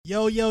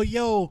Yo, yo,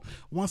 yo.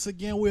 Once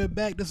again, we're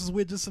back. This is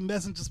We're Just Some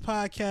Messengers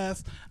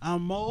podcast.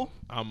 I'm Mo.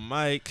 I'm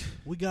Mike.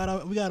 We got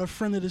a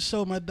friend of the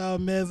show, my dog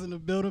Mez in the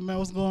building, man.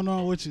 What's going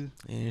on with you?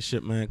 Ain't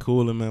shit, man.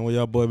 Coolin', man. What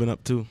y'all boy been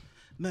up to?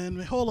 Man,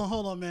 hold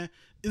on, man.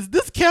 Is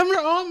this camera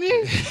on me?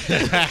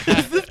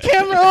 Is this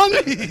camera on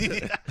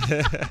me?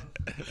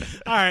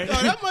 All right. Yo,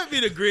 that might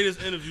be the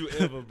greatest interview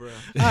ever, bro.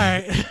 All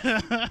right.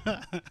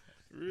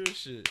 Real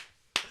shit.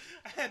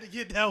 I had to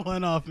get that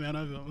one off, man.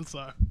 I'm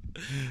sorry.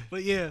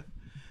 But yeah,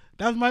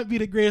 that might be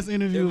the greatest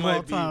interview of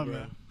all time, bro.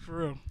 man. For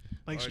real.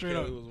 Like R. straight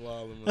Kelly up. was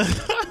wildin',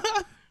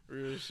 man.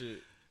 Real shit.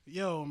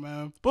 Yo,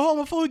 man. But hold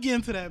on, before we get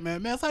into that, man.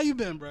 Maz, how you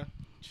been, bro?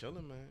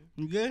 Chilling, man.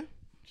 You good?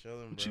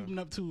 Chilling, What you bro. been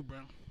up to, bro?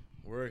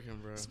 Working,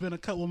 bro. It's been a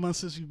couple of months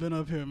since you've been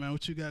up here, man.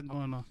 What you got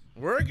going on?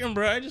 Working,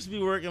 bro. I just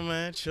be working,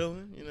 man.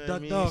 Chilling. You know what I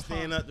Ducked mean? off,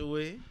 Staying huh? out the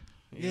way.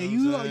 Yeah,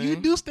 know what I'm you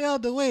saying? do stay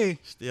out the way.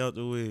 Stay out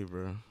the way,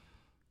 bro.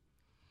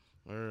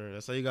 Word.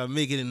 That's how you gotta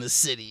make it in the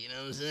city, you know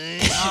what I'm saying?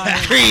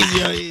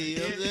 Crazy out here, you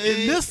know what I'm In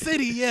saying? this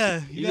city,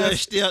 yeah. You gotta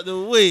stay out the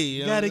way,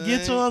 you know gotta what I'm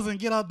get saying? yours and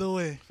get out the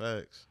way.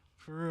 Facts.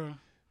 For real.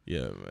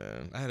 Yeah,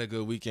 man. I had a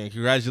good weekend.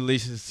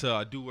 Congratulations to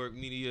our Do Work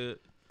Media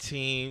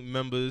team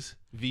members,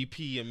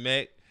 VP and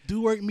Mac.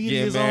 Do Work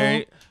Media's Get on.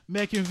 married.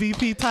 Mac and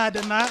VP tied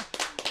the knot.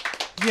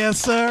 Yes,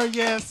 sir.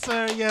 Yes,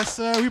 sir. Yes,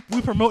 sir.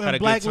 We promoting Had a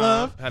Black good time.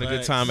 Love. Had a good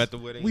Facts. time at the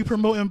wedding. We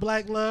promoting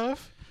Black Love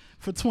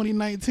for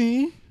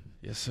 2019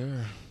 Yes,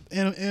 sir.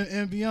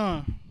 and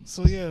beyond.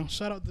 So yeah,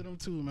 shout out to them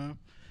too, man.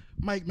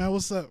 Mike, man,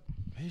 what's up?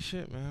 Hey,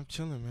 shit, man. I'm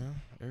chilling,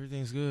 man.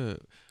 Everything's good.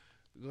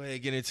 Go ahead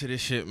and get into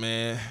this shit,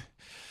 man.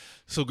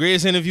 So,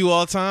 greatest interview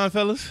all time,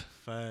 fellas?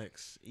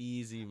 Facts.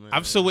 Easy, man.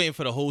 I'm still waiting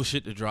for the whole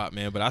shit to drop,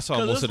 man, but I saw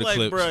 'Cause most it's of the like,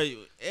 clips. bro,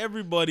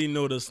 everybody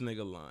know this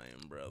nigga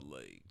lying, bro.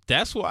 Like,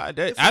 That's why.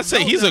 It's I a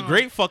say he's a meltdown.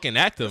 great fucking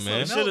actor, It's a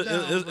man.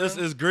 meltdown.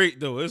 it's great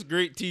though. It's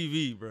great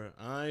TV, bro.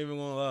 I ain't even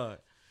gonna lie.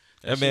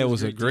 That shit man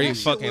was a great great That TV.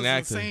 shit fucking was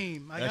actor.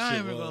 insane. Like, That I shit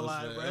ain't even gonna was,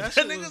 lie, man. bro. That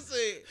shit nigga was-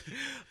 said,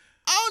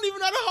 I don't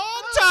even have a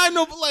hard time,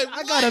 no, but like,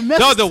 I got a message.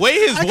 No, the way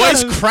his I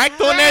voice gotta-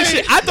 cracked on that Right.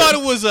 shit, I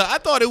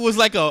thought it was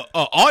like a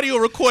audio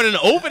recording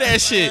over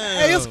that shit.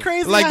 Hey, it's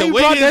crazy Like how the he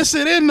way brought that his-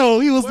 shit in though.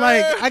 He was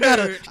like,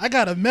 Word. I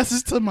got a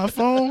message to my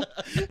phone.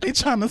 They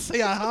trying to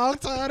say I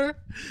hog-tied her.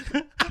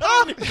 I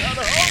don't even got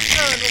a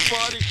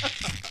hard time,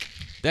 nobody.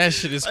 That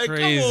shit is Like,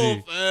 crazy. come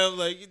on, fam.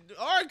 Like,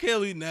 R.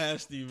 Kelly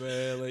nasty,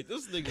 man. Like,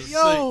 this nigga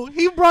Yo,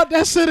 he brought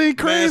that shit in sick.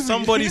 crazy. Man,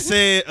 somebody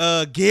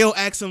said, Gail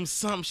asked him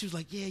something. She was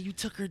like, yeah, you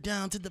took her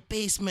down to the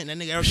basement. That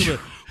nigga,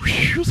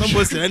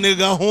 somebody said that nigga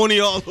got horny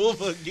all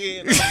over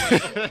again. I'm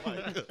like, oh my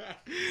God.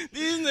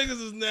 These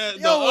niggas is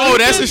nasty. Yo, Oh,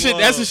 that's the shit.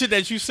 That's the shit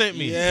that you sent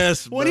me.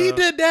 Yes, when bro. he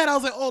did that, I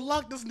was like, oh,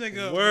 lock this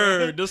nigga up.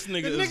 Word, bro. this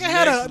nigga This is nigga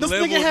had next a this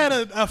level. nigga had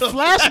a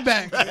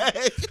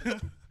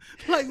flashback.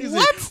 Like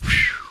what?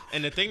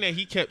 And the thing that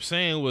he kept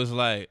saying was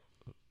like,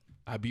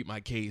 I beat my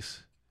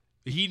case.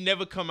 He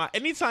never come out.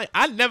 Anytime,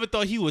 I never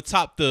thought he would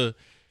top the,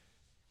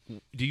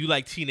 do you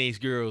like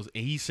teenage girls?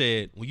 And he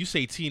said, when you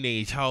say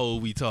teenage, how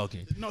old we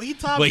talking? No, he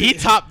topped But it. he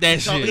topped that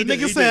The shit. nigga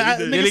He said,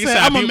 did. nigga Nigga said,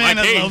 I I'm a beat man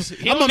my that case. loves.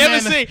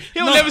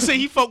 He'll never say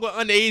he fuck with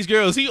underage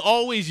girls. He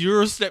always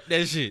Eurostep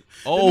that shit.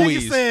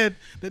 Always. The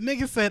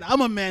nigga said,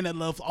 I'm a man that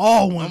loves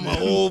all women.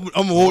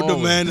 I'm an older Oh.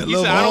 man that He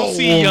love said, I all don't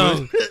see women.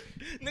 young.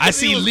 I Nigga,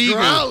 see he was legal.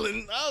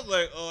 growling. I was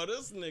like, oh,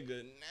 this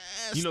nigga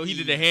nasty. You know, he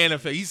did the hand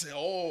effect. He said,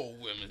 all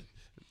women.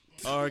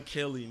 R.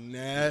 Kelly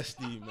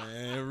nasty,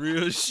 man.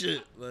 Real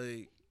shit.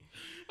 Like,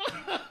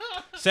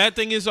 Sad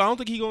thing is, I don't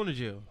think he going to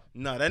jail.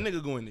 nah, that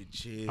nigga going to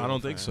jail. I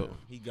don't think fam. so.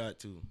 He got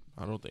to.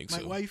 I don't think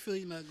Mike, so. why you feel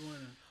you not going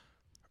in?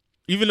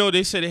 Even though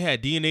they said they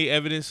had DNA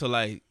evidence of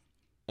like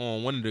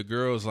on one of the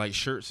girls' like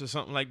shirts or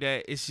something like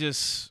that, it's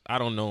just I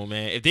don't know,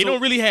 man. If they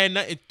don't really have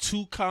nothing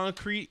too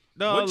concrete,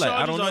 though, What like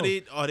I charges don't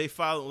know. are they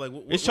following? Like,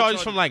 what It's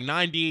charges from like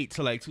 98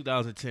 to like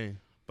 2010.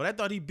 But I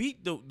thought he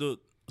beat the.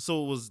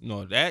 So it was.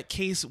 No, that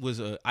case was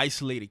a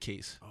isolated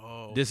case.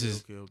 Oh, This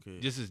is- okay.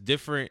 This is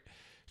different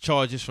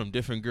charges from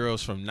different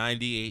girls from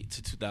 98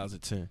 to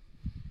 2010.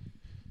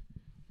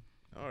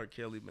 R.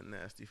 Kelly been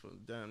nasty for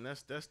damn.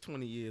 That's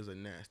 20 years of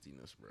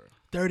nastiness, bro.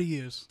 30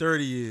 years.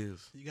 30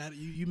 years.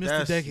 You missed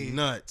That's a decade.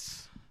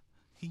 nuts.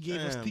 He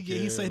gave us. Damn,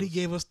 He said he Kels.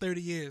 gave us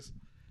 30 years.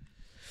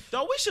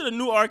 Dog, we should have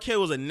knew R. Kelly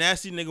was a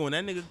nasty nigga when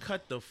that nigga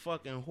cut the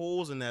fucking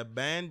holes in that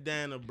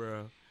bandana,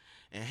 bro,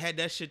 and had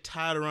that shit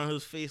tied around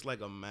his face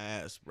like a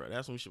mask, bro.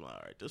 That's when we should be like,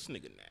 all right, this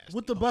nigga nasty.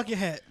 With the bucket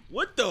hat.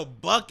 What the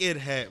bucket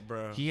hat,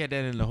 bro? He had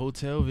that in the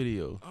hotel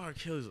video. R.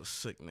 Kelly's a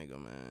sick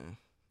nigga, man.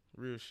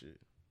 Real shit.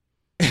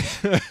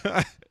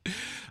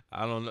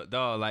 I don't know,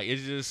 dog. Like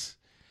it's just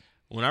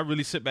when I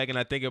really sit back and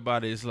I think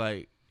about it, it's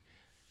like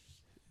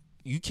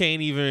you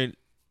can't even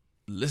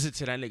listen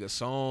to that nigga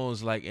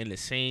songs like in the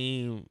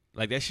same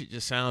Like that shit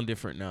just sound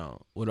different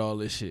now with all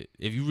this shit.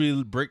 If you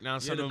really break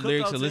down some the of them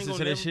lyrics cookouts and listen ain't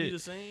to gonna that never be shit, the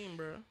same,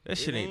 bro. that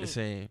shit ain't the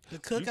same. The You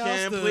cookouts,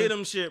 can't play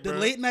them shit, bro. the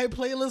late night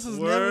playlist is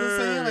Word. never the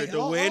same. Like the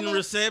all wedding that-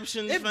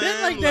 reception. It fam,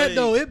 been like that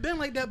though. It been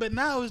like that, but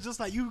now it's just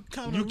like you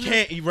kind You of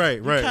can't. Right.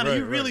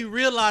 You really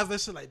realize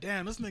that shit. Like,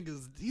 damn, this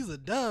he's a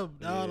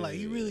dub, dog. Like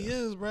he really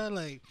is, bro.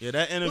 Like Yeah,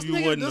 that this interview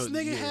nigga, wasn't.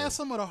 this nigga has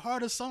some of the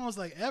hardest songs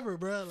like ever,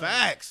 bro. Like,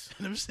 Facts.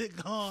 them shit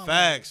gone.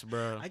 Facts,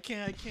 bro. Like,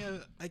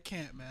 I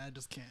can't, man. I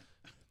just can't.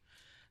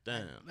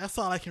 Damn. That's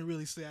all I can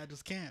really say. I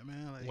just can't,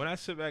 man. Like, When I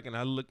sit back and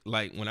I look,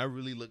 like when I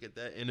really look at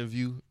that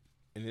interview,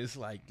 and it's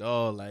like,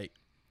 dog, like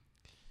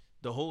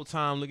the whole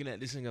time looking at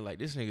this nigga, like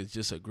this nigga's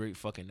just a great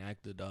fucking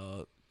actor,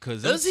 dog.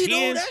 Cause Does he know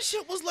tens, that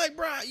shit was like,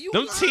 bro? You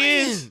them lying.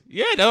 tens,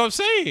 yeah, that's what I'm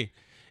saying.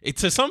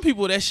 To some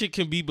people, that shit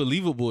can be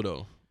believable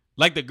though.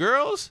 Like the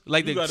girls,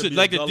 like You gotta be a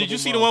did gullible you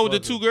see the one with the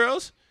motherfucker. two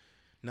girls?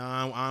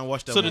 Nah, I ain't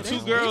watched that. So one. the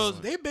two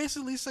girls- they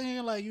basically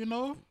saying like, you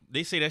know,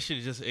 They say that shit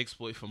is just an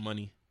exploit for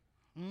money.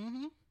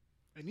 mm-hmm.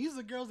 And these are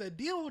the girls that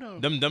deal with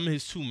him. Them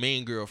his two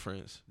main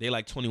girlfriends. They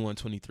like 21,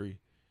 23.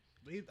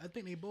 I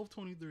think they both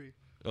 23.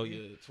 Oh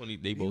yeah, 20.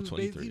 They both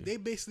 23. They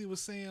basically was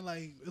saying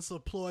like it's a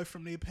ploy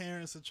from their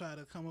parents to try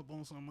to come up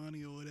on some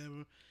money or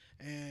whatever,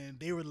 and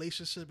their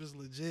relationship is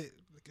legit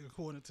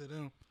according to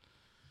them.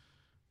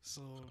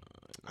 So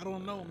I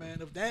don't know, man.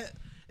 If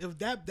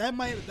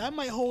that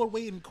might hold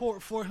weight in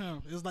court for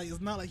him. It's like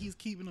it's not like he's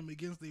keeping them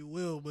against their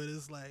will, but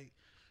it's like,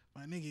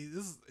 my nigga,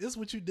 this is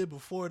what you did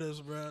before this,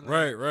 bro.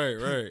 Like,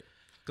 Right.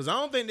 Because I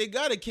don't think they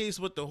got a case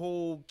with the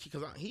whole.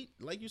 Because he,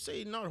 like you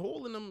say, not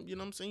holding them. You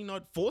know what I'm saying?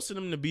 Not forcing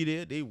them to be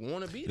there. They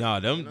want to be there. Nah,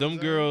 you know them what I'm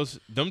girls,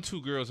 them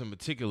two girls in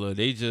particular,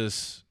 they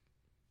just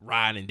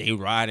riding. They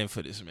riding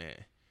for this man.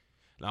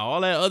 Now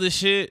all that other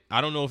shit,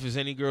 I don't know if it's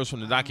any girls from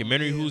the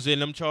documentary who's in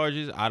them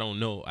charges. I don't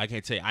know. I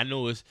can't tell you. I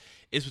know it's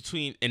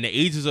between, and the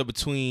ages are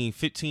between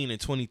 15 and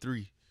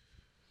 23.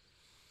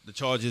 The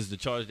charge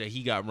that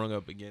he got rung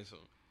up against him.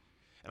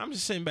 And I'm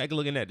just sitting back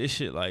looking at this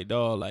shit like,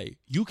 dog, like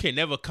you can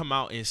never come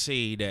out and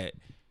say that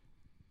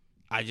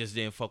I just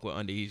didn't fuck with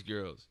underage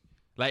girls.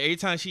 Like every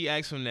time she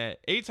asks him that,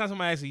 every time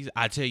somebody asks,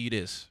 I tell you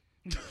this.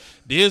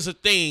 There's a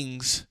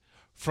things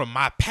from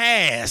my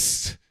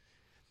past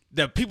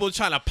that people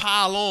trying to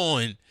pile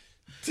on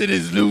to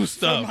this new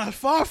stuff. From my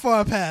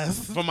far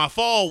past. From my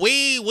fall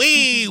way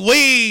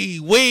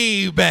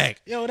back.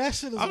 Yo, that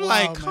shit is I'm wild,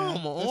 like, man.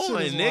 come That on,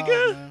 shit is nigga.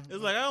 wild, man.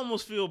 It's like I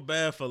almost feel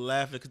bad for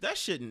laughing because this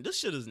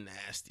shit is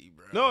nasty,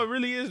 bro. No, it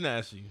really is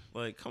nasty.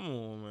 Like, come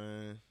on,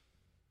 man.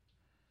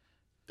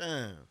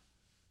 Damn.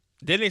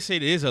 Then they say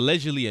there's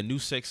allegedly a new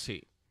sex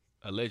tape.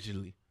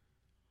 Allegedly.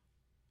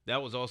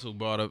 That was also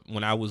brought up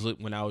when I was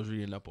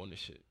reading up on this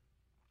shit.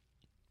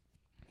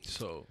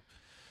 So,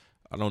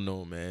 I don't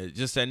know, man.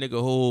 Just that nigga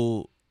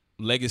whole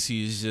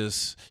legacy is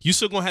just, you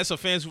still gonna have some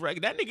fans who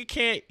that nigga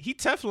can't. He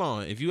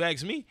Teflon. If you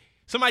ask me,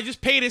 somebody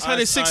just paid his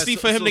 $160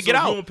 for him to get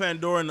out. You and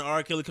Pandora and the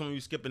R. Kelly coming,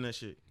 you skipping that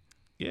shit.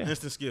 Yeah.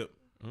 Instant skip.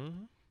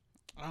 Mm-hmm.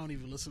 I don't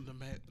even listen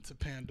to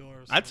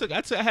Pandora. So.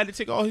 I had to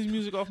take all his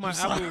music off my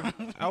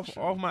Apple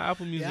off my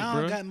Apple Music, yeah, I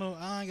bro. ain't got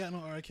no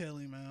R.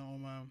 Kelly, man,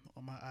 on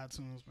my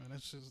iTunes, man.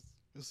 That's just,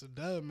 it's a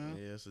dub, man.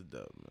 Yeah, it's a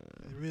dub,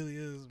 man. It really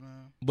is,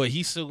 man. But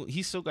he still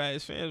got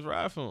his fans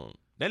ride for him.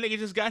 That nigga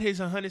just got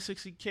his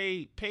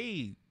 $160K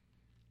paid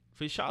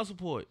for his child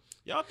support.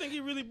 Y'all think he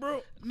really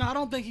broke? No, I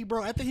don't think he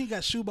broke. I think he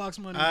got shoebox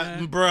money,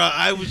 man. Bruh,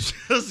 I was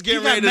just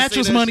getting He got ready to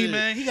mattress say that money, shit.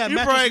 man. He got You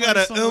mattress probably got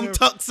money a somewhere.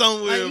 tuck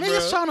somewhere, Like, niggas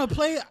bruh. trying to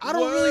play. I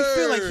don't really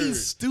feel like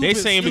he's stupid. They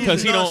saying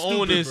because he Not don't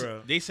own stupid, his.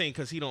 bro. They saying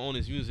because he don't own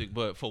his music.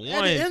 But for At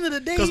one, the end of the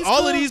day, Because he's all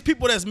of still- these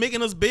people that's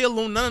making us bail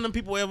on, none of them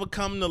people ever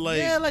come to like,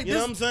 yeah, like you this,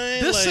 know what I'm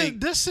saying? This like,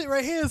 this shit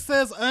right here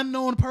says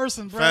unknown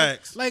person, bro.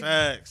 facts, like,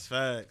 facts.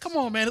 come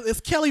on, man, it's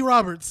Kelly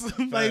Roberts.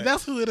 Like Facts.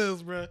 that's who it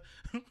is, bro.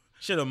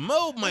 Shit, a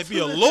Mo might That's be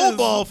a what it low is.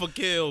 ball for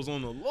Kels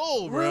on the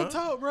low, bro. Real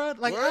talk, bro.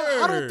 Like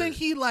I don't Word. think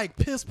he like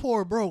piss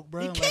poor broke,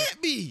 bro. He Like,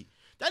 can't be.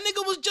 That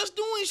nigga was just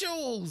doing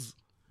shows.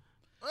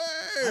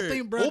 I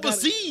think bro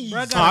overseas.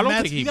 Got, I a don't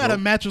match, think he he got a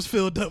broke. mattress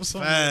filled up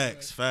somewhere.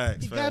 Facts,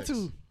 facts. He got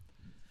to.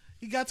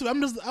 He got to. I'm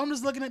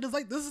just looking at this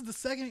like this is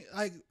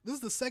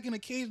the second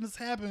occasion this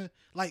happened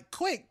like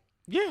quick.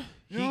 yeah,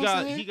 You know what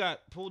I'm saying? he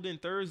got pulled in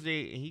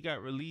Thursday and he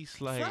got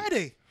released like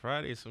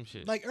Friday or some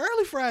shit, like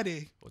early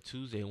Friday. or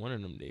Tuesday, one of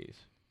them days.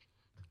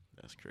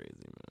 That's crazy,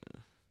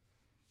 man.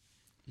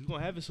 You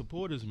gonna have his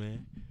supporters,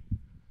 man.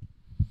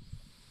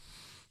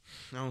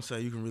 I don't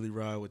say you can really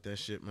ride with that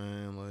shit,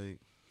 man. Like,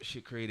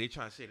 Shit crazy. They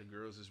trying to say the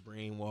girls is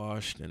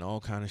brainwashed and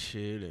all kind of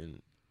shit.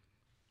 And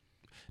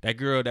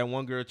that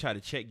one girl tried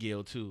to check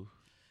Gail too.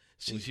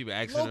 When she was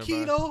asking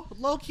her about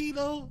Low key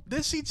though,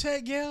 did she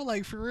check Gail?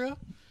 Like for real?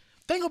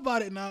 Think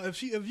about it now.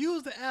 If you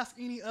was to ask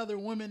any other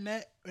women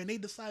that and they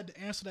decide to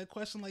answer that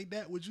question like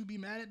that, would you be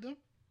mad at them?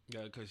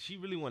 Yeah, because she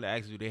really wanted to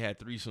ask if they had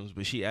threesomes,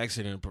 but she asked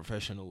it in a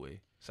professional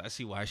way. So I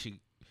see why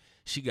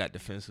she got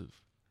defensive.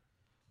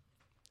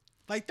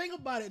 Like, think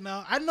about it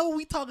now. I know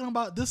we talking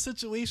about this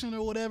situation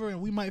or whatever, and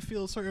we might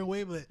feel a certain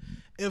way, but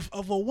if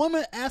a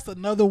woman asked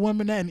another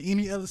woman that in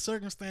any other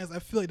circumstance, I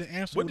feel like the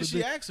answer What would did have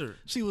she been. ask her?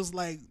 She was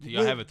like, Do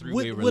y'all have a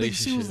three-way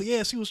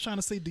relationship? She was trying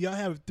to say, do y'all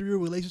have a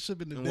three-way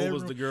relationship in the And bedroom?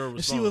 what was the girl And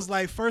she response? was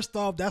like, first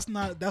off, that's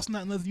not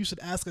nothing you should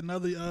ask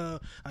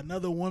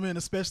another woman,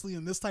 especially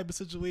in this type of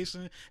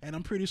situation. And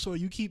I'm pretty sure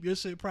you keep your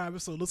shit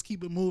private, so let's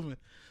keep it moving.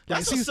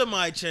 Like, That's a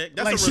semi-check.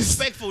 That's like, a she's-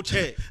 respectful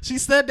check. She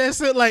said that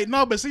shit like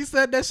no, but she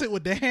said that shit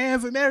with the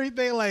hands and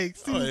everything. Like,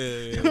 Oh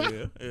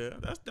yeah.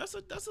 That's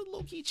a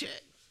low key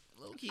check.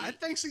 Low key. I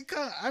think she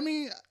cut. I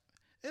mean,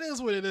 it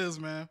is what it is,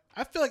 man.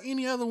 I feel like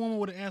any other woman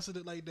would have answered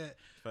it like that,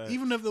 Facts.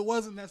 even if it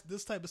wasn't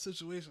this type of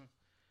situation.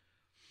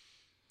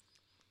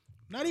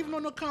 Not even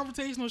on no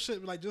confrontational shit,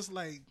 but like just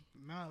like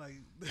nah, like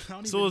I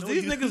don't So even is know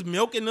these you. niggas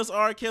milking this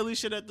R. Kelly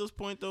shit at this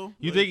point though?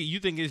 You Like,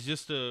 think it's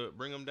just to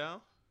bring him down?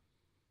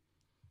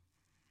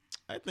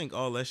 I think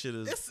all that shit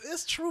is.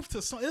 It's truth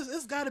to some.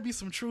 It's got to be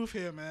some truth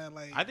here, man.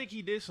 Like I think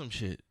he did some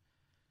shit.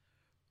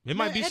 It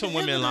might be at some the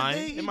end women of the lying.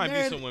 day, It he might be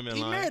married- some women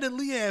He lying. married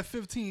Aaliyah at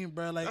 15,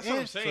 bro. Like That's what I'm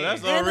and- saying. So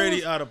that's and it already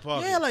was- out of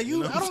pocket. Yeah, like you.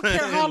 know I what don't I'm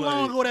care how saying?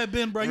 long Like, ago that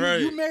been, bro. right.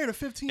 You married a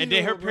 15. And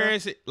then her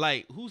parents,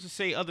 like, who's to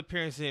say other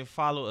parents didn't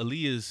follow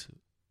Aaliyah's,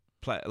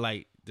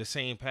 like, the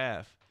same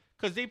path?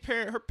 Because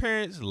her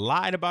parents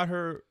lied about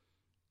her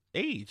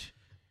age.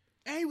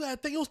 And you gotta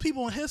think it was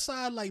people on his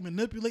side like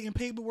manipulating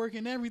paperwork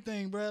and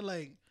everything, bro.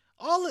 Like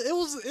all it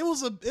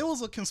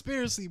was a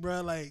conspiracy,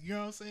 bro. Like you know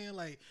what I'm saying?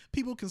 Like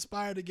people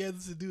conspired together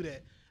to do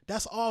that.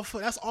 That's all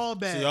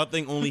bad. So y'all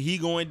think only he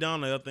going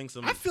down, or y'all think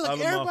some I feel like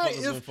other everybody,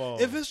 motherfuckers gonna fall?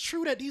 if it's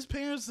true that these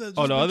parents are just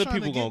Oh, the been other trying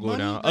to people get gonna go money,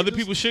 down. like, Other just-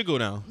 people should go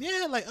down.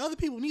 Yeah, like other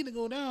people need to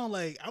go down.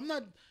 Like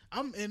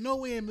I'm in no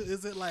way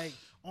is it like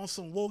on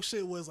some woke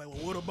shit where it's like, well,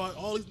 what about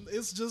all these?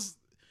 It's just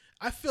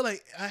I feel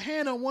like a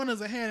hand on one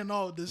is a hand in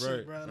all of this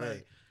shit, bro. Right, Like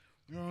right.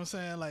 you know what I'm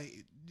saying? Like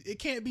it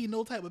can't be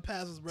no type of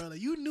passes, bro. Like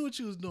you knew what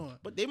you was doing.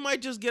 But they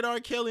might just get R.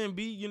 Kelly and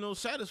be,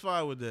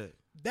 satisfied with that.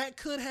 That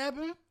could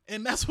happen,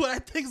 and that's what I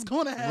think is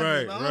going to happen.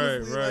 Right,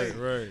 honestly.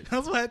 right.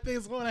 That's what I think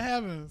is going to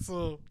happen.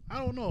 So I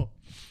don't know.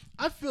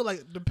 I feel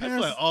like the I feel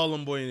parents. like all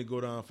them boys need to go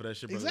down for that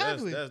shit, bro.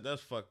 Exactly.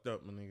 That's fucked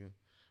up, my nigga.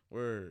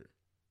 Word.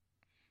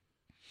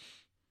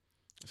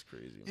 That's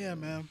crazy. Yeah,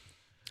 man.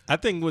 I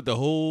think with the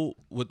whole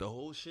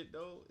shit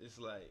though, it's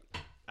like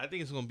I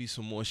think it's gonna be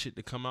some more shit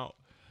to come out,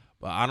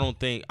 but I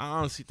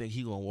honestly think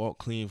he gonna walk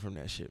clean from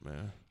that shit,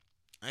 man.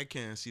 I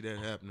can't see that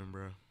happening,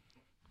 bro.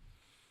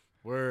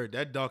 Word,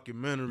 that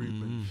documentary, Mm-hmm.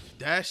 been,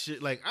 that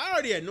shit, like, I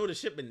already had know the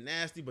shit been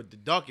nasty, but the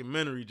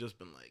documentary just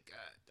been like, God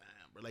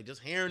damn, bro. Like,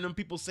 just hearing them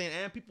people saying,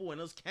 and people in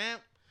this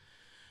camp,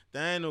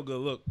 that ain't no good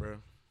look, bro.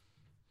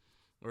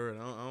 Word,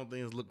 I don't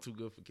think it's look too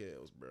good for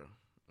Kels, bro.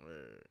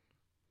 Word.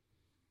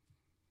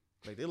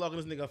 Like, they locking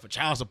this nigga up for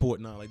child support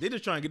now. Like, they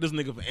just trying to get this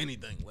nigga for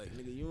anything. Like,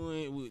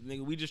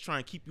 nigga, we just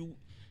trying to keep you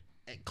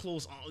at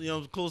close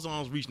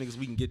arms reach, niggas,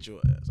 we can get your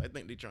ass. I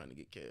think they trying to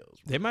get Kels.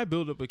 They might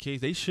build up a case.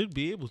 They should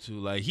be able to.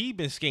 Like he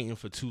been skating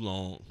for too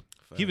long.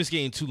 He been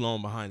skating too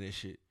long behind this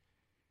shit.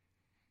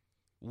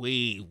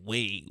 Way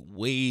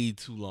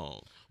too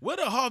long.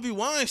 What a Harvey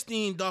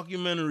Weinstein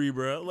documentary,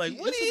 bro? Like,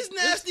 what It's these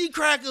nasty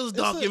crackers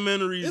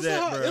documentaries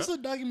It's bro? a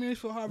documentary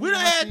for Harvey. We done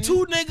had Weinstein.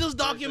 two niggas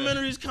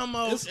documentaries come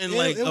out in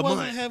like it a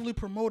wasn't month. heavily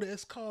promoted.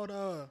 It's called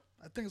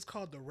I think it's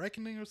called The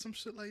Reckoning or some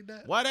shit like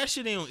that. Why that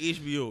shit ain't on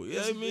HBO? You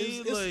know what I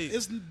mean?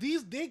 It's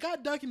these they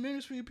got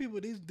documentaries for you people.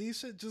 These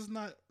shit just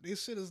not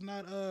this shit is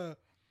not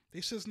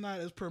this shit's not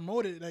as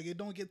promoted. Like it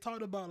don't get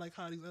talked about like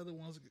how these other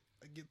ones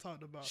get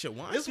talked about. Shit, It's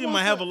Weinstein one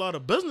might have for- a lot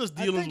of business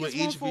I dealings think with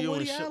it's one for HBO and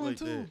Woody shit Allen like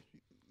too.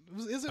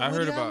 that. Is it I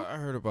Woody heard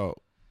Allen?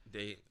 about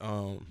they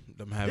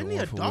them having Didn't he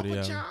one for adopt Woody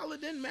a Allen. child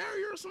and then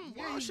marry her or some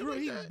Yeah, wild shit like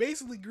he that?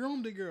 basically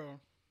groomed the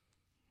girl.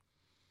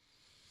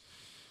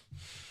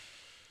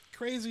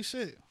 Crazy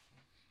shit.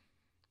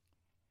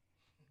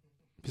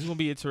 It's gonna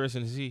be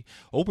interesting to see.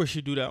 Oprah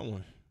should do that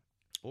one.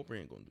 Oprah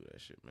ain't gonna do that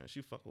shit, man.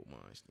 She fuck with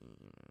Weinstein,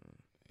 man.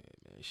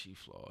 Yeah, man, she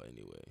flawed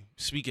anyway.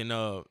 Speaking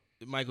of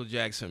Michael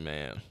Jackson,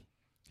 man.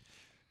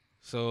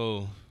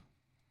 So,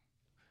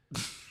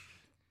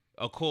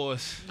 of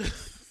course,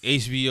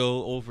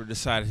 HBO Oprah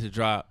decided to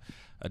drop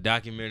a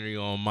documentary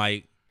on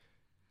Mike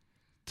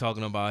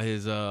talking about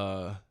his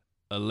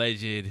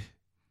alleged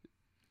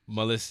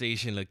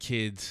molestation of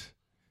kids.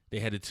 They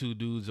had the two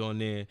dudes on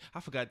there. I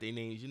forgot their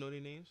names. You know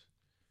their names?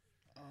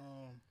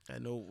 I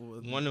know.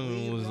 One of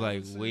them Wade was like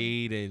Robinson.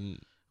 Wade and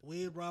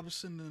Wade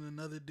Robinson and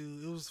another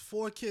dude. It was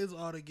 4 kids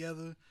all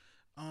together.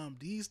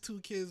 These two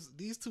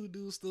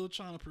dudes still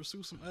trying to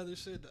pursue some other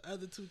shit. The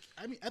other two,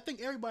 I mean, I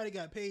think everybody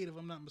got paid if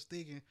I'm not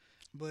mistaken,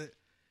 but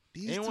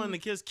these Ain't two, one of the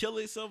kids kill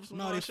themselves?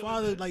 no, their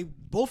father, like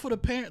both of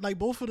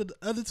the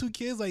other two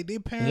kids, like their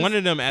parents. one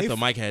of them they after f-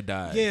 Mike had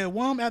died. Yeah,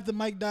 one after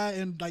Mike died,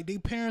 and like their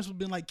parents have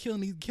been like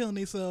killing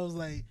themselves,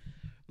 like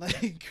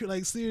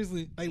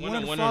seriously, like One of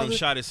of the them father,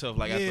 shot himself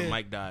like after Yeah.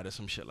 Mike died or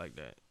some shit like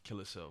that. Kill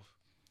himself.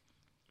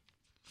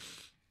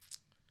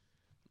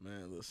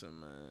 Man, listen,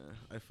 man.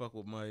 I fuck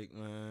with Mike,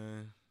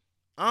 man.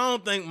 I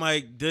don't think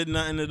Mike did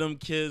nothing to them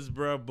kids,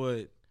 bro,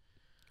 but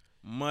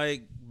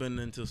Mike been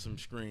into some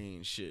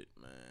screen shit,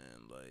 man.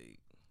 Like,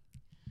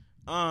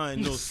 I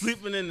know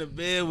sleeping in the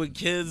bed with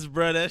kids,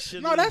 bro. That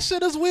shit. No, that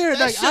shit is weird.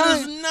 That like, shit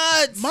is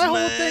nuts. My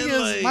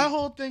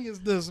whole thing is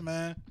this,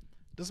 man.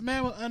 This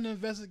man was under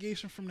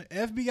investigation from the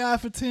FBI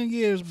for 10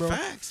 years, bro.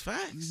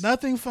 Facts.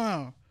 Nothing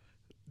found.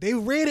 They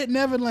raided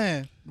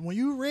Neverland. When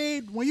you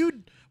raid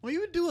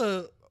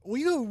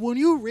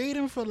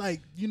him for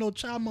like,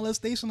 child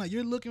molestation, like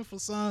you're looking for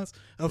signs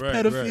of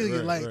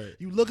pedophilia.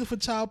 You looking for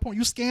child porn.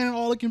 You scanning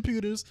all the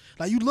computers.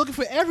 Like you looking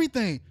for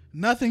everything.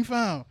 Nothing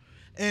found.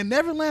 And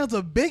Neverland's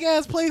a big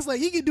ass place.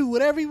 Like he could do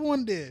whatever he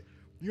wanted there.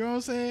 You know what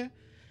I'm saying?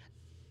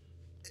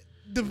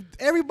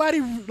 Everybody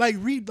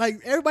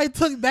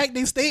took back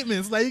their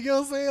statements. Like, you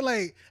know what I'm saying?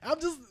 Like I'm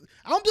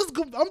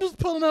just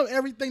pulling up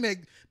everything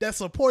that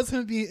supports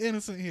him being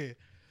innocent here.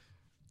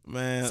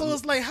 Man. So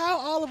it's like, how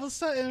all of a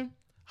sudden,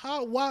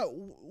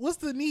 what's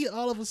the need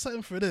all of a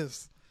sudden for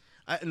this?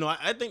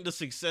 I think the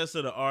success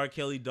of the R.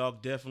 Kelly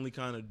doc definitely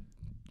kind of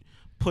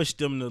pushed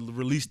them to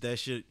release that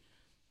shit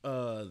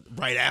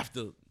right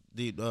after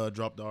they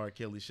dropped the R.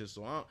 Kelly shit.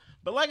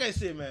 But like I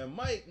said, man,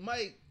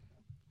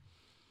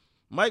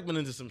 Mike went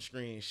into some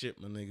screen shit,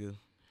 my nigga.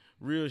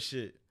 Real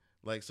shit.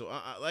 Like, so,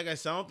 like I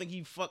said, I don't think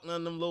he fucked none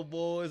of them little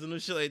boys and no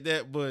shit like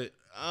that, but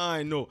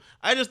I know.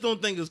 I just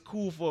don't think it's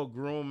cool for a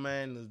grown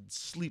man to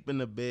sleep in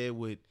the bed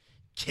with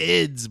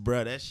kids,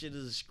 bro. That shit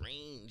is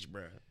strange,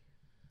 bro.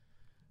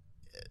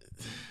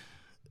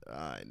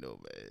 I know,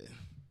 man.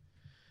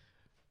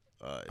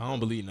 I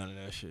don't believe none of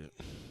that shit.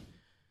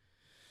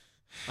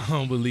 I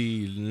don't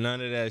believe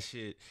none of that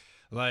shit.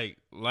 Like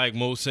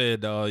Mo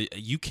said,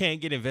 you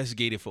can't get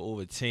investigated for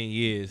over 10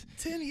 years.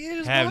 10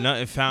 years, have bro?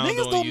 Nothing found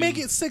Niggas on don't you. make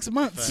it 6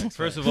 months.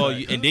 First of all,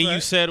 and then you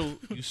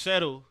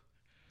settle.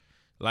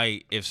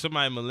 Like, if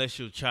somebody molests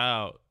your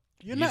child,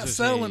 you're not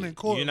settling in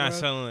court. You're not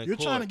settling in court. You're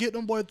trying to get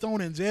them boys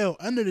thrown in jail,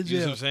 under the jail. You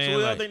know what I'm saying? So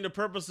what do y'all think the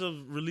purpose of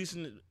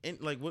releasing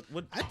it,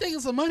 what? I think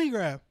it's a money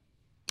grab.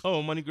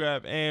 Oh, money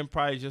grab, and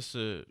probably just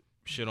to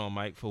shit on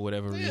Mike for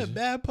whatever reason. Yeah,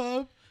 bad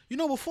pub.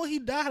 Before he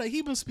died, like,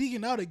 he been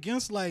speaking out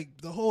against, like,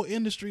 the whole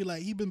industry.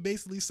 Like, he been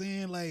basically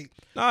saying, like...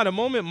 Nah, the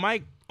moment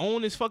Mike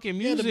owned his fucking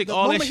music, the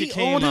all moment that shit he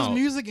came owned out. his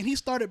music and he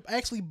started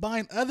actually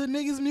buying other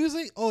niggas'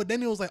 music,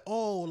 then it was like,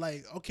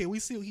 okay, we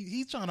see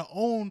he's trying to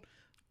own...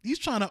 He's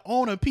trying to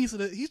own a piece of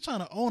it. He's trying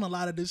to own a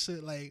lot of this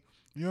shit. Like,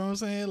 you know what I'm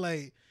saying?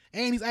 Like,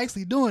 and he's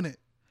actually doing it.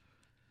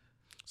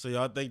 So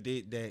y'all think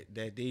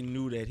that they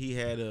knew that he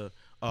had a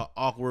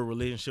awkward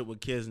relationship with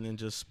kids and then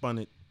just spun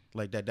it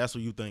like that? That's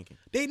what you thinking?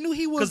 They knew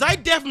he was. Because I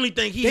definitely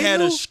think he had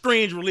a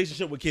strange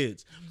relationship with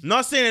kids. I'm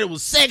not saying that it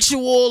was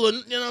sexual, or,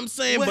 you know what I'm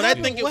saying? But I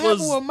think it was. What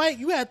happened with Mike?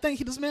 You had to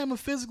think this man was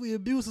physically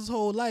abused his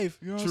whole life.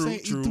 You know what I'm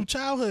saying? True. Through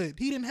childhood,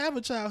 he didn't have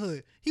a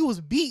childhood. He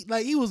was beat.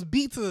 Like, he was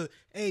beat to,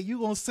 hey,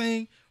 you gonna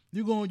sing.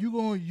 You're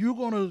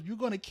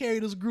gonna carry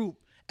this group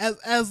at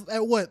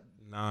what?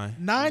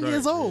 9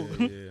 years old.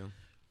 Yeah.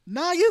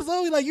 9 years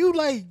old.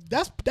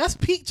 That's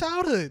peak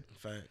childhood.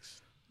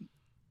 Facts.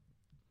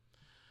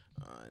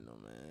 I know,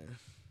 man.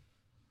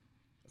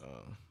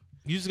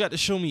 You just got to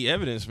show me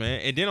evidence,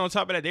 man. And then on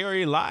top of that, they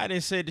already lied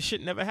and said the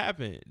shit never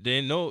happened.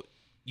 Then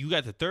you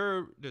got the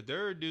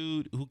third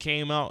dude who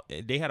came out.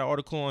 And they had an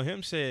article on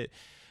him, said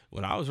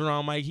when I was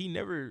around Mike, he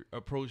never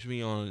approached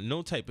me on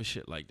no type of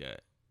shit like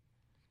that.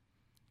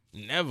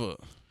 Never.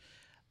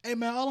 Hey,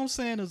 man, all I'm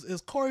saying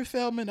is Corey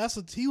Feldman,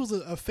 he was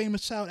a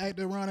famous child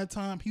actor around that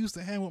time. He used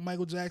to hang with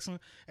Michael Jackson,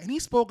 and he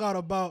spoke out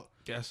about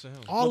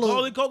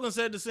Macaulay Culkin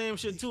said the same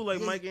shit too.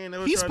 Like, Mike ain't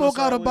never. He spoke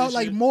out about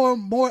like more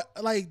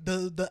like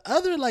the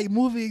other like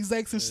movie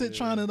execs and shit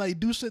trying to like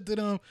do shit to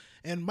them.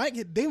 And Mike,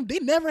 they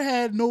never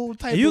had no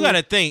type. You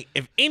gotta think,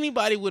 if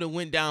anybody would have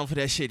went down for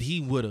that shit, he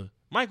would have.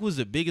 Mike was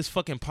the biggest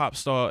fucking pop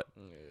star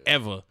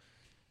ever,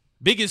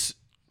 biggest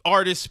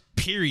artist.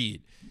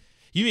 Period.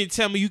 You mean to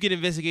tell me you get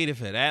investigated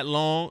for that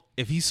long?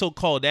 If he's so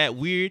called that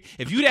weird,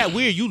 if you that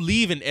weird, you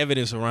leaving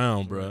evidence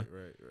around, bro. Right.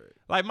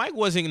 Like, Mike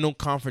wasn't no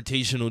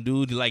confrontational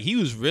dude. Like, he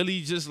was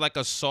really just like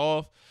a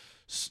soft,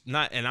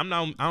 I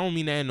don't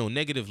mean that in no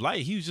negative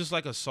light. He was just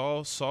like a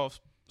soft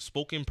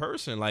spoken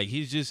person. Like,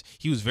 he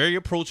was very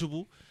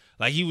approachable.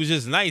 Like, he was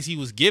just nice. He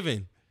was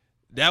giving.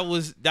 That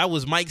was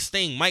Mike's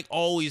thing. Mike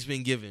always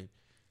been giving.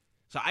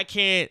 So I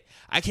can't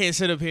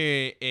sit up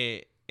here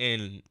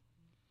and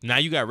now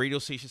you got radio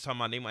stations talking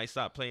about they might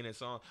stop playing that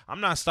song.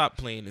 I'm not stop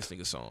playing this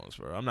nigga songs,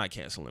 bro. I'm not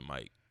canceling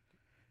Mike.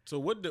 So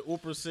what did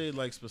Oprah say,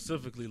 like,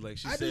 specifically? Like,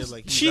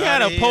 she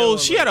had a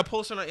post. She had a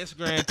post on her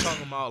Instagram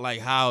talking about like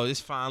how it's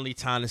finally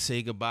time to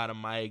say goodbye to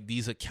Mike.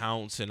 These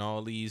accounts and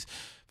all these,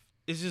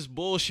 it's just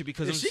bullshit.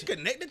 Because is she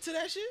connected to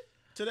that shit?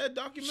 To that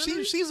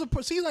documentary?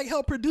 She like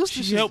helped produce the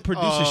shit. She helped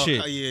produce the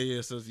shit.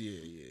 Yeah. So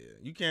yeah.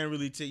 You can't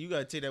really take. You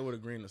gotta take that with a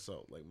grain of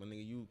salt. Like, my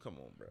nigga, you come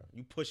on, bro.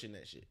 You pushing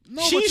that shit.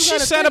 No, she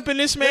sat up in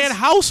this man's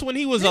house when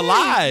he was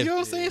alive. You know what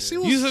I'm saying? She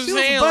was, you know what I'm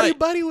saying? She was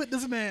buddy with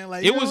this man.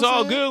 Like, it was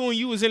all good when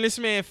you was in this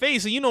man's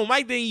face. And you know,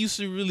 Mike didn't used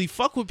to really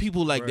fuck with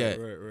people like that.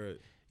 Right.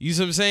 You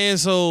see what I'm saying?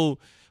 So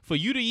for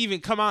you to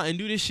even come out and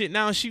do this shit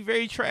now, she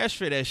very trash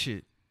for that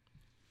shit.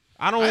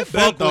 I don't I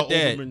fuck thought with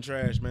that. been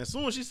trash, man. As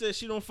soon as she said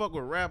she don't fuck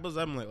with rappers,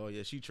 I'm like, oh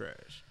yeah, she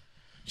trash.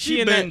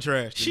 She in been that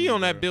trash. to She me, on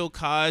bro. that Bill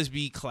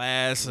Cosby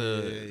class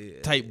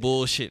type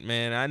bullshit,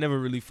 man. I never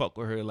really fuck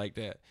with her like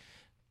that.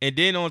 And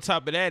then on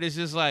top of that, it's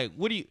just like,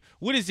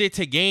 what is there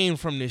to gain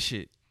from this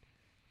shit?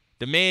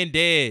 The man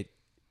dead.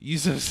 You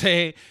see what I'm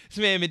saying? This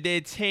man been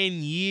dead 10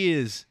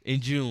 years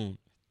in June.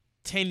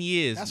 10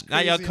 years. That's Now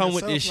y'all crazy in come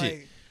with this itself, shit.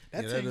 like,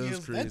 That Yeah, 10 is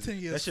years. crazy. That 10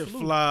 years. That shit flew.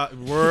 fly.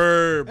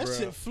 Word, bro. That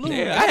shit flew.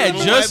 Yeah, I had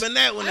just-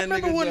 that when I that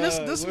remember nigga when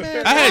died. this Word.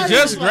 man I had died,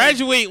 just it was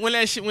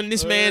graduated when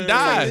this man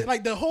died.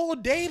 Like the whole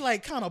day,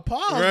 like kind of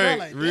paused. Right,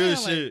 Bro. Like, real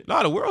damn, shit.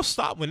 Nah, the world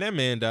stopped when that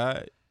man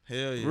died.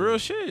 Hell yeah. Real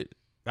shit.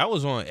 That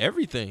was on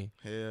everything.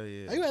 Hell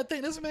yeah. Like, you gotta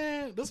think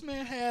this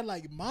man had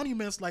like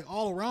monuments like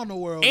all around the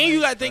world. And like,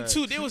 you got to think facts.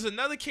 too, there was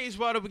another case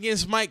brought up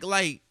against Mike,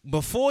 like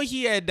before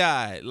he had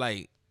died,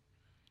 like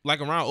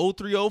around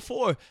 03,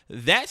 04.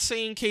 That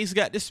same case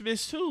got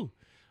dismissed too.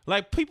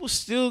 Like people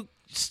still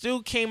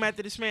came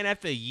after this man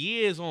after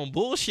years on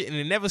bullshit, and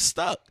it never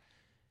stuck.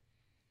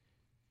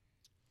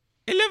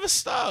 It never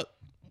stuck.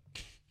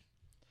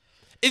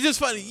 It's just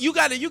funny. You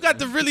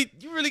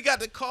really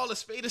got to call a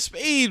spade,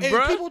 and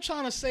bro. people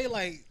trying to say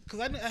like, cause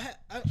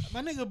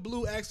my nigga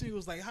Blue asked me,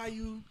 was like, how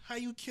you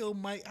kill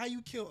Mike, how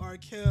you kill R.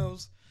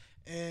 Kells,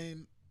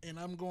 and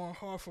I'm going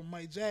hard for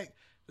Mike Jack.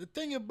 The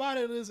thing about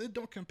it is, it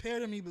don't compare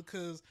to me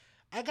because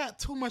I got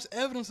too much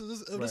evidence of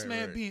this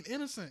man right. being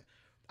innocent.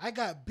 I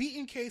got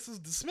beaten cases,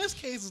 dismissed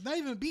cases, not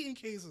even beaten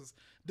cases,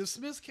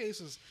 dismissed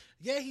cases.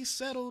 Yeah, he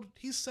settled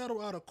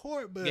out of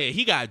court, but Yeah,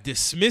 he got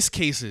dismissed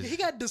cases. he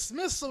got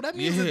dismissed. So that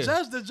means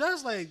Yeah. the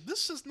judge like,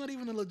 this shit's not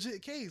even a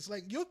legit case.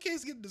 Like, your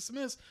case get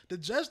dismissed, the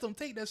judge don't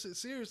take that shit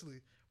seriously.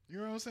 You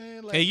know what I'm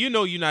saying? Like, And you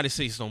know United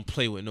States don't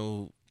play with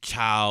no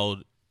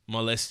child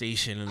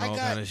molestation and all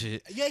kind of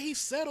shit. Yeah, he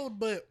settled,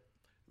 but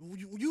when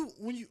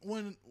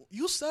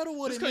you settle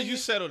with Just it, because you nigga,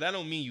 settle, that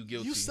don't mean you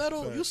guilty. you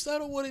settle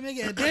with it,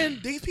 nigga, and then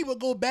these people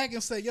go back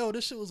and say, yo,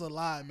 this shit was a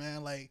lie,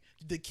 man. Like,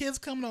 the kids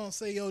come on and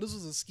say, yo, this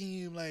was a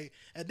scheme, like,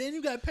 and then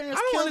you got parents.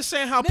 I don't kill-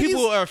 understand how niggas-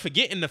 people are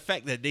forgetting the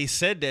fact that they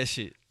said that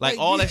shit. Like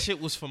all these- that shit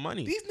was for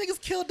money. These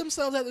niggas killed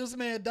themselves after this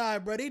man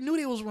died, bro. They knew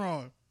they was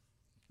wrong.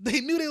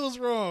 They knew they was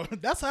wrong.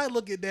 That's how I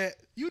look at that.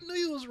 You knew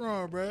you was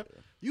wrong, bro.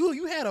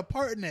 You had a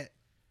part in that.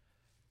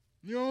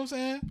 You know what I'm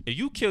saying? If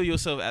you kill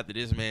yourself after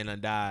this man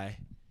done die,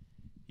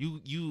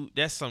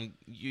 that's some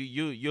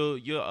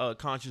your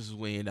conscience is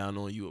weighing down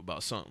on you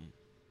about something.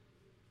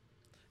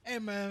 Hey,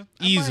 man.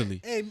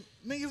 Easily.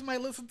 Niggas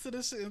might listen to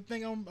this shit and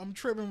think I'm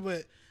tripping,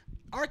 but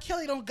R.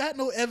 Kelly don't got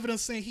no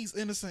evidence saying he's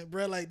innocent,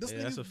 bro. Like, this Yeah,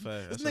 nigga, that's a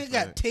fact. this That's a nigga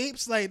got fact.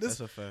 tapes, like this.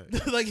 That's a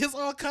fact. Like, his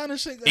all kind of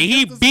shit. And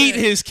he against this beat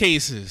man. his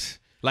cases.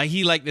 Like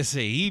he like to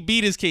say, he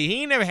beat his case.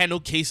 He ain't never had no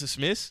case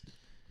dismissed.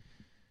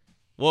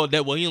 Well,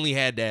 he only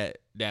had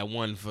that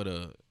one for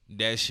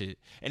that shit.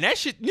 And that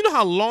shit, you know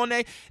how long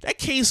that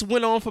case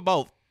went on for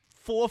about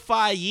 4 or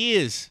 5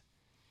 years.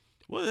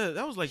 What?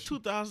 That was like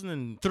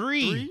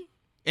 2003. 3.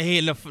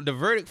 And the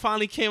verdict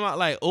finally came out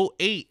like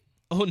 08,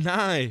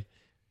 09.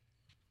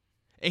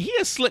 And he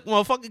a slick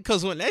motherfucker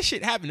because when that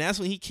shit happened, that's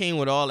when he came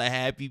with all the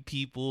happy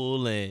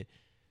people and,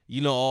 you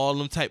know, all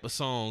them type of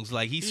songs.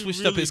 Like, he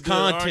switched up really his good.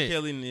 R. content.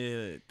 Kelly,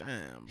 yeah,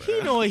 damn, bro.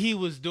 He know what he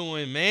was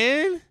doing,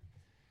 man.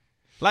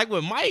 Like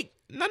with Mike,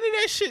 none of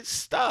that shit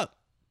stuck.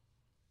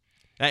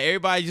 Like,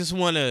 everybody just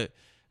want to,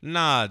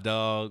 nah,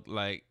 dog.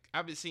 Like,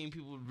 I've been seeing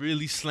people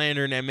really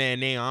slandering that man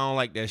name. I don't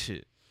like that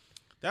shit.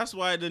 That's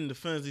why I didn't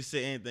defensively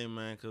say anything,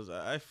 man, because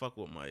I fuck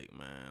with Mike,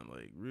 man.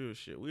 Like, real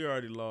shit. We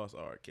already lost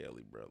R.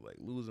 Kelly, bro. Like,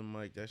 losing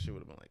Mike, that shit would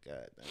have been like,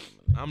 God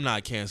damn. I'm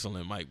not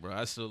canceling Mike, bro.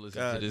 I still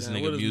listen God to this damn,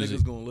 nigga what music.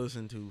 is niggas gonna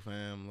listen to,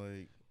 fam?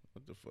 Like,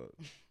 what the fuck?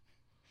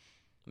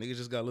 Niggas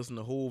just gotta listen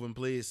to Hove and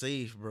play it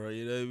safe, bro.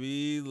 You know what I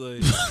mean?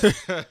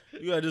 Like,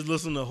 you gotta just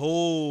listen to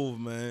Hove,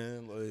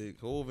 man. Like,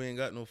 Hove ain't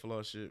got no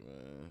flaw shit,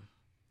 man.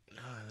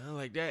 Nah, not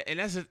like that. And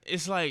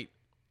it's like,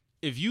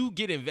 if you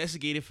get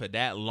investigated for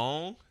that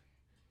long,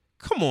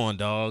 come on,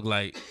 dog.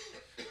 Like,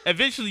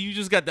 eventually you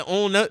just got to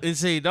own up and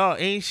say,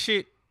 dog, ain't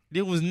shit.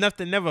 There was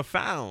nothing never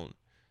found.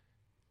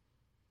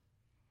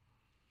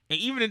 And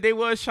even if they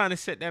was trying to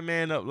set that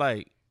man up,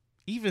 like,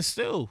 even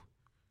still,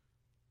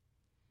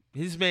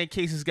 his man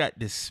cases got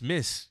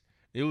dismissed.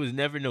 There was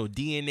never no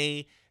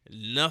DNA,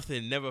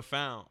 nothing never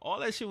found. All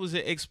that shit was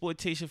an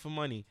exploitation for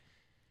money.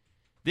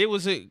 I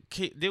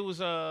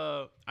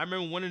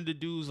remember one of the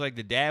dudes, like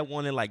the dad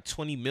wanted like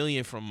 20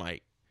 million from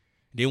Mike.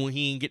 Then when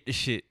he didn't get the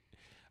shit,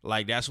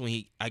 like that's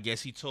when I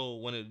guess he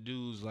told one of the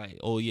dudes like,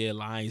 oh yeah,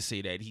 lions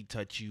say that he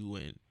touched you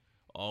and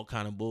all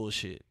kind of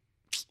bullshit.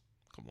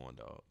 Come on,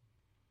 dog.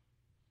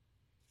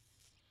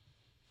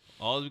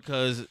 All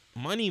because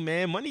money,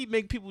 man. Money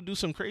make people do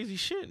some crazy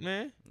shit,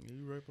 man. Yeah,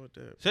 you right about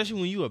that. Especially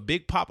when you a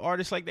big pop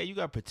artist like that, you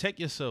gotta protect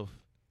yourself.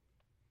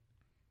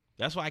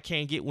 That's why I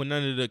can't get with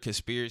none of the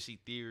conspiracy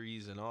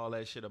theories and all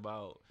that shit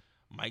about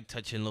Mike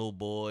touching little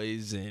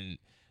boys and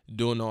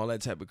doing all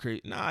that type of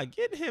crazy. Nah,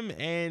 get him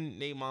and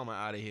they mama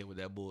out of here with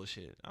that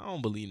bullshit. I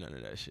don't believe none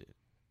of that shit.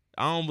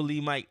 I don't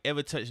believe Mike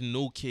ever touched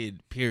no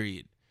kid,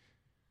 period.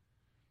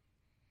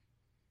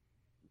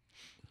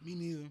 Me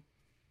neither.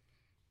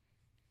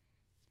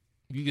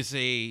 You could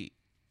say,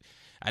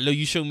 I know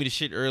you showed me the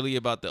shit earlier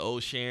about the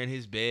old sharing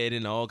his bed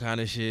and all kind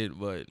of shit,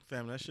 but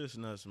Fam, that shit's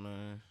nuts,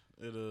 man.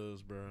 It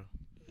is, bro.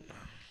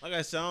 Like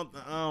I said, I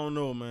don't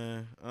know,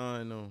 man. I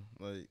don't know.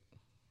 Like,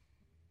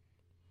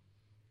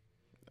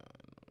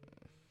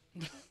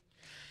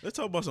 let's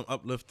talk about some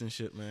uplifting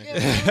shit, man.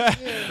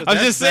 Yeah. I'm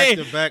just saying.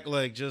 Back to back,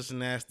 like just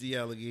nasty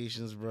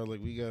allegations, bro.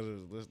 Like we gotta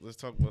let's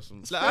talk about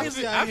some. I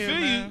crazy feel, out I here, feel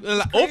man. you. It's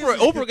Like,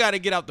 crazy. Oprah got to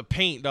get out the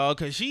paint, dog,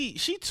 because she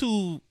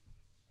too.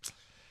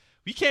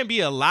 We can't be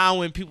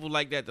allowing people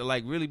like that to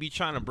like really be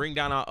trying to bring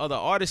down our other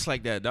artists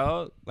like that,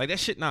 dog. Like that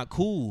shit not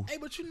cool. Hey,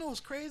 but you know what's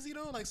crazy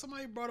though? Like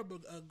somebody brought up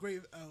a great.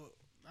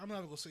 I'm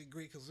not gonna say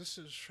great because this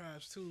shit's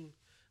trash too.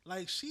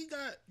 Like she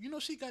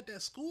got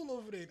that school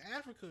over there in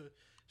Africa.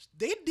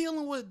 They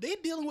dealing with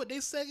their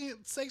second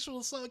sexual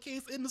assault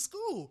case in the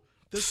school.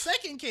 The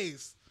second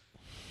case.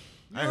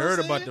 You I know heard what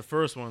I'm about saying? the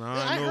first one.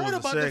 I know heard it was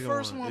about the the second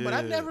first one, but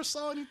I Yeah. never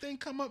saw anything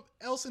come up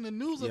else in the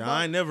news Yeah, about.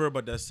 I ain't never heard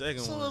about that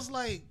second So one. it's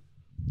like,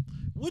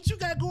 what you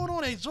got going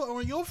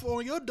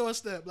on your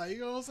doorstep? Like, you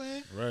know what I'm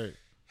saying? Right.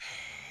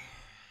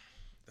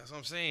 That's what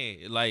I'm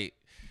saying. Like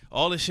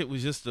all this shit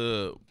was just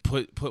to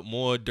put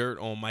more dirt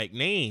on Mike's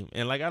name,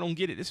 and like I don't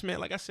get it. This man,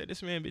 like I said,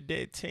 this man been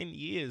dead 10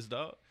 years,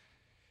 dog.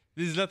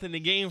 There's nothing to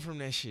gain from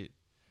that shit.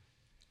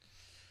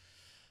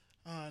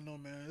 I know,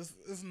 man.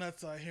 It's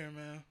nuts out here,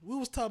 man. We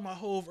was talking about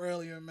Hove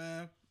earlier,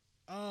 man.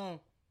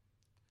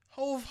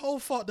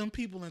 Hove fought them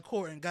people in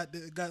court and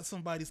got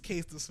somebody's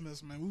case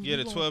dismissed, man. Yeah,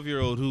 the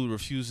 12-year-old who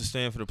refused to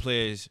stand for the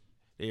players,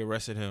 they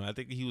arrested him. I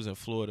think he was in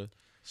Florida.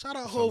 Shout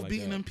out something Hove like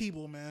beating that. them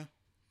people, man.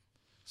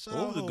 Shout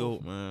Hove out the Hove.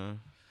 goat, man.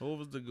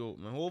 Hove is the goat,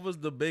 man. Hove is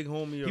the big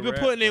homie. He been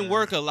putting in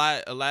work the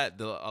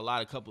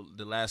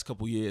last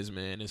couple years,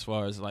 man. As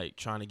far as like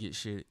trying to get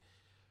shit.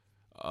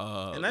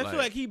 And I feel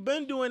like he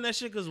been doing that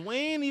shit because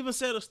Wayne even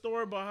said a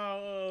story about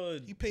how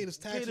He paid his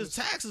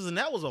taxes. and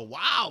that was a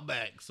while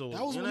back. So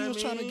That was you when know he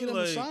was what I trying to mean? get him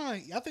to Like,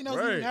 sign. I think that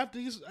was right. even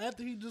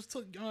after he just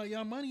took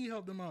Young Money. He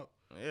helped him out.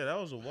 Yeah, that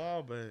was a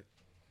while back.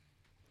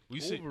 we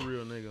Hove see. a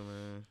real nigga,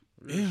 man.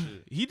 Real Yeah,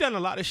 shit. he done a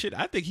lot of shit.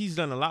 I think he's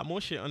done a lot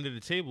more shit under the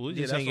table. It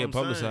just that's ain't get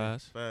what I'm saying.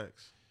 publicized.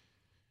 Facts.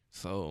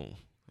 So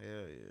Yeah,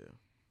 yeah.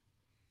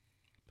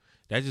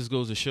 that just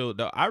goes to show.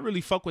 I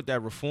really fuck with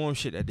that reform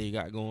shit that they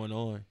got going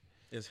on.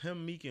 It's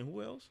him, Meek, and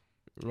who else?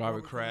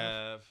 Robert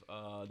Kraft,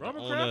 Robert the Kraft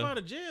owner, out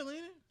of jail,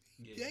 ain't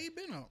it? Yeah, he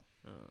been out.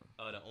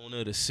 the owner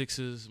of the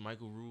Sixers,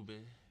 Michael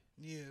Rubin,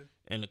 Yeah.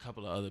 and a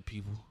couple of other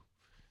people.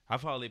 I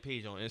follow their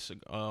page on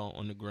Instagram,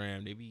 on the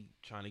gram. They be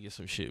trying to get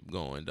some shit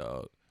going,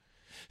 dog.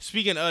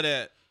 Speaking of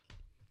that,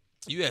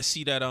 you guys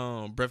see that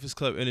Breakfast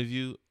Club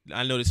interview?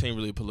 I know this ain't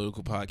really a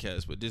political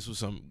podcast, but this was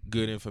some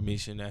good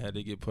information that had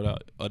to get put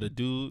out. That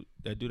dude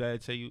I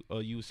tell you,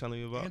 you was telling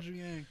me about. Andrew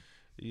Yang.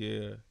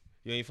 Yeah,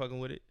 you ain't fucking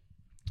with it.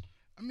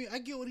 I mean, I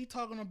get what he's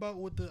talking about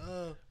with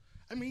the.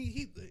 I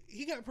mean,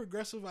 he got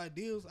progressive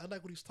ideas. I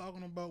like what he's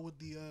talking about with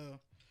the.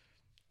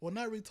 Well,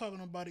 not really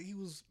talking about it. He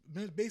was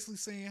basically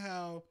saying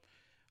how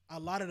a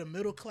lot of the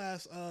middle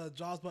class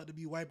jobs about to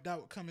be wiped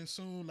out coming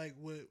soon, like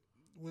with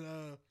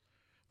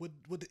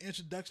the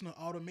introduction of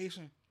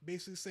automation.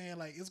 Basically saying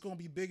like it's gonna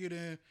be bigger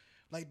than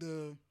like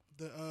the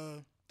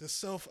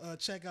self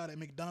checkout at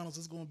McDonald's.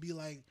 It's gonna be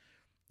like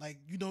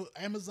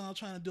Amazon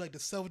trying to do like the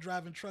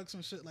self-driving trucks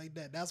and shit like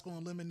that. That's gonna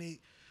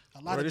eliminate a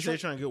lot Bro, of they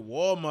trying to get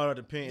Walmart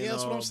to paint. Yeah,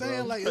 that's what I'm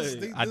saying. Like,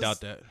 I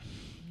doubt that.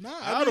 Nah,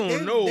 I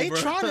don't know, They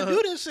bro. trying to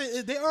do this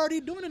shit. They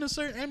already doing it in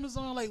certain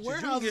Amazon like You can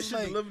get warehouses. shit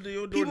Like delivered to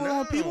your door people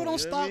now, don't you know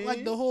stop what I like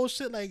mean? the whole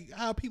shit like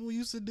how people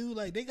used to do.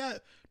 Like they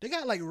got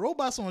like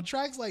robots on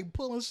tracks like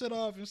pulling shit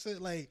off and shit.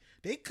 Like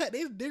they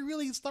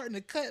really starting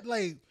to cut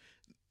like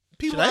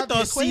people. Shit, I out the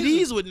thought equation.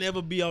 CDs would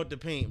never be out the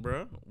paint,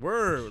 bro.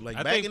 Word, like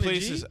I back think in the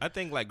places. G. I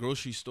think like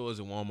grocery stores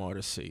and Walmart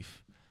are safe.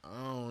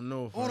 I don't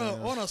know. on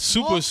fam. a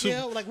Super, small super-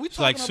 scale, like we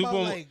talking like about super-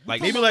 like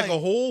like we Maybe talking like about, a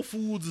Whole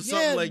Foods or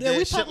something like we that.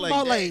 Shit talking like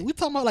about that. we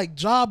talking about like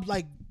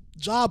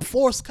job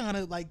force kind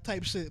of like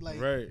type shit. Like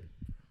Right.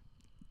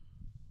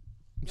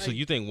 So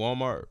you think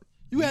Walmart?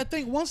 you gotta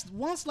think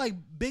once like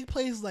big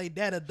places like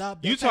that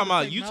adopt. That You type talking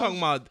of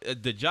about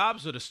technology, the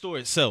jobs or the store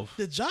itself?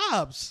 the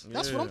jobs?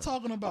 That's what I'm Yeah.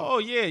 talking about. Oh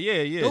yeah,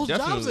 Those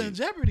definitely. jobs are in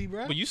jeopardy,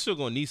 bro. But you still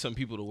gonna need some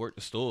people to work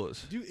the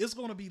stores. It's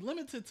gonna be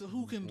limited to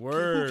who can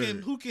Word.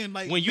 who can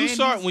like When you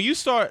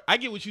start, I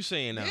get what you're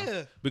saying now.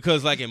 Yeah.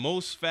 Because like in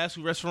most fast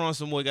food restaurants,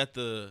 someone got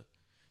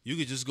you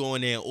could just go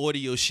in there and order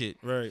your shit,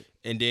 Right.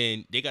 and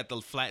then they got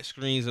the flat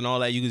screens and all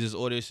that. You can just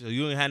order. So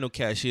you don't have no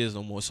cashiers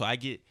no more. So I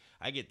get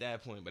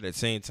that point. But at the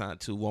same time,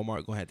 too,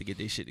 Walmart gonna have to get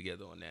their shit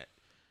together on that.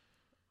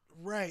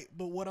 right.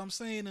 But what I'm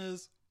saying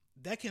is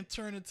that can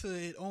turn into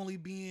it only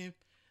being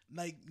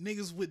like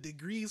niggas with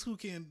degrees who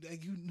can like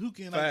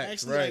Facts.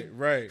 actually Right. like,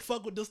 Right.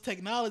 fuck with this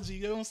technology.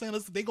 You know what I'm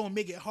saying? They gonna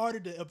make it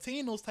harder to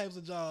obtain those types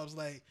of jobs,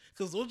 like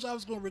because those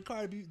jobs gonna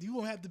require you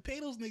gonna have to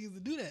pay those niggas to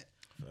do that.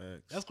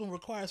 Facts. That's gonna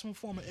require some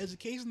form of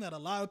education that a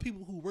lot of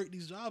people who work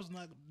these jobs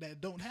that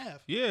don't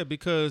have. Yeah,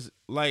 because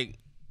like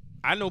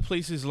I know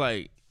places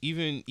like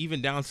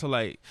even down to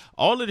like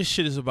all of this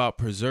shit is about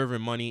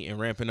preserving money and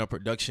ramping up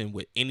production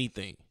with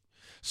anything.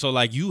 So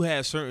like you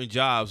have certain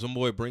jobs, some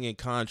boy bring in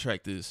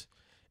contractors,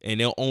 and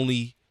they'll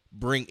only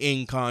bring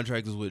in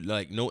contractors with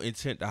like no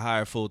intent to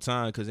hire full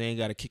time because they ain't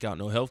got to kick out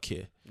no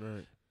healthcare.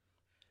 Right.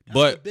 That's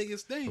But the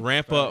biggest thing.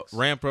 ramp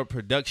up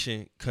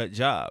production, cut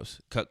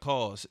jobs, cut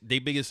costs. Their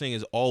biggest thing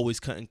is always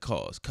cutting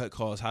costs. Cut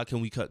costs. How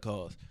can we cut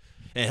costs?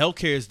 And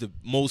healthcare is the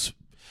most.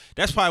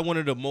 That's probably one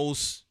of the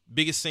most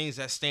biggest things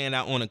that stand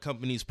out on a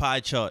company's pie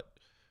chart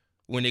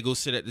when they go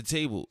sit at the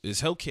table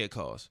is healthcare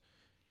costs.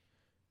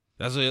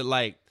 That's what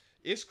like.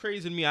 It's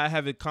crazy to me. I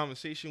have a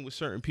conversation with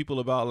certain people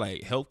about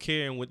like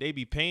healthcare and what they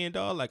be paying,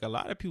 dog. Like a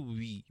lot of people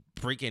be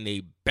breaking their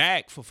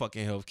back for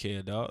fucking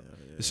healthcare, dog.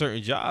 Yeah.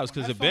 Certain jobs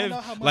because I the found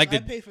out how much like I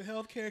pay for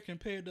healthcare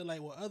compared to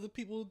like what other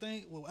people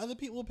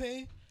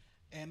pay,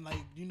 and like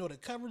the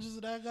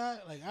coverages that I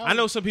got. Like I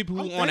know some people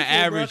who on an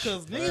average,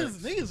 because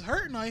niggas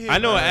hurting out here. I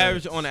know bro. an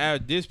average on the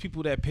average. There's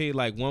people that pay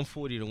like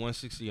 $140 to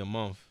 $160 a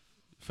month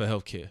for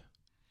healthcare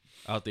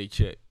out they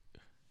check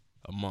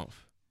a month.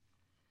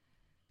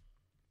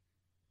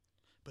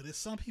 But it's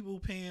some people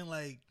paying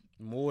like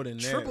more than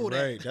triple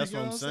that, right? that. That's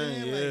what I'm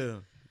saying. Yeah,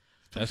 like,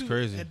 that's people,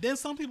 crazy. And then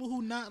some people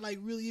who not like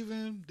really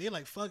even they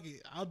like fuck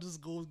it. I'll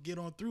just go get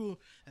on through,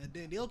 and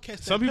then they'll catch.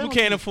 Some that people penalty.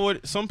 can't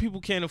afford. Some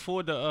people can't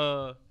afford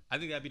the. I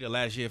think that'd be the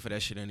last year for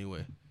that shit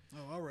anyway.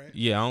 Oh, all right.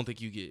 Yeah, I don't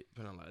think you get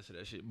penalized for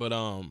that shit. But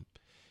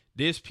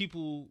there's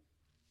people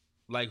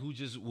like who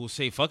just will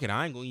say, "Fuck it,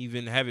 I ain't gonna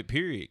even have it."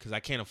 Period, because I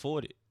can't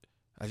afford it.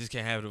 I just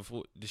can't have it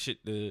afford the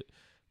shit to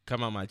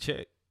come out my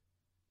check.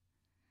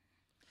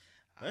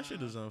 That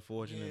shit is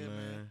unfortunate,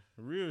 man.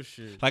 Real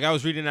shit. Like I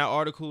was reading that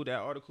article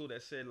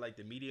that said like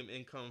the median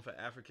income for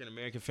African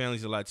American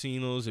families and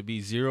Latinos would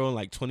be 0 in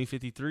like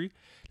 2053.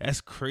 That's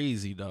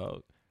crazy,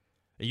 dog.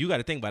 And you got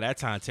to think by that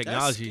time,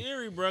 technology. That's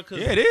scary, bro.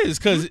 Yeah, it is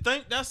because you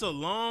think that's a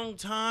long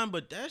time,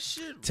 but that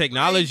shit.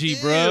 Technology,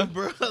 right there,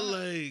 bro.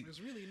 Like It's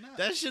really not.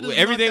 that shit. Is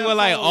everything not with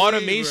that like far away,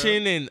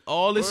 automation bro. and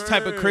all this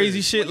type of crazy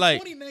shit.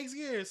 Like 20 next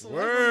year, so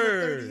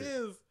Word. that's 30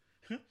 years.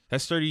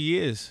 that's 30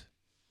 years.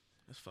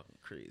 That's fucking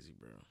crazy,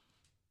 bro.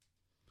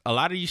 A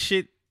lot of these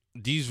shit,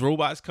 these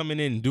robots coming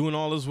in and doing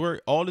all this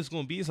work, all it's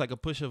gonna be is like a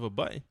push of a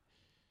button.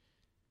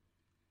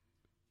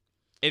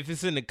 If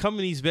it's in the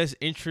company's best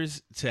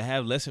interest to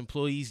have less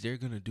employees, they're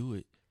gonna do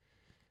it.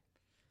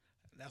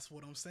 That's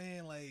what I'm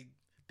saying. Like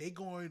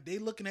they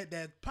looking at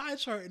that pie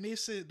chart and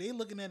they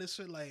looking at this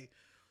shit like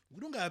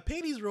we don't gotta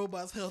pay these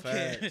robots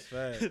healthcare.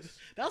 Facts.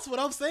 That's what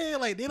I'm saying.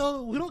 Like we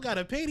don't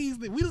gotta pay these.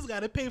 We just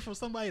gotta pay for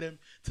somebody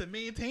to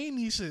maintain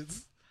these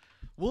shits.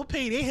 We'll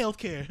pay their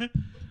healthcare,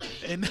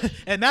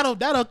 and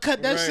that'll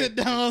cut that shit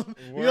down.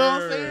 You know what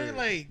I'm saying?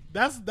 Like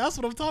that's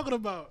what I'm talking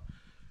about.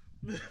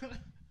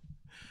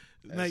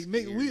 Like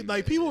scary, we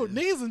like people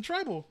niggas in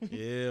trouble.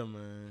 Yeah,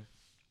 man.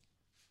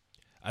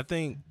 I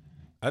think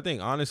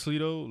honestly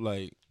though,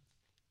 like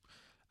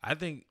I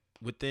think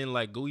within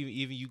like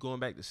even you going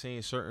back to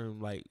saying certain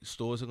like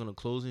stores are gonna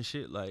close and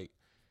shit, like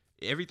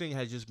everything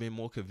has just been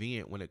more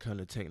convenient when it comes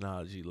to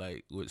technology.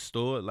 Like with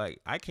store, like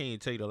I can't even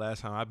tell you the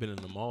last time I've been in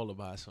the mall to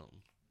buy something.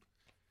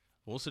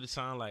 Most of the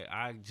time, like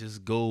I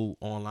just go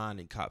online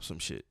and cop some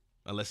shit.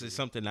 Unless it's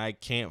something I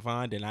can't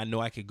find, and I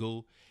know I could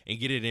go and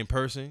get it in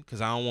person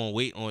because I don't want to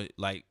wait on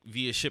like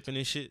via shipping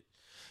and shit.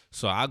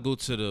 So I go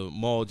to the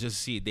mall just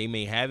to see if they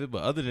may have it.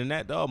 But other than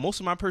that, dog, most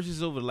of my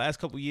purchases over the last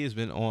couple of years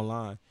been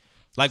online.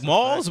 Like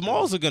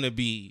malls are gonna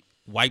be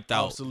wiped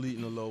out. Obsolete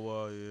in a little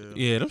while, yeah.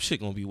 Yeah, them shit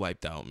gonna be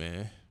wiped out,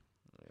 man.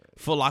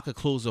 Foot Locker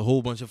closed a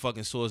whole bunch of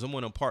fucking stores. I'm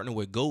gonna partner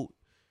with GOAT.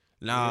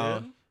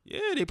 Now, yeah,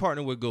 they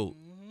partner with GOAT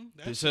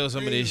to sell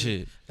some of this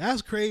shit.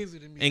 That's crazy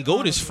to me. And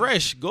GOAT is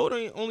fresh. GOAT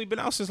ain't only been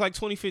out since like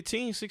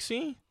 2015,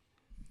 16.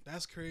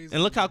 That's crazy.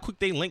 And look how quick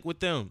they link with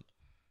them.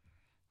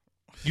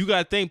 You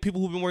gotta think people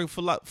who've been working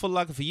for Foot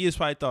Locker for years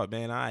probably thought,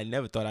 man, I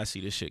never thought I'd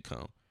see this shit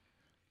come.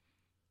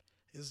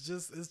 It's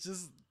just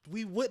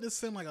we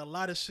witnessing like a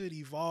lot of shit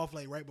evolve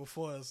like right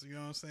before us. You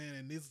know what I'm saying?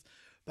 And this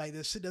like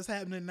the shit that's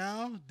happening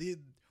now,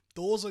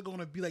 those are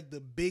gonna be like the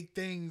big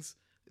things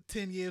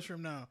 10 years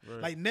from now.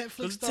 Right. Like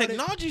Netflix started,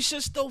 technology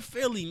shit's still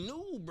fairly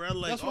new, bro.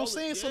 Like that's what I'm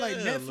saying. So like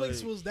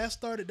Netflix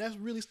that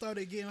really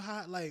started getting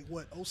hot like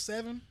what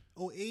 07,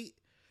 08,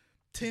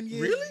 10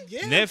 years. Really?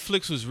 Yeah.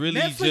 Netflix was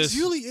really Just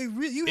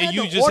you had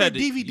to just order had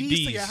the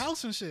DVDs to your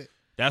house and shit.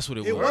 That's what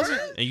it was.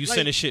 Wasn't, and you like,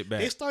 send the shit back.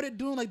 They started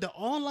doing like the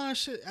online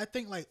shit. I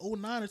think like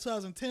 09 or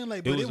 2010. Like,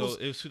 it but was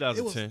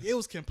 2010. It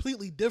was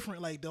completely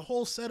different. Like the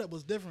whole setup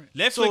was different.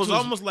 Netflix so it was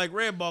almost like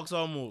Redbox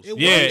almost. It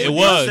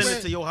was. Send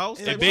it to your house.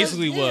 It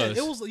basically was.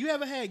 It was. You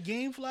ever had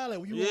GameFly? Like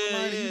when you went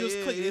online and you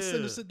just click, they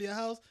send it to your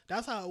house.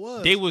 That's how it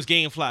was. They was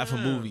GameFly for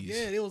movies.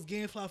 Yeah, it was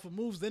GameFly for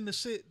movies. Then the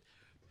shit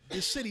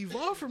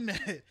evolved from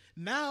that.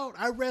 Now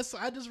I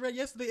just read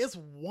yesterday. It's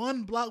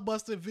one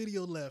Blockbuster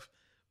Video left.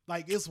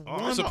 Like it's one.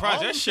 I'm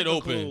surprised that shit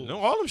open. No,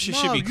 all them shit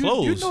should be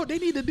closed. You know they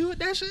need to do it.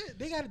 That shit.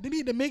 They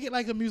need to make it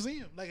like a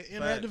museum, like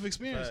an interactive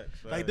experience.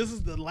 Like this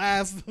is the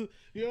last.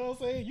 You know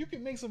what I'm saying? You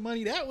can make some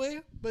money that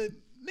way, but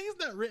niggas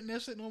not renting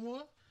that shit no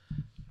more.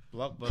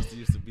 Blockbuster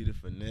used to be the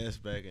finesse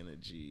back in the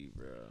G,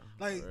 bro.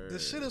 Like the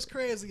shit is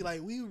crazy.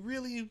 Like we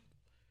really,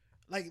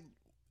 like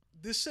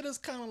this shit is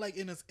kind of like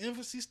in its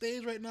infancy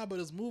stage right now, but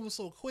it's moving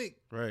so quick.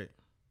 Right.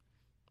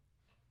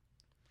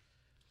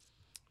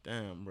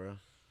 Damn, bro.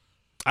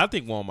 I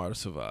think Walmart will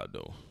survive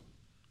though.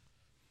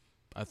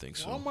 I think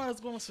so. Walmart is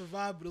gonna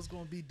survive, but it's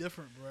gonna be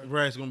different, bro.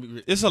 Right, it's gonna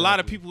be. It's a lot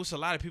of people. It's a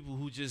lot of people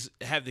who just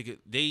have to get.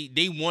 They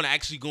want to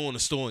actually go in the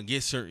store and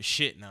get certain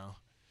shit now,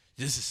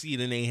 just to see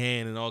it in their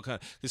hand and all kind.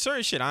 Cause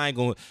certain shit I ain't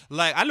going.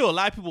 Like I know a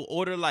lot of people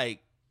order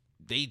like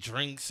they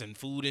drinks and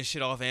food and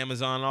shit off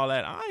Amazon and all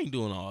that. I ain't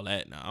doing all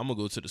that now. I'm gonna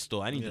go to the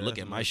store. I need to look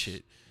at my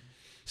shit.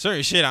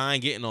 Certain shit I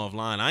ain't getting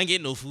offline. I ain't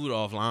getting no food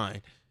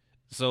offline.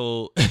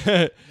 So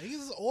niggas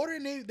is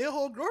ordering their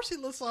whole grocery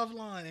list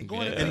offline and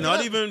going and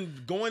not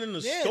even going in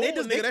the store. They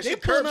just nigga, that they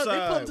shit pulling up, curbside.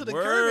 they pulling to the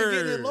curb and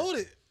getting it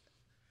loaded.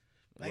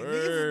 Like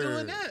niggas is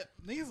doing that.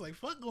 Niggas like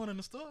fuck going in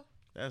the store.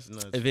 That's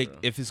nuts.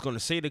 If it's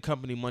gonna save the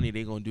company money,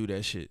 they gonna do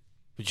that shit.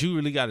 But you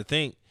really got to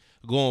think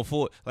going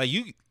forward. Like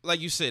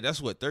you said, that's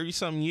what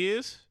 30-something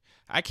years.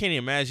 I can't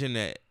imagine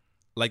that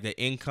like the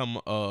income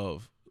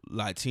of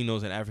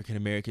Latinos and African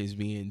Americans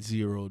being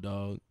zero,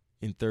 dog,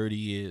 in 30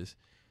 years.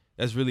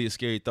 That's really a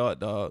scary thought,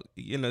 dog.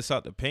 You're getting us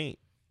out the paint.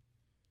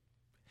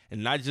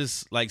 And not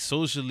just like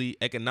socially,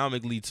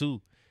 economically too.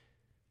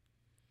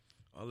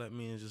 All that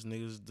means just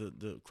niggas,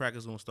 the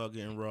crackers gonna start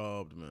getting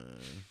robbed, man.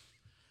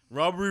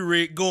 Robbery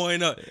rate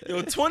going up.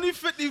 Yo,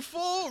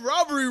 2054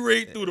 robbery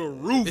rate through the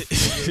roof.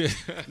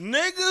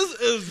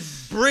 Niggas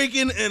is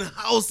breaking in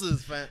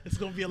houses, fam. It's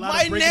gonna be a lot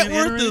My of breaking net and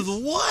worth entering.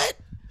 is what?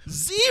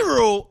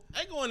 0.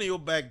 I go into your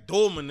back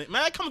door, man.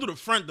 I come through the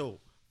front door.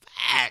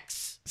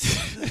 Facts.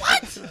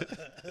 What?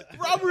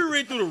 Robbery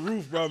rate through the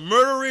roof, bro.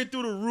 Murder rate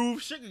through the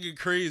roof. Shit could get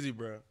crazy,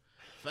 bro.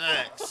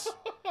 Facts.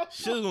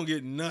 Shit's gonna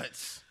get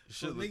nuts.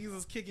 So niggas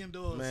is kicking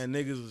doors. Man,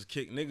 niggas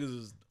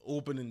is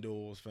opening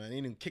doors, fam.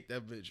 They didn't kick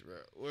that bitch, bro.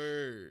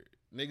 Word.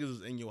 Niggas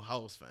is in your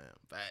house, fam.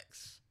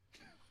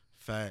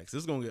 Facts. This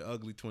is gonna get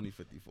ugly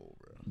 2054,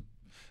 bro.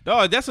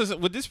 Dog, that's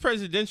with this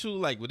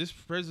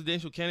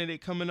presidential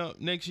candidate coming up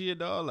next year,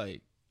 dog.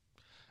 Like,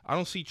 I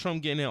don't see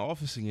Trump getting in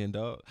office again,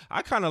 dog.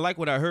 I kind of like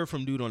what I heard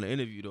from dude on the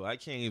interview, though. I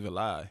can't even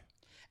lie.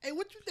 Hey,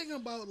 what you thinking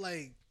about?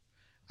 Like,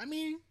 I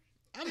mean,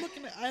 I'm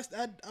looking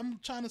at. I'm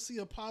trying to see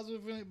a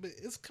positive in it, but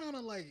it's kind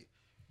of like.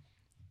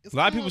 A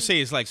lot of people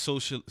say it's like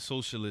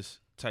socialist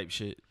type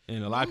shit,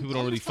 and a lot of people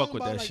don't really fuck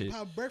with that like shit.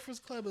 How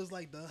Breakfast Club is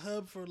like the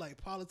hub for like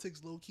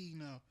politics, low key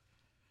now.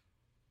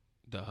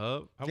 The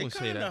hub? I They wouldn't say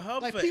kind of that.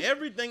 hub Like for people-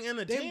 everything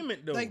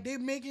entertainment, though. Like they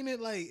making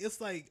it like it's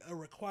like a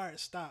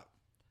required stop.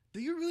 Do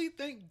you really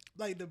think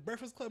like the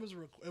Breakfast Club is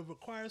a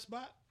required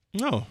spot?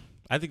 No,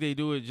 I think they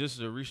do it just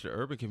to reach the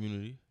urban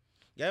community.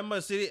 Yeah, I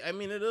must say. I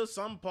mean, it is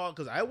some part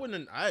because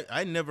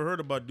I never heard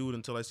about dude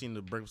until I seen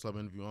the Breakfast Club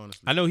interview.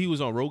 Honestly, I know he was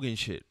on Rogan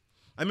shit,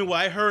 I mean, well,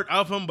 I heard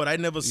of him, but I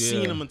never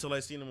seen Yeah. him until I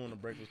seen him on the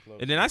Breakfast Club.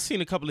 and then I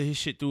seen a couple of his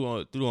shit through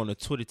on the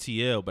Twitter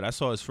TL, but I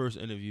saw his first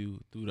interview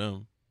through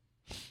them.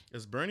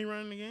 Is Bernie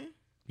running the game?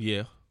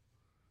 Yeah,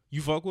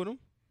 you fuck with him?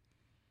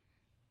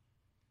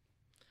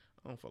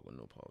 I don't fuck with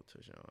no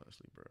politician,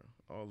 honestly, bro.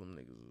 All them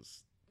niggas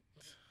is.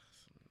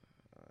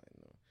 I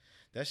know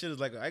that shit is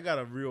like I got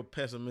a real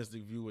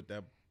pessimistic view with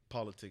that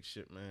politics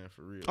shit, man.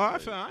 For real. Oh,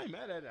 Like, I ain't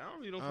mad at it. I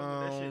don't really fuck with I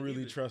that shit. don't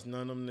really either. trust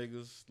none of them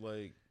niggas.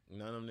 Like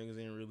none of them niggas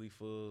ain't really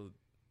for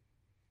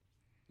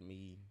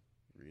me,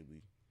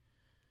 really.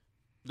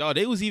 No,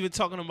 they was even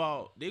talking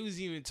about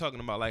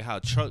like how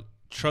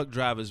truck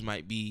drivers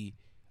might be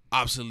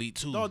obsolete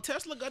too. Dog,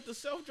 Tesla got the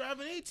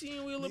self-driving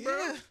 18-wheeler, Yeah.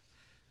 bro.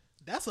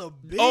 That's a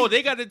big. Oh,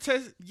 they got the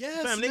test.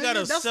 Yes, Fam, they nigga, got a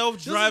this is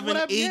self-driving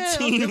what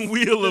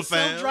 18-wheeler, the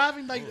fam.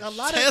 Self-driving, like a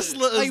lot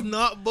Tesla of is like,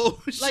 not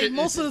bullshit. like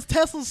most of the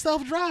Teslas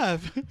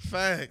self-drive.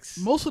 facts.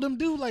 Most of them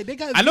do. Like they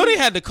got. I know they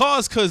had the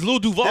cars because Lil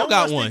Duval Then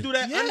got once one. They do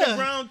that Yeah.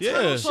 underground Yeah.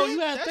 tunnel So shit, you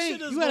gotta that think.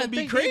 shit is You gotta gonna be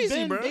think.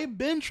 crazy, bro. They've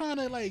been trying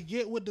to like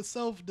get with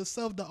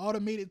the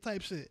automated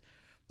type shit.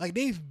 Like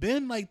they've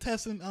been like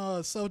testing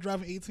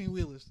self-driving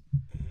 18-wheelers.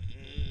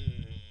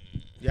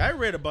 Yeah, I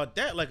read about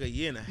that like a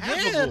year and a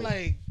half Yeah, ago.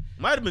 like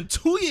Might have been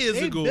 2 years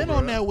they've ago. been bro.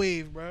 on that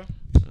wave, bro.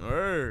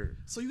 Word.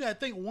 So you gotta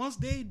think once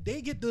they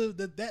get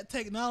that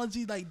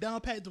technology like down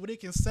pat to where they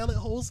can sell it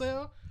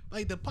wholesale,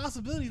 like the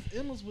possibilities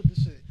endless with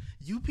this shit.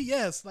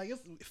 UPS, like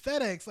it's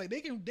FedEx, like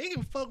they can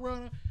fuck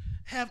around and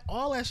have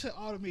all that shit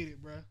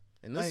automated, bro.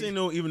 And this Like- ain't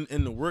no even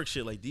in the work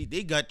shit. Like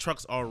they got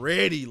trucks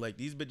already. Like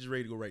these bitches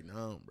ready to go right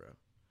now, bro.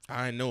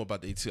 I didn't know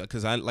about that too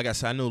because like I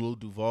said, I know Lil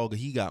Duval.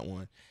 He got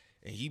one,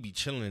 and he be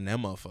chilling in that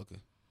motherfucker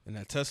in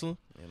that Tesla.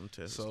 Man, them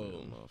Teslas So-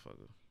 still,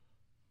 motherfucker.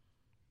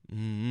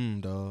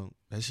 Dog,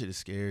 that shit is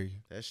scary.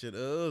 That shit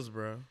is,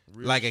 bro.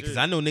 Real Like, shit. cause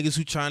I know niggas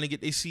who trying to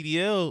get their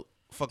CDL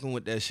fucking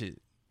with that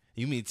shit.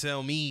 You mean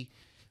tell me,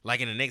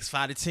 like in the next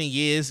 5 to 10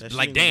 years, That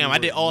like shit ain't damn, gonna I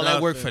be did worth all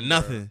that work for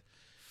nothing,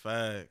 bro.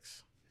 nothing,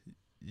 Facts.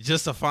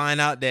 just to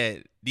find out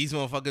that these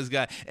motherfuckers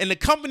got, and the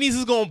companies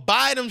is gonna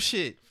buy them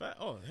shit.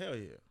 Oh hell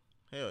yeah,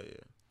 hell yeah.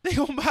 They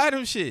gonna buy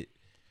them shit.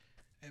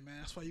 Hey man,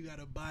 that's why you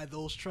gotta buy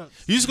those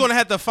trucks. You just gonna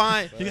have to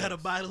find. You gotta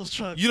buy those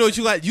trucks. You know what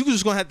you got? You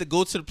just gonna have to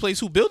go to the place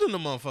who building the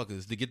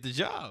motherfuckers to get the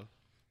job.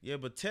 Yeah,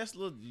 but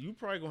Tesla, you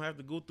probably gonna have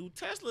to go through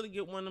Tesla to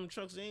get one of them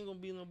trucks. There ain't gonna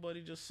be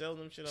nobody just selling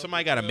them shit.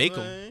 Somebody gotta make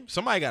them.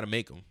 Somebody gotta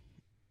make them.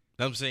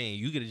 I'm saying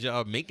you get a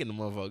job making the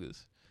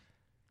motherfuckers.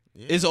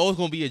 Yeah. It's always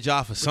gonna be a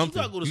job for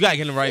something. You gotta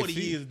get in the right 40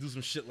 field. years to do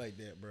some shit like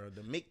that, bro.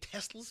 To make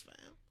Teslas, fam.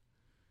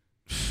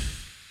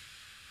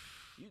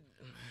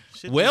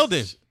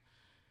 Welding.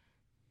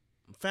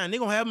 Fam, they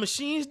gonna have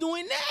machines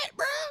doing that,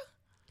 bro.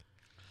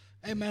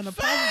 Hey man, the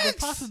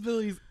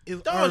possibilities are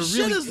Dog, shit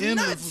really is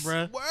endless, nuts,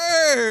 bro.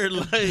 Word,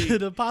 like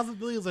The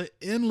possibilities are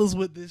endless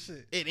with this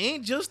shit. it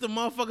ain't just the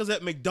motherfuckers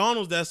at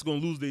McDonald's that's gonna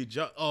lose their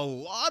job. A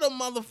lot of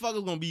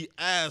motherfuckers gonna be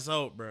ass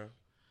out, bro.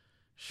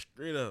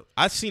 Straight up.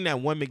 I seen that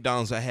one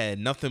McDonald's that had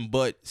nothing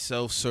but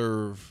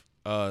self-serve,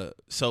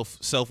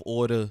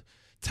 self-order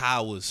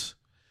towers.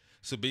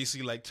 So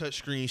basically, like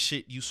touchscreen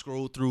shit, you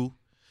scroll through,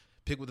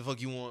 pick what the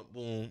fuck you want,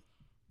 boom,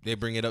 they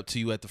bring it up to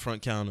you at the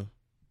front counter.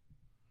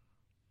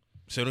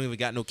 So they don't even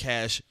got no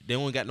cash. They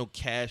don't got no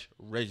cash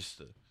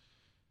register.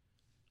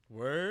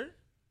 Word.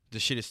 The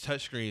shit is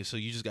touchscreen, so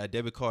you just got a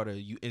debit card or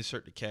you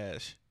insert the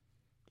cash.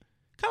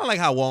 Kind of like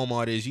how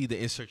Walmart is. You either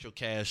insert your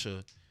cash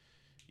or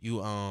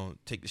you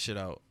take the shit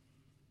out.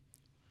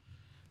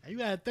 You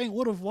gotta think,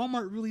 what if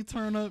Walmart really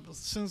turn up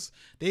since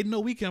they know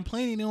we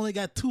complaining? They only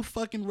got 2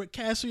 fucking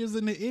cashiers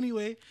in it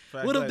anyway.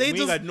 Fact, what if like, they we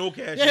just ain't got no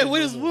cashiers? Yeah, we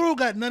no more.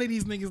 got none of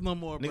these niggas no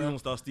more, Niggas bro. gonna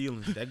start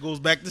stealing. That goes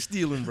back to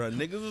stealing, bro.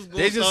 Niggas is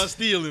gonna start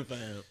stealing,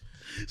 fam.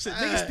 Shit,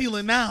 niggas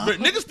stealing now. Bro,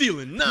 niggas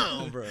stealing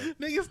now, bro.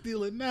 Niggas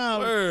stealing now.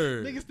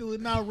 Word. Niggas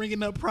stealing now,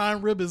 ringing up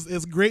prime rib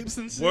as grapes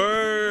and shit.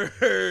 Word.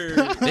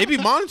 They be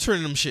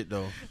monitoring them shit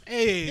though.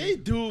 Hey, They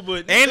do,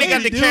 but And they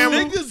got the camera.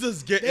 Niggas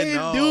is getting they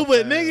off. do,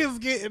 but fam. niggas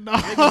getting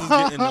off. Niggas is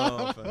getting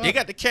off. fam. They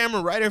got the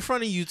camera right in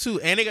front of you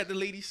too, and they got the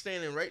lady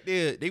standing right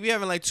there. They be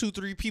having like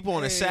 2-3 people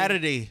on a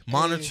Saturday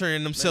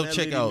monitoring them self Man, that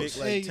lady checkouts.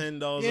 make like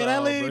 $10 Yeah, an that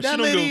hour, lady, bro. that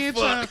She lady don't ain't give a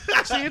trying.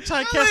 fuck. She ain't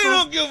trying to That catch lady no.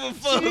 don't give a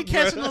fuck, She ain't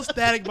catching bro. no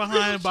static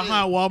behind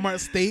Walmart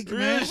steak, Real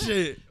man.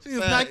 shit. She is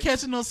not Facts.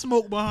 catching no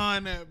smoke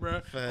behind that,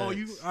 bro. Facts. Oh,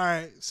 you all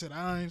right? Shit,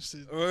 I ain't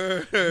shit.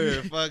 Word.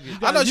 Fuck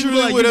it. I thought you look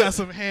really like would've- got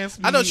some hands.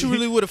 I thought you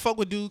really would have fucked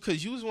with dude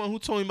because you was the one who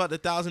told me about the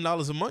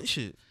 $1,000 a month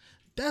shit.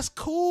 That's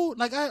cool.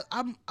 Like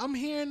I'm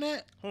hearing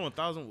that Hold on,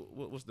 1,000.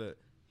 What's that?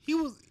 he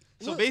was.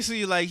 So look,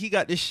 basically, like he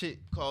got this shit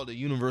called a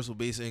universal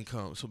basic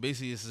income. So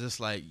basically, it's just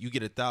like you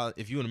get $1,000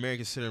 if you're an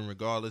American citizen,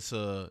 regardless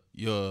of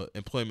your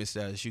employment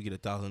status, you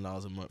get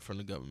 $1,000 a month from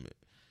the government.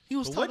 he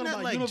was But talking wasn't that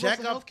about like universal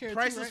jack up healthcare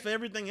prices too, right? for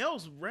everything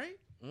else, right?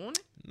 On it?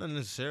 Not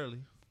necessarily.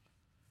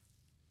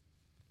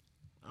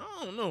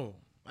 I don't know.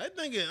 I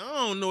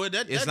don't know.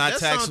 That It's that, not that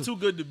taxable. sounds too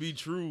good to be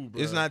true,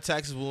 bro. It's not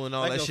taxable and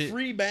all like that a shit.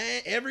 free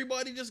band.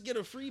 Everybody just get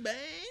a free band.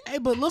 Hey,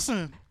 but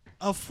listen,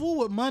 a fool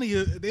with money,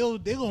 they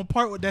gonna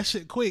part with that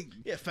shit quick.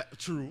 Yeah,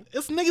 true.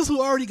 It's niggas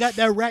who already got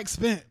that rack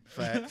spent.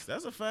 Facts.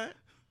 That's a fact.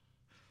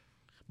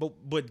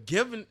 But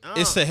given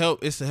It's to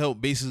help. It's to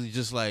help basically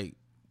just like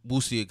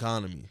boost the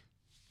economy,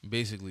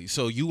 basically.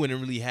 So you wouldn't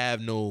really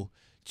have no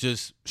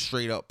just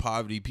straight up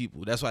poverty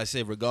people. That's why I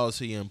said regardless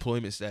of your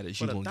employment status,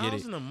 you but gonna get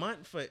it. $1,000 a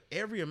month for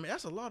every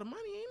that's a lot of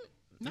money, ain't it?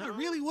 Not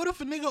really. What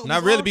if a nigga? Not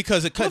was really al-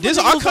 because what if this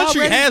a nigga our was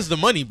country already- has the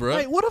money, bro.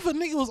 Like, what if a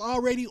nigga was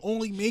already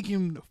only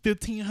making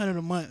 $1,500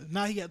 a month?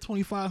 Now he got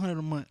 $2,500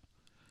 a month.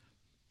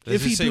 Let's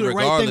If he just say do the right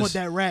thing regardless- with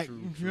that rack,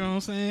 you know what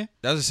I'm saying?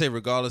 That's to say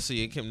regardless of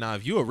your income. Now,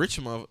 if you a rich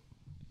mother,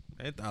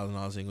 that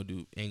 $1,000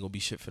 ain't gonna be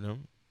shit for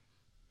them.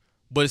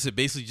 But it's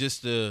basically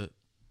just to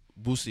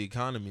boost the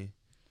economy.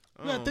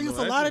 Yeah, I think it's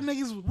a lot of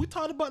niggas. We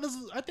talked about this.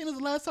 I think this is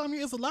the last time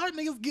here. It's a lot of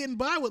niggas getting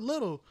by with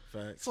little.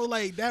 Facts. So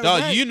like that.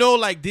 Dog, rack, you know,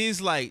 like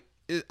there's like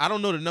I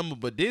don't know the number,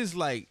 but there's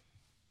like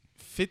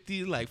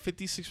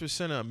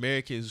 56% of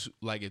Americans,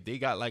 like if they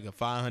got like a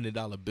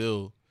 $500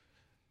 bill,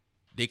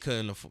 they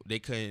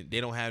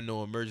don't have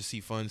no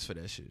emergency funds for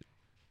that shshit.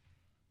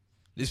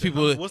 There's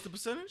people What's the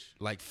percentage?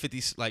 like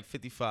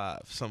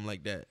 55, something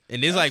like that,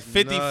 and there's That's like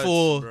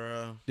 54. nuts,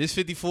 bruh. There's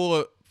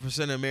 54%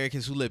 of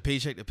Americans who live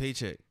paycheck to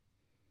paycheck.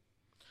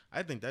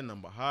 I think that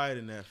number higher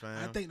than that,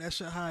 fam. I think that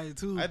shit high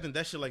too. I think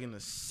that shit like in the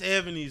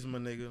 70s, my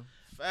nigga.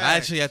 Facts. I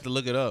actually have to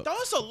look it up.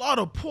 There's a lot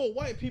of poor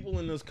white people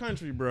in this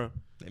country, bro.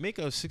 They make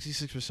up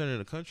 66% of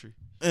the country.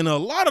 And a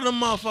lot of them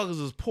motherfuckers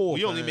is poor.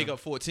 We only fam. make up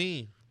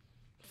 14.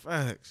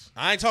 Facts.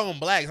 I ain't talking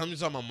blacks. I'm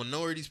just talking about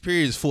minorities.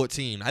 Period is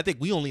 14. I think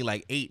we only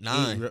like 8,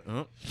 9.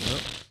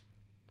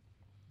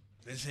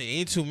 This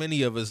ain't too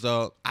many of us,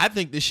 dog. I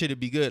think this shit'd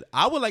be good.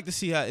 I would like to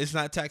see how it's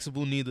not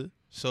taxable neither.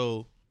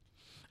 So,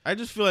 I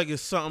just feel like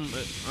it's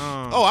something.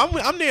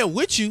 I'm there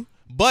with you,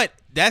 but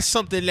that's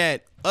something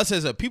that us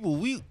as a people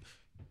we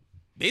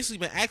basically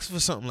been asking for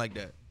something like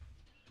that.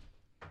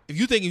 If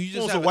you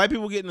just so have white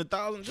people getting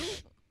 1,000 too?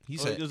 he Or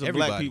said just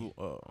everybody. black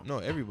people. No,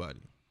 everybody.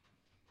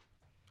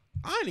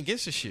 I ain't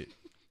against the shit.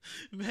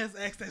 Man's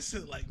asked that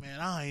shit like, man,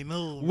 I ain't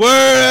know.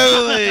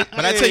 Word.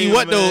 But I tell you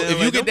what, though,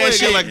 if you get that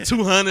shit- like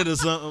 200 or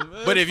something.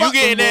 Man, But if you fuck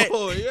getting them that-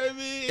 boys, you know what I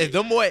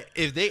mean?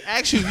 If they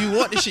ask you if you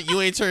want the shit,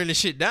 you ain't turning the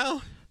shit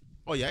down.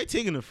 Oh yeah, I ain't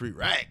taking a free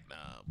rack. Nah,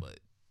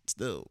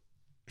 still.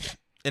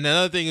 And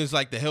another thing is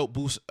like to help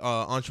boost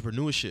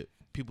entrepreneurship,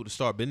 people to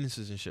start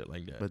businesses and shit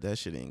like that. But that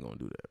shit ain't gonna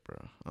do that,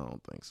 bro. I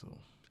don't think so.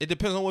 It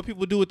depends on what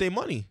people do with their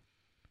money.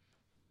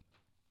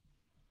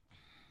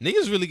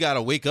 Niggas really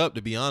gotta wake up,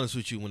 to be honest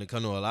with you, when it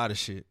comes to a lot of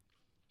shit.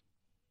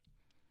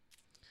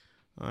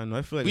 I know.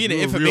 I feel like We if in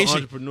you the were a real information-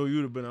 entrepreneur,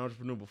 you'd have been an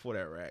entrepreneur before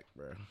that rack,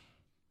 bro.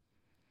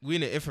 We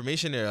in the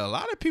information there. A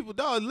lot of people,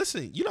 dog,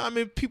 listen, you know what I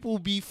mean? People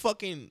be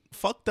fucking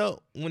fucked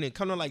up when it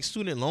comes to like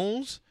student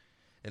loans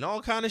and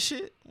all kind of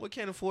shit. What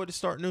can't afford to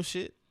start new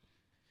shit?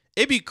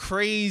 It be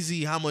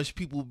crazy how much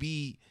people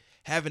be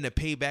having to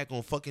pay back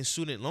on fucking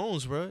student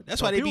loans, bro.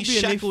 That's why they be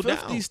shackled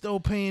down. Still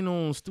paying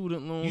on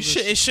student loans.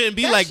 It shouldn't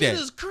be like that. That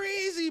shit is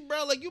crazy,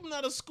 bro. Like, you've been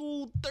out of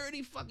school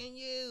 30 fucking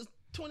years,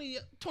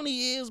 20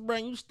 years, bro,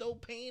 and you still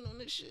paying on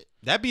this shit.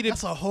 That be the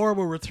That's a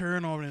horrible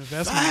return on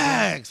investment.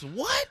 Facts.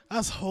 What?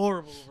 That's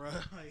horrible, bro.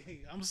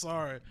 Like, I'm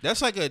sorry.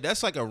 That's like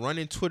a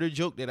running Twitter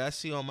joke that I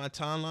see on my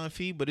timeline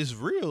feed, but it's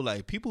real.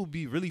 Like, people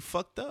be really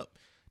fucked up.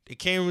 They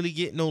can't really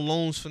get no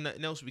loans for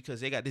nothing else because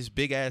they got this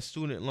big ass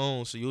student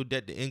loan. So your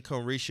debt to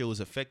income ratio is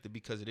affected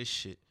because of this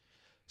shit.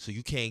 So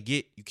you can't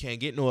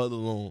get no other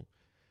loan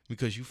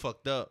because you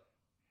fucked up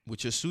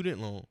with your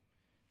student loan.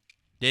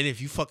 Then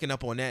if you fucking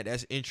up on that,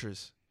 that's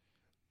interest.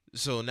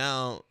 So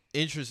now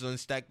interest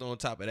unstacked on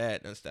top of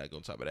that, unstacked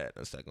on top of that,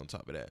 unstacked on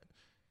top of that.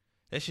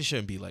 That shit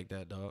shouldn't be like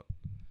that, dog.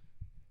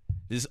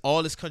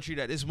 This country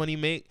that this money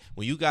make,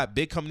 when you got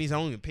big companies that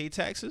don't even pay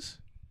taxes.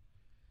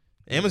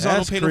 Amazon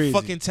That's don't pay crazy. no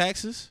fucking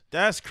taxes.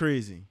 That's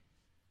crazy.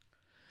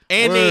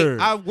 And Word.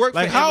 I worked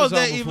Like, for how is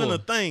Amazon that even before. a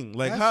thing?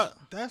 Like,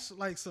 That's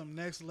like some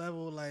next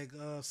level, like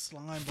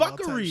slime ball type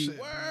fuckery. shit,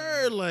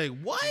 Word. Like,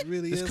 what? It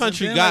really This is.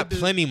 country And then, got like,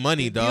 plenty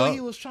money, the deal dog. he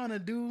was trying to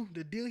do,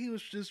 the deal he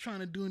was just trying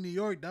to do in New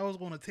York, that was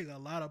going to take a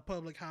lot of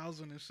public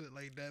housing and shit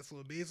like that.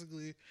 So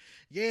basically,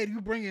 yeah,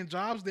 you bring in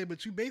jobs there,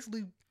 but you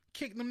basically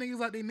kick them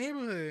niggas out their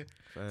neighborhood.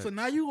 Facts. So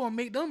now you gonna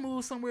make them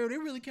move somewhere they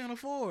really can't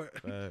afford,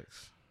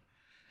 Facts.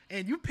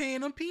 and you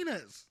paying them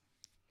peanuts.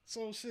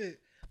 So shit,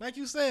 like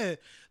you said,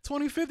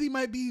 2050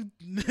 might be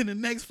in the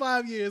next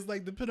 5 years,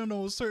 like depending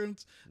on what certain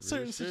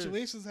shit.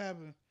 situations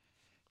happen.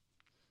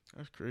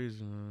 That's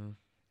crazy, man.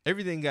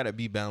 Everything got to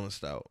be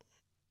balanced out.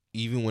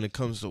 Even when it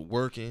comes to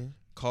working,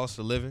 cost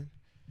of living.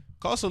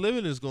 Cost of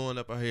living is going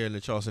up out here in the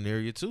Charleston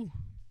area too.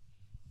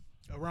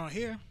 Around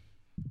here,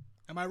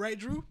 am I right,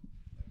 Drew?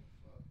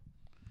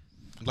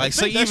 Like, I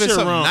so think that even shit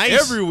some around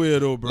nice, everywhere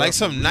though, bro. like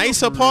some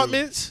nice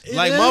apartments, It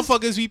like is.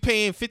 motherfuckers be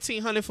paying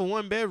 $1,500 for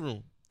one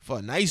bedroom for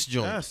a nice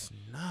joint. That's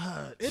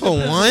nuts. It For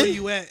depends on one? where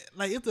you at.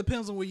 Like it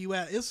depends on where you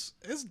at. It's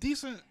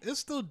decent.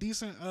 It's still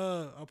decent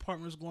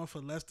apartments going for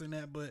less than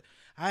that, but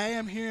I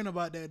am hearing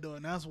about that though,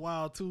 and that's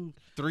wild too.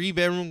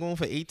 3-bedroom going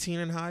for 18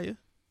 and higher.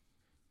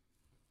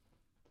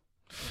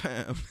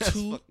 Fam, that's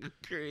Two- fucking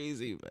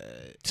crazy,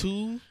 man.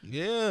 2,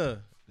 yeah,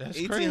 that's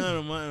crazy. $1,800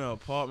 a month in an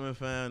apartment,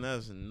 fam.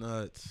 That's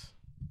nuts.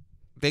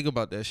 Think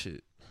about that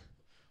shit.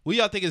 What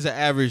y'all think is the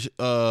average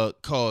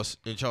cost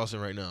in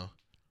Charleston right now?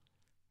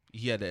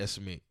 He had to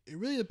estimate. It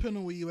really depends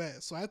on where you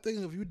at. So I think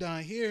if you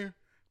down here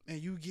and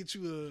you get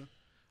you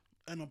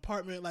an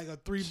apartment like a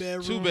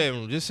 3-bedroom,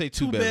 2-bedroom. Just say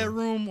 2-bedroom.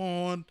 2-bedroom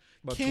on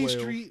About King 12.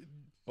 Street.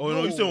 Oh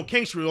no, you said on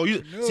King Street. Oh,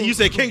 you No. see, you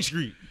said King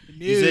Street.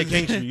 You said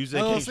King Street. You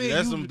said I King was Street.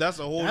 saying That's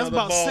a whole That's other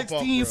about ballpark,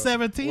 16, bro.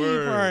 17,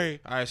 Word. probably.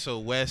 All right, so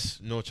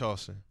West, North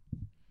Charleston.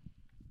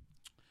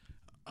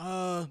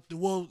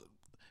 Well,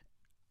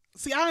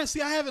 see,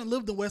 I haven't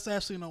lived in West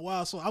Ashley in a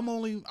while, so I'm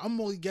only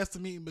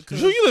guesstimating because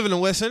Drew, you live in the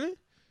West End?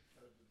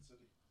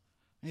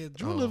 yeah,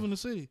 Drew Oh. live in the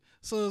city,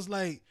 so it's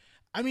like,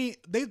 I mean,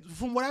 they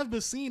from what I've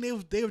been seeing,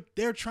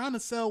 they're trying to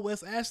sell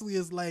West Ashley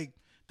as like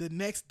the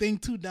next thing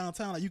to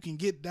downtown, like you can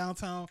get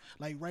downtown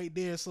like right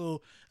there.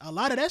 So a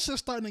lot of that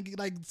shit's starting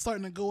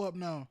to go up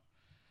now.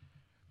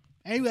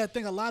 And you gotta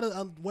think a lot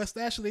of West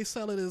Ashley, they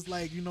sell it as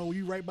like, you know,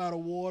 you right by the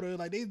water,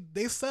 like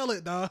they sell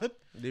it, dog.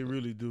 They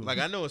really do. Like,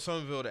 I know in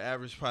Somerville, the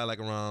average probably like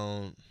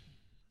around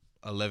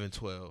 11,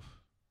 12.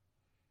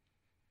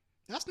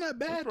 That's not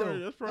bad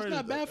though. That's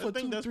not bad for I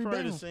think that's 2-3 probably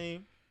the bedroom.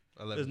 same.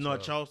 11, It's not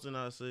 12. Charleston,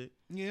 I say.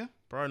 Yeah,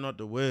 Probably not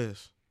the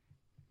West.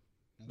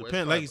 West Depend,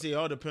 like probably- you say,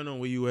 all depend on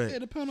where you at. yeah,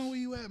 depending on where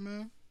you at,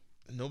 man.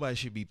 Nobody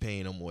should be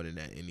paying no more than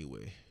that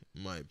anyway,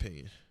 in my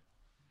opinion.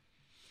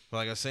 But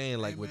like I was saying,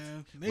 like Hey,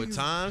 man, with niggas-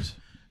 times,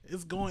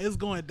 It's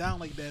going down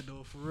like that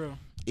though, for real.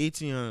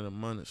 $1,800 a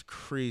month is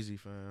crazy,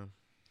 fam.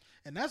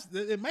 And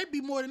it might be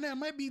more than that. It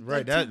might be Right,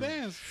 like that- 2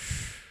 bands.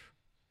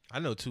 I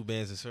know 2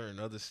 bands in certain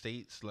other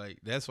states. Like,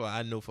 that's why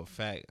I know for a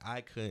fact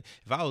I couldn't.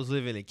 If I was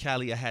living in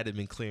Cali, I had to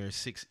been clearing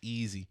 6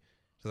 easy.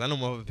 Because I know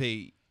my mother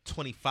paid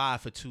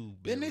 $25 for 2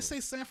 Didn't bedrooms. they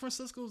say San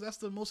Francisco? That's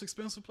the most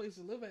expensive place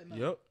to live at now.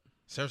 Yep.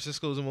 San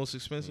Francisco is the most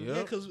expensive? Yep.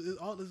 Yeah, because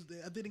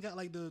I didn't got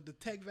like the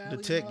Tech Valley.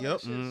 The Tech, and all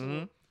yep. that shit, so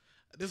Mhm.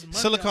 there's money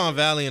out Silicon there.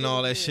 Valley and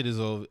all that Yeah. shit is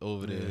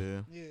over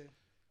there. Yeah. Yeah.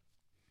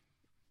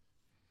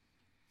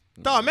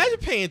 Dog, imagine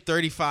paying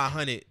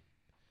 $3,500.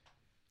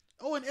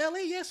 Oh, in LA,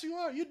 yes, you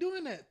are. You're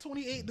doing that.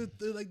 28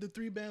 like the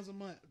 3 bands a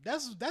month.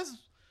 That's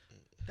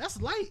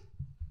light.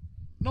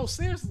 No,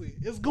 seriously,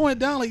 it's going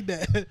down like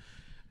that.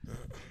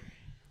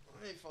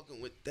 I ain't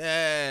fucking with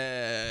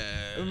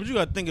that. But you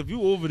gotta think, if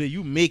you over there,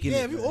 you making it.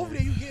 Yeah, if you over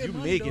there, you getting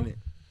money, making though. it.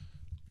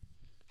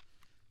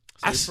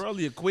 So it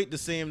probably equate the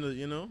same to,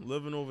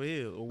 living over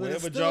here. Or But it's whatever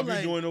still job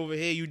like- you're doing over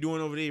here, you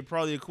doing over there, you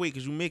probably equate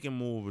because you making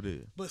more over there.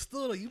 But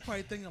still, though, you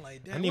probably thinking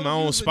like that. I need my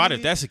own spot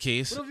if that's the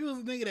case. What if you was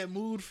a nigga that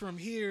moved from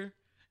here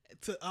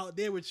to out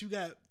there, which you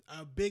got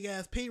a big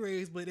ass pay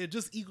raise, but it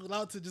just equaled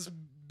out to just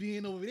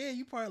being over there?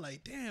 You probably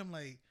like, damn,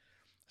 like,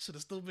 I should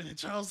have still been in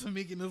Charleston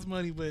making this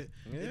money, but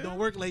it don't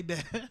work like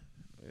that.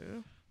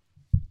 Yeah.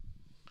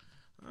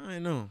 I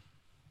know.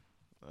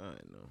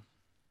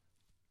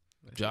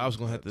 Jobs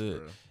gonna have to,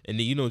 Bro. and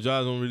then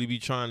jobs don't really be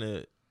trying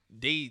to.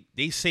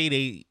 They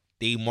say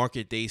they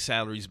market their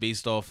salaries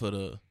based off of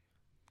the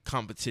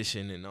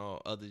competition and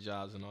all other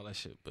jobs and all that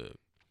shit, but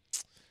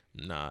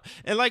nah.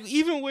 And like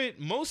even with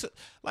most,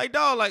 like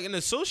dog, like an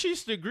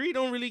associate's degree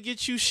don't really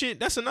get you shit.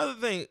 That's another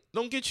thing.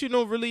 Don't get you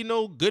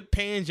no good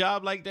paying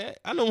job like that.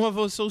 I know of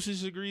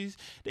associate's degrees.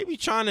 They be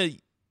trying to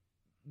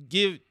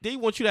they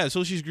want you to have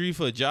associate's degree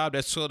for a job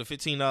that's $12 to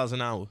 $15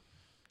 an hour.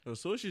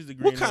 Associate's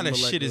degree. What kind of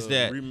like shit is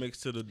that? Remix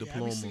to the Yeah, I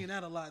diploma. be seeing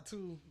that a lot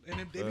too. And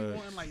if they be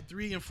wanting like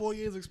 3 and 4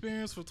 years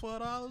experience for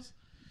 $12,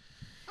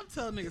 I'm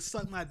telling niggas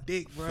suck my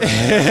dick, bro.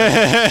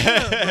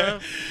 Yeah,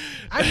 bro.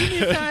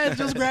 I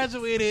just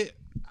graduated.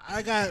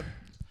 I got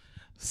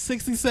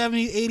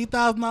 $60,000, $70,000,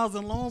 $80,000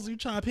 in loans. You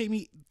trying to pay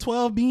me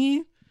 $12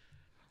 bean?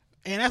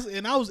 And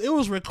it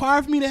was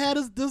required for me to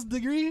have this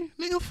degree.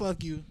 Nigga,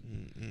 fuck you.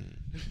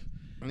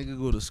 Nigga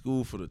go to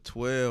school for the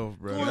 12,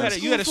 bro. You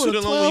had a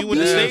student loan when you went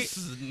to That's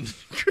state.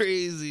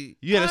 crazy.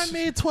 I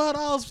made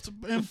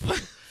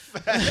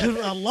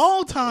 $12 a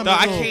long time Dog,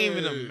 I ago. can't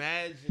even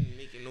imagine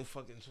making no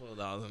fucking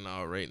 $12 an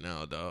hour right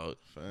now, dog.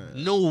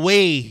 No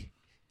way.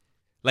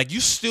 Like you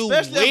still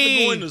Especially after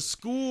way. going to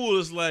school,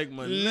 it's like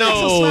my No,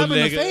 That's a slap in the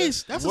nigga.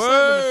 face. That's word. a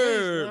slap in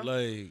the face, bro.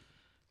 Like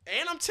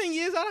And I'm 10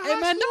 years out of Hey high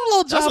man, school. them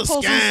little job that's a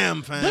posters,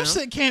 scam, fam. them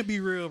shit can't be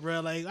real,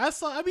 bro. Like I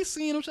be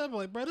seeing them shit, I be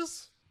like, bro,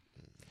 this,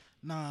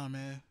 nah,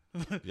 man.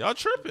 Y'all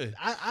tripping.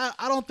 I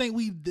don't think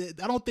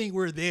I don't think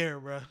we're there,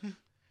 bro.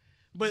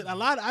 But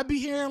I be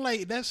hearing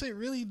like that shit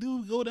really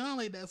do go down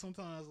like that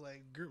sometimes.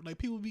 Like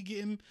people be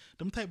getting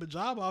them type of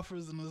job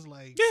offers, and it's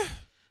like, Yeah.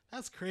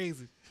 that's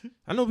crazy.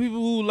 I know people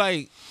who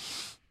like,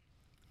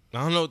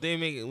 I don't know if they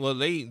make it. Well,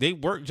 they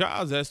work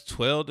jobs that's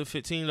 $12 to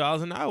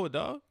 $15 an hour,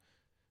 dog.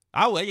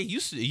 It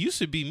used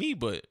to be me,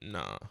 but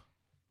nah,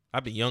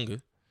 I've been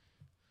younger.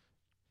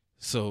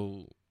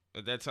 So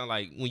at that time,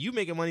 like when you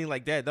making money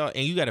like that, dog,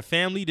 and you got a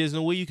family, there's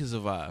no way you can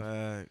survive.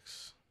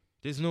 facts.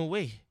 There's no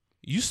way.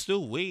 You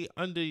still way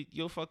under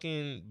your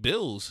fucking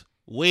bills.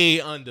 Way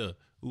under.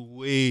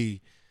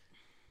 Way.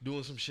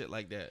 Doing some shit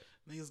like that.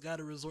 Niggas got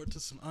to resort to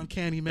some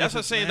uncanny methods.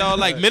 That's what I'm saying, man. dog.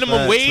 Like minimum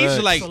Facts, wage,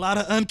 facts. like There's a lot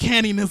of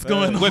uncanniness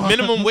going on. with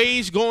minimum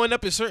wage going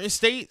up in certain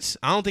states,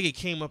 I don't think it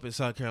came up in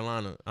South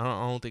Carolina. I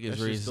don't think it's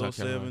That raised in shit's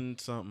South still Carolina.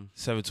 7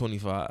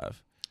 something.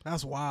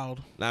 That's $7.25.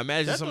 wild. Now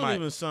imagine That don't somebody.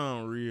 even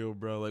sound real,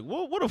 bro. Like,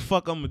 what the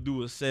fuck I'm gonna do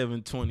with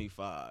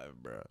 $7.25,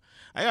 bro?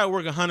 I gotta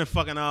work 100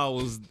 fucking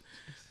hours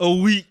a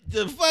week.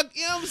 The fuck,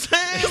 you know what I'm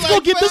saying? Let's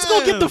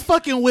go get the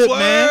fucking whip,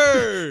 man.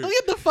 Word.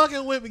 Let's get the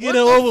fucking whip and get What it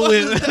the over fuck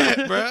with. is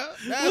that, bro?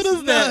 What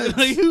is that? nuts.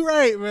 Like, you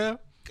right, bro.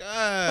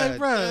 God Like,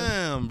 bruh.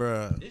 damn,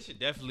 bro. This should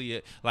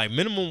definitely like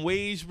minimum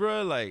wage,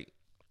 bro. Like,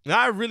 now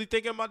I really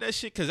thinking about that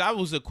shit because I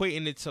was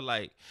equating it to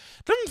like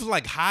them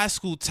like high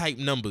school type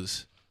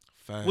numbers.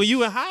 Facts. When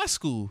you in high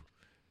school,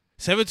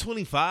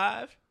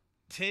 7.25,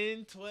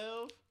 10,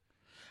 12.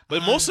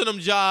 But most of them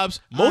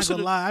jobs, most of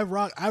them, lie,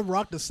 I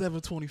rocked the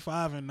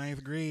 725 in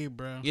 9th grade,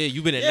 bro. yeah,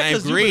 you been in Yeah,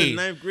 'cause ninth you been in grade.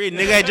 ninth grade.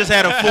 Nigga, I just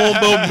had a phone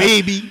bill,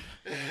 maybe.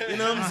 You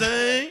know what I'm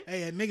saying?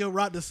 Hey, a nigga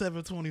rocked the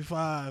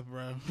 725,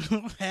 bro.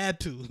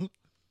 Had to.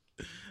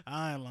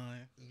 I ain't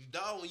lying.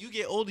 Dog, when you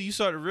get older, you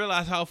start to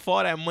realize how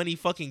far that money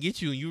fucking gets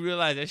you, and you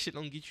realize that shit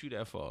don't get you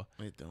that far.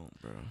 It don't,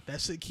 bro.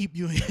 That shit keep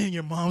you in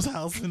your mom's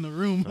house in the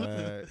room.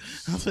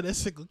 Facts. That's what that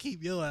shit will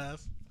keep your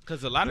ass.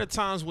 Because a lot of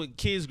times when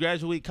kids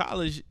graduate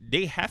college,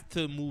 they have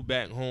to move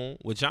back home,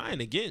 which I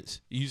ain't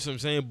against. You know what I'm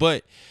saying?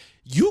 But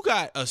you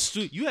got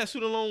you had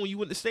student loan when you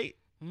went to state?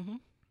 Mm-hmm.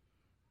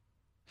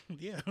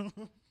 Yeah.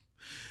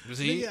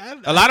 See?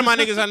 Nigga, A lot of my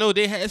niggas I know,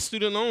 they had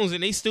student loans,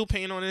 and they still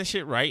paying on that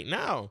shit right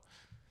now.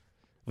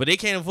 But they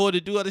can't afford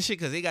to do other shit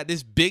because they got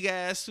this big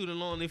ass student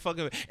loan. They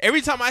fucking every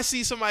time I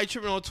see somebody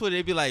tripping on Twitter,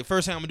 they be like,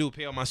 first thing I'm gonna do is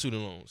pay off my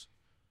student loans.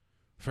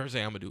 First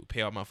thing I'm gonna do,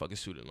 pay off my fucking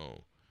student loan.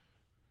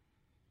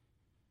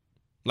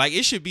 Like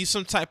it should be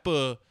some type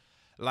of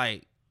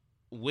like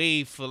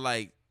way for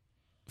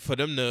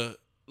them to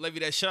levy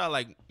that shit out.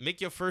 Like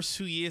make your first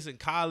 2 years in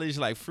college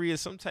like free or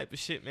some type of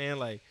shit, man.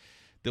 Like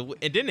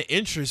and then the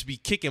interest be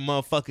kicking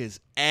motherfuckers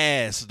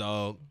ass,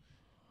 dog.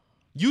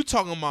 You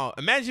talking about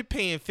imagine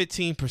paying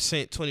 15%,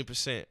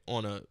 20%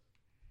 on a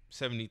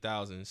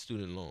 70,000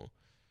 student loan.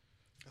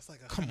 That's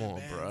like Come on,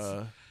 bands.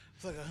 bruh.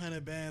 It's like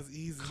 100 bands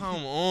easy.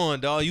 Come on,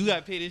 dog. You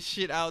gotta pay this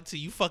shit out till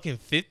you fucking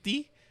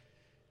 50,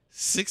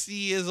 60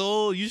 years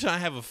old. You trying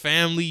to have a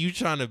family. You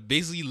trying to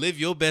basically live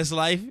your best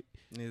life.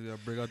 Niggas gotta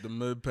break out the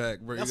mid pack,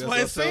 bro. That's You why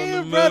gotta I'm start selling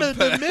saying, bro.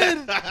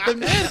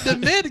 mid-pack. The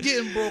mid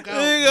getting broke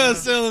out. You gotta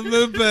sell a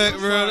mid pack,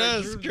 bro.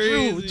 That's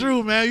crazy.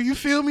 Drew, man, you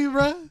feel me,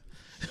 bro?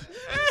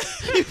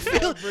 You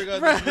feel, Break out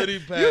bro, the midi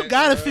pack, you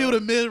gotta bro. feel the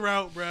mid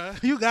route, bro.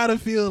 You gotta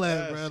feel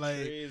that, That's bro. Like,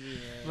 crazy,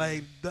 man.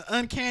 like the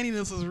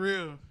uncanniness is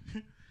real.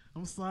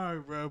 I'm sorry,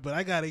 bro, but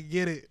I gotta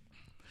get it.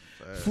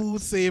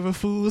 Food saver,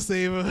 food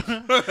saver.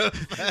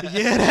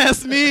 Yeah,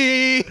 that's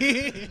me.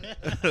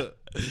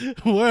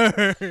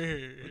 Word.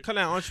 Kind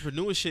of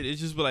entrepreneur shit. It's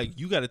just like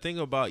you got to think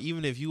about,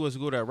 even if you was to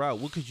go that route,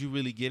 what could you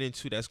really get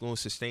into that's going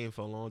to sustain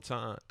for a long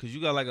time? Because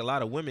you got like a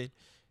lot of women,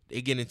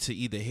 they get into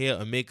either hair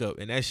or makeup,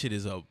 and that shit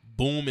is a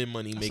booming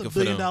money That's maker a for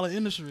them. $1 billion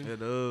industry. It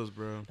does,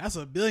 bro. That's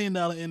a $1 billion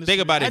industry.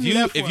 Think about it. I If knew you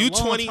that for if a you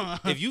long 20 time.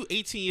 if you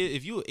 18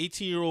 if you an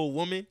 18-year-old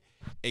woman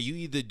and you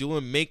either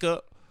doing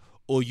makeup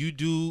or you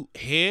do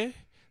hair,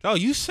 no,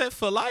 you set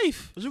for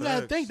life. But you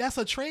gotta Facts. think that's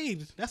a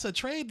trade. That's a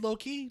trade, low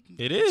key.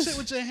 It is. Shit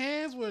with your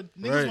hands where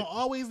niggas Right. don't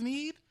always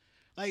need.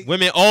 Like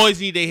Women always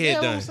need their hair yeah,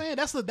 what done. I'm saying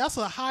that's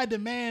a high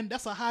demand.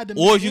 That's a high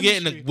demand. Or if you get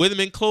in industry. the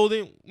women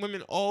clothing,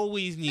 women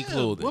always need Yeah,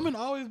 clothing. Women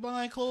always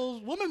buying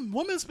clothes.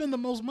 Women spend the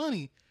most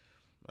money.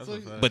 That's So-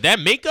 a fact. But that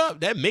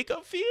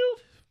makeup field,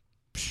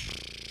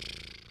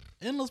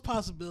 Endless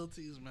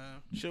possibilities,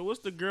 man. Shit, what's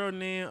the girl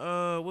name?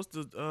 What's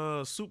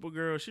the super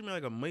girl? She made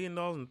like $1 million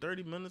in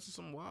 30 minutes or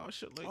some wild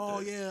shit like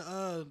Oh that.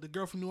 yeah, the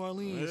girl from New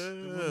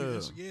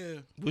Orleans. Yeah.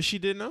 what she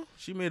did now?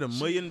 She made $1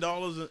 million.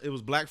 It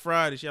was Black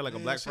Friday. She had like a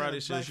Yeah, Black she had a Friday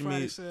sale. Black She Friday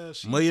made sale.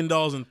 She- $1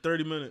 million in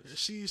 30 minutes.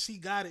 She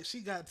got it. She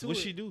got to What it.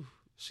 she do?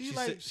 She She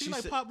like said- she she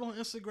like said- popped on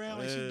Instagram,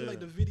 like she do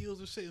like the videos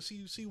and shit.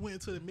 She went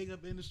into the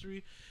makeup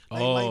industry.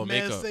 Like, Oh, like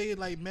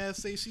makeup. Mad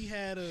say she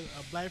had a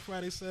Black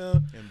Friday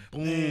sale. And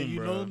boom, And you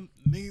bro. know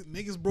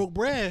niggas broke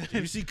bread.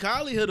 You see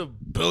Kylie hit $1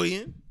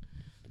 billion.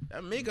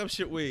 That makeup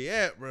shit where you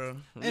at, bro.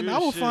 And Real I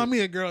will shit. find me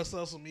a girl that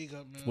sells some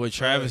makeup, man. Well,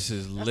 Travis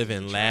is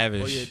living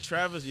lavish. Oh yeah,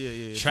 Travis.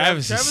 Yeah.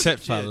 Travis is set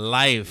for yeah.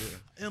 life.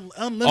 And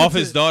unlimited, Off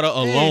his daughter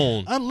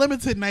alone.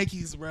 unlimited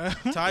Nikes, bro.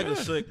 Tiger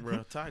sick,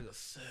 bro. Tiger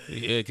sick.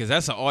 Yeah, because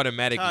that's an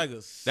automatic.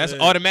 Tiger sick. That's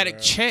automatic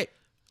bro. check.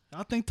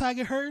 I think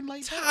Tiger hurt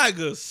like that.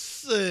 Tiger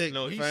sick.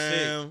 No, he's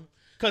fam.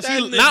 Because That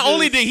not nigga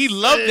only did he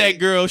love sick. that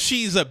girl,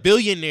 she's a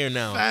billionaire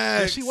now. Yeah,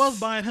 Facts. she was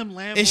buying him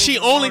Lambos. And she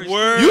only,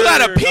 Word. you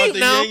gotta Out peep the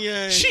now. yin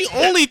yang. She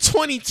only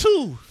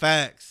 22.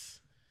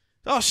 Facts.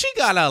 Oh, she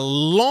got a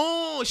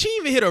long, she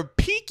ain't even hit her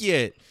peak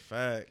yet.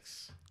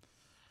 Facts.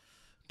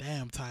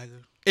 Damn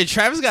Tiger. And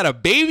Travis got a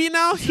baby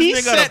now. This He's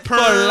nigga got a set for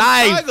perm.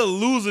 life. Tiger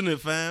losing it,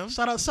 fam.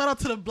 Shout out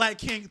to the Black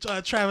King,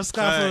 Travis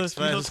Scott Facts.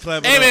 for you know, Facts.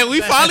 Clap it Hey up. man,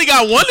 we finally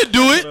got one to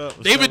do it. What's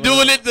up? They've been What's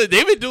doing up? it.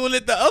 They've been doing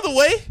it the other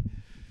way.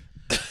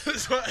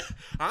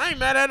 I ain't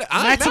mad at it.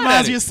 I ain't mad maximize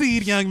at your it.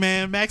 seed, young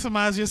man.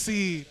 Maximize your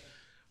seed.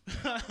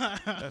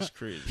 That's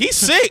crazy. He's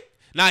sick.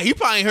 Now he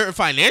probably ain't hurting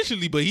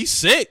financially, but he's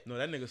sick. No,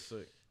 that nigga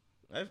sick.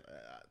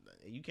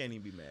 You can't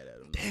even be mad at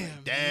him.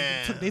 Damn,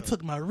 Damn. They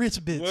took my rich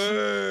bitch.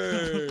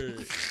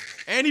 Word.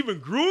 And even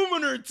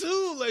grooming her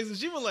too. Like since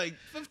she was like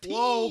 15.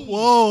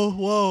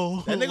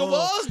 Whoa. That nigga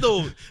was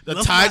though. The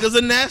Let's Tiger's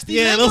a nasty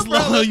Yeah, nigga,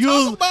 bro. Let's you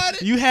talk about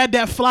it. you had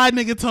that fly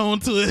nigga tone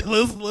to it.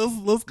 Let's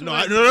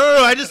No,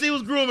 no. I just said he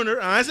was grooming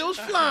her. I didn't say it was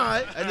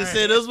fly. I just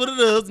said that's what it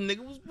is. The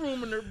nigga was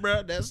grooming her,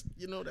 bro. That's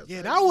that's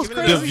Yeah, that was Give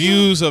it crazy. up. The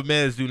views of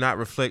men do not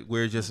reflect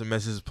We're Just a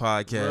Message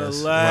podcast.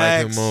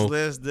 Relax. Mo.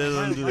 Let's my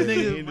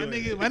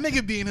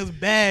nigga be in his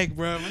bag,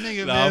 bro. My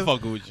nigga, Nah, man, I'm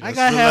fucking with you. I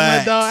gotta have my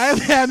relax. dog.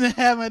 I haven't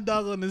had my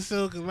dog on the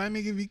show because my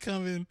nigga be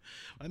coming.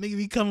 My nigga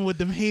be coming with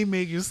them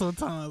haymakers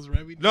sometimes, bro.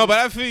 No, but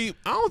I feel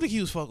I don't think he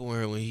was fucking with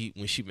her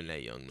when she been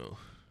that young though.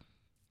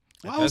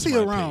 why was That's he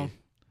my around?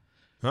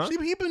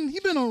 opinion. Huh? He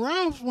been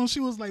around when she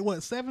was like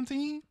what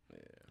 17,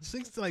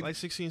 16, Like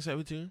 16,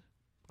 17.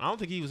 I don't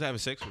think he was having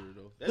sex with her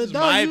though. The That's just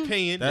dog, my you-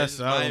 opinion. That's-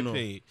 That's my I don't know.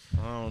 opinion.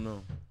 I don't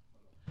know.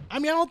 I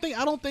mean,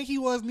 I don't think he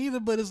was neither.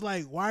 But it's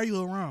like, why are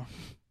you around?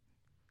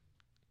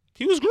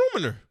 He was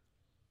grooming her.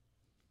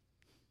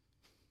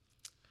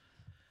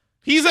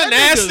 He's a That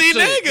nasty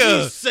sick.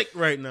 nigga. He's sick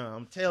right now.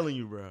 I'm telling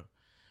you, bro.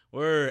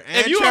 Word.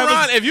 If you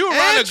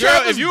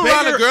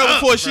around a girl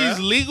before she's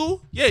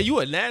legal, yeah, you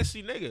a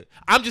nasty nigga.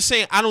 I'm just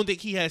saying I don't think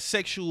he has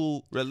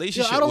sexual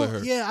relationship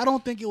with her. I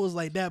don't think it was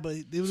like that, but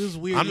it was just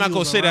weird. I'm that not he gonna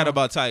was say that around.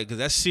 about Tiger because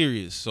that's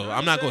serious. So No,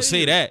 I'm not gonna say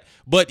say it. that.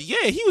 But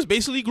yeah, he was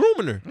basically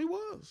grooming her. He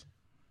was.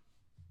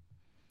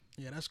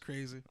 Yeah, that's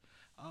crazy.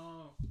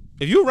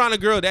 If you around a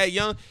girl that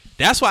young,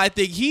 that's why I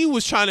think he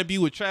was trying to be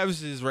what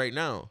Travis is right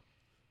now.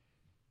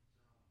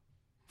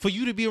 For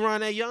you to be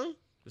around that young,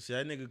 But see,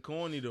 that nigga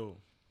corny though.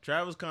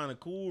 Travis kind of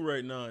cool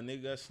right now.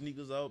 Nigga got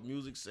sneakers out,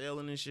 music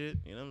selling and shit.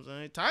 You know what I'm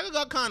saying? Tiger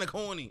got kind of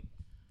corny.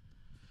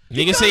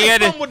 nigga say he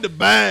had come it. with the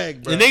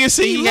bag, bro. The nigga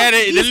say he had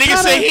it. The he's nigga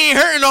say kinda- he ain't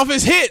hurting off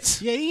his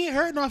hits. Yeah, he ain't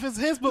hurting off his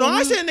hits, but No, when I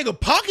you- said nigga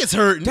pockets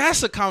hurting.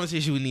 That's a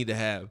conversation we need to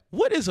have.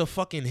 What is a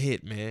fucking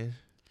hit, man?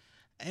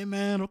 hey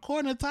man,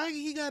 according to Tiger,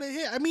 he got a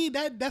hit. I mean,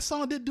 that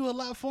song did do a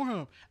lot for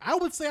him. I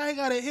would say I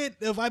got a hit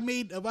if I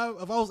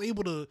was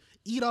able to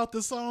eat off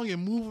the song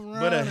and move around.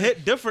 But a and-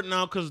 hit different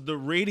now because the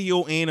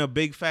radio ain't a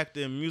big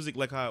factor in music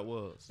like how it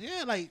was.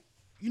 Yeah, like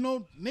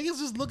niggas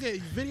just look at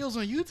videos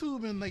on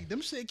YouTube and like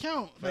them shit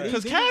count. Like,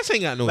 Because Cass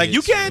ain't got no Like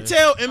hits. you can't man.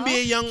 tell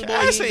NBA young boy.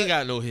 Cass ain't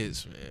got no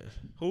hits, man.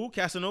 Who?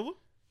 Casanova?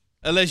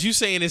 Unless you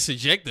saying it's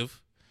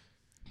subjective.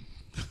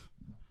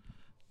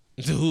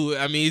 Dude,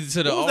 I mean,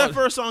 to the What was that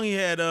first song he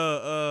had?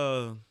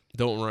 Don't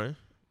Run.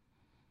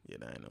 Yeah,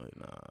 I know.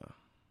 Nah.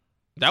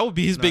 That would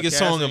be his biggest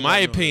Cass song in ain't my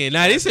got no opinion. hits.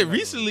 Now they Cass said ain't got no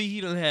recently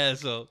he done had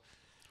so.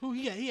 Who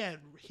he had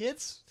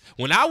hits.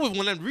 When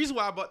the reason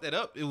why I brought that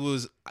up, it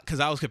was because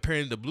I was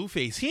comparing to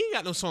Blueface. He ain't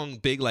got no song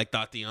big like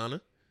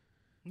Tatiana.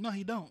 No,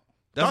 he don't.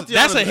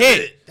 That's a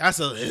hit. That's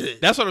a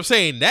hit. That's what I'm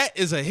saying. That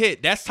is a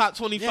hit. That's top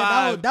 25.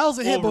 Yeah, that was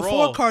a hit overall.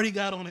 before Cardi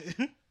got on it.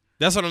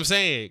 That's what I'm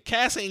saying.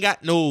 Cass ain't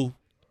got no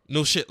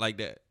shit like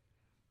that.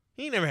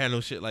 He ain't never had no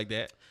shit like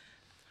that.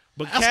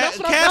 But That's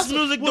what Cass that's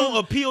music what- don't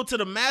appeal to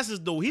the masses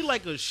though. He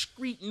like a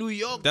street New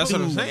York. That's what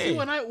dude. I'm saying. See,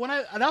 when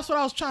I that's what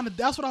I was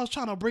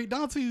trying to break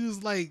down to you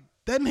is like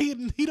that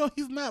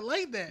he's not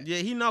like that. Yeah,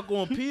 he not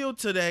gonna appeal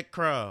to that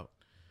crowd.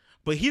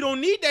 But he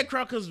don't need that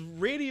crowd because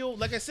radio,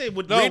 like I said,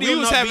 with radio we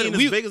was not having- being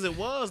we- as big as it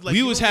was, like we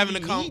you was don't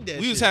having really need that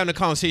we was shit. having a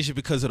conversation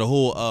because of the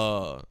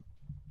whole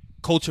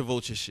culture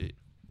vulture shit.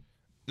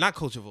 Not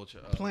culture vulture.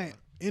 Plant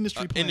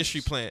industry plant.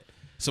 Industry plant.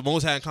 Simone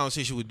was having a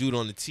conversation with dude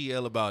on the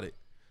TL about it.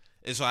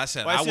 And so I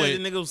said, Why I said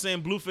would, the nigga was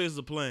saying Blueface is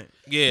a plant.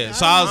 yeah.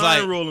 So I was I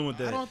ain't like, rolling with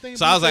that. I don't think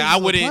so I was like, Blueface I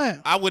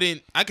is a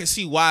wouldn't, I could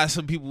see why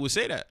some people would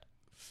say that.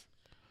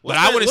 What's But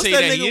I wouldn't what's say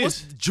that he nigga, is.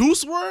 what's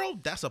Juice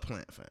World? That's a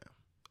plant, fam.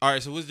 All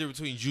right, so what's the difference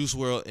between Juice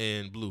WRLD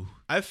and Blue?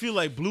 I feel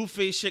like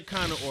Blueface shit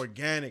kind of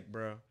organic,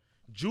 bro.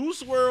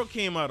 Juice World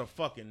came out of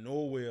fucking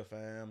nowhere,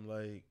 fam.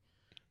 Like,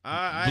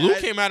 Blue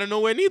came out of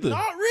nowhere neither.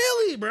 Not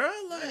really, bro.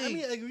 Like, I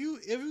mean, like, if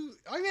you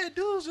all you gotta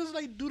do is just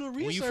like do the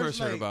research. When you first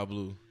heard like, about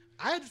Blue,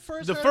 I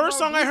first the heard first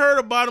about song I Blue- heard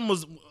about him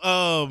was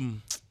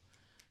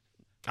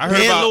I heard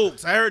Dead about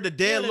Lokes. I heard the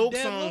Dead the Lokes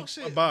Dead song Lokes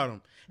shit. about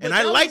him. But And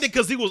I that liked was- it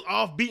because he was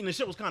offbeat and the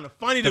shit was kind of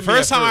funny to the me.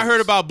 first at time I heard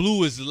first. about Blue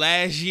was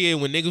last year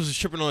when niggas was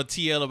tripping on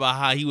TL about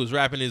how he was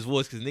rapping his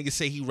voice because niggas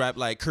say he rapped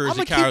like Courage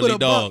I'ma the keep it Cowardly a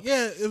Dog. buck.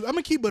 Yeah, I'm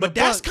gonna keep it a But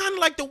that's buck. kind of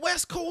like the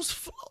West Coast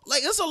flow.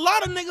 Like, there's a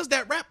lot of niggas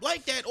that rap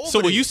like that over So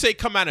when there. you say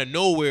come out of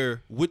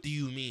nowhere, what do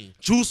you mean?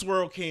 Juice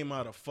WRLD came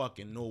out of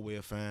fucking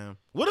nowhere, fam.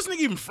 Where this nigga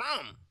even from?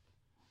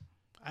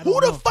 I don't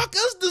Who know. the fuck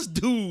is this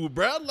dude,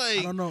 bro? Like,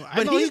 I don't know. I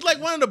But know he's he-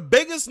 like one of the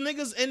biggest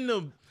niggas in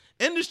the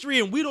industry,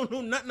 and we don't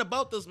know nothing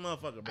about this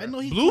motherfucker, bro. I know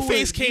he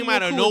Blueface came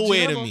out of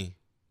nowhere to me.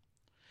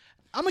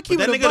 I'm gonna But keep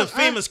that it a nigga the buck.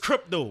 famous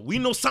crypto. We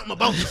know something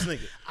about this nigga.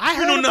 I we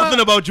heard know nothing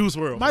about Juice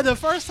WRLD. The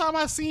first time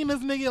I seen this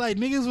nigga, like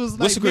niggas was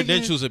like, What's the making-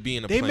 credentials of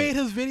being a They plant? made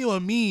his video a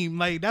meme.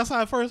 Like that's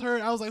how I first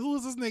heard. I was like, "Who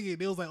is this nigga?"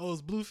 They was like, "Oh,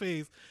 it's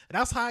Blueface." And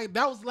that's how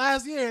that was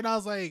last year, and I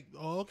was like,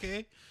 "Oh,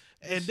 okay."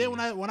 And then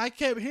when I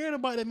kept hearing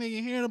about that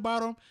nigga, hearing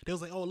about him, they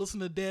was like, "Oh, listen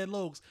to Dead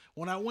Lokes."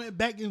 When I went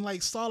back and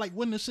like saw like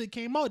when the shit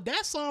came out,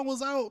 that song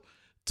was out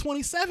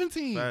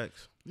 2017.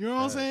 Facts. You know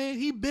what I'm saying?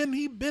 He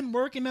been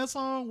working that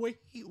song where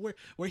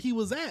he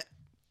was at.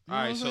 You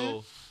All know right, what I'm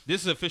saying? so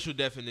this is official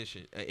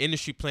definition. An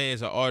industry plan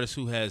is an artist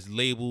who has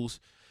labels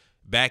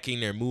backing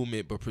their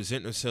movement but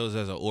present themselves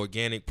as an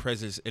organic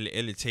presence in the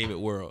entertainment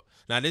world.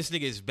 Now, this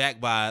nigga is backed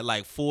by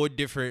like 4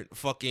 different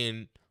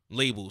fucking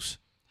labels,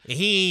 and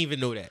he ain't even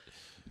know that.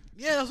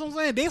 Yeah, that's what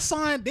I'm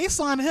saying. They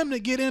signed him to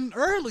get in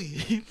early.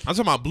 I'm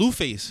talking about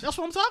Blueface. That's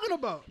what I'm talking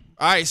about.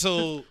 All right,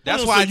 so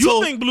that's Hold on, why so I you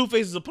told. think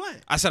Blueface is a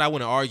plant? I said I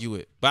wouldn't argue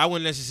it, but I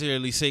wouldn't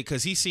necessarily say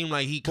because he seemed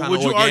like he But kind would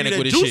of you argue organic that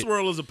with his Juice shit.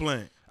 WRLD is a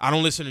plant? I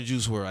don't listen to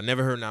Juice WRLD. I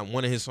never heard not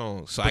one of his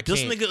songs, so I But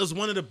this can't. nigga is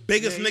one of the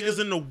biggest Yeah, he niggas is.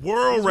 in the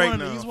world He's right one of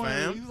the- now, he's one of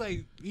the-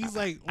 fam. He's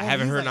like. I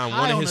haven't he's heard like not high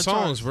one of on his the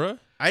songs, charts. bruh.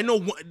 I know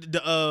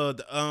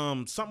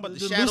something about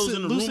the shadows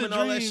in the room and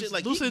all that shit.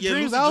 Like Lucid yeah,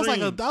 Dreams. Lucid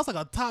That was like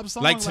a top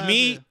song. Like to last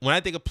me, year. when I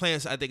think of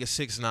plants, I think of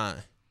 6ix9ine.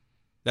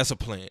 That's a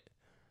plant.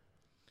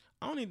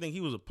 I don't even think he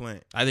was a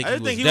plant. I think I he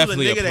just was think he was a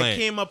definitely a nigga that plant.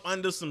 came up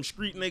under some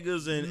street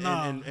niggas and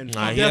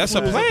Nah, yeah, that's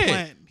a Definitely was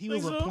plant. He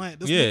was Think a so? plant.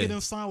 This Yeah. nigga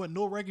didn't sign with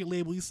no record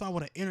label. He signed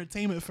with an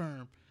entertainment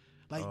firm.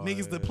 Like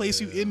niggas that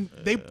place you in.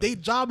 They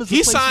job is to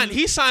He place signed. you-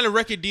 He signed a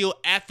record deal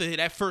after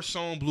that first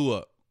song blew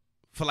up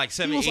for like He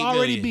 7, was 8 already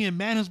million. being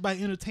managed by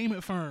an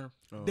entertainment firm.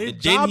 Their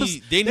And job then is he-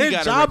 then he their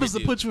got a job record is to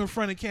deal. put you in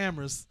front of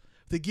cameras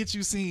to get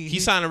you seen. He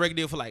signed a record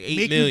deal for like 8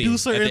 make million. you do at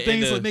certain the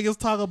things so end of- niggas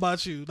talk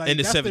about you. Like end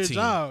of that's 17.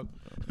 their job.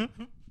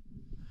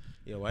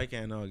 Yo, I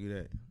can't argue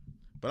that.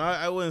 But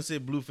I wouldn't say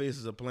Blueface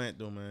is a plant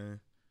though, man.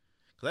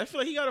 Cause I feel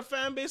like he got a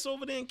fan base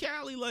over there in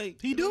Cali.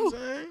 Like He you know do. what I'm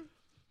saying?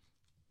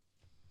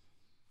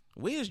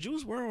 Where's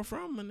Juice WRLD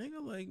from, my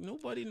nigga? Like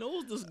nobody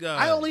knows this guy.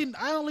 I only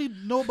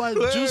know about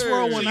Word. Juice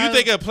WRLD So when you I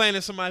think of plant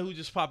as somebody who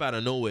just pop out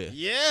of nowhere?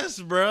 Yes,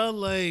 bro.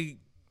 Like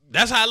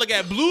That's how I look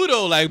at Blue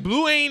though. Like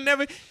Blue ain't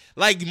never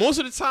like most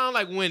of the time.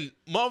 Like when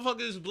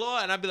motherfuckers blow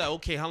out, and I be like,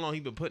 okay, how long he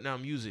been putting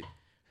out music?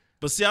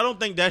 but see, I don't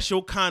think that's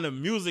your kind of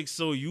music,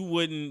 so you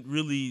wouldn't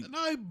really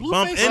no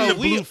bump Blueface. into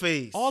we-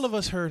 Blueface. All of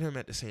us heard him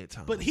at the same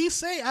time. But he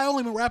say I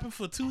only been rapping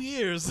for 2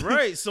 years.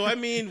 right. So I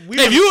mean, we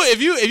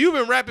if you've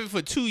been rapping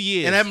for 2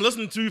 years, and I've been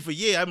listening to you for I've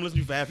been listening to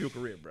you for half your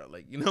career, bro.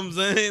 Like, you know what I'm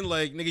saying?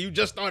 Like, nigga, you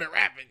just started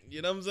rapping.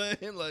 You know what I'm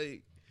saying?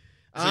 Like,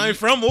 I ain't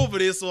from over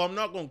there, so I'm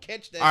not gonna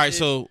catch that. All right, shit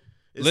so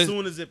as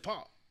soon as it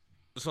pop.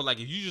 So like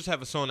if you just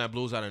have a song that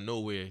blows out of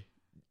nowhere,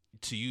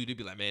 to you they'd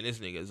be like, man, this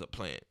nigga is a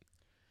plant.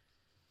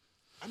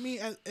 I mean,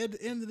 at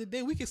the end of the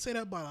day, we can say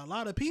that about a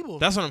lot of people.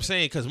 That's what I'm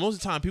saying, because most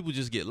of the time people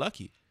just get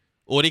lucky,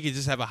 or they could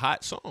just have a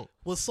hot song.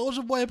 Was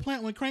Soulja Boy a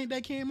plant when Crank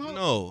That came out?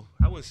 No,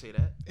 I wouldn't say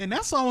that. And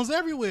that song was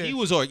everywhere. He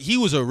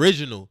was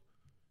original.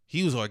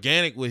 He was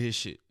organic with his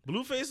shit.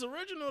 Blueface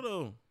original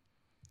though.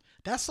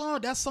 That song,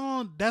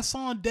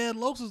 Dead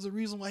Lokes is the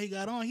reason why he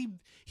got on.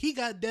 He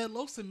got Dead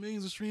Lokes to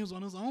millions of streams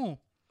on his own.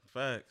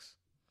 Facts.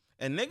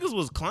 And niggas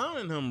was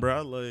clowning him,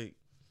 bro. Like,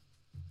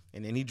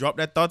 and then he dropped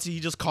that thought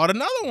he just caught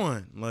another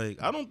one. Like,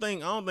 I don't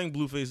think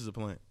Blueface is a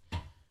plant.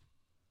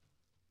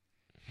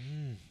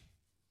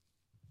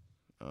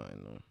 I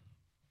know.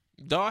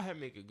 Dawg had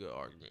make a good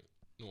argument.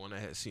 The one I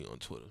had seen on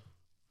Twitter.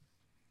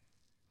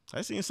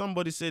 I seen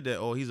somebody say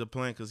that, he's a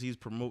plant because he's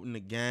promoting the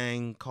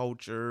gang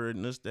culture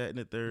and this, that, and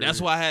the third.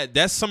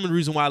 That's some of the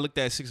reason why I looked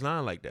at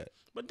 6ix9ine like that.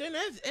 But then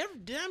that's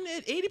damn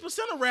near 80%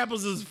 of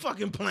rappers is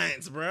fucking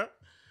plants, bro.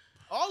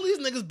 All these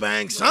niggas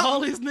bang something. All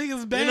these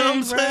niggas bang, you know what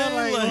I'm bro,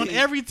 saying? like, on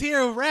every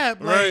tier of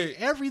rap, right?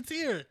 Like, every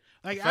tier.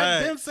 Like Facts.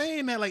 I've been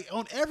saying that, like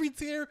on every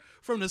tier,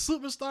 from the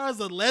superstars,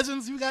 the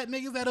legends, you got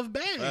niggas that have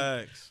banged.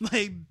 Facts.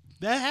 Like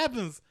that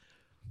happens.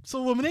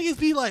 So when niggas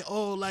be like,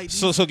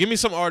 so give me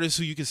some artists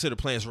who you consider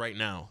plants right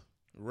now.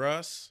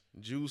 Russ,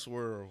 Juice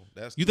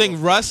WRLD. You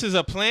think Russ is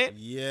a plant?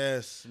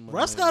 Yes.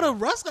 Russ got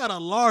a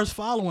large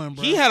following,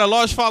 bro. He had a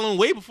large following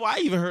way before I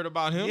even heard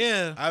about him.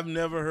 Yeah. I've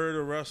never heard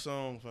a Russ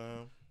song,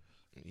 fam.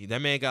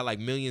 That man got like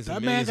millions and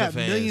that millions man of got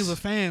fans. millions of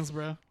fans,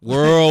 bro.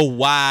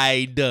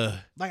 Worldwide.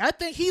 Like I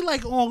think he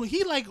like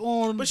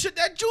on. But shit,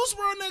 that Juice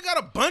WRLD nigga got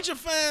a bunch of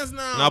fans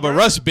now. Nah, but bro.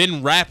 Russ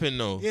been rapping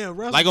though. Yeah,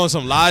 Russ. Like on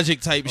some Logic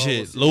type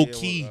shit, see, low yeah,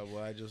 key.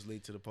 Well, I just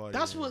late to the party.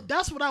 That's man.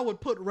 what I would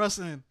put Russ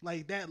in,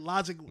 like that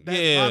Logic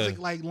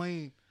like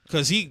lane.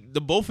 Cause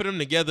the both of them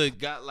together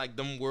got like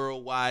them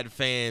worldwide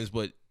fans,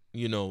 but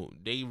you know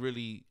they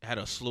really had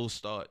a slow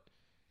start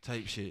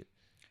type shit.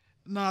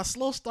 Nah,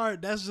 slow start.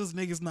 That's just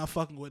niggas not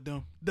fucking with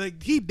them. They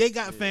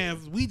got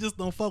fans. We just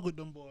don't fuck with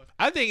them boys.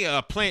 I think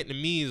a plant to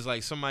me is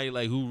like somebody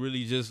like who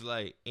really just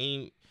like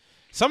ain't.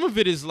 Some of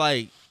it is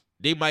like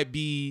they might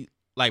be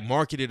like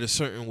marketed a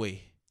certain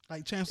way.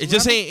 Like Chance. It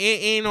just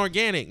ain't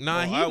organic. Nah,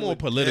 I he more would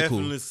political.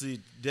 Definitely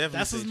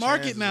That's say his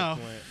market Chance is a now.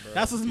 plant, bro.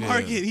 That's his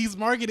market. He's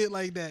marketed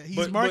like that.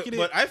 He's marketed.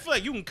 But I feel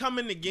like you can come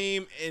in the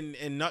game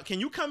and not. Can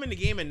you come in the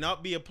game and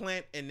not be a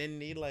plant and then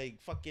they like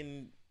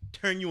fucking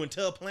turn you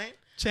into a plant?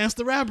 Chance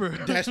the Rapper.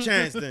 That's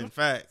Chance then.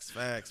 Facts,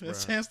 bro.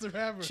 That's Chance the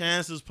Rapper.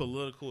 Chance is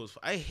political.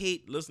 I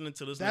hate listening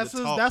to this. That's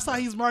nigga talk, That's bro. how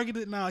he's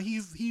marketed now.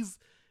 He's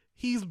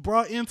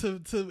brought in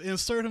to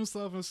insert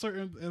himself in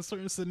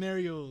certain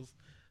scenarios.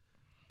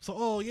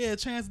 So yeah,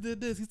 Chance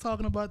did this. He's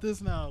talking about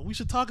this now. We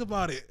should talk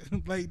about it.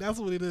 Like that's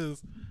what it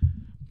is.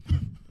 Yeah,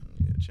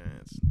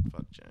 Chance.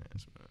 Fuck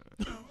Chance,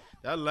 man.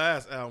 That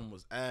last album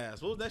was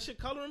ass. What was that shit?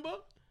 Coloring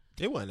Book?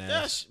 It wasn't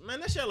That ass.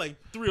 that shit had like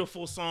 3 or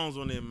 4 songs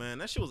on there, man.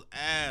 That shit was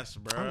ass,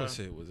 bro. I wouldn't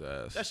say it was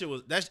ass.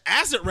 That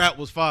acid rap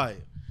was fire.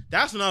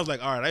 That's when I was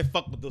like, all right, I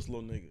fuck with this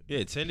little nigga.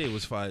 Yeah, 10 Day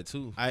was fire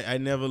too. I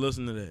never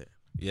listened to that.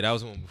 Yeah, that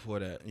was one before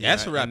that. Yeah,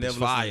 Acid Rap is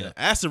fire.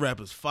 Acid Rap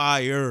is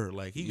fire.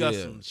 Like he got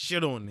Yeah. some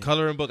shit on there.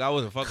 Coloring Book, I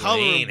wasn't fucking with.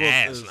 Coloring It ain't Book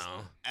ass is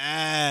now.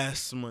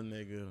 ass, my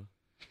nigga.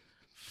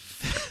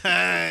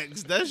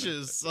 Facts. That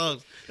shit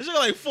sucks. That shit got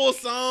like 4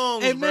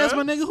 songs. Hey man,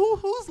 bruh. my nigga,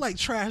 who's like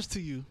trash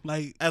to you?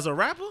 Like As a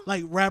rapper?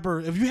 like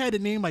rapper. If you had to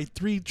name like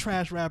 3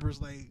 trash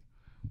rappers, like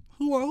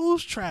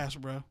who's trash,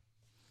 bro?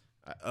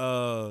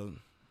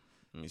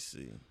 Let me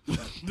see.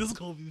 This is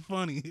gonna be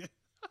funny.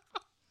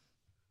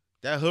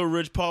 That Hood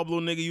Rich Pablo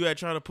nigga you had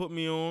trying to put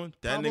me on.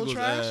 That Pablo nigga was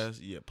trash? ass.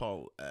 Yeah,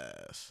 Pablo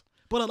ass.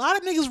 But a lot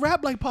of niggas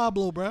rap like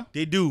Pablo, bro.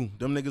 They do.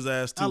 Them niggas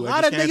ass too. A I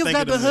lot just of can't niggas think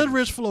got of the them hood niggas.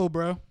 rich flow,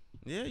 bro.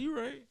 Yeah, you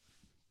right.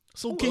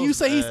 So Who can you else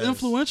say he's ass?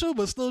 influential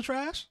but still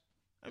trash?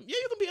 Yeah,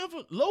 you can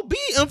be Lil B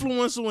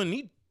influential and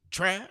he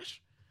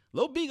trash.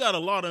 Lil B got a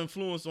lot of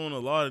influence on a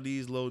lot of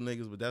these low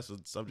niggas, but that's a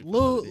subject.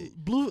 for another day.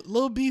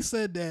 Lil B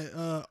said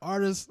that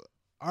artist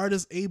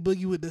A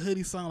Boogie with the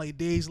hoodie sound like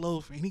Dej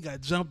Loaf, and he got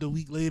jumped a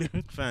week later.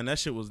 Fam, that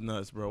shit was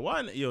nuts, bro.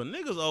 Why,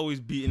 niggas always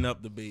beating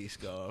up the bass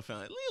guard.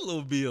 Fam, leave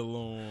Lil B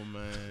alone,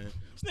 man.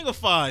 This nigga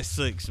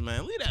 5'6",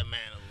 man. Leave that man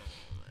alone,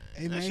 man.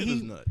 Hey that man, shit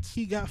is nuts.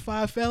 he got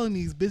 5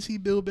 felonies, bitch. He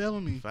Bill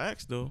Bellamy.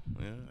 Facts though,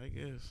 yeah, I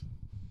guess.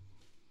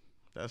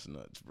 That's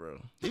nuts, bro.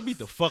 They beat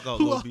the fuck out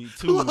Who, Lil B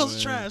too. who else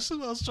man. trash?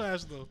 Who else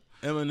trash though?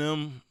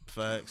 Eminem,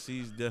 facts.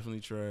 He's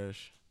definitely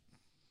trash.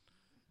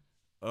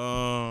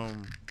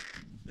 Eminem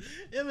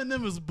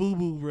is boo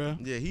boo, bro.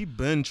 Yeah, he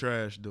been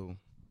trash though.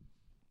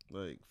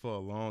 Like for a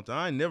long time.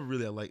 I ain't never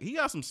really like. He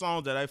got some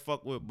songs that I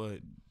fuck with, but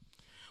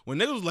when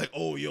niggas was like,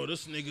 "Oh, yo,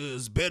 this nigga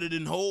is better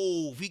than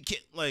Hove," he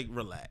can't like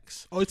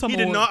relax. Oh, you talking He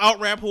did about not out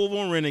rap Hove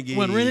on Renegade.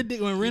 when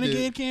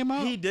Renegade came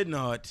out? He did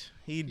not.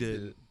 He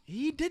did.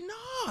 He did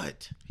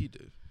not. He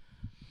did.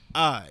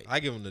 I I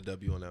give him the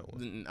W on that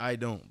one.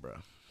 don't, bro.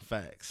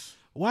 Facts.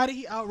 Why did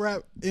he out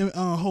rap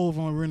Hov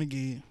on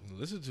Renegade?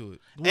 Listen to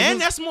it. And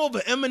that's more of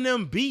an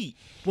Eminem beat.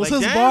 Was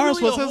like, his that bars?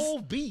 Really Was a his whole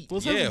beat?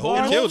 Was Yeah, his Hov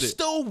bars? killed it.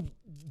 Still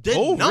did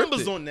Hov ripped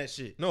numbers it. on that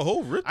shit. No,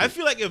 Hov ripped I it.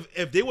 feel like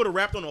if they would have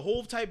rapped on a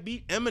whole type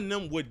beat,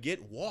 Eminem would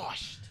get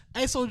washed.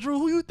 Hey, so Drew,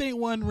 who you think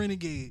won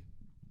Renegade?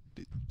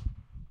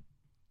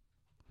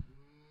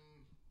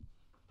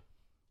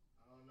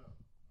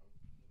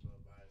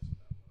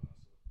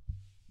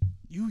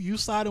 You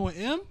siding with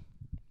M?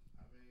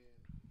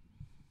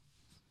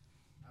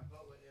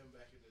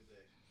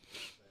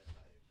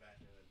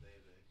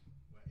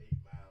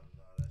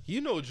 You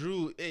know,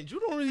 Drew, and Drew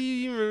don't really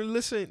even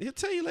listen. He'll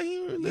tell you like he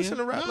don't listen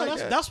to rap No, like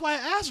that. that's why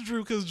I asked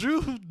Drew, because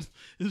Drew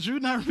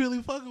not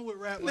really fucking with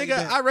rap like Nigga,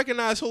 that. I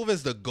recognize Hov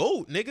as the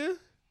GOAT, nigga.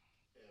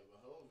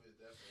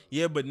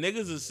 Yeah, but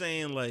niggas is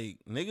saying like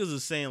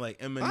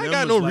Eminem. I ain't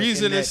got no is, like,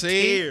 reason in to that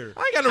say. tier.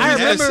 I ain't got no I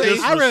reason remember, to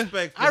say.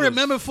 disrespectful I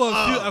remember as for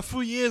fuck. a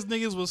few years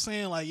niggas was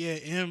saying like, yeah,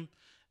 M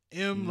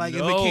like if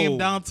it No. came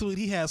down to it,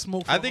 he had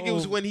smoke. For I think it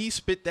was Hov. when he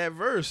spit that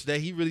verse that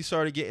he really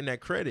started getting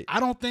that credit. I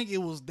don't think it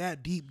was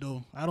that deep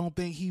though. I don't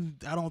think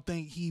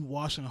he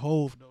washing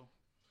Hov though.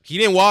 He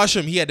didn't wash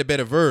him. He had the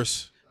better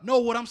verse. No,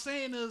 what I'm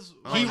saying is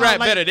He how, rapped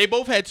like, better. They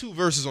both had 2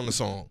 verses on the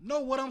song. No,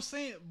 what I'm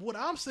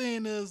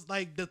saying is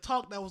like the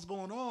talk that was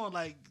going on,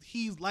 like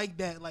he's like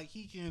that, like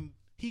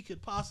he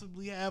could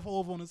possibly have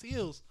Hov on his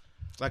heels.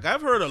 Like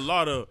I've heard a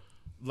lot of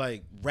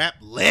like rap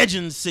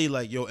legends say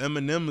like, yo,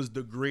 Eminem is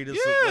the greatest.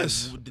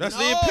 Yes, Like, that's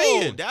the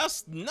opinion.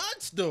 That's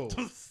nuts though.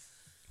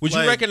 Would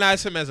Like- you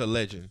recognize him as a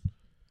legend?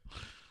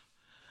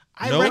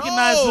 I No.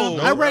 recognize him. No,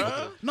 No, I'm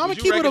Would gonna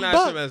you keep it a recognize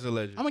buck. him as a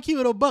legend? I'm gonna keep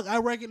it a buck. I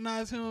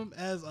recognize him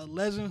as a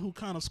legend who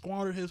kind of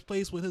squandered his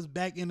place with his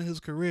back end of his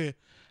career.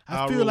 I'll I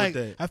roll feel with like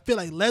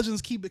that.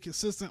 legends keep it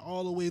consistent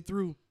all the way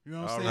through. You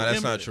know what I'm saying? No,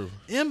 that's not true.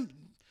 M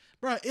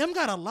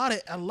got a lot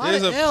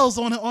There's of a- L's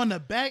on the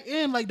back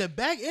end. Like the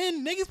back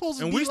end, niggas supposed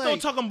to And be we still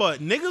like, talking about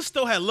niggas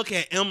still had look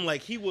at him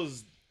like he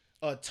was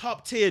a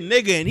top tier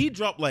nigga, and he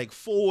dropped like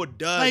 4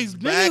 duds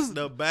Like, back niggas-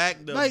 to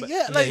back to like, back.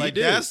 yeah, like- he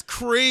did. that's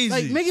crazy.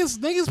 like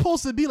niggas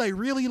supposed to be like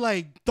really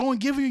like don't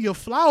give you your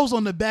flowers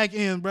on the back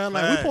end, bro.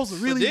 Like we Facts. supposed to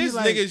So really be there's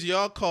like. niggas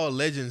y'all call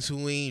legends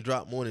who ain't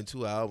dropped more than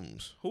 2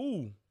 albums.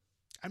 Who?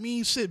 I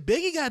mean, shit.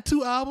 Biggie got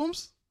 2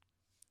 albums.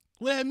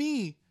 What that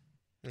mean?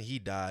 And he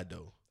died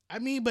though. I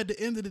mean, but at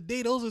the end of the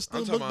day, those are still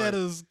I'm talking looked at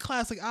about- as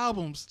classic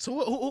albums. So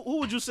who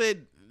would you say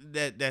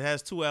that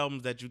has 2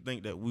 albums that you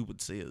think that we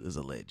would say is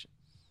a legend?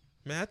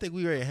 Man, I think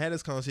we already had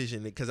this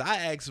conversation because I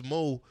asked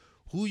Mo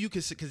who you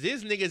consider, because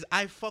there's niggas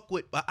I fuck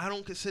with, but I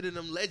don't consider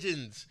them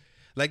legends.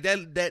 Like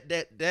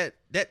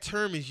that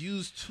term is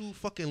used too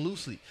fucking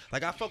loosely.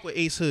 Like I fuck with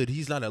Ace Hood,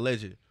 he's not a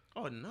legend.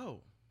 Oh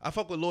no, I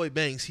fuck with Lloyd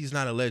Banks, he's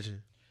not a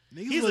legend.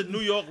 Niggas he's a would- New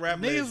York rap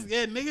legend.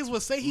 niggas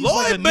would say he's Lloyd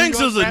like a Banks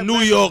New York is a rap New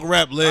legend. York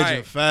rap legend.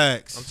 Alright.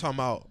 Facts. I'm talking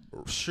about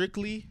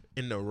strictly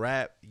in the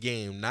rap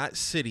game, not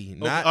city. Okay,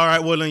 Not all right,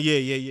 well then,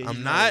 yeah. I'm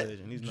He's not. a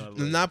legend. He's not a I'm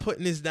legend. not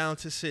putting this down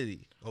to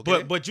city.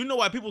 Okay? But you know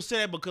why people say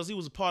that? Because he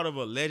was a part of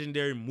a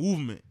legendary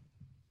movement,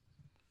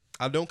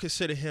 I don't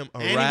consider him a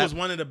and rap. he was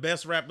one of the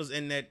best rappers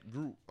in that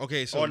group.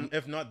 Okay, so Or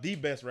if not the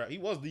best rapper, he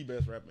was the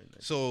best rapper in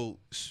that. So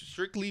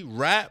strictly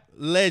rap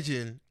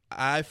legend,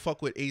 I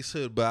fuck with Ace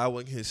Hood, but I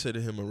wouldn't consider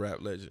him a rap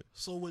legend.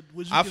 So would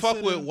you I fuck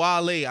consider- with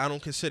Wale. I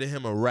don't consider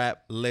him a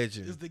rap Is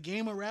legend. the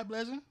game a rap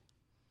legend?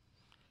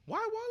 Why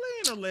Wale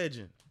ain't a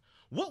legend?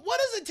 What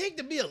does it take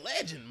to be a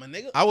legend, my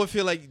nigga? I would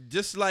feel like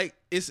just like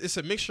it's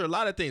a mixture of a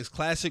lot of things.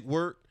 Classic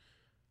work,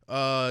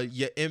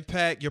 your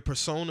impact, your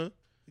persona.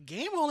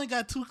 Game only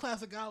got 2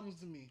 classic albums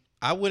to me.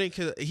 I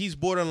wouldn't. He's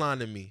borderline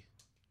to me.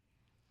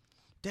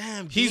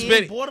 Damn, He's Game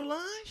been- borderline.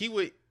 He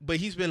would, but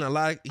he's been a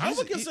lot. I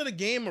would consider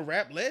Game a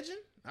rap legend.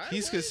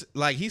 He's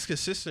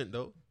consistent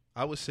though.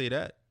 I would say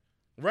that.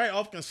 Right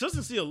off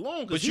consistency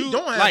alone, because But you you-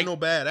 don't have like- no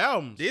bad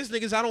albums. There's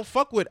niggas I don't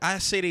fuck with. I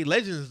say they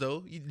legends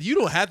though. You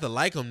don't have to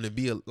like them to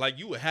be a, like.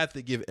 You would have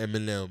to give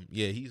Eminem.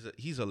 Yeah,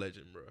 he's a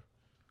legend, bro.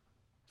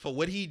 For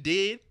what he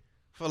did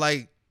for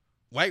like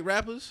white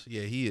rappers,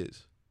 yeah, he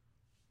is.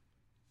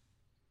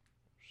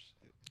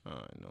 I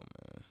know,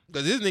 man.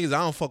 Cause there's niggas I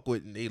don't fuck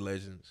with and they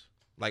legends.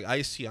 Like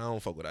Ice-T, I don't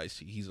fuck with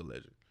Ice-T. He's a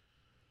legend.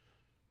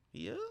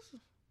 He is.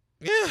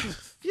 Yeah,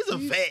 He's a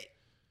vet.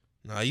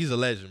 nah, he's a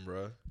legend,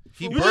 bro.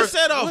 He You just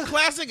said off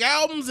classic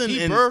albums and, he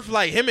birthed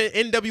like him and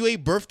NWA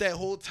birthed that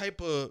whole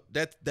type of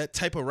that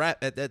type of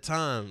rap at that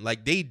time.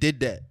 Like they did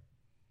that.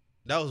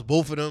 That was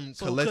both of them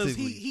So because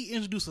collectively. he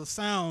introduced a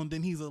sound,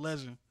 then he's a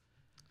legend.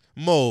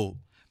 Mo,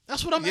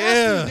 That's what I'm Yeah.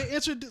 asking. They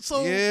introduced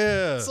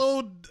yeah.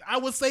 So I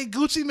would say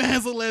Gucci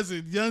Mane's a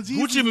legend. Young Jeezy's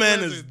Gucci a Man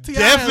is legend. T.I.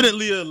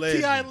 definitely a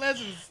legend. T.I.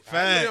 legends. I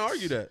Facts. didn't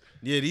argue that.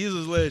 Yeah, these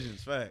is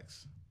legends.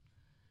 Facts.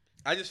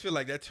 I just feel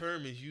like that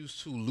term is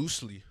used too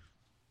loosely.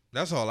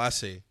 That's all I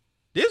say.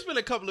 There's been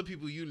a couple of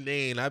people you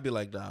name, I'd be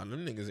like, nah,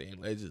 them niggas ain't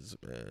legends,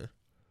 man.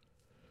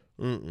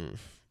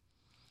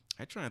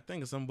 I trying to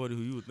think of somebody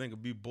who you would think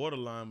would be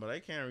borderline, but I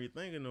can't really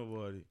think of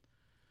nobody.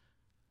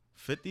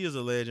 50 is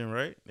a legend,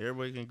 right?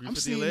 Everybody can agree I'm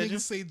 50 seeing a legend.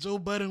 niggas say Joe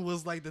Budden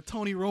was like the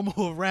Tony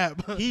Romo of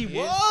rap. He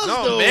Yeah. was,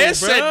 No, though, man bruh.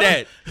 said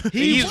that.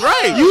 He's was.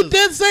 right. You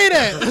did say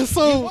that. He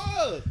So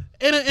was.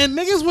 and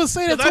niggas would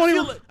say that 'Cause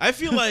Tony. I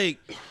feel like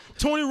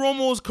Tony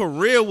Romo's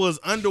career was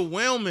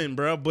underwhelming,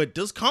 bro. But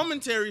this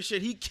commentary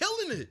shit, he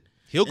killing it.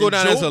 He'll go And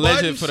down Joe as a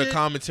legend Budden for the shit,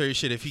 commentary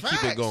shit if he keep it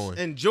Facts. going.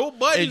 And Joe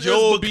Budden And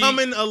Joe is be-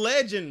 becoming a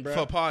legend, bro.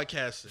 For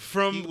podcasting. He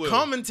From will.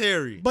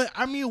 commentary. But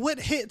I mean, what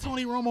hit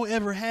Tony Romo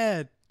ever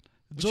had?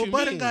 What Joe you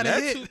Budden mean? got a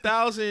that hit.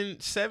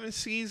 2007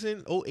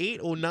 season,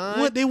 08, 09.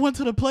 What, they went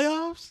to the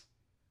playoffs?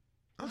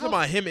 I'm talking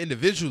about him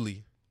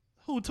individually.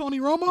 Who, Tony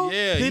Romo?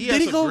 Yeah, Did he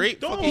had he some go?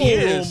 great Don't fucking hold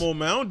years. Romo,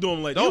 man. Don't do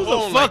him like that. Don't He was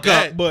hold a him fuck like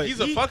that. up, but he's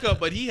a he, fuck up,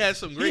 but he had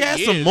some great he has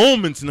years. some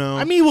moments now.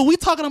 I mean, when we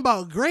talking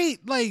about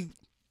great, like,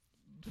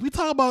 we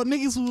talk about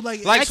niggas who,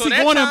 like Like actually so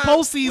that going in time,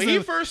 postseason. when he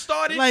first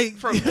started, like-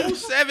 from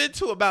 07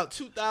 to about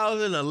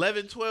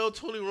 2011, 12,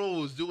 Tony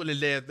Romo was doing the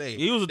damn thing.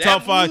 he was a That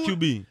top 5 mood-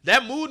 QB.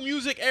 That mood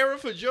music era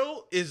for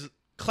Joe is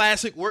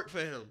classic work for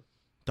him.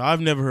 I've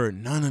never heard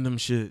none of them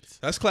shits.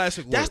 That's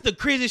classic work. That's the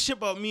craziest shit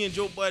about me and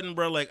Joe Budden,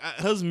 bro. Like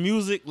his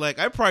music, like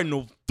I probably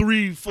know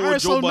 3, 4 All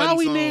right, Joe so Budden now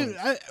we songs. name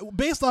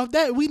based off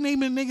that we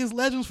naming niggas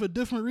legends for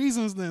different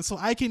reasons. Then, so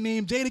I can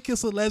name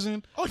Jadakiss a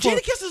legend. Oh, for-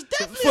 Jadakiss is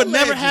definitely for a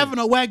never legend. having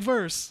a whack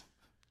verse.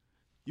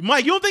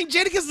 Mike, you don't think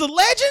Jadakiss is a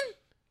legend?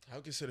 I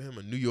would consider him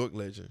a New York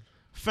legend.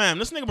 Fam,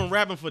 this nigga been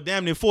rapping for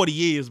damn near 40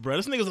 years, bro.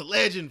 This nigga's a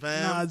legend,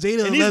 fam. Nah,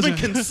 Jada a and he's legend.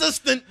 been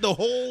consistent the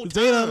whole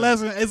time. Jada a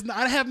legend.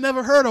 I have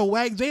never heard a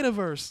whack Jada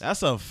verse.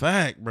 That's a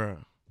fact, bro.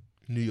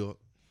 New York.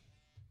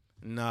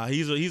 Nah,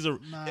 he's a.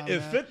 Nah,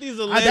 if man. 50's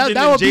a I- legend,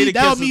 that would then be Jadakiss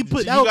that would be is- put.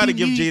 you That would gotta be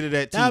give me, Jada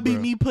that too, That would be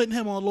bro. me putting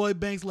him on Lloyd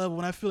Banks level,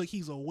 and I feel like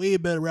he's a way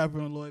better rapper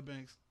than Lloyd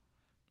Banks.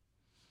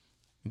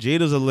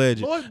 Jada's a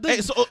legend. Lord, Hey,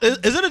 so is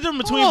it a difference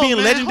between Hold on, being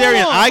man. legendary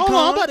Hold and on, icon? hold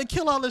on. I'm about to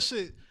kill all this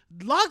shit.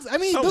 Locks. I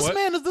mean,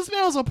 Somewhat. this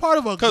man was a part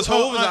of a. Because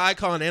Hov is an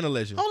icon and a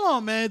legend. Hold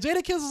on, man.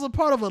 Jadakiss is a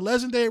part of a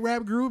legendary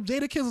rap group.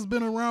 Jadakiss has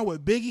been around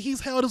with Biggie. He's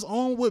held his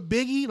own with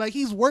Biggie. Like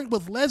he's worked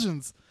with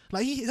legends.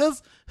 Like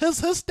his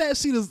stat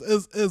sheet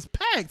is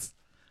packed.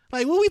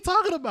 Like what we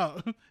talking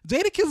about?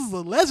 Jadakiss is a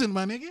legend,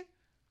 my nigga.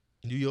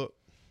 New York.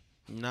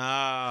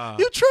 Nah.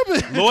 You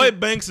tripping?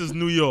 Lloyd Banks is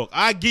New York.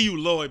 I give you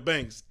Lloyd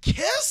Banks.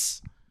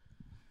 Kiss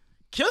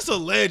a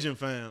legend,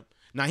 fam.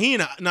 Now he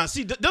ain't now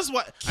see that's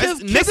what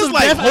Kiss niggas a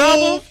like Death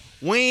album? Hov,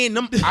 Wayne,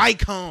 them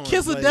icons.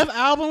 Kiss a like, Death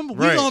album. We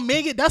Right. gonna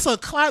make it. That's a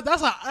class.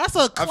 That's a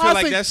classic. I feel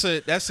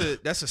like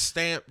that's a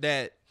stamp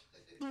that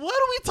What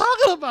are we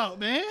talking about,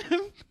 man?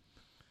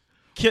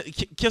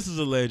 Kiss is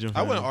a legend. I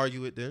Fam. wouldn't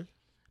argue it then.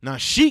 Now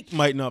Sheik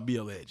might not be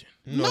a legend.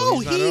 No,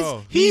 he's not at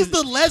all. he's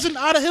the legend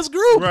out of his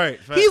group. Right,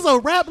 facts. He's a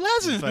rap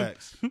legend.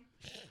 Facts.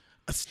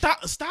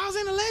 Styles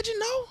ain't a legend,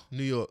 no.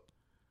 New York.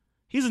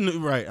 He's a new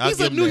right. I'll He's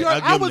give a him New that. York. I'll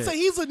give I him would that. say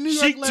he's a New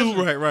York Sheik legend.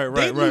 too. Right.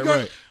 They New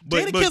York-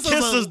 But Jadakiss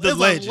Kiss is the a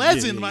legend.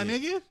 legend, Yeah, my yeah.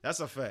 nigga. That's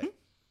a fact.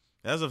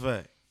 That's a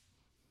fact.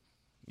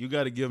 You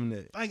got to give him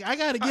that. Like I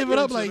gotta I give give it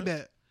up him like some.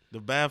 that. The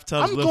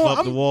bathtubs I'm lift going-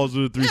 up the I'm- walls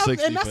with a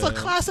 360. Yeah, and that's a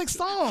fam. classic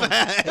song.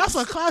 Facts. That's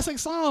a classic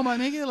song, my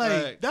nigga. Like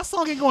Facts. that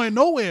song ain't going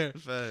nowhere.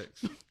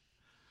 Facts.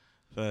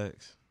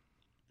 Facts.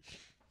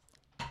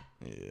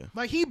 Yeah.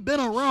 Like he been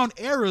around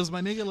eras,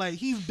 my nigga. Like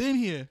he's been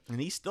here. And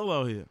he's still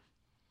out here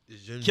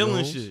Is Jim killing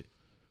Jones, shit.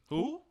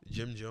 Who?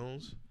 Jim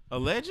Jones, A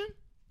legend?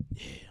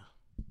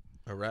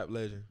 a rap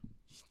legend.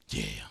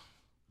 Yeah.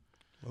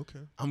 Okay.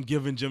 I'm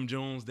giving Jim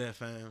Jones that,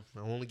 fam.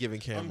 I'm only giving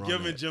Cam. I'm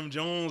giving Jim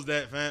Jones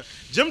that, fam.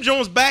 Jim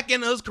Jones back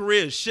in his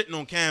career is shitting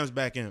on Cam's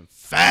back end.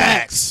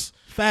 Facts.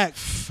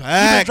 Facts. He been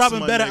Facts. dropping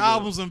my better nigga.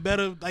 albums and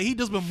better. Like he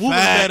just been moving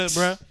Facts.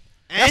 better, bruh.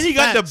 And That's he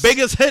got facts. the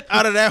biggest hit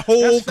out of that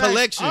whole That's facts.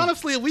 collection.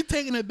 Honestly, if we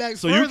taking it back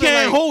So further, you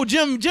can't like, hold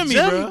Jimmy, Jim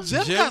bro.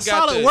 got got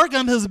solid the- work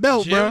under his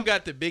belt, Jim bro.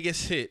 got the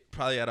biggest hit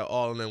probably out of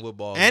all of them with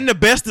ball. And the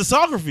best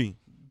discography.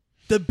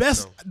 The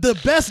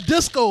best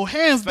disco,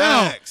 hands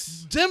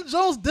Facts. down. Jim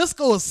Jones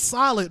disco is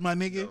solid, my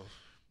nigga.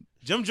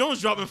 Jim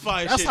Jones dropping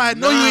fire That's shit. how I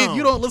know now.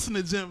 you don't listen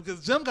to Jim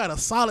because Jim got a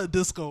solid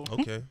disco.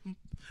 okay.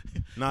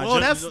 Nah, Well,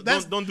 Jim,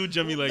 that's- don't do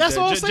Jimmy like That's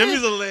that. what I'm saying.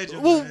 Jimmy's a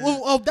legend. Well, man.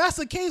 well, if that's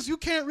the case, you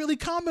can't really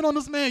comment on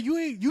this man.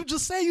 You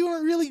just say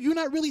you're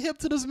not really hip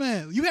to this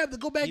man. You have to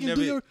go back He and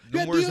never, do your. You them have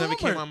to do words your never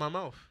came out homework. of my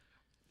mouth.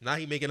 Now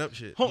he making up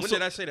shit. Hold- When so-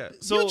 did I say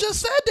that? So You just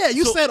said that.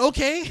 You so- said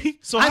okay.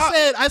 so how-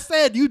 I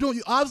said you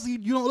don't. Obviously,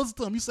 you don't listen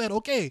to him. You said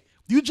okay.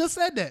 You just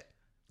said that.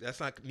 That's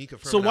not me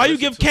confirming. So why you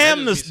give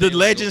Cam the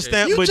legend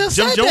stamp, You but just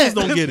Jim said Jones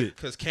that. don't get it?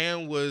 Because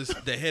Cam was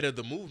the head of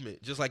the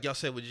movement, just like y'all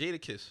said with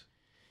Jadakiss.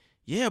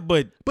 Yeah,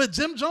 but But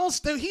Jim Jones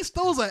still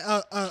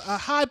a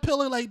high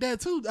pillar like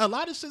that too. A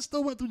lot of shit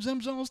still went through Jim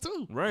Jones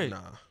too. right. Nah,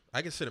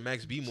 I consider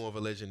Max B more of a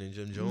legend than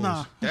Jim Jones.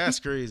 Nah. That's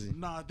crazy.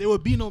 Nah, there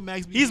would be no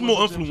Max B. He's more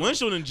more than Jim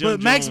influential than Jones. Jim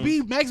But Max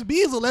Jones. B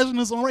is a legend in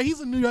his own right. He's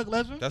a New York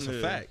legend. That's a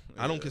Yeah. fact.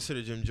 I don't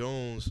consider Jim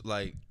Jones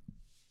like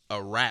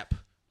a rap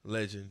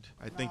legend.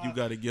 I think you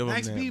got to give him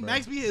Max that, B. bro.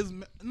 Max B is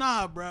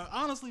bro.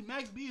 Honestly,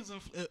 Max B is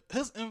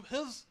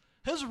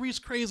his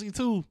reach crazy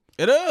too.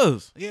 It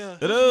is. Yeah,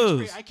 It his reach is.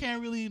 crazy. I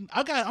can't really.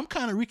 I'm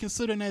kind of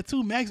reconsidering that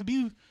too. Max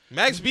B.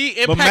 Max B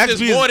But impact Max is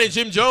B is- more than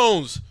Jim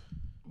Jones.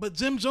 But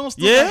Jim Jones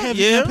still got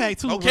heavy impact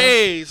too.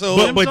 Okay,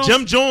 so but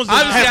Jim Jones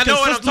obviously has I know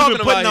what I'm consistently talking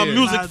been putting about out here.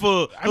 music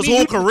for his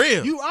whole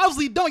career. You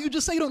obviously don't. You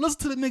just say you don't listen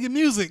to the nigga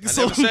music.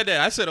 I never said that.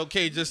 I said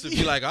okay just to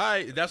be like, all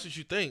right, that's what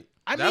you think.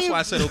 That's mean, why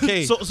I said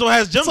okay. So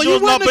has Jim So you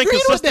Jones not wouldn't been agree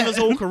with consistent that? his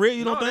whole career?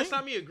 You no, don't think? that's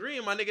not me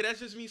agreeing, my nigga. That's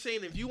just me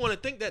saying if you want to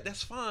think that,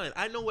 that's fine.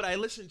 I know what I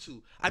listen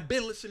to. I've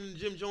been listening to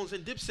Jim Jones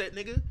and Dipset,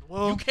 nigga.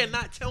 Well, you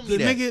cannot tell me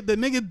that. The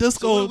nigga So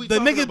disco, what are we the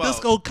talking nigga about?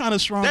 disco kind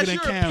of stronger That's than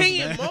your Cam's,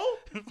 opinion, man. Mo.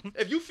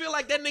 If you feel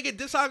like that nigga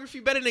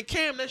discography better than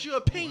Cam, that's your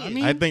opinion. I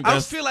mean, I think I don't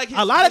that's feel like his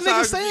A lot of discography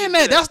niggas is saying that.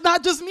 better. That's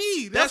not just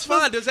me. That's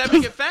fine. Does that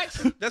make it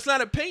facts? That's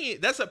not opinion.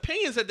 That's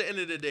opinions at the end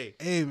of the day.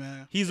 Hey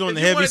man, he's on If the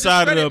you heavy wanna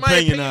side of the discredit my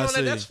opinion. I on that,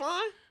 say. that's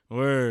fine.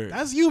 Word.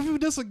 that's you if you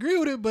disagree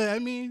with it. But I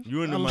mean,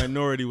 You in the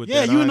minority with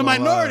yeah, that. you in the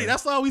minority.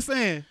 That's all we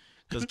saying.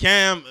 Because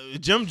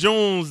Jim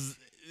Jones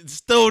is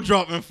still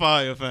dropping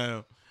fire,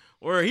 fam.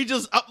 Or he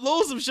just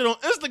uploads some shit on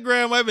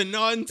Instagram I've been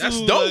nodding to.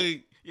 That's dope.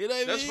 Like, you know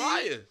what I That's mean?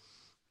 fire.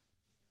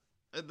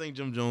 I think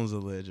Jim Jones is a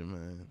legend,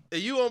 man.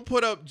 If you want to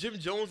put up Jim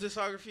Jones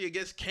discography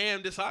against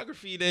Cam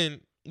discography,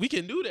 then we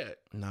can do that.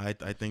 Nah,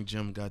 I think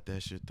Jim got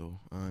that shit, though.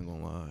 I ain't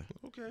gonna lie.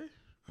 Okay.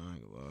 I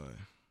ain't gonna lie.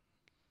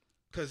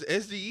 Because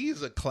SDE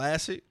is a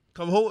classic.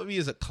 Come Home With Me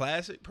is a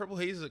classic. Purple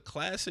Haze is a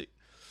classic.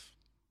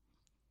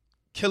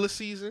 Killer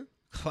Season,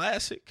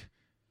 classic.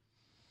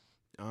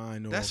 I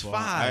know. That's if all-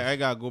 five. I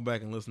gotta go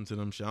back and listen to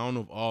them shit. I don't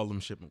know if all them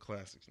shipping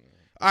classics, man.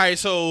 All right,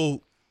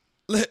 so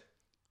let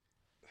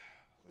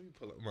me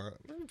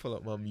pull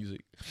up my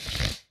music.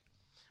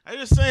 I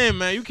just saying,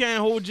 man, you can't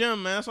hold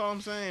Jim, man. That's all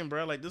I'm saying,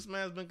 bro. Like, this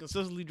man's been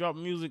consistently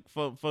dropping music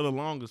for the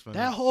longest, fam.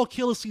 That whole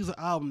Killer Season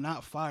album,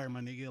 not fire, my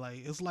nigga.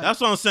 Like it's like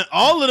That's what I'm saying.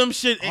 All of them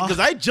shit, because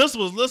I just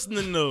was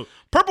listening to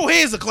Purple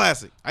Haze, a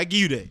classic. I give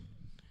you that.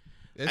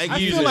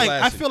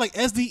 I feel like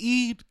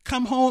SDE,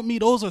 Come Home With Me,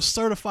 those are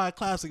certified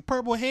classic.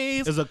 Purple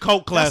Haze It's a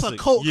cult classic. That's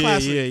a cult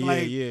classic. Yeah,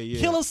 like, yeah.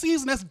 Killer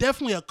Season, that's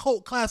definitely a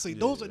cult classic.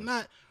 Those are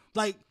not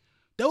like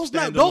those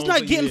not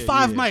Standalone, getting yeah,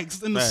 five yeah.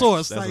 mics in the Facts.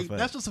 source. That's a Like fact.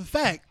 that's just a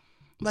fact.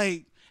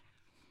 Like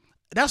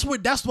that's what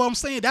I'm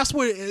saying. That's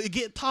where it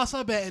get tossed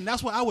up at, and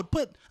that's where I would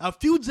put a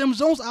few Jim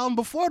Jones album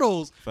before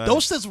those. Facts.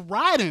 Those shit's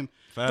riding.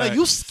 Like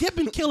you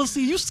skipping Killer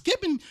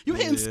Season, you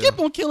hitting skip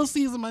on Killer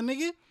Season, my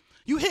nigga.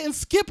 You hitting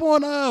skip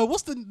on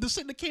what's the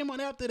shit that came on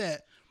after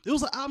that? It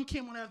was an album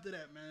came on after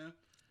that, man.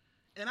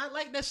 And I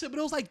like that shit, but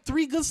it was like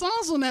 3 good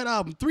songs on that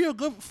album.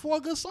 4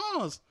 good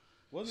songs.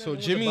 So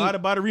Jimmy, the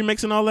body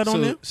remix and all that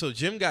on there. so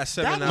Jim got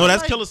 7 That albums. No,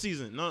 that's like- Killer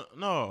Season.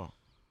 No.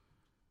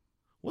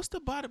 What's the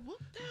body? What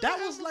the That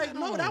hell was is like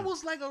on? that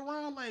was like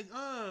around like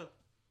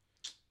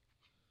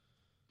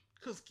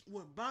cause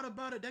what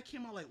about it that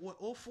came out like what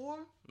 04?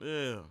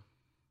 Yeah.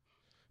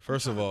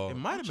 First of all, It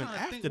might have been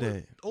after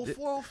that.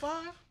 04,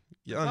 05?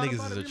 y'all Bada niggas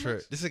Bada is a remix?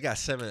 trip. This has got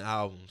 7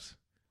 albums.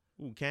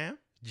 Ooh, Cam?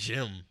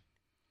 Jim,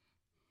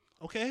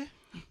 Okay.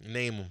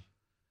 name them.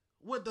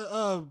 With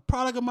the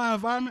Product of My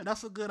Environment,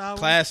 that's a good album.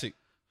 Classic.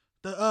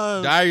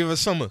 The Diary of a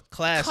Summer,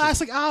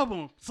 classic.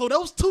 album. So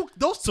those two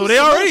So they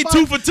already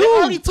 2 for 2. They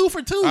already 2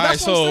 for 2. All right,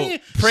 That's what I'm so saying.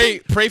 pray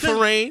The- for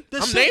rain. the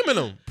I'm shit-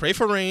 naming them. Pray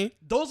for rain.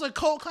 Those are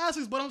cult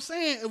classics, but I'm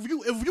saying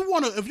if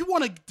you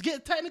wanna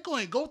get technical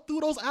and go through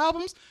those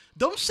albums,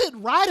 them shit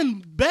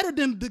riding better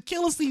than the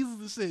Killer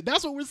Seasons and shit.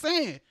 That's what we're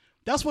saying.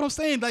 That's what I'm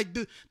saying. Like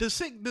the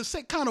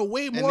shit kind of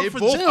way more they for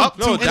both Jim. up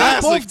to And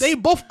classics. they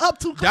both up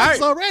to classics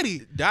Diary-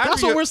 already.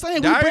 That's what we're saying.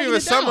 We Diary breaking of a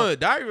it down. Summer.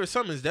 Diary of a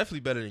Summer is definitely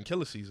better than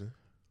Killer Season.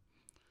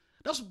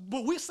 That's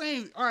what we're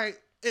saying. All right,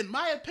 in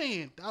my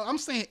opinion, I'm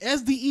saying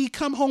SDE,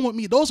 Come Home With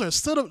Me. Those are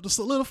the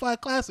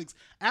solidified classics.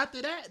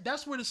 After that,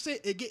 that's where the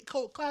shit it get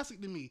cult classic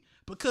to me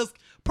because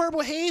Purple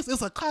Haze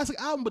is a classic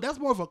album, but that's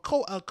more of a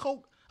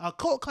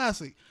cult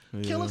classic.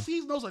 Killer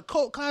Season, those are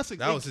cult classics.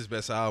 That was his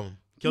best album.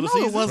 Killer no,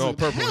 Season? it wasn't.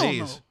 No, Purple Hell Haze.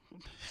 No.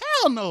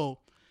 Hell no.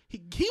 He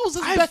was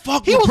his I best.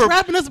 fuck He with was Purple.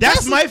 rapping his That's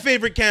best. my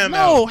favorite Cam No,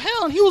 album.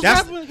 hell, he was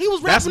That's- rapping. He was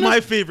that's rapping. my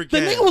his, favorite The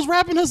Cam. nigga was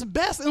rapping his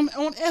best on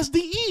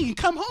SDE.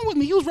 Come Home With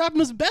Me. He was rapping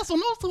his best on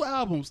those 2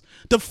 albums.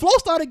 The flow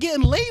started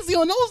getting lazy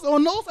on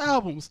those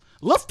albums.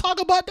 Let's talk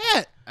about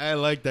that. I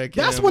like that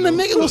Cam. That's when the though.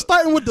 nigga was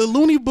starting with the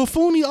loony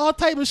buffoony, all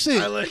type of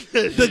shit. I like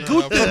that the shit.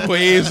 goof. Purple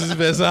Haze is his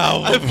best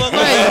album. Fuck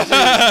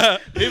that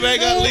shit. Maybe I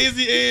got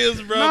lazy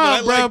ears, bro. Nah, but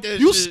I bro, like that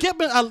you shit.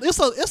 skipping.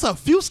 It's a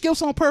few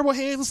skips on Purple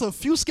Haze. It's a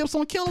few skips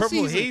on Killer Purple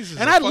Season. Haze is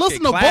and a I fucking listen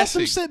to both them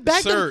classic. shit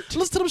back. Search.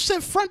 Listen to them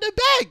shit front to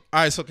back.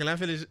 All right, so can I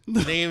finish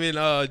naming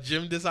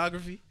Jim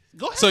discography?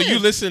 Go ahead. So you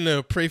listen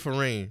to Pray for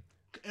Rain,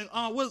 And,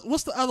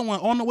 what's the other one?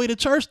 On the Way to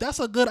Church. That's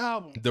a good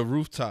album. The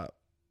Rooftop.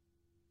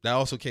 That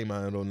also came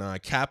out in 2009.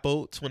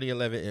 Capo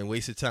 2011 and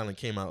Wasted Talent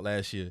came out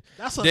last year.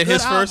 That's a Then good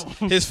his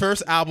album. his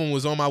first album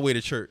was On My Way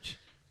to Church.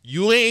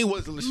 You ain't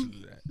was listening to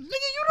that. Nigga,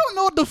 you don't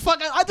know what the fuck.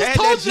 I just That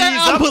told had you that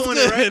G's album up was on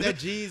good. it, right? That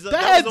G's up.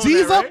 That that had was on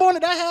G's there, up right? on it.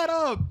 That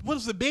had what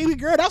was the Baby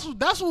Girl?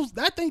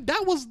 I think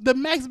that was the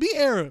Max B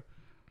era.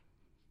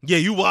 Yeah,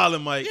 you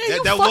wildin', Mike. Yeah,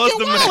 you that was fucking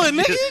the max. wildin',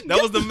 nigga.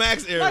 That was the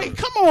max era. Like,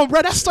 come on,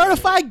 bro. That's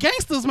Certified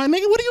Gangsters, my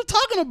nigga. What are you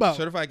talking about?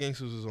 Certified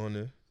Gangsters was on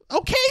there.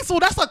 Okay, so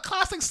that's a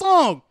classic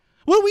song.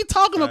 What are we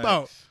talking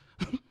about?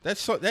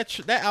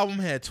 That album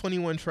had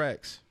 21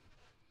 tracks.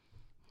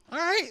 All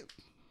right.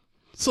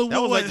 So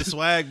That was what? like the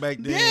swag back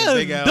then. Yeah,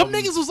 Big them album.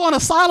 niggas was on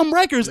Asylum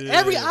Records. Yeah.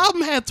 Every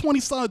album had 20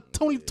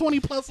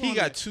 plus. He on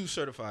got it. 2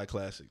 certified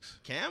classics.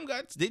 Cam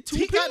got they two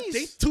He got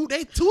piece.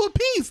 they two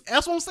apiece.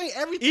 That's what I'm saying.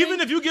 Everything.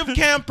 Even if you give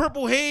Cam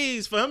Purple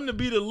Haze for him to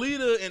be the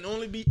leader and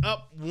only be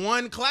up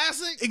one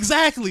classic,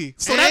 exactly.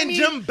 So And that means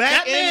Jim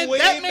back that man, in way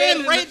that man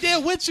better right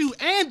than- there with you,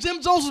 and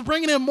Jim Jones is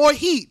bringing in more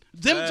heat.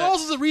 Jim Facts.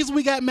 Jones is the reason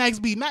we got Max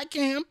B, not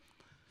Cam.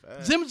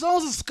 Jim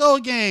Jones is Skull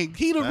Gang.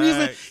 He the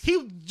reason.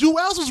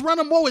 Jewels was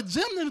running more with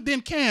Jim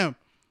than Cam.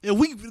 And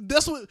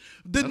that's what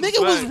the nigga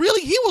a was fact.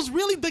 really. He was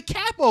really the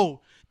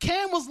capo.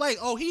 Cam was like,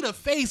 oh, he the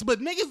face, but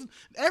niggas,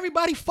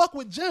 everybody fuck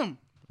with Jim.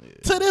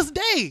 To this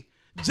day,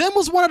 Jim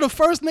was one of the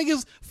first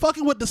niggas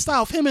fucking with the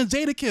South. Him and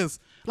Jadakiss,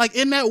 like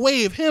in that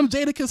wave. Him,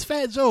 Jadakiss,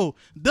 Fat Joe.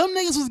 Them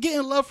niggas was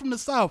getting love from the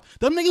South.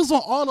 Them niggas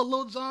on all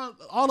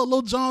the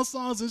Lil Jon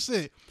songs and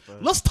shit.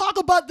 Let's talk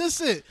about this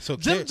shit. So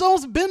Jim Cam-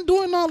 Jones been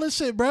doing all this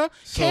shit, bro.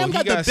 So Cam he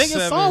got the got biggest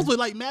 7. songs with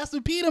like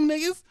Master P. Them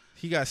niggas.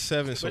 He got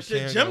 7. So but shit,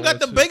 Cam Jim got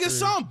the 1, 2, biggest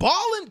 3, song.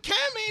 Ballin'. Cam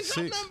ain't dropped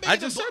 6. nothing bigger I than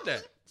just said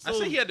Ballin'. that. I So-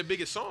 said he had the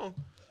biggest song.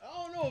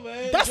 I don't know,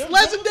 man. That's Jim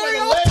legendary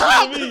was off like a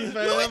top. legend to me, What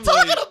fam. are we I'm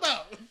talking like-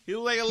 about? He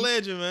was like a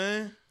legend,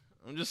 man.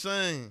 I'm just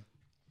saying.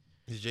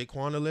 Is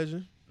Jaquan a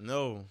legend?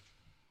 No.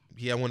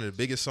 He had one of the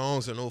biggest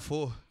songs in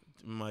 04.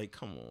 Mike,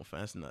 come on,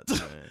 fam. That's nuts,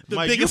 man. The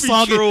Mike, biggest you be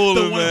song,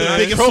 trolling, one of the man.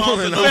 biggest Trolling,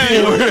 songs in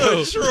man. 04.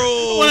 You're a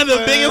troll, One of the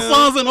man. biggest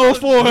songs in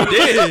 04.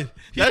 Yeah.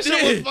 That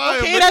shit was fire.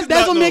 Okay, but that he's that's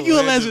not what no make you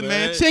a legend,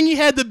 man. man. Chingy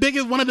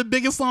had one of the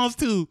biggest songs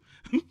too.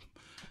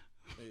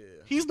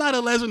 He's not a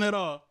legend at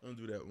all. Don't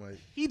do that, Mike.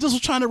 He just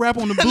was trying to rap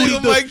on the That booty.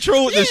 nigga Mike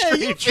trolled the Yeah,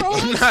 you street.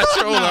 trolling. I'm not Fuck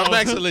trolling. no. I'm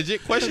asking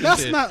legit questions.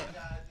 That's here. not.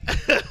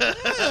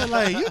 Yeah,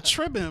 like you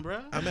tripping,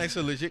 bro. I'm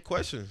asking legit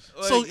questions.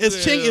 So Like,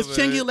 is yeah,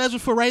 Chingy a man.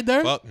 legend for right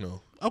there? Fuck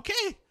no. Okay.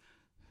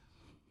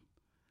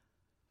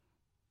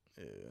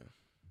 Yeah.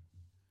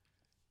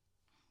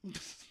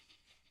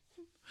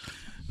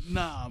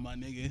 Nah, my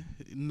nigga.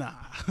 Nah.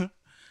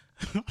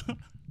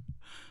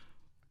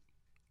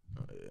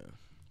 Oh, yeah.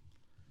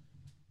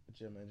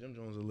 Yeah, man. Jim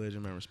Jones is a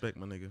legend, man. Respect,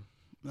 my nigga.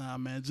 Nah,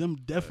 man. Jim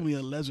definitely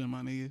a legend,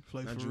 my nigga.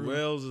 Like Now, for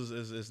real. Jewels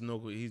is no.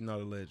 He's not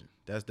a legend.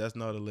 That's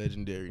not a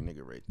legendary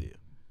nigga right there.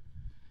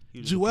 He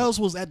was- Jewels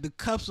was at the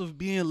cups of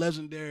being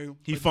legendary.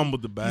 He but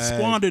fumbled the He bag.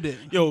 squandered it.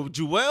 Yo,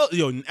 Jewel.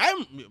 Yo,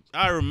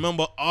 I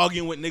remember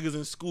arguing with niggas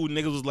in school.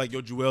 Niggas was like,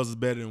 "Yo, Jewels is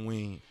better than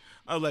Wayne."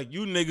 I was like,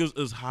 "You niggas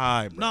is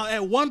high, bro." No,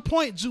 at one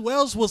point,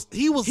 Jewels was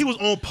he was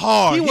on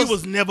par. He He was-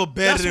 was never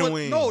better that's than what,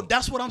 Wayne. No,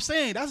 that's what I'm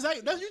saying. That's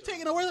you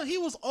taking away. He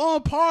was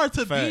on par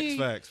to being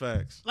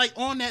facts. like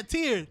on that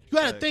tier. You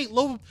got to Facts. think,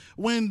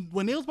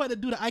 when they was about to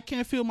do the "I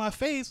Can't Feel My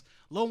Face,"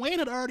 Lil Wayne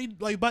had already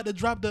like about to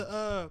drop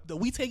the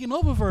 "We Taking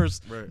Over" verse.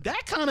 Right.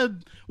 That kind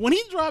of when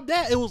he dropped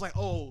that, it was like,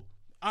 oh,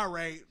 all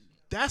right.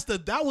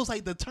 That was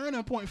like the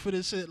turning point for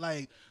this shit.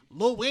 Like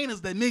Lil Wayne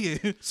is that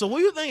nigga. So what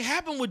do you think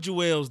happened with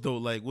Jewels though?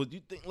 Like, what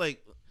you think?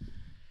 Like,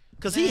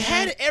 cause he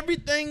had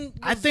everything.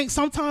 I think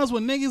sometimes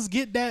when niggas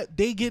get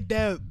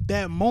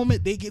that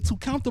moment, they get too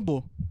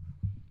comfortable.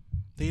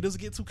 They just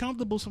get too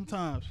comfortable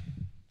sometimes.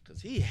 Cause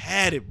he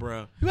had it,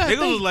 bro. You gotta Niggas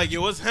think- was like,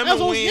 yo, it's him That's and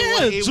what, Wayne. yeah,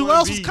 1A1B.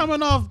 Jewels was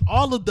coming off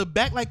all of the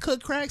back like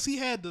cut cracks. He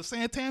had the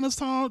Santana's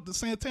Town.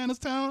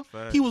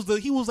 Facts. He was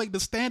like the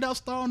standout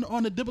star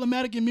on the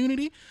Diplomatic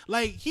Immunity.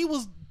 Like he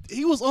was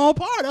on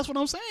par. That's what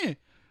I'm saying.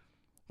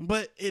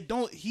 But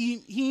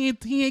he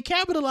ain't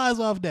capitalized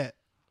off that.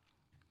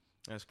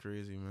 That's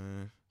crazy,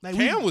 man. Like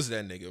Cam was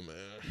that nigga, man.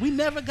 we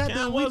never got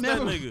Cam the was that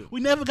nigga. we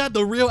never got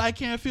the real "I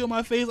Can't Feel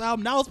My Face"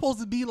 album. That was supposed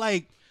to be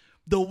like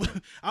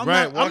I'm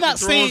Right, not Watch the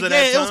saying Thrones yeah. at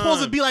that It was supposed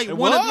to time. be like It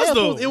one of was, yeah,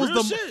 though. it was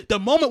Real the shit. the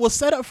moment was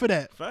set up for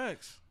that.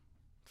 Facts.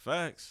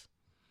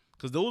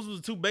 Cause those was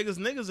the two biggest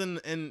niggas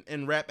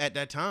in rap at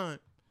that time,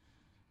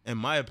 in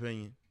my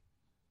opinion.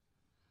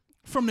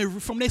 From their We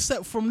ain't from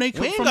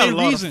got their a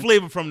lot reason. of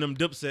flavor from them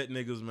Dipset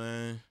niggas,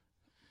 man.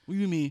 What do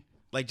you mean?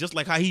 Like just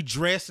like how he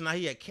dressed and how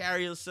he had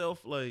carry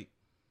himself. Like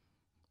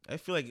I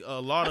feel like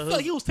a lot I of feel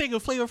like he was taking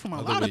flavor from a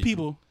Other lot of way.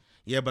 people.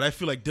 yeah, but I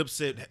feel like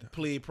Dipset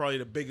played probably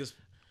the biggest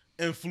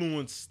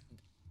influence.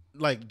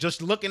 Like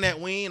just looking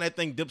at Wayne, I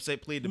think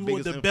Dipset played the With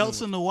biggest the influence.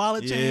 belts and the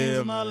wallet chains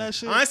and all man. that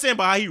shit. I ain't saying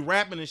about how he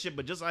rapping and shit,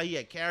 but just how he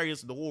had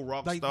carriers, the whole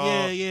rock Like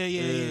star.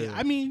 yeah.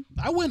 I mean,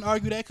 I wouldn't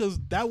argue that because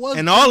that was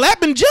And all that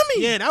been Jimmy.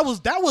 yeah, that was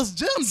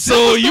Jim. So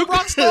Jim was you the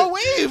Rockstar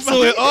wave.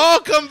 So it all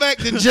come back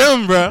to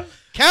Jim, bro.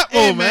 Capo,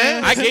 Hey, man.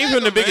 man. I gave him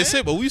the Man. biggest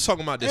hit, but we was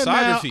talking about Hey,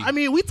 man, discography. I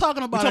mean, we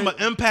talking We about talking it.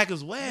 about impact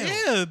as well.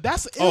 Yeah,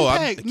 that's Oh,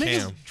 impact. Cam.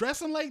 Niggas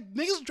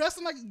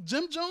dressing like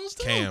Jim Jones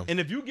too. Cam.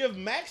 And if you give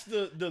Max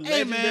the Hey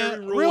legendary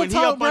man, role real and he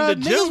talk, up bro.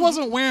 under Niggas Jim,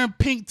 wasn't wearing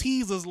pink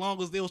tees as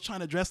long as they was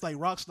trying to dress like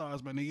rock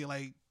stars, my nigga.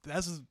 Like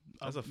that's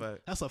that's a fact.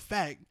 That's a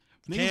fact.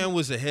 Cam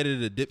was ahead of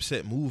the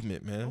Dipset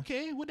movement, man.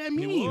 Okay, what that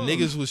mean?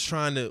 Niggas was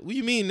trying to. What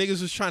you mean?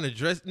 Niggas was trying to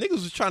dress. Niggas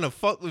was trying to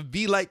fuck with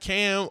be like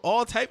Cam.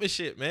 All type of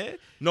shit, man.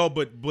 No,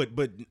 but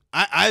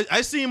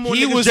I seen more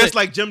He niggas was dressed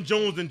like Jim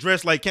Jones than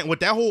dressed like Cam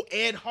with that whole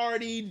Ed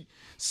Hardy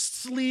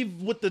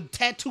sleeve with the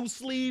tattoo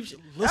sleeves.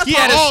 That's He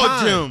had his all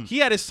time. Jim. He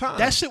had his time.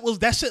 That shit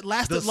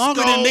lasted The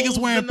longer than niggas skulls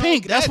wearing and all-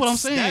 pink. That's what I'm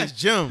saying. That's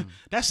Jim.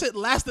 That shit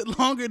lasted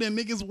longer than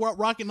niggas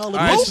rocking all the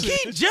All right, blue so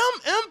shit. Jim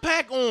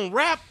impact on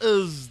rap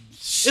is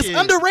shit. It's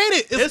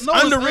underrated. It's No,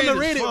 underrated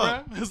as bro.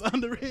 fuck. It's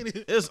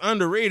underrated. It's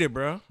underrated,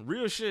 bro.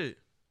 Real shit.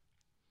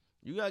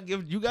 You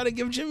gotta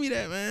give Jimmy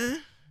that,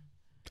 man.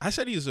 I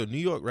said he was a New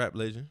York rap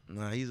legend.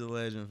 Nah, he's a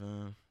legend,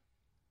 fam.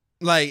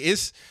 Like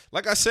it's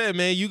like I said,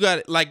 man. You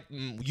got like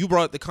you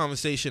brought the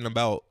conversation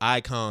about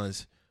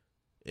icons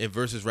and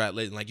versus rap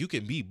legend. Like you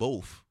can be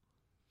both.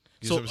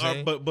 You know what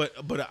I'm saying?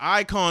 But an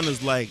icon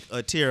is like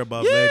a tier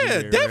above Yeah,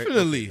 legendary, right?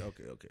 definitely.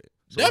 Okay.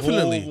 So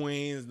Definitely. Hov,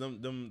 Wayne's,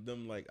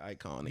 them like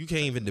iconic. You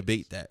can't even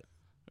debate that.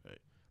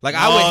 Like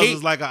Nas I would hate.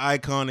 is like an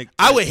iconic.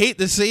 I would hate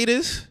to say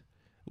this,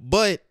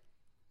 but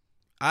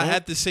I Don't-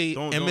 have to say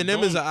don't- Eminem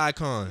don't- is an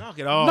icon. knock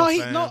it off. No, he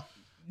fam.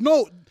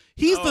 no.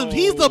 He's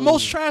the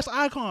most No. trash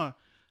icon.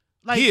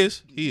 Like He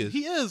is. He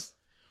is.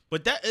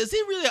 But that is he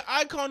really an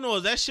icon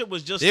or that shit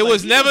was just? There like,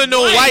 was he never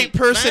no white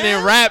person man.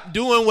 in rap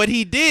doing what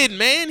he did,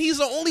 man. He's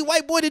the only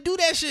white boy to do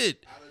that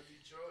shit.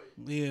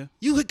 Yeah.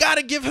 You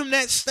gotta give him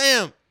that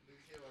stamp.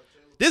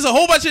 There's a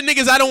whole bunch of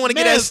niggas I don't want to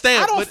get that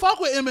stamp. I don't but- fuck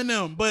with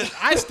Eminem, but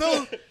I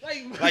still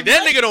like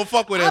that nigga don't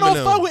fuck with I Eminem.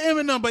 don't fuck with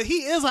Eminem, but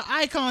he is an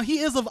icon. He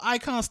is of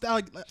icon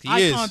style,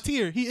 icon is.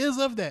 tier. He is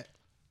of that.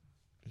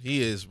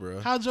 He is,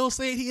 bro. How Joe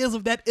said he is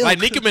of that ilk. Like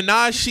Nicki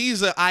Minaj,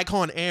 she's an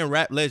icon and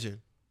rap legend.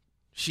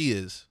 She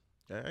is.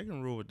 Yeah, I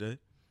can rule with that.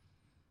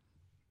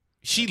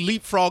 She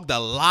leapfrogged a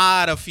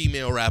lot of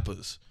female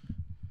rappers.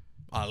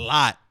 A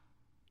lot.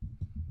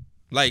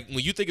 Like when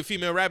you think of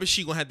female rappers,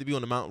 she gonna have to be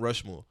on the Mount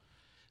Rushmore.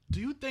 Do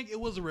you think it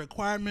was a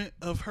requirement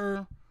of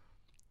her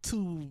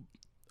to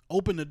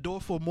open the door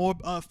for more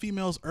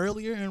females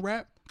earlier in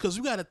rap? Because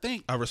you got to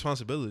think. A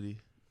responsibility.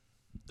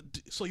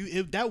 So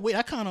if that way,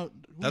 I kind of.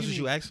 That's what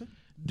you asking?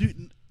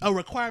 A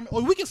requirement,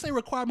 or we can say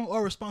requirement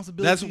or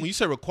responsibility. That's when you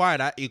said required.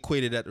 I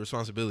equated that to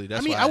responsibility.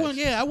 That's I mean, why I asked. wouldn't.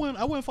 Yeah,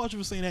 I wouldn't fault you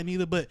for saying that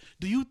neither. But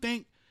do you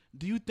think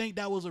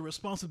that was a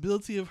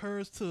responsibility of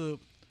hers to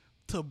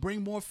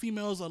bring more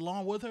females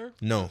along with her?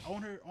 No.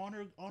 On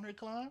her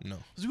climb. No.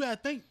 Because you gotta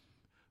think,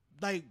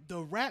 like the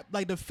rap,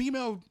 like the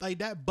female, like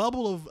that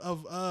bubble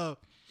of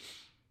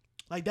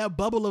like that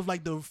bubble of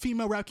like the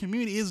female rap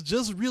community is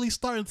just really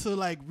starting to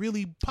like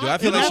really pop. I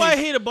feel You know like what I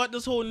hate about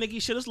this whole Nicki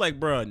shit? It's like,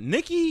 bro,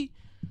 Nicki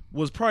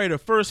was probably the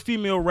first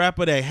female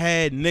rapper that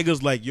had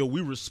niggas like, yo,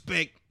 we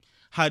respect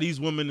how these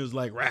women is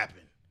like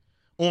rapping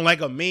on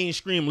like a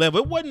mainstream level.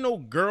 It wasn't no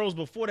girls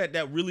before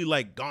that really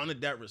like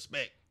garnered that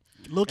respect.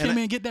 Lil Kim and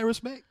didn't get that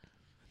respect.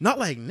 Not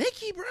like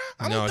Nicki, bro.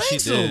 I No, don't she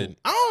think so. did.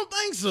 I don't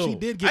think so. She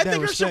did get I that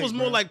think her shit respect, was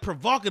more bro. like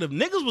provocative.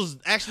 Niggas was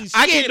actually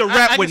I scared can to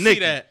rap I with can Nicki.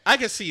 see that. I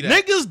can see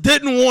that. Niggas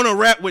didn't want to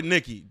rap with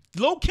Nicki.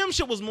 Lil Kim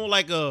shit was more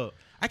like a.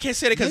 I can't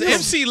say that because Niggas-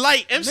 MC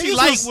Light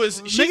niggas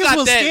was was- she niggas got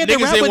was that scared to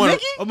niggas rap didn't with want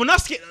Nicki? Oh, but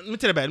not scared. Let me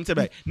tell you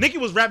back. Nicki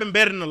was rapping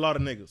better than a lot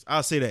of niggas.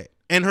 I'll say that.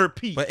 And her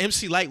peak. but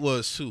MC Light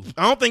was too.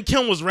 I don't think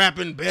Kim was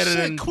rapping better Shit,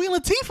 than. Queen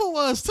Latifah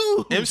was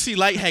too. MC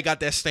Light had got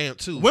that stamp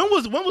too. When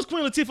was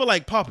Queen Latifah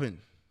like popping?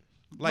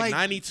 like like-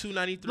 92,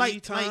 93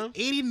 like time.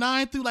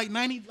 89 through like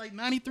 90, like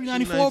 93,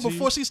 94 92.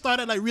 before she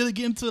started like really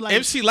getting to like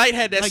MC Light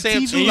had that like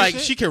stamp TV too. and Like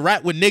shit. she could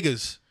rap with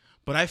niggas.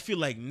 But I feel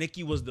like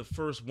Nicki was the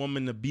first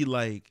woman to be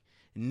like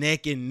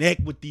neck and neck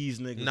with these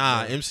niggas.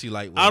 Nah, bro. MC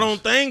Light was. I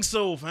don't think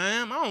so,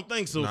 fam. I don't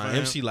think so, Nah, fam.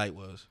 MC Light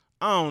was.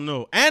 I don't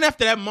know. And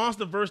after that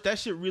monster verse, that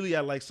shit really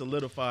had like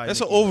solidified.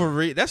 That's an Nicki.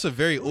 overrated. That's a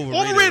very overrated.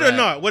 Overrated or rap.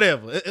 not,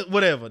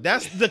 whatever.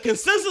 That's the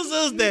consensus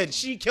is that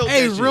she killed.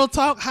 Hey, that real shit.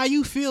 talk, how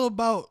you feel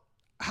about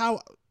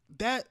how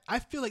that? I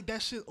feel like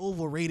that shit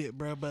overrated,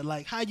 bro. But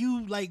like how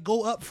you like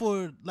go up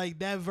for like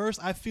that verse,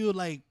 I feel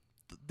like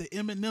the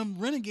Eminem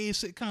Renegade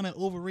shit kind of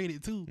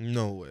overrated too.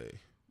 No way.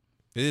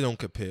 They don't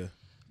compare.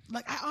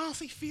 Like I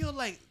honestly feel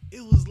like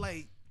it was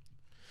like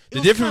The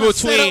was difference kinda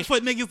set between- up for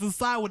niggas to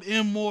side with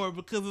M more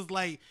because it's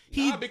like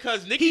Nah,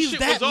 because Nicki he's shit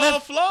that was all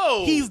left-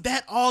 flow. He's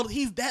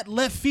that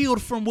left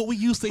field from what we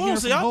used to hear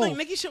So from y'all Hov. think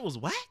Nicki shit was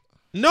whack?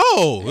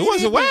 No, it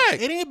wasn't whack.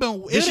 It ain't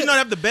been. Did she not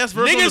have the best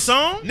verse on the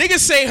song? Niggas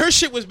say her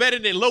shit was better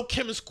than Lil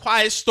Kim's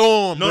Quiet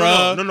Storm, No,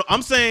 bruh. no.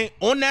 I'm saying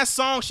on that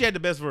song she had the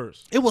best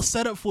verse. It was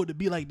set up for it to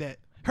be like that.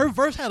 Her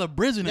verse had a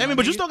bridge in it. Yeah, I mean, my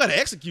but you nigga. still got to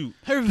execute.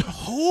 Her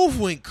Hov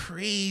went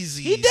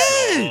crazy. He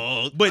did.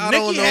 dog. But I Nicki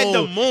don't had the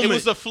know. moment. It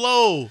was the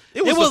flow.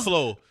 It was was- the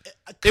flow.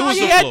 Kanye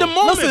the had flow. the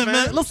moment, Listen,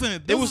 man. man.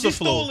 Listen. It was She the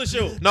flow. stole the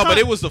show. No, but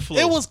it was the flow.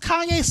 It was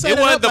Kanye set It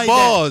it wasn't up the like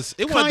bars.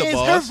 that. It wasn't the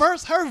Kanye's-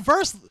 bars. Her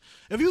verse.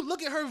 If you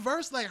look at her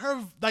verse, like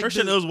her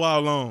shit was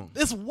wild long.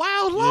 it's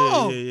wild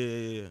long.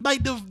 Yeah.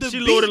 Like the She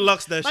beat, loaded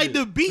Lux that like shit.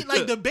 the beat,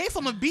 like the bass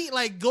on the beat,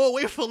 like go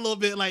away for a little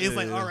bit. Like it's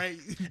like Yeah. all right.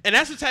 And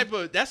that's the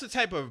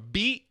type of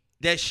beat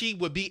that she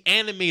would be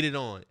animated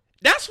on.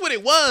 That's what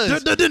it was.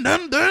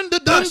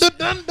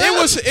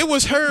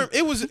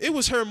 It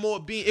was her more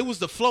being. It was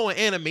the flow and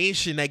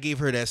animation that gave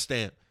her that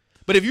stamp.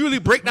 But if you really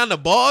break down the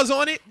bars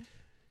on it,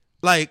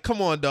 like,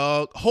 come on,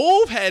 dog.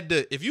 Hove had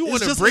the. If you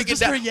want to break it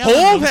down,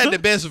 Hove had the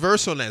best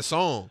verse on that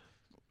song.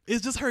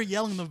 It's just her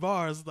yelling the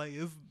bars. Like,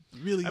 it's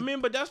really. I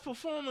mean, but that's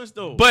performance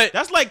though. But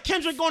that's like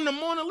Kendrick on the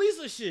Mona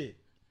Lisa shit.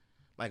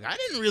 Like, I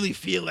didn't really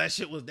feel that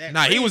shit was that.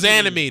 Nah, he was crazy.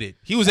 animated.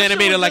 He was That shit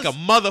animated was like just- a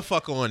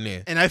motherfucker on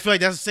there. And I feel like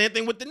that's the same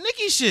thing with the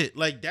Nicki shit.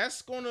 Like,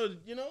 that's gonna,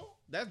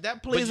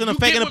 that plays But an you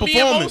effect in get the what me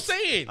and Mo performance.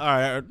 saying. All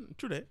right,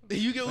 true that.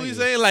 You get what we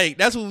saying? Like,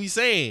 that's what we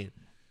saying.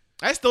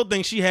 I still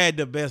think she had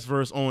the best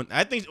verse on.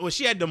 I think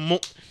she had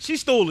she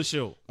stole the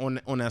show on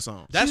that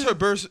song. That's her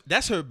verse.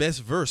 That's her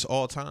best verse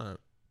all time.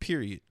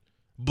 Period.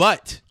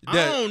 But I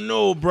don't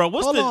know, bro.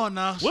 Hold on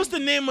now. What's the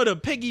name of the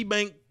piggy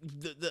bank?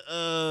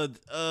 the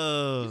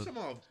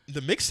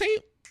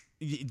mixtape.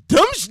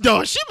 Dumb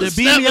dog. She The was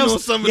Beam Me snapping Up. on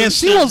some of Yeah, this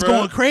she shit, was bro.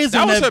 going crazy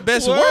That on was that her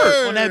best Word.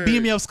 work. on that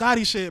Beam Me Up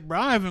Scotty shit, bro.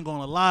 I ain't even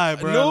gonna lie,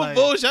 bro. No like,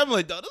 bullshit. I'm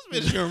like, dog,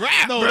 this bitch can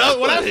rap, No,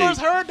 bro. when I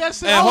first heard that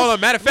shit, And I was- hold on,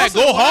 matter of fact,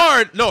 what's Go it-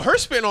 Hard. No, her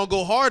spin on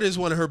Go Hard is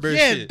one of her best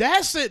Yeah, shit.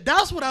 that's it.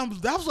 That's what I was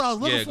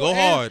looking Yeah, for. Go And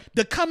Hard.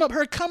 The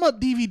her come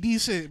up DVD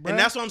shit, bro. And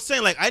that's what I'm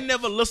saying. Like, I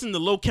never listened to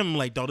Lil Kim. I'm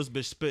like, dog, this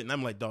bitch spitting.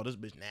 I'm like, dog, this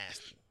bitch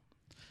nasty.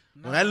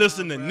 When I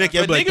listen to Nicki,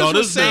 I'm But like, niggas dog,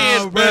 was this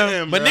saying, bitch bro,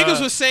 spitting, but bro.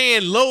 niggas was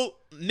saying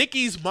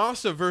Nicki's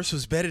Monster verse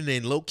was better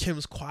than Lil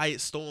Kim's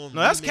Quiet Storm.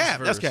 No, that's remix cap.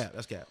 That's verse. cap.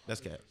 That's cap.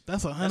 That's cap.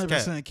 That's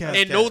 100% cap.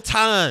 And No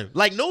Time,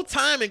 like No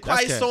Time and Quiet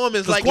That's cap. Storm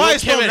is 'Cause like Quiet Lil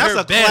Kim Storm. at That's her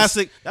a best.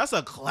 classic. That's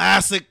a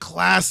classic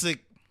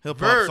hip hop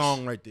Verse.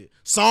 song right there.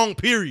 Song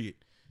period.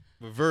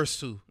 Verse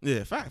too.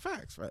 Yeah,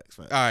 facts. All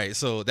right,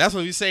 so that's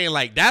what we saying.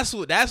 Like that's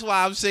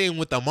why I'm saying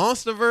with the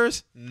Monster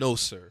verse, no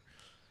sir,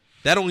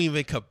 that don't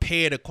even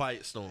compare to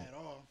Quiet Storm.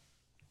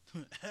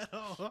 At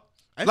all.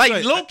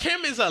 Like Lil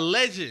Kim is a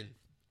legend.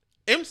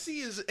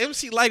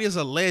 MC Light is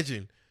a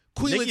legend.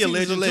 Queen Nicki a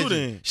Latifah is a legend too, legend.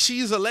 then.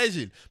 She's a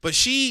legend, but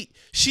she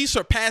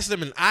surpassed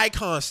them in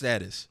icon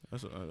status.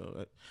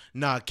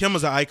 Nah, Kim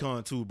is an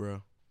icon too,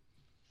 bro.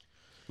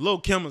 Lil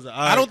Kim is an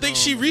icon. I don't think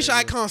she reached bro.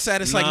 icon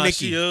status Nah, like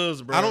Nicki. she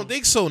is, bro. I don't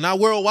think so. Not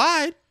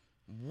worldwide.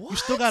 You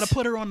still got to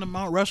put her on the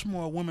Mount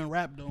Rushmore of women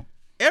rap though.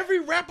 Every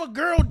rapper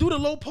girl do the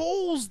low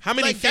pose. How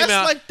many Like, that's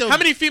female? like the- How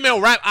many female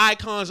rap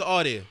icons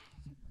are there?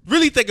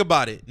 Really think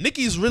about it.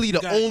 Nicki's really the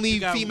got- only you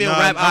got- female Nah,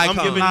 rap I'm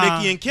icon. giving Nah.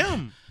 Nicki and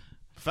Kim.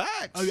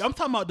 Facts. I'm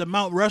talking about the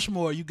Mount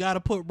Rushmore. You got to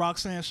put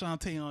Roxanne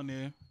Shante on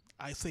there.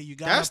 I say you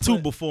got. That's too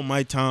before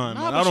my time.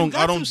 Nah, man. but I you don't.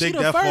 got I don't to. She dig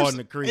the that far first. in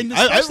the creek. And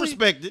I especially-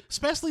 respect it.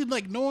 Especially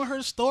like knowing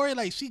her story,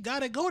 like she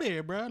got to go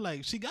there, bro.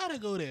 Like she got to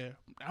go there.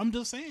 I'm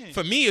just saying.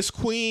 For me, it's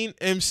Queen,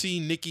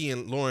 MC, Nicki,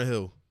 and Lauryn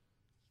Hill.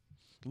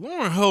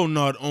 Lauryn Hill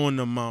not on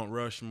the Mount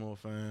Rushmore,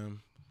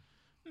 fam.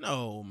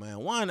 No, man.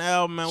 One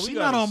album, man. She we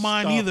not gotta on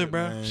mine stop either, it,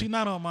 bro. man. She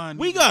not on mine.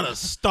 We either. gotta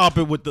stop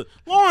it with the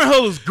Lauryn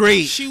Hill is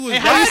great. She was. Hey,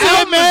 how you why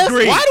say it, man?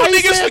 great. why do How you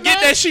niggas say it, forget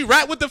man? that she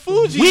rap with the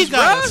Fugees, We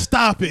gotta bruh?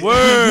 stop it.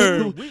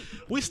 Word.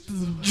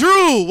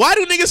 Drew, why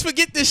do niggas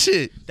forget this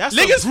shit? That's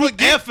niggas a group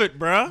forget. effort,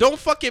 bro. Don't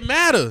fucking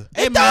matter.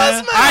 Hey, It man.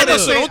 does matter. All right,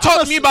 so I'ma don't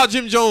talk to me about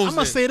Jim Jones. I'm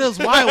gonna then. say this.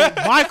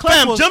 Why Clef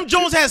Fam, was, Jim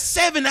Jones has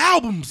 7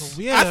 albums.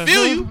 Yeah, I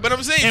feel huh? you, but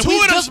I'm saying And two we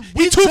of them. just-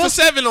 We we 2 for just-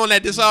 7 on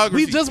that discography.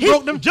 We just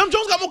broke them. Jim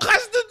Jones got more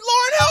classics than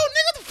Lauryn Hill.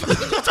 Nigga, what the fuck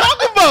are you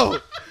talking about?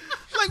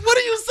 Like, what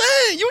are you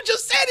saying? You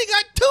just said he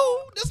got 2.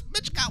 This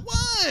bitch got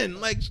 1.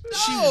 Like,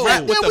 She no.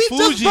 rap with Yeah, the we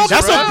just Fugees. broke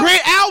That's bro. a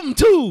great album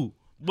too.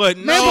 But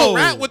Man, no, but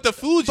rap with the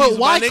Fugees. But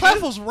my Wyclef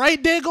nigga. was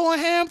right there going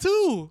ham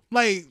too.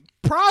 Like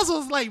Praz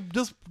was like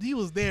just he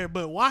was there,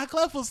 but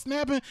Wyclef was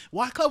snapping.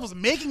 Wyclef was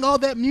making all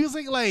that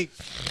music. Like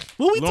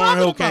what we Lauryn talking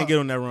Hill about? can't get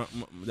on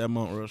that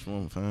Mount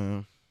Rushmore,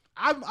 fam.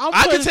 I'm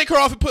I putting, can take her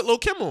off and put Lil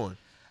Kim on.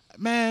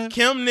 man.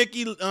 Kim,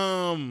 Nicki,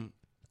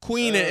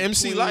 Queen and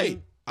MC Queen.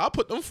 Light. I'll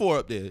put them 4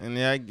 up there. and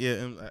yeah,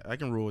 I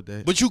can roll with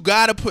that. But you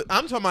gotta put.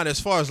 I'm talking about as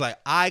far as like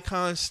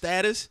icon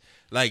status.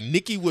 Like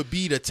Nicki would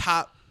be the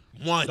top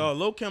 1 Dog,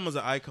 Lil Kim is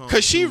an icon.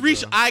 because she too,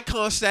 reached bro.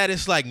 icon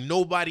status like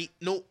no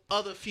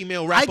other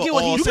female rapper. get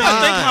what all he's You saying.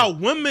 gotta think time. how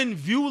women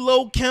view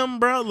Lil Kim,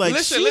 bro. Like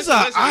she's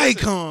an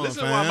icon. Listen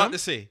to fam. what I'm about to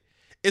say.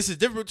 It's a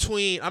difference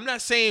between. I'm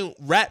not saying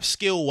rap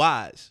skill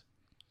wise.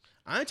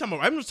 I ain't talking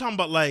about. I'm just talking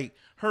about like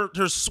her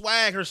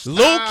swag, her style,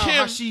 Lil' how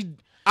Kim- she.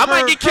 I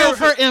might get killed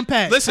her for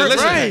impact. Listen, Her-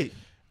 listen. right.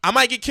 I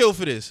might get killed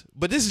for this,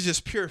 but this is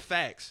just pure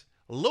facts.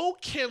 Lil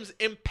Kim's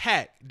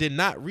impact did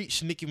not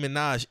reach Nicki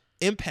Minaj's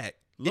impact.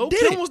 Lil' It Kim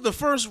didn't. was the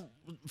first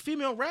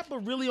female rapper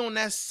really on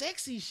that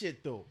sexy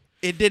shit though.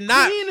 It did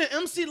not. Queen and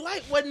MC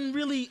Light wasn't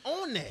really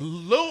on that.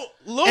 Lil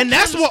And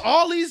that's Kim's- what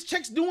all these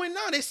chicks doing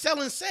now. They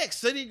selling sex.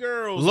 City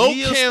Girls, Lil'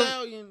 Mia Kim-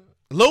 Stallion.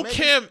 Lil Maybe-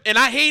 Kim, and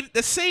I hate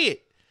to say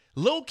it,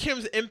 Lil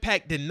Kim's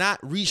impact did not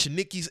reach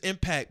Nicki's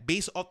impact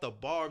based off the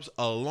barbs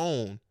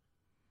alone.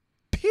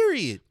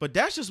 Period. But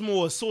that's just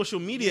more social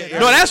media. Yeah, era.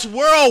 No, that's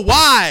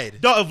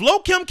worldwide. Dog, if Lil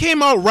Kim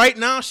came out right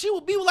now, she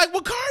would be like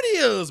what Cardi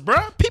is, bro.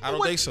 People I don't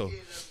would, think so.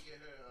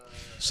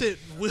 Shit,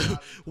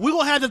 we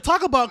gonna have to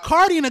talk about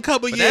Cardi in a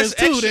couple But years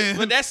that's too. extra, Then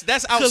but that's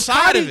 'Cause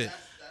outside of Cardi- it.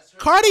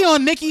 Cardi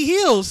on Nicki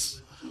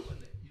heels. You know what I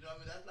mean?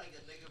 That's like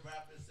nigga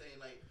rappers say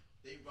like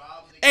they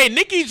robbed. Hey,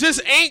 Nicki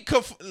just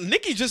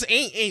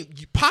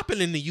ain't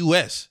popping in the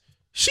U.S.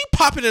 She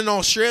popping in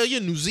Australia,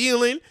 New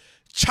Zealand,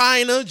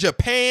 China,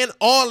 Japan,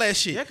 all that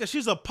shit. Yeah, cause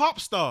she's a pop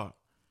star.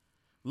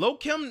 Lil'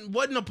 Kim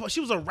she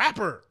was a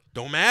rapper.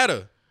 Don't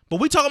matter. But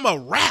we talking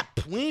about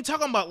rap. We ain't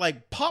talking about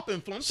like pop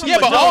influence. Yeah,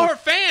 but all her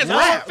fans,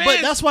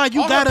 but that's why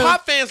you all gotta. her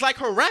pop fans like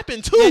her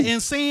rapping too. Yeah,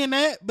 in saying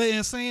that,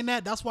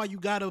 that's why you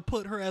gotta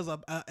put her as a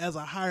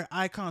higher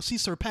icon. She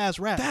surpassed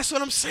rap. That's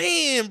what I'm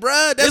saying,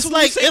 bruh. That's it's what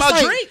like we say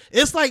about Drake.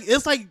 It's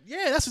like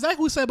yeah, that's exactly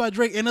what we say about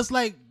Drake. And it's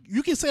like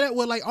you can say that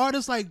with like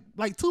artists like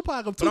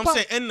Tupac. But I'm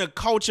saying in the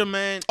culture,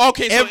 man.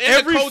 Okay, so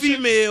every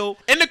female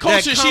in the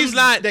culture, she's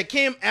not that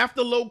came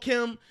after Lil'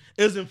 Kim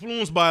is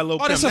influenced by Lil'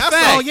 Kim. That's a fact.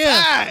 Oh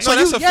yeah, So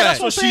that's a fact.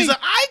 So she's an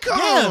icon.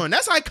 Yeah.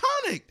 That's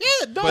iconic.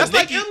 Yeah, no, That's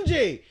like Nicki-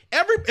 MJ.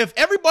 If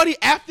everybody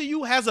after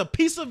you has a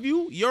piece of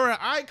you, you're an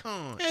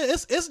icon. yeah,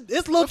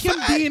 it's Lil' Kim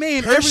fact. DNA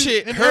in her every,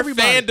 shit. in Her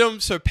everybody.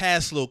 fandom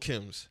surpassed Lil'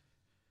 Kim's.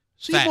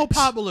 She's more Facts.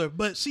 popular,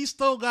 but she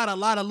still got a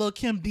lot of Lil'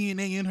 Kim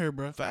DNA in her,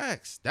 bro.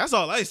 Facts. That's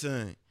all I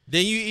saying.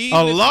 Then you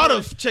A even lot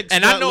of chicks.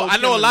 and got I know Lil' a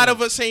Kim in lot them.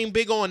 of us ain't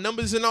big on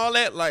numbers and all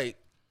that. Like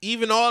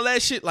even all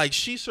that shit, like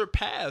she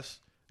surpassed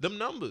them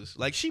numbers.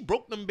 Like she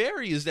broke them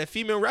barriers that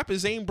female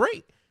rappers ain't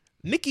break.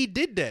 Nicki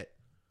did that.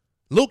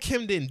 Lil'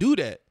 Kim didn't do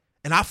that.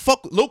 And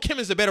Lil' Kim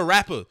is a better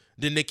rapper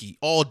than Nicki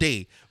all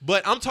day.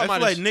 But I'm I talking feel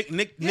about like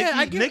Nicki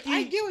I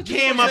get what you're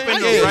came saying. up in I the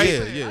get what right.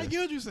 you're saying. yeah. I get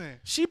what you're saying.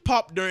 She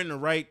popped during the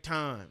right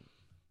time.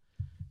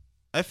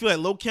 I feel like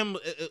Lil' Kim.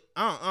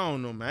 I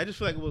don't know, man. I just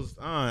feel like it was.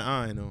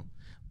 I don't know.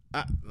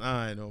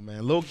 I know,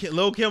 man.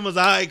 Lil' Kim was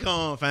an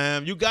icon,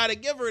 fam. You gotta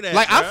give her that.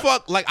 like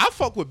bruh. I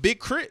fuck with Big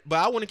Crit, but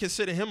I wouldn't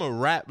consider him a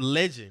rap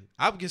legend.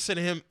 I would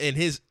consider him in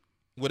his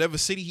whatever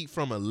city he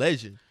from a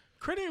legend.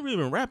 Crit ain't really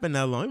been rapping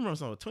that long. He remember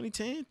something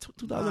 2010,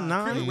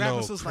 2009. Crit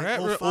rapping since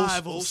like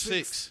 05,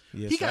 06.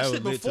 Yes, He got I shit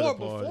was late to the before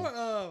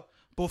party.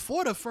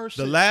 before the first.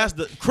 The shit.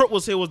 last, Crit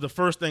was the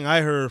first thing I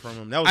heard from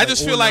him. That was I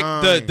just feel like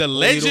 09, the 08,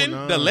 legend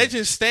 09. the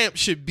legend stamp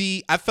should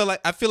be. I feel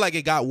like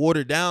it got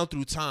watered down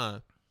through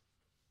time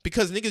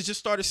because niggas just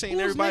started saying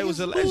everybody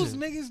was a Who's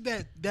legend.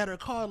 niggas that are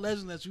called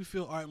legends that you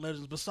feel aren't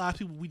legends besides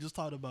people we just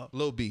talked about?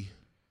 Lil B,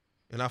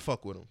 and I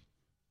fuck with him.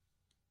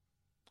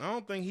 I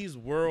don't think he's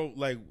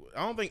I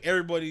don't think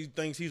everybody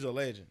thinks he's a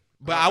legend.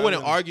 But I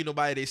wouldn't argue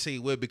nobody they say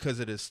would because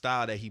of the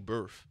style that he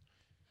birthed.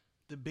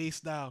 The bass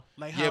style,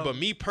 like how, Yeah, but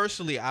me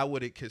personally, I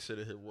wouldn't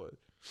consider him one.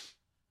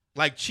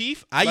 Like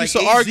Chief, I Like used to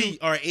AZ, argue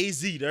or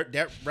AZ,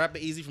 that rapper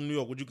AZ from New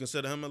York. Would you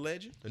consider him a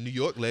legend? a New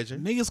York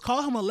legend. niggas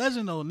call him a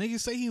legend though. Niggas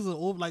say he's a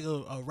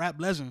rap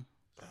legend.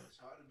 It's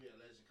hard to be a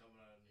legend coming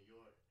out of New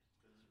York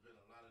because there's been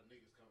a lot of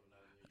niggas coming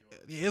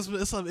out of New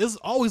York. Yeah, it's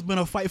always been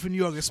a fight for New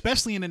York,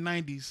 especially in the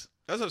 90s.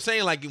 That's what I'm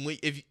saying. Like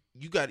if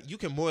you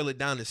can boil it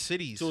down to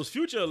cities. So is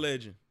Future a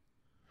legend?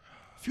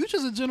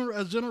 Future's a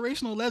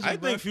generational legend. I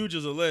bro. think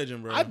Future's a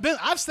legend, bro.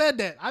 I've said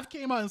that. I've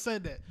came out and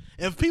said that.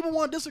 If people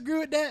want to disagree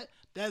with that,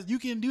 you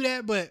can do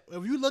that. But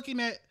if you're looking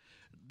at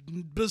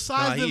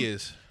besides he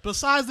is.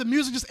 besides the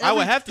music, just I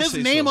would have to his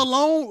say name so.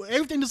 alone,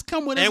 everything just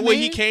come with his And where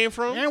name, he came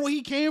from. and where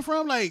he came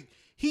from, like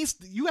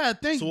you gotta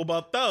think. So what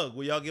about Thug?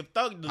 Will y'all give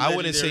Thug the I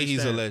wouldn't say legendary he's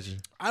a stamp?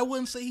 legend. I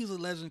wouldn't say he's a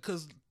legend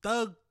because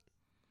Thug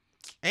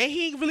And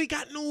he ain't really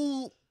got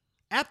no.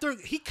 after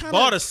he kind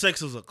Barter of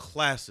 6 is a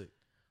classic.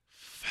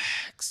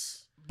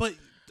 Facts. but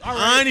all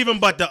I ain't right. even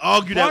about to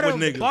argue that with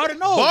niggas.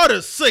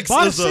 Barter 6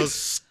 Barter is a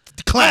 6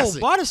 classic.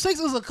 No, Barter 6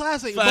 is a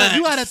classic, but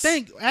you gotta Facts.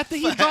 think after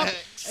he dropped.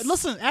 Facts.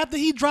 Listen, after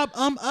he dropped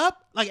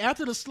Up, like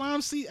after the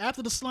slime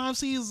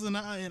season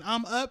and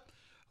Up,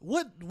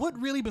 what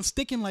really been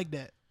sticking like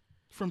that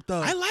from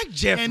Thug? I like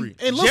Jeffrey.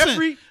 And listen,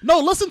 Jeffrey,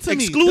 listen to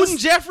me. excluding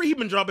This- Jeffrey, he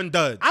been dropping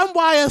duds. I'm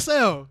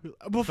YSL.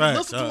 Facts.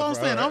 Listen to what I'm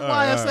saying. Alright, I'm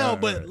alright, YSL,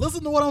 alright, but alright.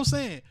 listen to what I'm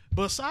saying.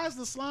 Besides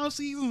the slime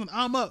season and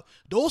I'm Up,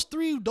 those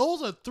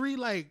are three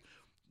like.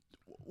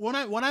 When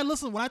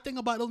I think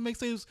about those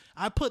mixtapes,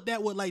 I put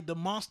that with like the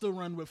Monster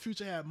run where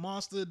Future had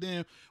Monster,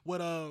 then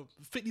with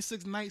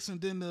 56 Nights,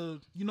 and then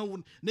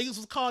when niggas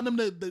was calling them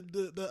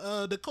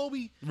the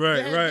Kobe. Right.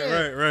 You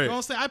know what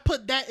I'm saying? I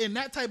put that in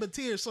that type of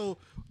tier. So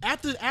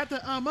after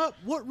I'm Up,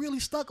 what really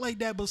stuck like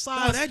that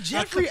besides that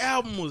Jeffrey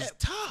album was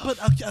tough. But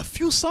a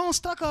few songs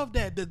stuck off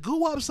that. The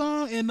Goo Up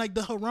song and like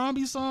the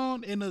Harambe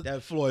song and the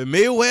That Floyd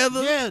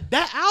Mayweather. yeah,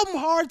 that album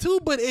hard too,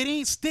 but it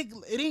ain't stick.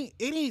 It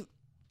ain't.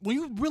 When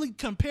you really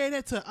compare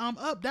that to I'm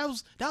Up, that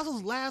was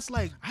his last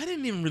like. I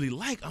didn't even really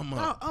like I'm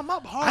Up. I'm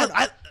Up hard.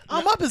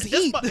 I'm Up is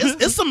heat.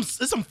 It's some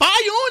fire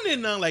on there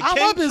now. Like I'm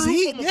Came Up is Through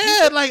heat. from a Yeah,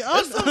 Future. like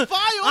There's some fire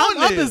I'm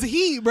on Up there. is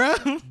heat, bro.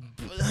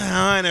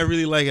 I ain't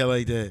really like it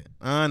like that.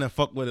 I ain't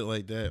fuck with it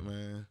like that,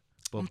 man.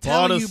 But I'm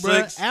telling Barter you, bro,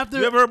 6, after-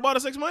 you ever heard Barter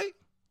 6, Mike?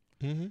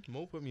 Mm-hmm.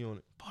 Mo put me on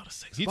it. Barter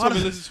 6. He told me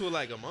to listen to it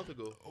like a month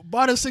ago.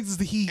 Barter 6 is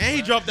the heat. And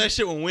he dropped that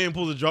shit when Wayne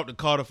supposed to drop the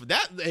Carter for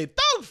that. Hey,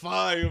 Thug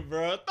fire,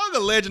 bro. Thug a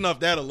legend off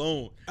that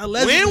alone. A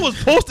legend. Wayne was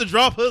supposed to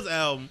drop his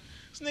album.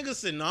 This nigga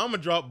said, no, I'm going to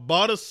drop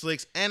Barter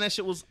 6. And that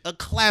shit was a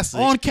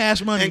classic. On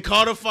Cash Money. And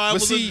Carter 5 But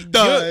was see, a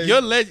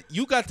dud.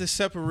 you got to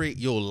separate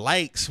your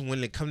likes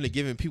when it comes to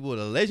giving people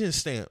the legend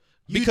stamp.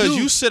 Because do.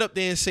 you sit up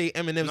there and say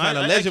Eminem's not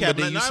a legend, but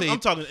then you say I'm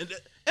talking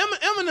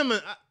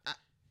Eminem.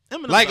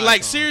 Eminem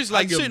like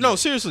seriously,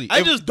 seriously.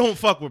 I just don't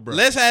fuck with bro.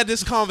 Let's have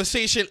this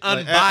conversation Like,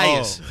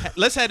 unbiased.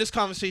 Let's have this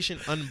conversation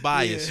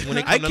unbiased when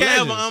it I comes can't to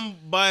have legends.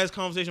 an unbiased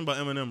conversation about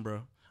Eminem,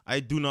 bro. I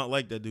do not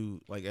like that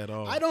dude like at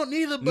all. I don't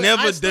neither, but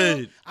Never I still,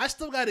 did. I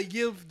still got to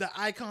give the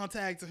eye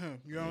contact to him.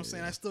 You know what I'm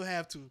saying? I still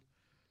have to.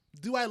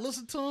 Do I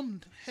listen to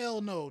him?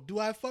 Hell no. Do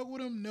I fuck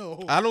with him?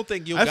 No. I don't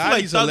think Yo I feel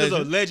like Gotti's a Thug is a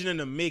legend. legend in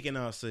the making.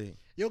 I'll say.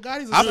 Yo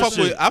Gotti's a I fuck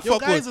southern- with- I Yo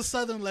fuck Gotti's with- a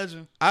southern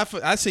legend.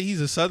 I say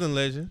he's a Southern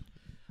legend,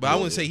 but I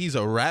wouldn't say he's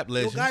a rap Yo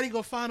legend. Gotti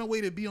gonna find a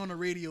way to be on the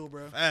radio,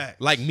 bro. Facts.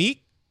 Like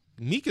Meek.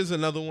 Meek is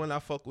another one I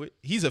fuck with.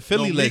 He's a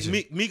Philly No,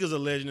 legend. Meek is a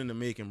legend in the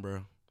making,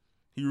 bro.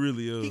 He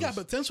really is. He got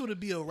potential to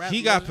be a rap.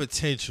 He got legend.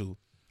 potential.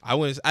 I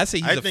say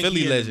he's I a think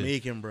Philly he legend. in the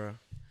making, bro.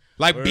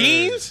 Like Word.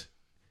 Beans.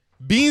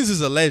 Beans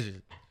is a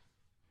legend.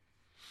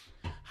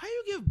 How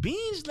you give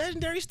Beans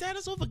legendary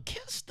status over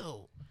Kiss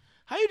though?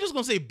 How you just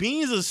gonna say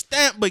Beans is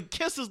stamped, but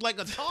Kiss is like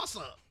a toss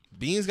up?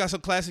 Beans got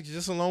some classics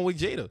just along with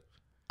Jada.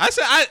 I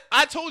said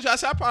I told you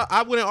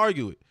I wouldn't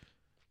argue it.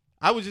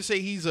 I would just say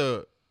he's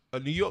a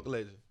New York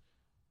legend.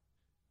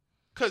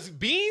 Cause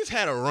Beans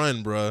had a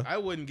run, bruh. I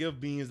wouldn't give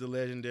Beans the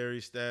legendary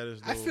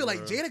status. I though, feel like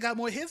bro. Jada got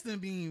more hits than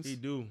Beans. He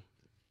do,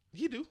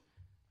 He do.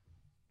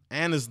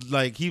 and it's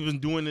like he been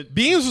doing it.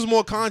 Beans was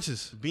more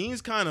conscious.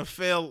 Beans kind of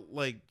felt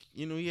like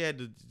he had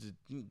the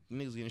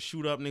niggas getting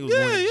shoot up, niggas Yeah,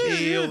 going to yeah,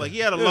 jail. yeah. Like he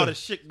had a lot of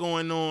shit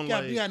going on.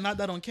 You got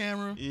knocked out on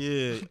camera.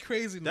 Yeah,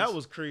 Craziness. that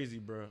was crazy,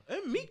 bro.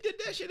 And Meek did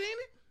that shit, ain't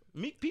it?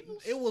 Meek people.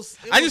 It was.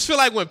 I just feel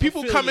like when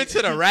people come affiliate.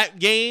 into the rap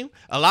game,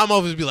 a lot of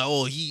motherfuckers be like,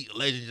 "Oh, he a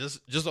legend,"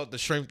 just off the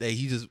strength that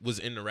he just was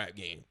in the rap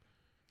game.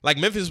 Like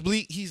Memphis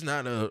Bleak, he's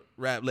not a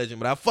rap legend,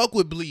 but I fuck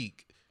with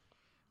Bleak.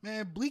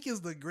 Man, Bleak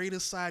is the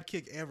greatest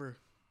sidekick ever,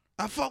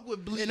 I fuck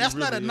with Bleak. and that's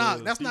not a really knock.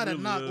 is. That's He not a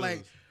really knock. is.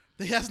 Like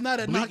that's not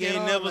a knock Bleak at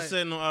ain't all. never like,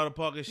 said no out of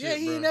pocket shit. Yeah,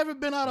 he bro. ain't never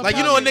been out of Like,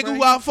 you pocket, know a nigga bro.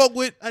 who I fuck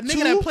with A nigga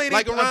too? that played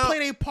like around. play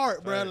their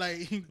part, bro. Right.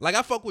 Like Like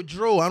I fuck with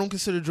Dro. I don't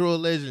consider Dro a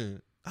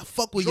legend. I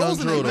fuck with Dro's Young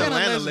an Dro though. Atlanta,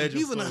 Atlanta legend. legend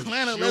He's an for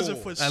Atlanta sure. legend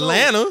for sure.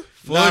 Atlanta,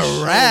 For not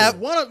sure.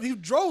 rap,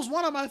 Dro's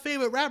one of my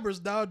favorite rappers,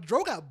 dog.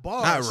 Dro got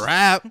bars. not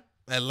rap.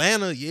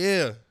 Atlanta,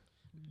 yeah.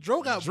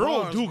 Dro got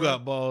Dro bars. do bro.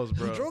 got balls,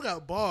 bro. Dro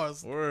got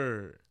bars.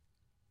 Word.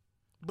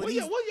 But What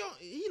he's, y'all?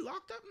 He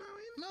locked up now?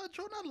 Ain't no,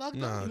 Dro not locked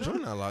Nah, up. Dro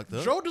not locked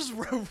up. Dro just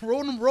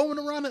roaming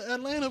around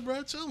Atlanta,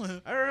 bro, chilling.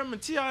 he? I remember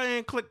T.I.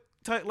 ain't click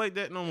tight like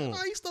that no more.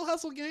 Nah, he still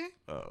hustle gang.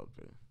 Oh,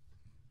 okay.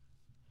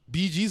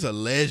 BG's a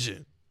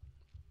legend.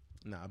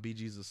 Nah,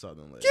 BG's a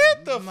Southern legend.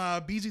 Get the Nah,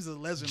 BG's a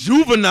legend.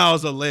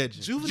 Juvenile's a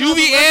legend. Juvenile's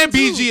Juvie a legend and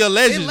BG too. are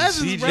legends. They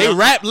legends, BG bro. They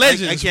rap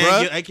legends, bro.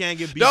 I can't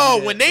get BG. No,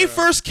 that, when they bro.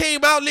 first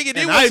came out, nigga,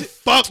 they and I was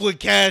fuck with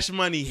Cash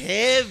Money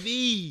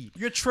heavy.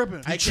 You're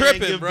tripping. I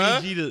tripping, can't give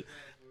bruh. BG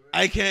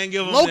I can't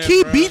give him Low that,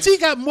 key, bruh. BG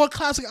got more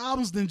classic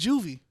albums than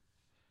Juvie.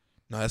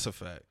 No, that's a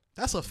fact.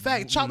 That's a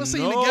fact. Chopper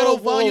City No, the Ghetto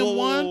whoa, Volume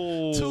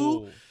whoa, 1, 2.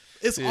 whoa.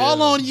 It's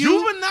all on you.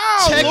 Juvenile,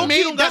 low-key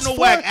Checkmate. don't got That's no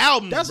four- whack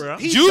albums, that's- bro.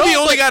 he- Juvie don't,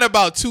 only but- got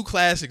about 2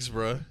 classics,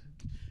 bro.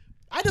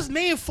 I just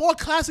named 4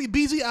 classic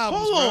BG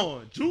albums. bro.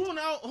 Hold on,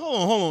 Juvenile.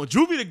 Hold on.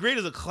 Juvie the Great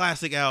is a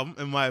classic album,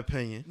 in my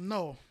opinion.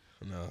 No.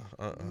 No,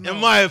 No. In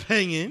my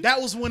opinion,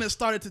 That was when it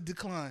started to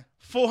decline.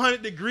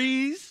 400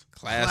 Degrees,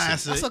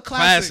 Classic. That's a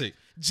classic.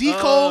 G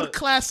Code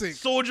classic.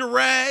 Soldier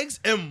Rags,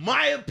 in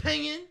my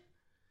opinion.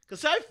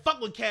 Cause I fuck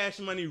with Cash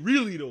Money,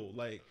 really though.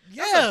 Like,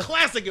 that's Yeah. a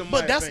classic in my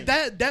But that's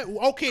opinion. that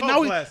okay Cult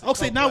now we classic, okay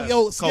cult now classic,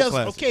 yo cult yes,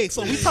 classic. okay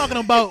so we talking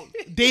about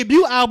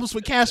debut albums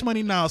for Cash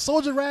Money now.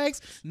 Soldier Rags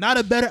not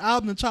a better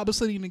album than Chopper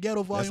City in the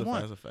Ghetto Volume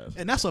 1. That's a fact.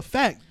 And that's a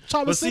fact.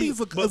 Chopper But City see,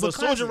 is a but classic.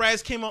 Soldier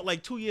Rags came out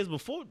like 2 years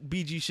before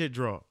BG shit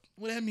dropped.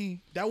 What that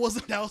mean? That was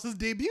his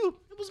debut.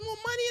 It was more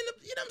money in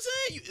the, you know what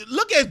I'm saying?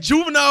 Look at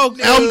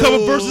Juvenile album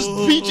cover versus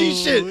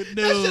BG shit.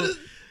 No. That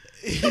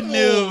shit is, come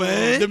No, on,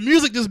 man. The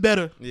music just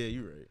better. Yeah,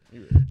 you're right.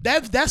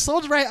 That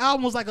Soldier Rag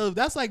album was that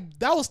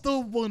was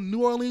still when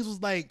New Orleans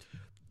was like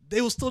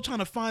they was still trying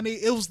to find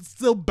it. It was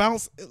still it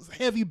was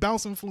heavy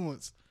bounce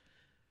influence.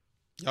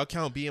 Y'all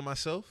count Being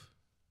Myself?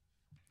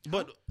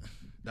 But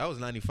That was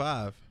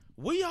 95.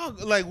 what y'all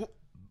like?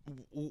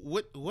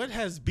 What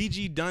has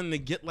BG done to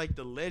get like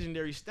the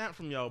legendary stamp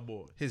from y'all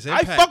boy? His I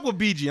impact. fuck with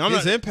BG. I'm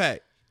His not.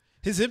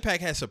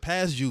 impact has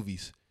surpassed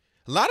Juvie's.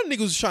 A lot of niggas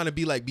was trying to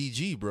be like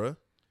BG, bruh.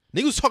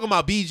 Niggas was talking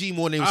about BG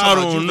more than they was I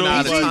talking about don't know Juvenile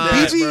at the about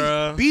time. that, BG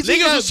bruh. BG Niggas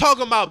got, was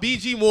talking about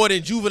BG more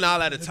than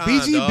Juvenile at the time.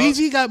 dog.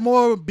 BG got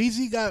more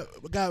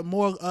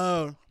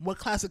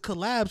classic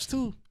collabs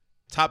too.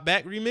 Top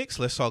Back remix.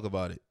 Let's talk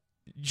about it.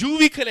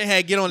 Juvie couldn't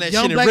have get on that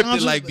shit and ripped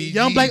it like BG.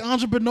 Young Black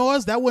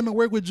Entrepreneurs that wouldn't have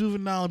worked with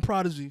Juvenile and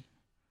Prodigy.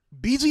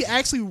 BG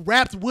actually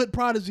rapped with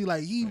Prodigy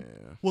like he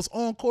was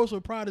on course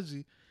with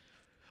Prodigy.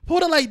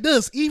 Put it like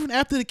this: even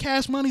after the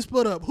Cash Money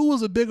split up, who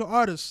was a bigger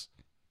artist?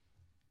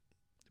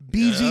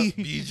 BG.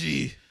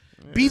 BG.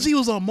 BG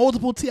was on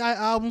multiple T.I.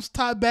 albums.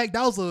 Top Back,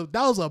 that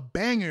was a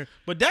banger.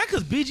 But that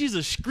because BG's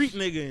a street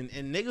nigga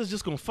and niggas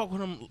just gonna fuck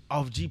with him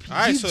off GP. All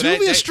right, so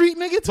Juvie a that- street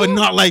nigga too. But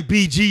not like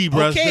BG,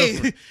 bro. Okay.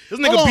 This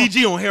Hold nigga on.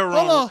 BG on heroin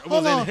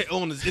Hold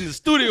on. in the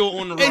studio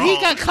on the And he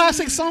wrong. got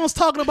classic songs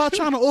talking about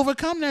trying to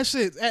overcome that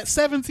shit at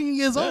 17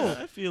 years old.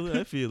 I feel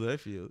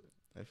it.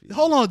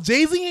 Hold on,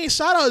 Jay-Z ain't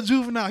shout out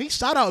Juvenile. He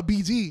shout out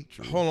BG.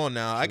 Hold on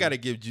now. I gotta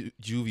give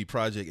Juvie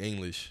Project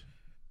English.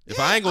 If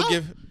Yeah, I ain't gonna I'll-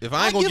 give him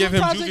Project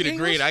Juvie the English.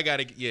 Great, I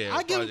gotta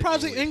I give him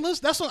Project English.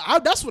 That's what I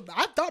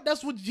thought.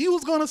 That's what you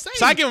was gonna say.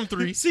 So I give him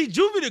 3. See,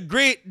 Juvie the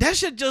Great, that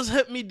shit just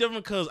hit me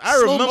different because I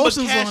Slow remember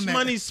motions Cash on that.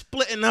 Money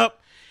splitting up.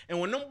 And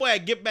when them boys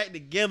get back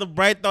together,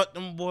 bro, I thought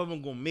them boys were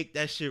gonna make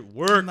that shit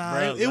work. Nah,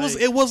 bro. it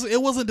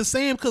wasn't the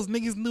same because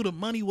niggas knew the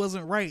money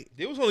wasn't right,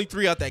 There was only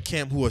 3 out that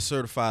camp who are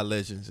certified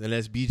legends, and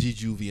that's BG,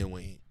 Juvie, and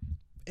Wayne.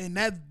 and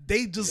that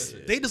they just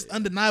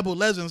undeniable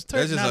legends.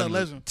 Turk That's just not a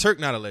legend. Turk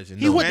not a legend.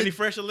 He no. went- Manny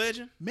Fresh a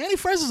legend. Manny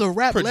Fresh is a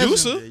rap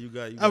Producer? legend.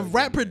 Yeah, you got A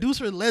rap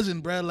producer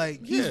legend, bro.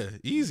 Like Yeah,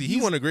 easy. He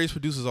one of the greatest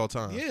producers all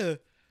time. yeah.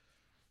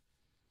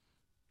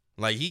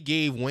 Like he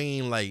gave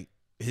Wayne like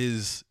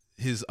his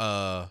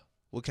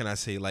what can I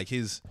say? Like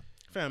his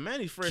Fam,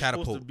 Manny Fresh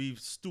Catapult. supposed to be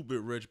stupid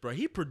rich, bro.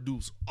 He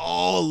produced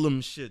all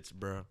them shits,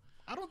 bro.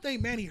 I don't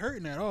think Manny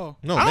hurting at all.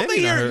 no. I don't Manny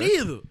think not you're hurt.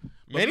 neither.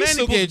 But Manny's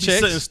still supposed getting to be checks.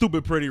 sitting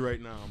stupid pretty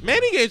right now. Bro.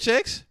 Manny getting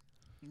checks.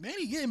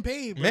 Manny getting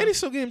paid, bro. Manny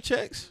still getting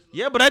checks.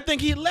 Yeah, but I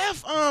think he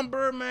left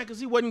Birdman because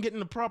he wasn't getting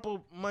the proper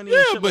money. Yeah,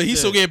 and shit but like he's that.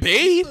 still getting He's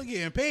paid. still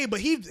getting paid, but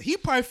he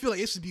probably feel like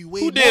it should be way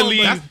Who more. did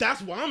leave? but-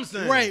 That's what I'm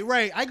saying.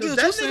 Right. I get 'Cause what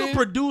that you're nigga saying.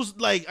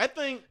 produced like I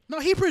think No,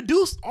 he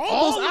produced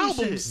all those them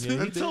albums. shit.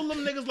 until them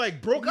niggas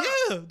like broke up.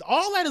 Yeah,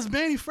 all that is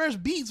Manny Fresh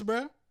beats,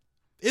 bro.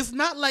 It's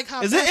not like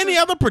how. Is there any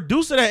other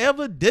producer that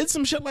ever did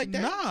some shit like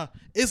that? Nah,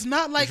 it's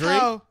not like Dre?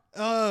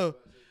 how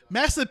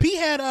Master P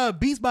had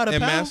Beats by the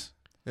And Pound.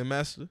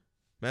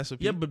 Master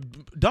P. Yeah,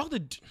 but Dr.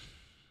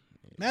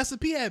 Master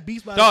P had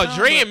Beats by the Dog, Pound.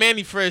 Dre but and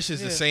Manny Fresh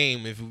is Yeah. the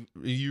same if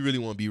you really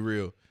want to be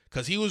real.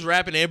 Cause he was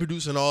rapping and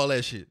producing all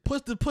that shit. push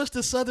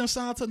the Southern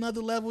sound to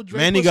another level. Dre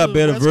Manny pushed got the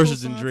better West verses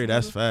Coast than sound Dre. to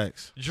That's another-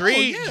 facts. Dre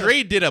yeah.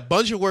 Dre did a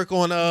bunch of work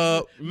on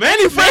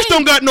Manny Fresh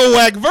don't got no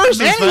whack verses.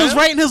 Manny was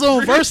writing his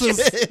own verses.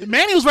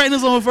 Manny was writing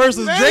his own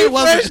verses. Dre Manny Fresh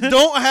wasn't.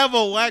 don't have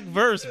a whack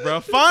verse, bro.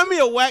 Find me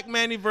a whack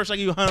Manny verse. I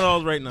give you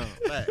 $100 right now.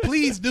 Facts.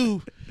 Please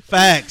do.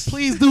 Facts.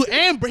 Please do.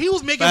 And he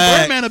was making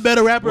Facts. Birdman a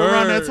better rapper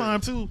around that Word.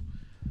 time too.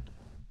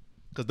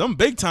 Cause them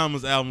Big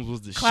Timers albums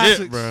was the Classics.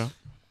 shit, bro.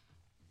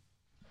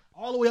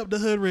 All the way up to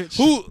Hood Rich.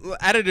 who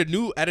out of the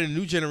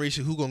new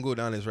generation who gonna go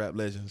down as rap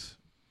legends?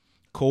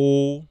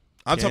 Cole.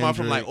 I'm talking about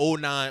from like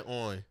Kendrick. 09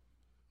 on.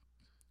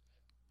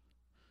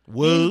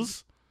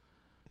 Was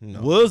No.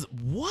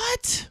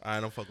 what? I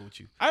don't fucking with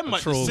you. I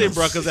might trolling. just say,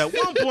 bro, because at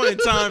one point in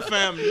time,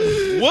 fam,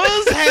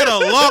 was had a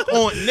lock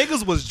on.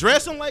 Niggas was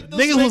dressing like this.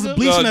 Niggas was nigga.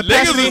 bleaching their Niggas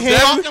patch of was their hair.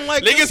 definitely- Talking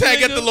like niggas this had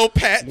got nigga. the little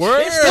patch.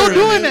 Word. They still Word.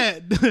 doing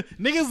that.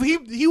 Niggas,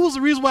 he was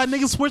the reason why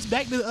niggas switched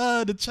back to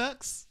the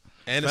Chucks.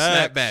 And the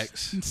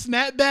Facts. snapbacks.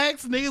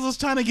 Snapbacks. Niggas was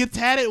trying to get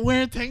tatted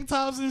wearing tank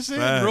tops and shit.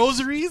 Facts.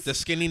 Rosaries. The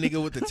skinny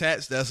nigga with the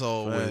tats, that's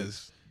all Facts.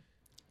 Wiz.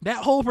 That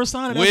whole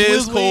persona. That's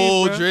Wiz, Wade,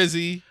 Cole, bro.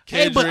 Drizzy, Hey,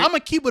 Kendrick. but I'm gonna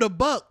keep it a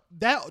buck.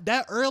 That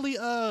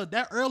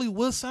early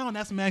Wiz sound,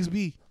 that's Max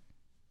B.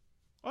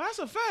 Oh, that's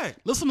a fact.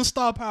 Listen to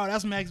Star Power,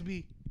 that's Max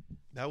B.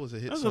 that was a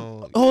hit That's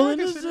song. Oh, No, in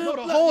this- that yeah, whole,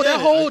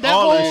 all that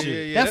that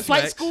shit. Yeah, that that's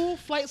flight Max. school,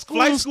 Flight and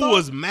School stuff,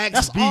 was Max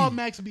that's B. all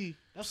Max B.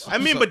 That's I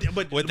mean, but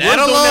With Wiz that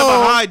don't alone-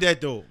 never hide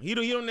that though. He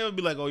don't never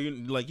be like, oh, you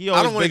like he I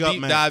always don't want big to up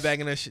deep Max. dive back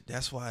in that shit.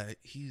 That's why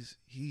he's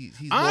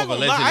more I, of a ain't gonna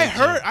legend. lie, I than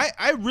heard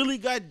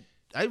Jim.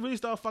 I really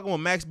started fucking with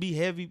Max B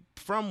heavy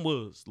from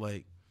Wiz,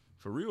 like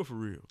for real.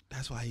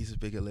 That's why he's a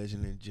bigger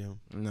legend than Jim.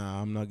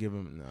 Nah, I'm not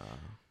giving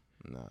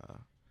nah.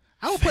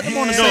 I would put them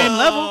on the No. same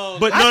level.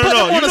 But I no, put them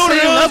no. on You the know same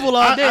the level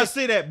all day. I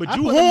say that, but I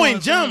you put them on hoeing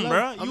the same Jim, level.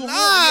 bro. I'm You not.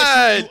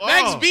 hoeing- yes, you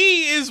Max are.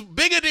 B is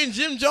bigger than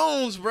Jim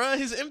Jones, bro.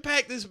 His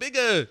impact is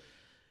bigger.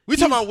 We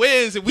talking about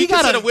Wiz, and we he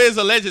gotta- consider Wiz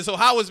a legend. So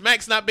how is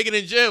Max not bigger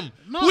than Jim?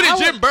 No, Who did I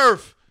would- Jim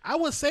birth? I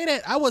would say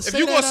that. I would If say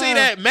you gonna that, say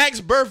that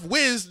Max birthed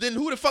Wiz, then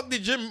who the fuck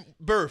did Jim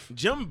birth?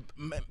 Jim,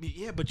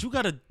 yeah, but you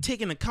gotta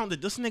take into account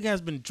that this nigga has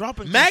been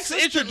dropping. Max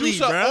consistently,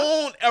 introduced her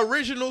bruh. own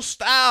original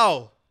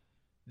style.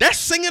 That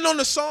singing on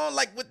the song,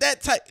 like with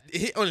that type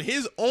on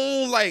his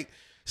own like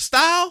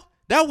style,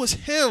 that was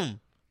him.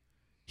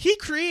 He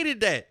created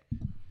that.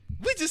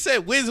 We just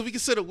said Wiz, and we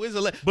consider Wiz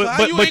a legend. But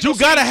how you ain't gonna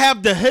gotta say-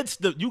 have the hits.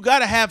 You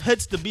gotta have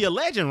hits to be a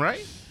legend,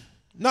 right?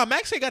 No,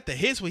 Max ain't got the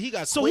hits, but he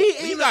got So cold,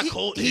 he got he,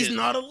 cold. He's hits.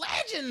 not a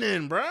legend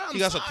then, bro. He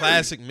got some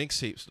classic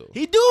mixtapes though.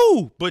 He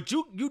do, but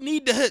you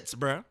need the hits,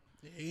 bro.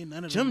 Ain't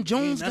none of Jim them,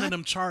 Jones ain't none got- of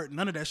them chart.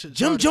 None of that shit.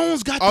 Jim charted.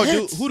 Jones got Oh, the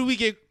dude, hits. who do we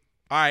give?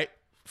 All right,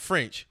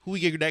 French. Who we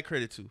give that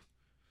credit to?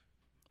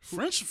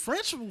 French kind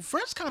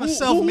of Who he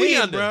self-made,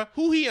 under? bro.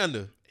 Who he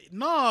under?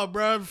 Nah,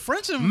 bro.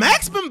 French and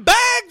Max been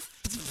bagged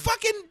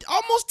fucking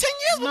almost 10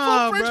 years before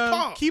Nah, French bro.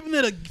 Pop. Keeping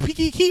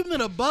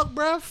it a buck,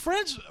 bro.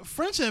 French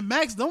and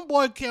Max, them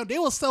boy they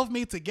were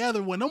self-made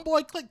together. When them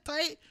boy clicked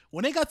tight,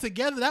 when they got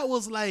together, that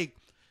was like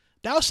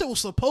That shit was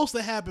supposed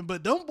to happen,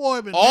 but them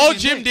boy been All making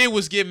Jim hits. did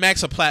was give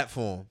Max a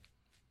platform.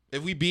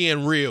 If we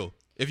being real,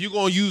 if you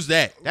gonna use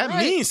that, That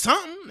Right. means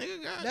something,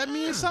 nigga. God That damn.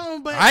 means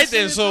something, but all at right the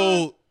then. same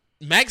time- So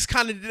Max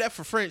kind of did that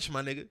for French,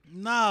 my nigga.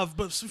 Nah,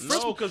 but French,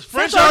 No, because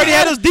French French already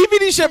had his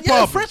DVD shit Yeah,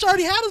 popping. French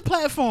already had his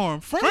platform.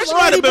 French French was might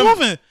already have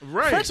been- moving.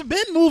 right. French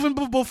been moving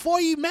before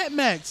he met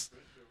Max.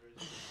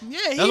 Yeah,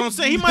 That's what I'm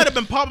saying. He might have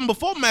been popping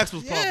before Max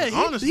was Yeah, popping.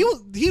 Honestly,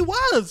 he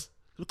was.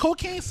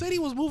 Cocaine City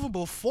was moving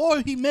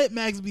before he met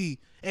Max B,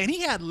 and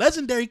he had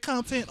legendary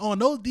content on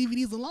those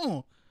DVDs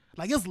alone.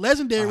 Like it's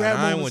legendary rap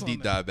I ain't moments want on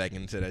deep there. dive back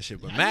into that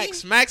shit, but I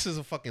Max is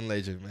a fucking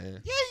legend,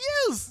 man. Yeah,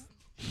 he is.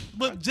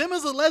 But Jim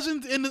is a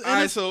legend in the. All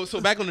right, so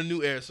back on the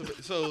new era.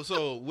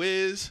 So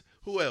Wiz,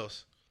 who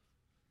else?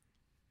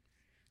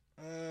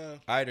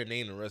 I had to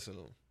name the rest of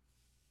them.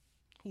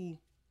 who?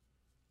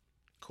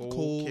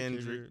 Cole,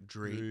 Kendrick,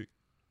 Drake.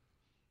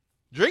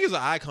 Drake is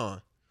an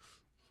icon.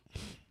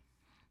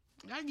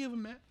 I give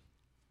him that.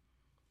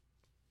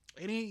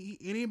 It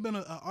ain't been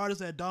an artist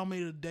that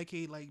dominated a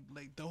decade like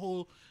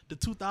the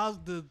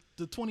 2000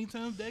 the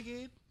 2010s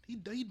decade. He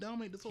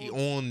dominated this whole. He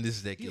owned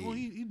this decade.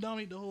 He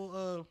dominated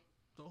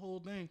the whole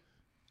thing.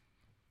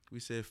 We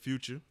said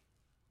Future.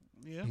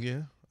 Yeah.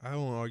 Yeah, I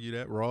won't argue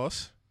that.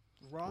 Ross,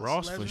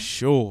 Ross legend, for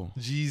sure.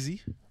 Jeezy.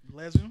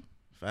 legend.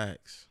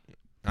 Facts.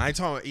 I ain't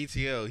talking about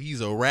ATL.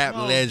 He's a rap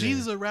No, legend.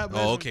 Jeezy's a rap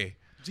legend. Oh, okay.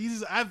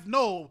 Jesus, I'm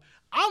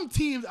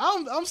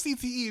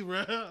CTE,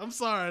 bro. I'm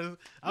sorry.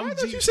 I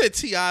thought you said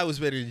T.I. was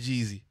better than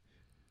Jeezy.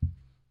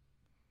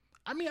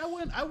 I mean,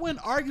 I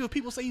wouldn't argue if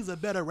people say he's a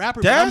better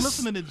rapper, but I'm That's-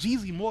 listening to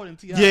Jeezy more than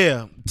T.I.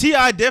 Yeah,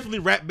 T.I. definitely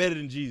rap better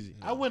than Jeezy.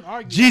 I wouldn't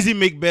argue. Jeezy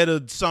make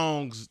better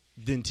songs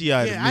than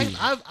T.I. Yeah, to me.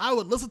 I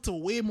would listen to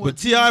way more. But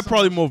Jeezy T.I.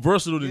 probably songs. more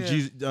versatile than Yeah.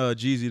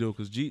 Jeezy though,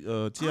 because T.I.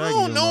 I can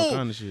don't do all know.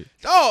 kind of shit.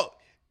 Dog,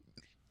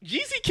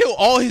 Jeezy killed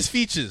all his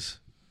features.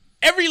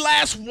 Every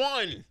last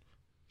one.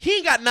 He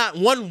ain't got not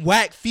one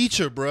whack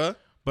feature, bruh.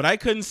 But I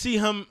couldn't see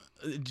him,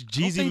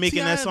 Jeezy think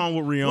making that T.I. song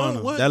with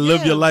Rihanna. what- that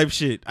Live yeah. Your Life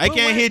shit. I What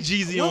can't hear whack-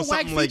 Jeezy what on whack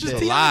something like features that.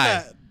 T.I.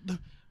 Lie. got?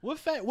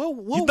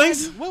 What You think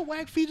so? what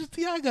whack features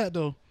T.I. got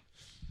though?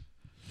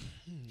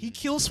 He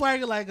killed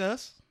Swagger Like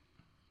Us.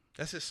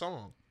 That's his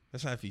song.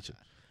 That's not a feature.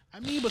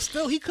 I mean, but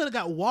still, he could have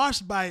got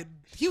washed by.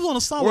 He was on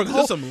a song Or with there's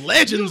Hov. some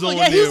legends on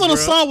Yeah, he was there, on a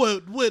bruh.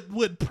 song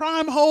with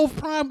Prime Hove,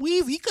 Prime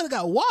Weezy. He could have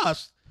got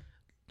washed.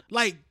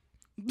 Like,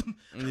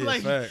 Yeah,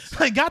 facts.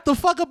 like got the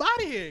fuck up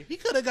out of here. He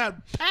could have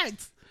got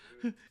packed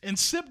and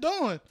shipped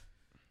on.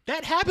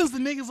 That happens to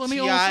niggas on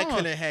their own T.I. song.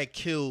 couldn't have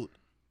killed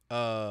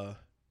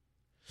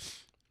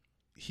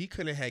he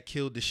couldn't have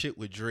killed the shit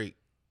with Drake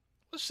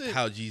What shit?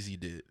 how Jeezy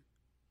did.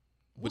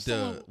 What With the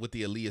song? with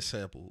the Aaliyah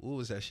sample. What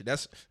was that shit?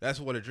 That's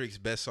one of Drake's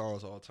best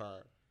songs all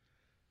time.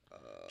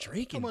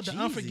 Drake Talking and about the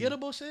Jeezy.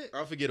 unforgettable shit.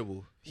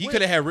 Unforgettable. He Wait.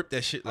 could have had ripped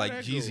that shit like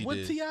that go? Jeezy What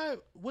did. T.I.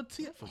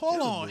 Hold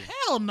on,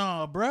 hell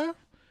no, bruh.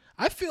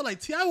 I feel like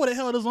T.I. would have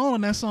held his own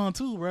on that song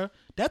too, bruh.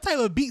 That type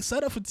of beat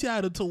set up for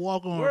T.I. to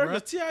walk on, Word, bruh.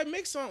 does T.I.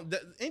 make song?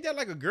 Ain't that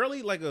like a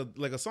girly, like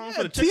a song Yeah,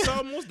 for the T.I. chicks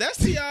almost? That's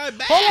T.I.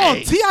 bag. Hold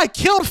on, T.I.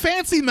 killed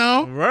Fancy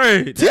now.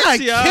 Right. T.I.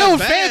 That's killed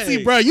bag.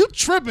 Fancy, bro. You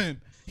tripping.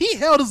 He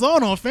held his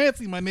own on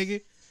Fancy, my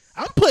nigga.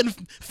 I'm putting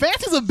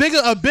Fancy's a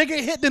bigger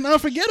hit than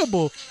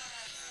Unforgettable.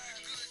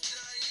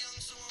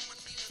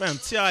 Fam,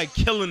 T.I.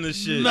 killing this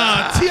shit.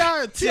 Nah,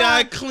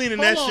 T.I. cleaning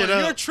hold that on, shit You're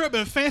up.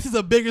 tripping. Fancy's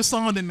a bigger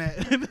song than that.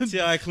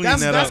 T.I. cleaning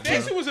that up, bro.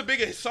 Fancy was a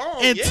bigger song.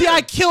 And yeah.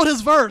 T.I. killed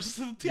his verse.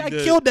 T.I.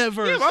 did. killed that Yeah,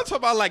 verse. but I'm talking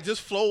about like just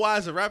flow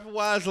wise and rapper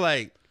wise,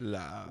 like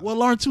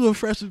Well, aren't you a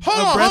fresh? Hold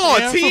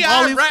on.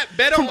 T.I. rap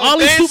better from on all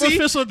these Fancy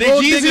superficial than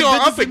gold Jeezy digger on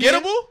bitches in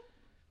Unforgettable?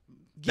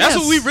 That's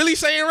what we Yes. really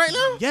saying right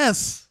now?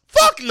 Yes,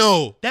 Fuck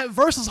no. that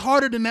verse is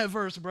harder than that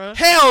verse, bro.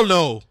 Hell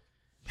no.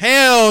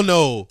 Hell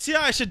no.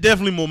 T.I. shit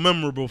definitely more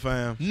memorable,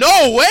 fam.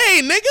 No way,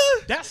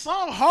 nigga. That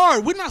song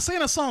hard. We're not saying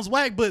that song's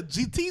whack, but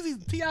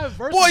T.I.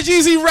 verse. Boy,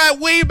 Jeezy rap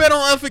way better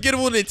on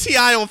Unforgettable than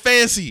T.I. on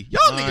Fancy.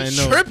 Y'all I niggas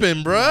know.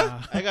 tripping,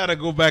 bruh. I gotta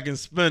go back and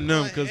spin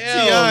them because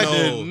Hell T.I. no.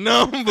 did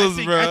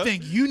numbers, bro. I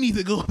think you need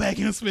to go back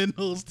and spin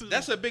those too.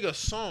 That's a bigger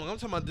song. I'm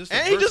talking about this.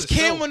 And he just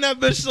came when that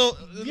bitch so.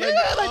 yeah,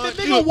 like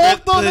the nigga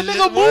walked on, the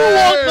nigga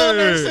moonwalked on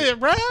that shit,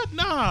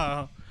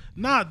 bruh.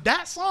 Nah,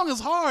 that song is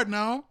hard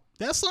now.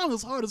 That song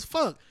is hard as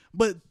fuck.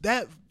 But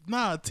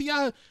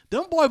T.I.,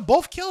 them boy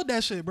both killed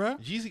that shit, bruh.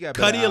 Jeezy got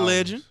better Cudi a albums.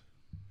 legend.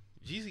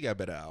 Jeezy got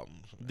better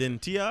albums. Then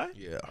T.I.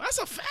 Yeah. That's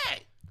a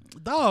fact.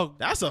 Dog,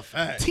 That's a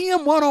fact.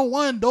 TM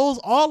 101,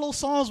 all those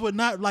songs were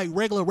not like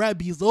regular rap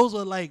beats. Those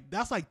are like,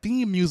 that's like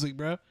theme music,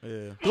 bruh.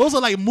 Yeah. Those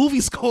are like movie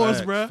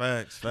scores,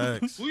 Facts, bruh.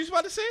 Facts. Who you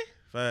about to say?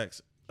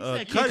 Facts.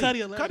 said Kid Cudi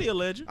Cudi a legend? Cudi a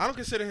legend. I don't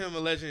consider him a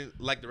legend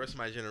like the rest of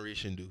my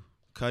generation do.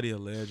 Cudi a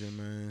legend,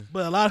 man.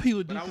 But a lot of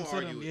people do But I won't consider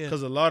argue him, with yeah.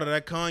 Because a lot of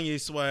that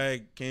Kanye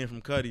swag came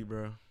from Cudi,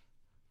 bro.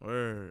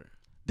 Word.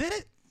 Did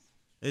it?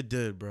 It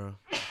did, bro.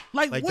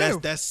 Like That's where?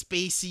 that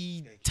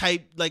spacey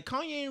type. Like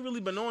Kanye ain't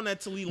really been on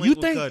that till he You linked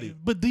with think? Cudi.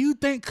 But do you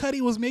think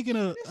Cudi was making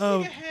a? This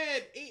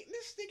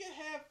nigga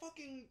had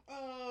fucking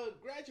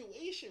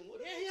graduation.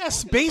 What Yeah, he had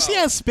space. He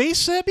had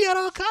spaceship. He had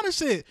all kind of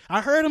shit.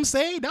 I heard him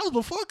say that was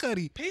before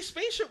Cudi.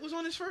 Spaceship was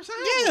on his first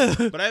album.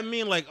 Yeah, But I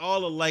mean, like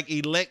all of like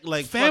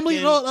like family.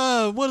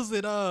 fucking, What is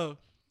it?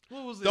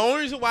 What was it? The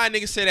only reason why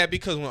niggas say that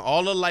because when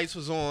all the lights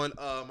was on,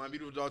 My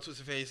Beautiful Dark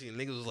Twisted Fantasy, and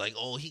niggas was like,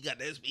 "Oh, he got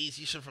that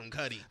spacey shit from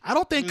Cudi." I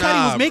don't think Nah,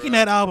 Cudi was making bro.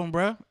 that album,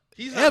 bro.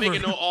 He's not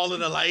making no All of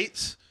the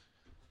Lights.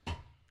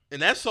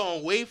 And that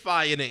song way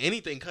fire than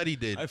anything Cudi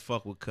did. I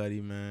fuck with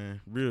Cudi,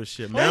 man. Real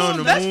shit. Hold Man on, on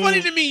the that's Moon,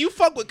 funny to me. You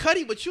fuck with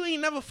Cudi, but you ain't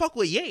never fuck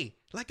with Ye.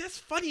 Like, that's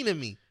funny to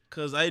me.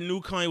 Cause I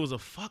knew Kanye was a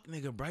fuck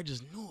nigga, bro. I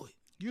just knew it.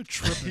 You're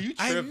tripping.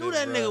 I knew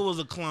that nigga was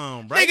a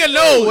clown, bro. Nigga,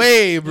 no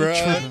way, bro.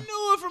 I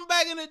knew it from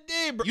back in the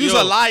day, bro. You's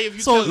a liar if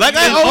you So, tell Like me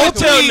I you always fuck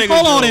with tell him. niggas,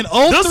 hold on,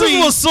 in this 03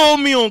 is what sold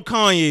me on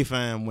Kanye,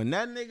 fam. When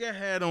that nigga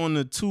had on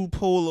the two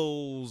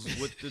polos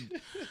with the,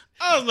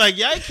 I was like,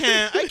 yeah, I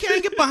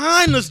can't get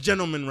behind this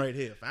gentleman right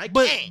here. Fam. I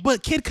can't.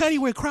 But Kid Cudi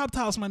wear crop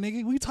tops, my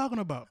nigga. What you talking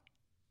about?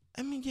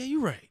 I mean, yeah,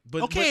 you're right.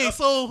 But Okay,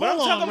 so but I'm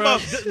hold on, talking bro.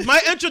 about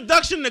my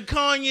introduction to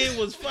Kanye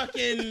was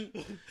fucking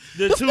the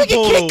This two nigga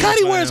polos. Kid Cudi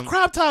fam. wears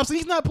crop tops and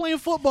he's not playing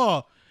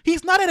football.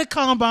 He's not at a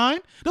combine.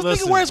 This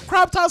Listen. nigga wears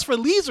crop tops for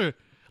leisure.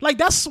 Like,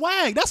 that's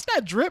swag. That's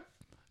not drip.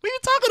 What are you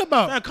talking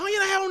about? Fam, Kanye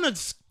done had on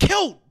a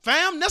kilt,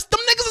 fam. That's them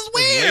niggas is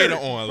weird.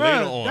 Later on, Bruh,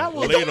 later on. that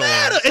was- It don't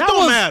matter. It That don't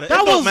was- matter. That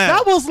It don't was matter.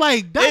 that was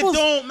like that It was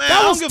don't matter. that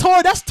I don't was give-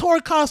 tour. That's tour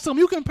costume.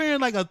 You comparing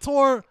like a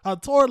tour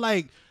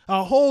like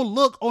a whole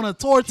look on a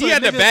tour. To He a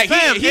had the nigga- back.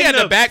 Fam, He had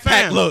the backpack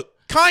fam. look.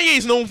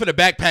 Kanye's known for the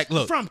backpack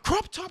look. From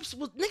crop tops,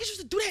 niggas used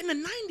to do that in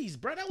the 90s,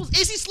 bro. That was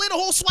AC Slater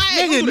whole swag. Nigga,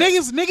 Don't do that.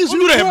 niggas, Don't you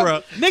do that, grew bro.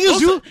 up- Niggas,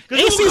 you Cause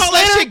you AC call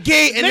that Slater, shit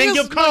gay and then niggas-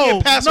 give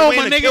Kanye pass away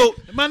my in a nigga, kilt.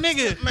 my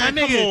nigga, Man,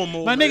 my come nigga, on,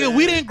 Mo, my nigga. man.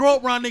 We didn't grow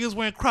up around niggas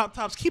wearing crop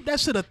tops. Keep that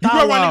shit a You thou bro,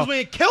 when wow. niggas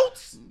wearing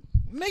kilts?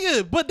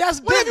 Nigga, but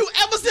that's When have you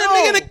ever seen a No.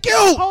 nigga in a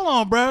kilt? Hold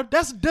on, bro.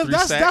 That's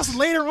sacks.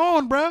 later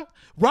on, bro.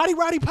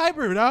 Roddy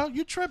Piper, dog.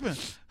 You tripping?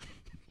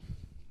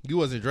 You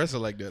wasn't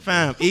dressing like that.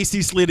 Fam,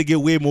 AC Slater get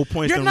way more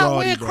points You're than not Roddy,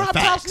 wearing bro. crop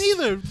Facts. tops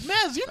neither,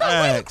 Mez. You're not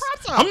wearing a Facts.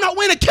 crop top. I'm not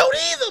wearing a kilt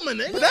either, man.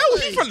 Nigga. But that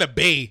was he from the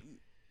Bay.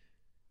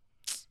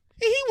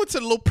 And he went to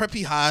the little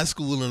preppy high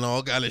school and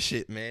all kind of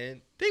shit,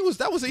 man.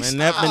 That was a Man,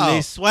 that been style.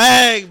 they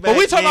swag. But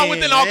we talking about back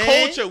within then, our man.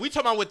 culture. We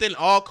talking about within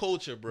our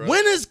culture, bro.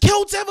 When has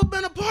kilts ever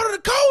been a part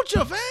of the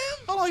culture,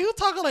 fam? Hold on, you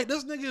talking like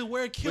this nigga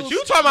wear kilts? But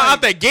you talking about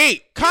out the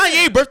gate.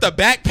 Kanye birthed a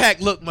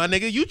backpack look, my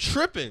nigga. You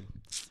tripping.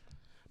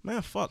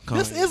 Man, fuck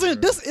Kanye.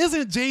 This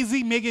isn't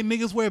Jay-Z making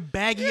niggas wear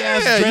baggy Yeah,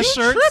 ass dress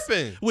you shirts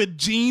tripping. with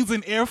jeans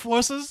and Air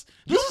Forces.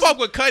 You fuck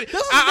with Cudi.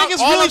 This is niggas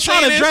all really I'm trying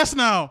saying to is- dress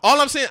now.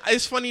 All I'm saying,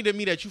 it's funny to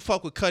me that you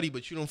fuck with Cudi,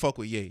 but you don't fuck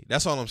with Ye.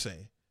 That's all I'm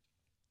saying.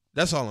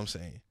 That's all I'm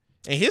saying.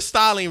 And his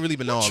style ain't really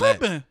been all that.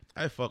 Tripping.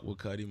 I fuck with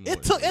Cudi more.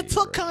 It took than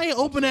Kanye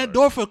bro. open that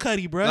door for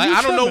Cudi, bro. Like, You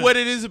I don't know tripping. what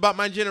it is about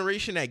my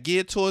generation that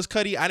geared towards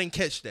Cudi. I didn't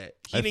catch that.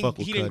 I fuck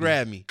with He didn't Cudi.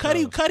 grab me.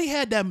 Cudi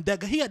had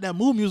that he had that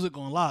mood music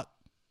on lock.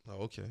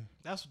 Oh, okay.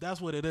 That's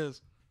what it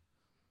is.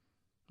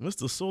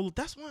 Mr. Soul,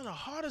 that's one of the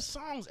hardest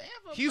songs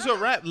ever. He's bro. a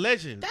rap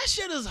legend. That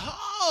shit is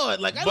hard.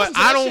 Like, But listen to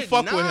I that don't shit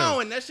fuck now, with him.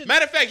 And that shit,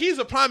 Matter of fact, he's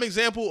a prime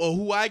example of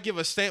who I give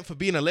a stamp for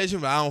being a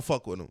legend, but I don't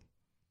fuck with him.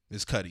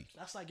 It's Cudi.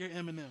 That's like your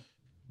Eminem.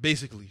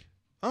 Basically.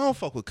 I don't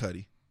fuck with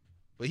Cudi.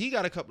 But he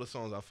got a couple of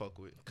songs I fuck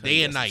with. Cudi Day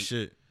got and some night.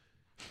 Shit.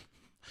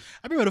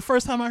 I remember the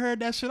first time I heard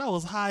that shit, I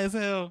was high as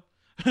hell.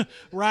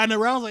 Riding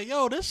around, I was like,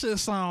 yo, this shit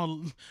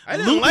sound I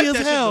didn't loopy like as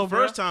that hell, shit the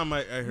bro. first time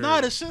I heard Nah,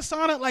 it. the shit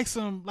sounded like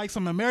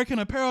some American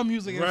Apparel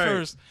music at Right.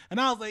 first. And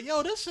I was like,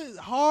 yo, this shit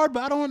hard,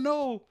 but I don't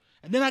know.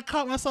 And then I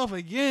caught myself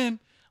again,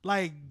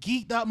 like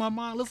geeked out my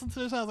mind, listening to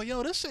this. I was like,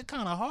 yo, this shit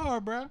kind of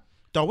hard, bro.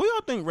 Dog, what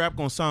y'all think rap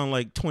gonna sound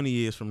like 20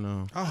 years from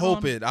now? I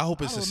hope don't- it's the I don't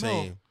know.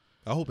 same.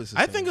 I hope it's the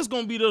I same. think it's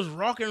gonna be this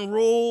rock and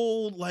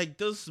roll, like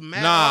this Nah.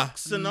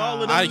 Maddox and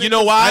all of them. You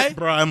know why?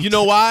 Bro, you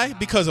know why?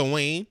 Because of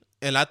Wayne.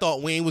 And I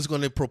thought Wayne was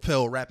going to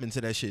propel rap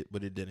into that shit,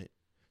 but it didn't.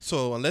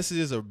 So unless it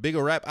is a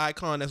bigger rap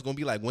icon that's going to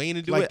be like Wayne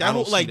to do like it, that I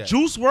whole don't see like that.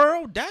 Juice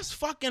World, that's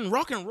fucking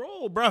rock and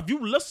roll, bro. If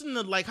you listen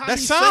to like how That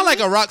he sound sing like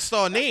it, a rock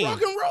star that's name.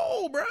 rock and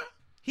roll, bro.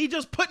 He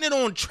just putting it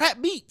on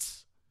trap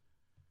beats.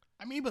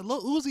 I mean, but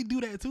Lil Uzi do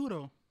that too,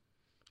 though.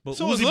 But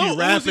So Uzi is Lil be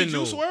rapping Uzi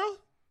Juice though. WRLD?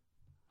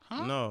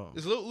 Huh? No,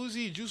 Is Lil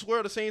Uzi and Juice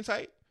WRLD the same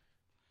type?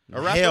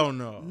 A rapper? hell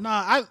no.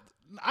 Nah,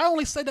 I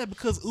only say that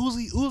because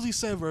Uzi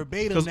said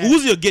verbatim. Because that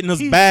Uzi will get in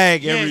his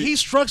bag Yeah, every. he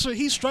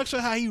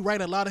structured how he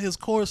write a lot of his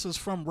choruses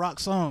from rock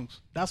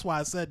songs. That's why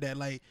I said that.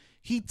 Like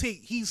he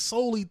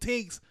solely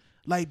takes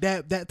like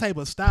that type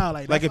of style.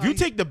 Like Like that's if you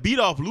how take the beat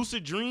off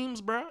Lucid Dreams,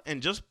 bro, and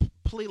just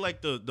play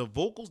like the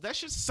vocals, that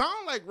shit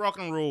sound like rock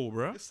and roll,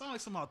 bro. it sounds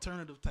like some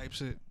alternative type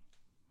shit.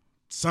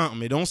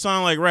 Something. It don't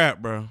sound like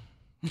rap, bro.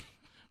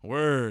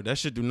 Word. That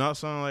shit do not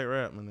sound like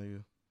rap, my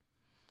nigga.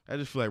 I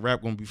just feel like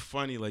rap gonna be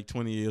funny like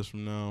 20 years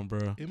from now, bro.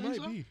 It Think might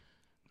so? be.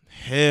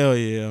 Hell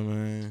yeah,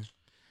 man.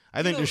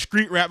 I think know- the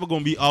street rapper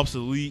gonna be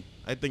obsolete.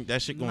 I think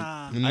that shit gonna.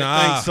 Nah. Nah.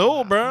 I think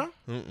so, bro.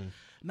 Mm-mm.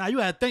 Now you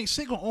gotta think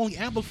shit gonna only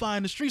amplify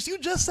in the streets. You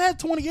just said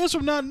 20 years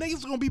from now,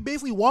 niggas gonna be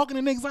basically walking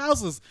in niggas'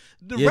 houses.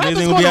 The Yeah, rappers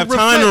niggas ain't gonna have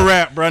time to reflect-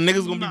 rap, bro.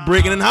 Niggas gonna be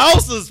breaking in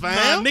houses, Nah,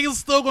 fam. niggas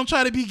still gonna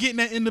try to be getting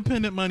that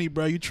independent money,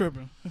 bro. You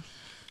tripping? I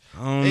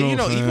don't And you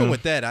know, fam. even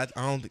with that, I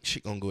don't think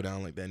shit gonna go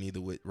down like that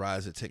neither with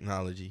rise of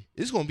technology.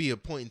 It's gonna be a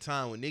point in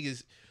time when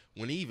niggas,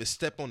 when they even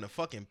step on the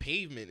fucking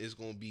pavement, it's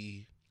gonna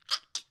be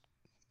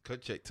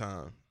cut check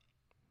time.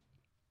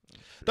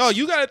 Dog,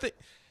 you gotta think.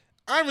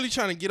 I'm really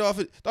trying to get off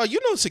it. Dog, you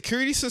know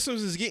security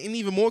systems is getting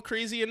even more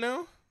crazier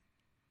now.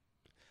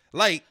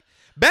 Like,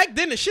 back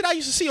then, the shit I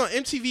used to see on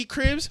MTV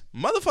Cribs,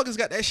 motherfuckers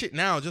got that shit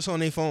now just on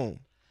their phone.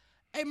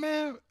 Hey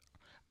man,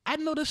 I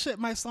know this shit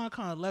might sound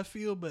kind of left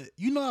field, but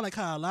you know like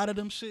how a lot of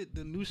them shit,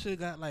 the new shit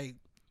got like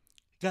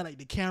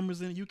the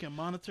cameras in it. You can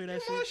monitor that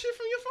You want shit. shit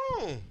from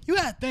your phone. You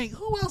gotta think,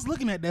 who else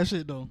looking at that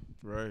shit though?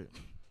 Right.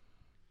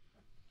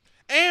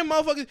 And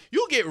motherfuckers,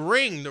 you get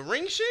Ring. The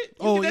Ring shit, you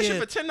Oh, get that yeah.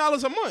 shit for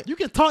 $10 a month. You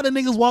can talk to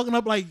niggas walking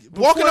up like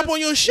Walking up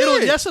on your shit.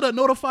 That shit'll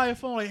notify your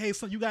phone like, hey,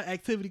 son, you got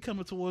activity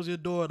coming towards your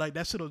door. Like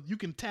that shit'll, you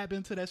can tap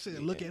into that shit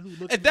and look at who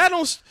looking. If that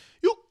don't,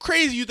 you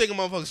crazy? You think a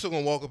motherfucker still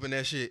gonna walk up in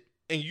that shit,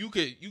 and you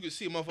could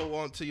see a motherfucker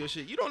walk to your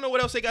shit. You don't know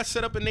what else they got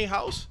set up in their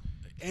house.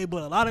 Hey,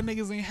 but a lot of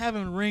niggas ain't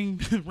having ring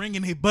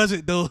in their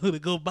budget though to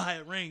go buy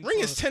a ring.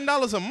 Ring is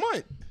 $10 a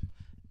month.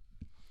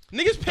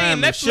 Niggas Fam,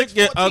 paying if Netflix shit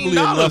get ugly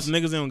enough, $14.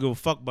 niggas don't give a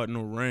fuck about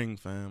no ring,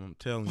 fam. I'm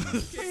telling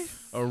you.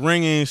 A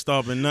ring ain't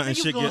stopping nothing.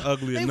 Niggas Shit get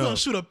ugly they gonna enough.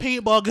 shoot a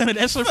paintball gun at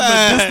that shit from a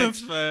Facts,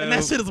 distance, fam. and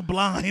that shit is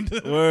blind.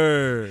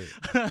 Word.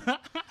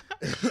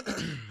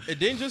 And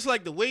then just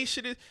like the way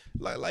shit is,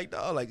 like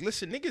dog, like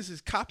listen, niggas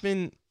is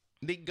copping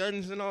they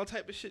guns and all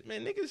type of shit,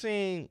 man. Niggas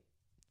ain't.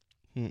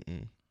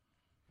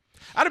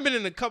 I done been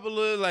in a couple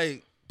of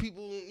like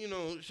people, you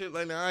know, shit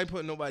like that. I ain't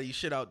putting nobody's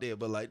shit out there,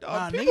 but like,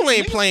 dog, Nah, people niggas-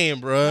 ain't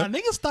playing, bruh. Nah,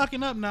 niggas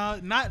stocking up now.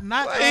 Not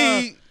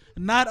Like-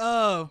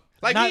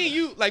 Like not,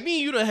 me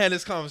and you done had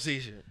this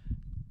conversation.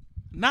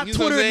 not you know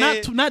what Twitter,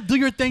 I'm saying? not do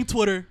your thing,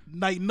 Twitter.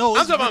 Like no,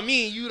 I'm it's talking about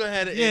me and you done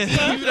had it. Yeah.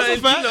 You done, That's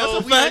a fact. you know, That's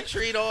a we done fact.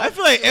 trade off. I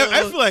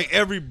feel like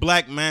every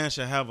black man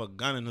should have a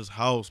gun in his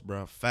house,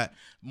 bro.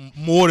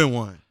 More than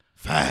one.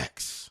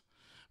 Facts.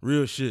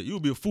 Real shit. You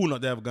would be a fool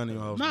not to have a gun in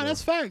your house. Nah, bro.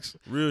 that's facts.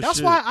 Real That's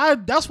shit.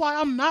 why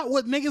I'm not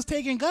with niggas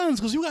taking guns,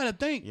 because you gotta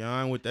think. Yeah,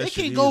 I ain't with that It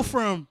shit. can go either.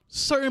 from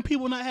certain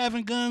people not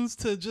having guns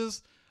to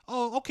just,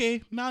 oh,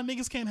 okay, now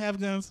niggas can't have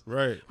guns.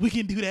 Right. We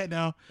can do that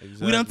now.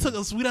 Exactly.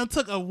 We done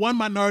took a one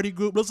minority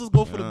group. Let's just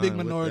go for the Yeah, big I ain't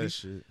with minority. that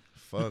shit.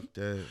 Fuck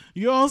that.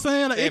 You know what I'm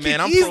saying? Like, Hey it man,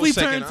 can I'm easily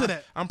pro turn second. into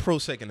that. I'm pro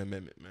Second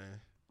Amendment,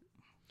 man.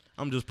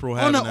 I'm just pro On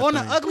having the that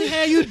thing. ugly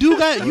hand, you do Word.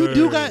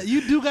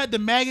 got the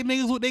maggot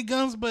niggas with their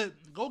guns, but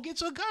go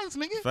get your guns,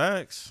 nigga.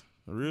 Facts.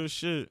 Real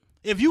shit.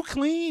 If you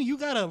clean, you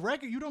got a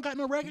record. You don't got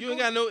no record. You ain't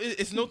got no.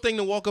 It's no thing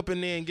to walk up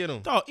in there and get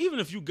them. Dog, even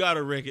if you got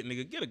a record,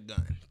 nigga, get a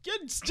gun.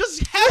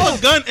 Just have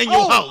a gun in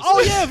your house. Oh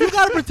yeah, if you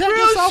gotta protect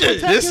Real yourself, shit.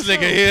 protect This yourself.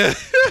 nigga here.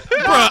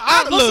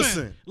 Bro,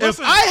 listen. If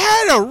I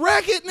had a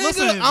record, nigga,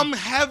 Listen. I'm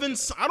having.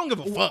 I don't give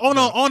a fuck. On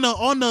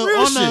bro.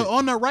 Real shit.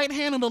 on the right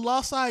hand of the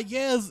law side,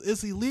 yes,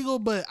 it's illegal,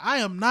 but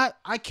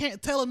I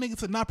can't tell a nigga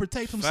to not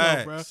protect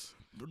himself, bro. Facts.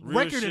 Real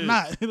Record shit. or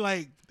not,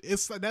 like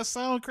it's that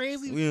sound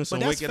crazy. We in some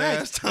but that's wicked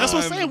facts. ass That's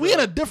what I'm times, saying. We in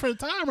bro. a different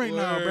time right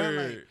now, bro.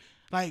 Word.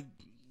 Like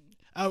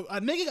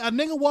a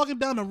nigga walking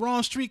down the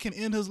wrong street can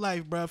end his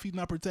life, bro, if he's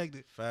not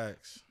protected.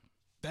 Facts.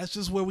 That's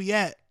just where we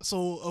at.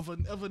 So if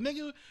a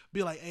nigga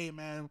be like, hey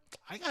man,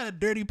 I got a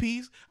dirty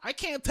piece, I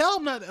can't tell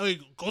him not. Hey,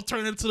 go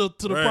turn it to the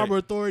Right. proper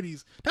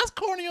authorities. That's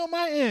corny on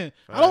my end.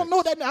 I don't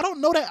know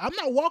that. I'm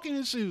not walking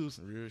in shoes.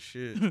 Real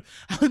shit.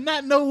 I do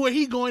not know where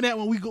he going at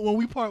when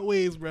we part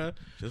ways, bro.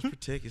 Just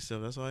protect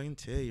yourself. That's all I can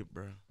tell you,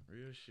 bro.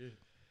 Real shit.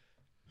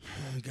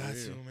 Got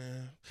to,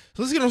 man.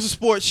 So let's get on some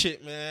sports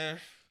shit, man.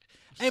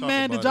 Hey talk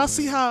man, about did y'all it,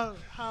 see man.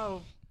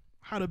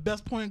 how the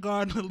best point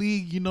guard in the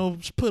league,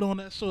 put on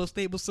that show at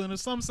Staples Center?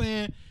 Some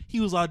saying he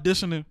was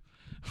auditioning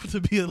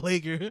to be a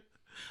Laker. I'm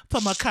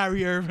talking about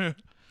Kyrie Irving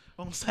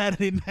on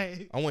Saturday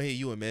night. I want to hear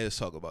you and Mez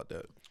talk about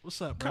that.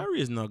 What's up, bro?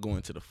 Kyrie is not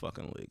going to the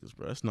fucking Lakers,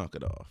 bro. Let's knock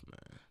it off,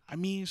 man. I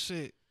mean,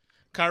 shit.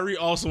 Kyrie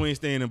also ain't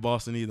staying in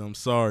Boston either. I'm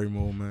sorry,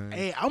 Mo, man.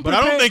 Hey, I'm but I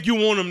don't prepared- think you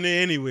want him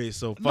there anyway,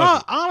 so fuck Nah,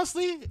 it.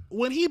 honestly,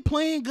 when he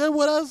playing good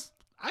with us,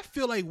 I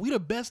feel like we the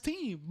best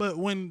team. But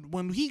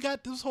when he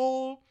got this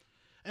whole,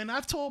 and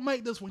I've told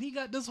Mike this, when he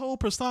got this whole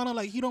persona,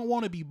 like he don't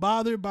want to be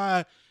bothered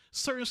by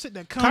certain shit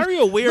that comes. Kyrie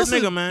a weird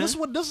Listen, nigga, man. This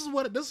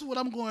is what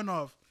I'm going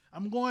off.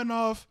 I'm going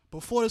off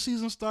before the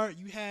season start.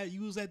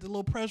 You was at the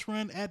little press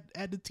run at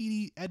the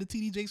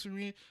TD Jason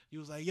Arena. You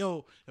was like,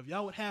 yo, if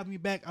y'all would have me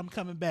back, I'm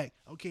coming back.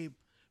 Okay,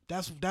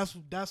 that's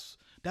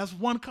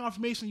one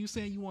confirmation you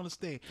saying you want to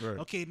stay. Right.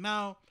 Okay,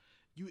 now.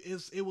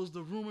 It was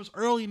the rumors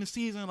early in the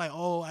season, like,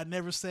 oh, I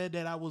never said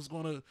that I was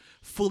gonna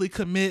fully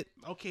commit.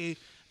 Okay,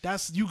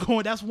 that's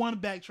one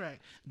backtrack.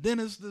 Then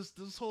it's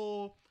this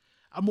whole,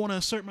 I'm gonna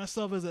assert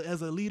myself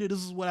as a leader.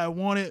 This is what I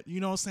wanted. You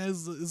know what I'm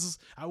saying? This is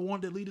I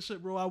wanted the leadership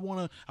role. I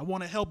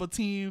wanna help a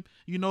team.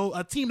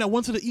 A team that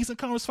went to the Eastern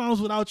Conference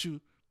Finals without you.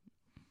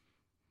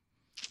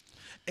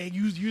 and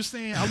you're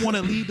saying I want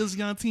to lead this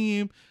young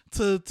team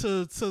to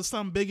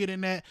something bigger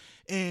than that,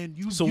 and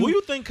you. So what do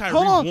you think Kyrie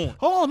hold want?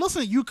 on,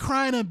 listen. You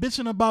crying and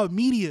bitching about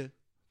media,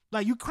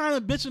 like you crying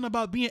and bitching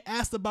about being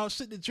asked about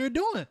shit that you're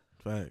doing.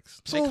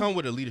 Facts. They come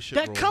with a leadership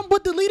role. That come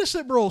with the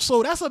leadership role.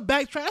 So that's a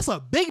backtrack. That's a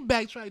big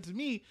backtrack to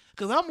me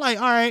because I'm like,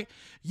 all right,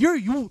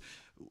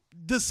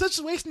 the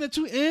situation that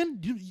you in,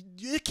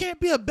 it can't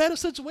be a better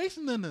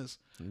situation than this.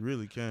 You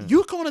really can.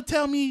 You gonna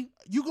tell me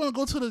you gonna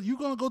go to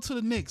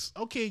the Knicks?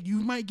 Okay, you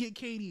might get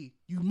KD.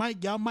 You might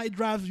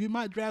draft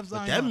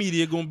Zion. That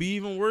media gonna be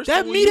even worse.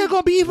 That media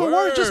gonna be even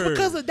worse just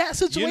because of that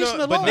situation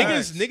alone. But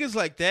niggas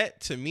like that,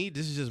 to me,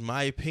 this is just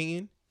my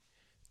opinion,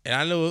 and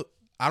I know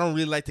I don't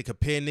really like to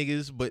compare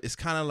niggas, but it's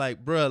kind of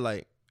like, bruh,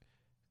 like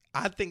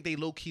I think they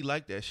low key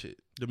like that shit.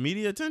 The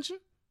media attention.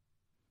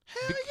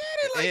 Hell yeah,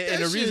 they like that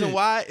And the shit. reason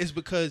why is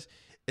because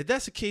if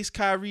that's the case,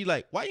 Kyrie,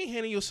 like, why you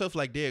handling yourself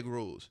like Derrick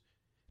Rose?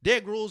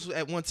 Derrick Rose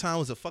at one time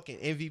was a fucking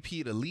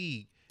MVP of the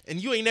league.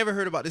 And you ain't never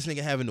heard about this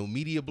nigga having no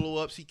media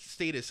blow-ups. He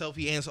stayed himself.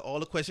 He answered all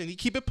the questions. He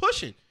keep it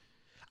pushing.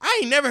 I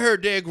ain't never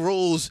heard Derrick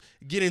Rose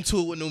get into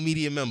it with no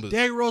media members.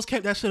 Derrick Rose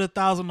kept that shit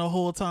 1,000 the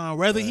whole time.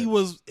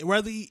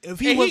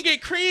 He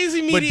get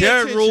crazy media But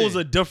Derrick attention. Rose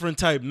a different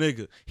type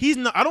nigga. He's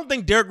not. I don't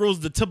think Derrick Rose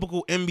is the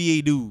typical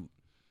NBA dude.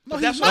 No,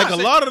 That's he's like not.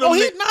 a lot of them. Oh,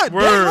 he's not.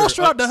 Derrick Rose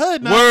straight out the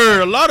hood now.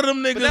 Word. A lot of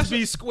them that's niggas be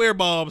what- square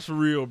bobs for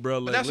real, bro.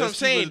 Like, But that's what I'm let's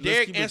keep saying. it- let's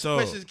Derrick keep it answer tall.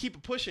 questions, keep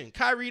it pushing.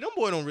 Kyrie, them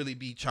boy don't really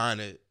be trying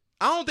to.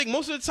 I don't think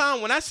most of the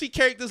time when I see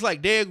characters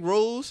like Derrick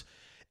Rose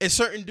and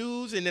certain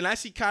dudes, and then I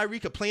see Kyrie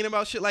complain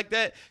about shit like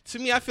that, to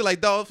me I feel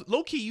like, dog,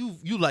 low key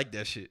you like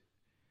that shit.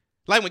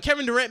 Like when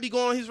Kevin Durant be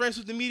going on his rants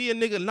with the media,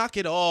 nigga, knock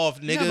it off,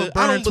 nigga. You have a I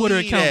burner don't Twitter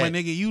believe account, that. my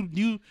nigga. You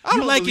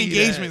don't like believe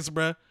engagements,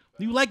 bruh.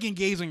 You like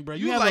engaging, bruh.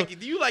 You have like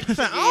this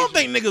I don't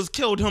think engagement. niggas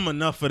killed him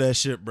enough for that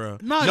shit, bro.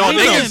 No, No, they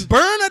niggas didn't.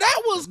 Burner,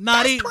 that was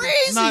They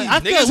crazy.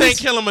 I feel Niggas we- ain't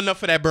kill him enough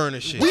for that burner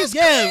shit.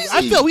 I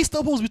crazy. feel we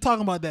still supposed to be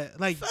talking about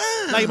that. Like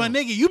my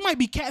nigga, you might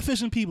be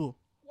catfishing people.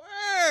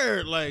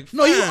 Word, like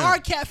No, you fam. are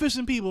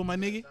catfishing people, my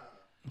nigga. You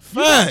got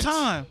Facts.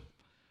 time.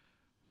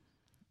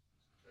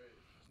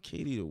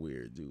 KD the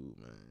weird dude,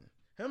 man.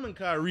 Him and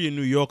Kyrie in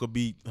New York will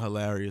be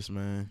hilarious,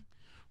 man.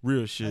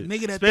 Real shit. A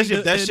nigga that Especially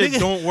if that shit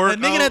don't work A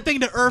nigga out. that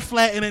think the earth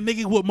flat and a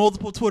nigga with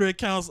multiple Twitter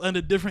accounts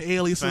under different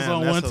aliases Fam,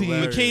 on that's one team.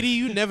 hilarious. But KD,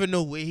 you never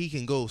know where he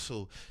can go.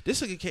 So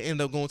this nigga can end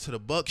up going to the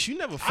Bucks. You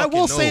never fucking I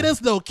will know. say this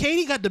though,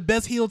 KD got the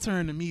best heel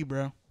turn to me,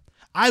 bro.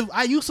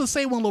 I used to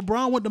say when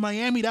LeBron went to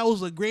Miami, that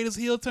was the greatest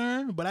heel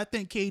turn, but I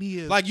think KD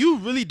is. Like you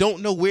really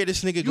don't know where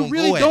this nigga you gonna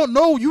really go at. don't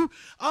know. You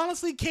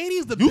honestly, KD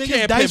is the You biggest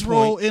can't dice pinpoint.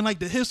 roll in like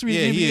the history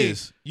Yeah, of the NBA. he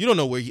is. You don't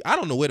know where I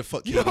don't know where the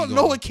fuck. You KD don't know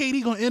going. what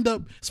KD gonna end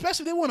up,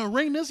 especially if they want to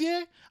ring this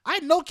year. I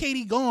know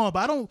KD going,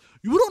 but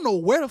you don't know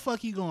where the fuck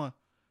he going.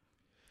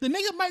 The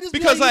nigga might just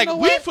Because be like, like you know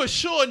we what? for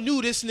sure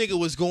knew this nigga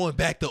was going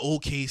back to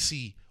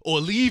OKC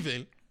or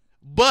leaving,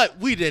 but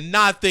we did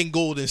not think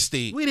Golden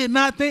State. We did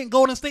not think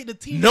Golden State the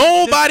team.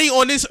 Nobody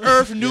on this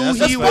earth knew that's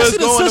a he fact. was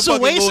Especially going the to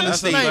fucking Golden situation,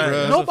 State, like,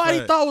 bro. bro. nobody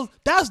fact.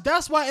 thought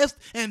that's why it's,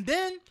 and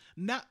then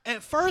now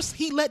at first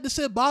he let the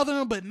shit bother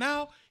him, but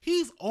now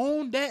he's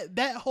owned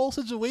that whole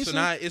situation. So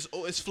now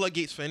it's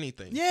floodgates for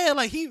anything. Yeah,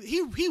 like he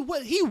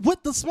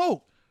with the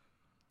smoke.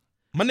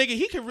 My nigga,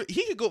 he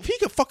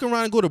could fuck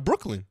around and go to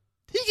Brooklyn.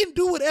 He can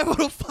do whatever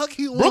the fuck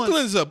he wants.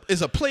 Brooklyn's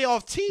is a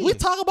playoff team. We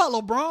talk about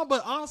LeBron,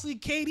 but honestly,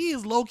 KD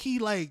is low key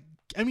like.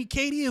 I mean,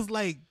 KD is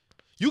like,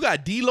 You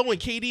got D'Lo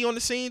and KD on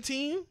the same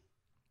team,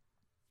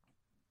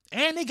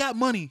 and they got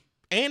money.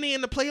 and they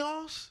in the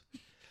playoffs.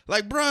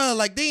 Like, bruh,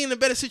 like they in a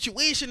better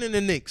situation than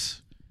the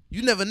Knicks.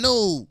 You never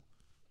know.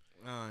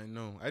 I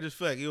know. I just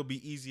feel like it'll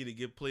be easy to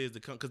get players to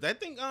come because I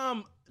think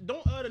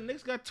don't the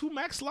Knicks got 2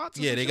 max slots?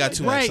 or Yeah, some they shit got like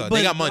 2 that? max Right, slots. but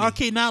They got money.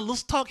 okay, now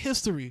let's talk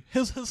history.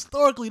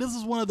 Historically, this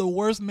is one of the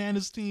worst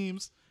managed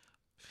teams.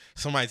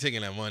 Somebody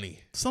taking that money.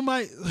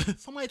 Somebody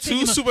 2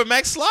 taking super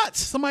max slots.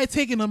 somebody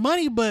taking the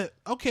money, but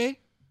okay,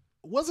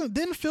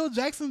 didn't Phil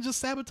Jackson just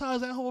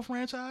sabotage that whole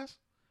franchise?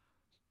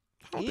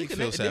 I don't He think can-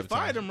 Phil they sabotaged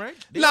fired him. him, right?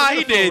 They Nah, got he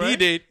rid of Phil, did. right? He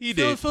did. He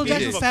did. Phil He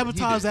Jackson did.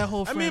 sabotaged that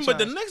whole I franchise. mean, but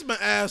the Knicks been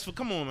asked for.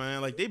 Come on,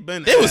 man. Like they've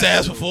been. They was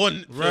asked asked before.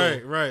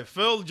 Right.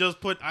 Phil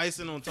just put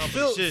icing on top of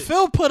the shit.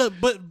 Phil but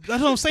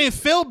that's what I'm saying.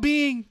 Phil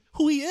being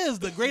who he is,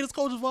 the greatest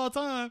coach of all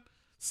time,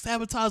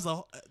 sabotaged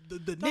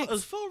the No, Knicks.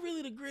 is Phil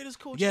really the greatest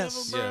coach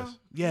Yes. ever, bro?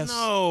 Yes.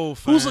 No,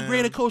 Who's a fam.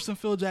 greater coach than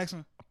Phil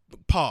Jackson?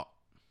 Pop.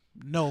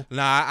 No.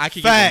 Nah, I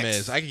can Facts. get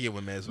with Mez. I can get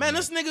with Mez. Man, on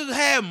this that. nigga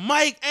had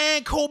Mike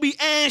and Kobe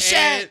and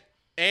Shaq.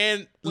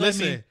 And What I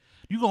listen, mean,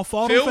 you gonna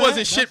fall? him Phil for wasn't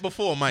that? shit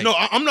before Mike. No,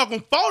 I'm not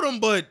gonna fault him,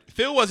 but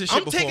Phil wasn't shit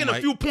I'm before taking Mike.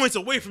 a few points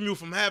away from you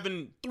from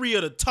having 3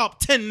 of the top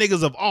 10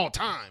 niggas of all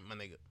time, my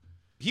nigga.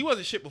 He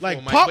wasn't shit before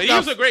Like, Mike, Pop but he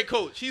got- was a great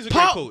coach. He's a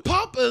Pop, great coach.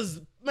 Pop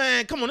is,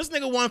 man, come on, this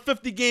nigga won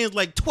 50 games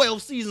like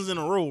 12 seasons in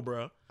a row,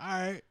 bro. All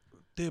right.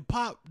 Did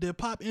Pop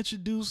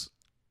introduce?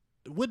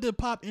 What did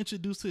Pop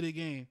introduce to the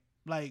game?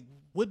 Like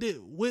what?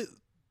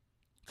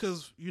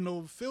 Because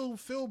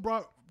Phil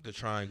brought The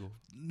triangle.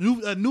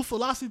 new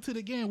philosophy to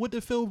the game. What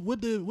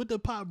the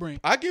Pop bring?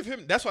 I give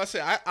him. That's why I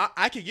say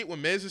I can get what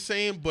Mez is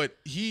saying, but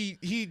he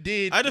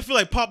did. I just feel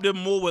like Pop did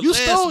more with You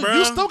less,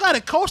 bro. still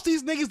gotta coach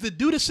these niggas to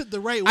do this shit the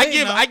right way.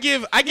 I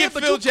give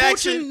but Phil you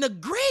Jackson coaching the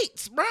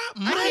greats, bro.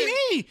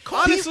 honestly,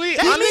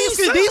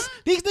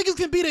 These niggas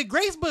can be the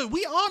greats, but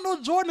we all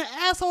know Jordan an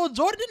asshole.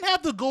 Jordan didn't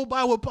have to go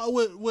by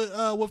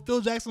what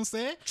Phil Jackson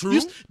said. True.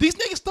 These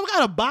niggas still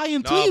gotta buy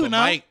into no, you but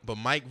now.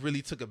 Mike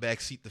really took a back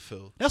seat to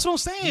Phil. That's what I'm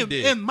saying. He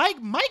did. And Mike,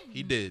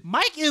 He did.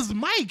 Mike is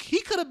Mike.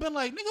 He could have been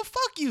like, nigga,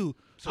 fuck you.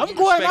 So I'm you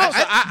going respect-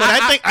 out.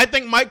 I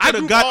think Mike I could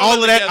have group got all all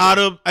of of that together. out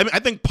of. I mean, I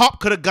think Pop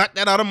could have got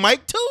that out of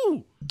Mike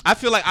too. I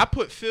feel like I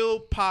put Phil,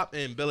 Pop,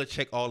 and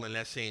Belichick all in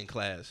that same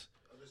class.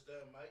 Understand?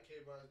 Mike came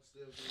out and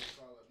still being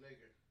called a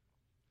nigger.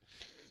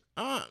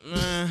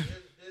 Man.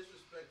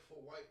 Disrespect for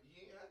white.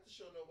 You ain't have to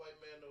show no white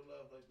man no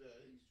love like that.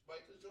 He's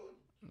white as Jordan.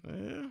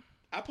 Yeah.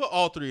 I put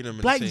all three of them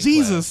in Black the same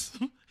Jesus.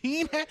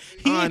 He ain't had.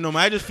 I know,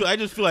 man. I just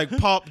feel like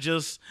Pop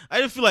just.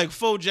 I just feel like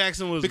Phil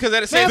Jackson was Because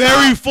at the same very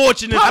time,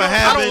 fortunate Pop- for I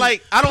having.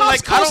 I don't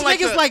like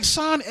niggas the- like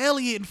Sean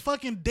Elliott and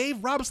fucking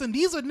Dave Robertson.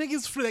 These are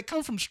niggas that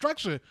come from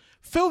structure.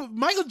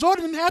 Michael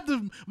Jordan didn't have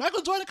to.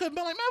 Michael Jordan could have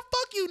been like, man,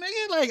 fuck you,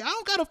 nigga. Like, I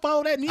don't gotta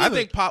follow that neither. I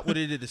think Pop would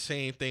have did the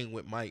same thing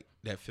with Mike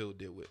that Phil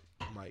did with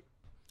Mike.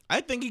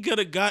 I think he could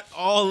have got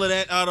all of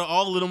that out of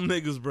all of them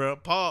niggas, bro.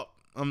 Pop,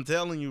 I'm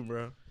telling you,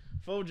 bro.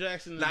 Phil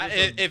Jackson. Is Nah,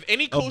 just a- if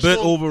any coach bit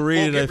will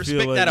overrated, get I feel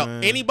respect like, that out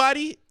man.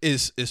 anybody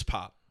is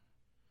Pop.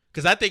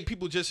 Because I think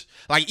people just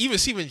like even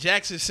Steven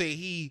Jackson say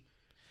he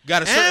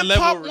got a certain and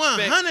level Pop of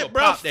respect 100, for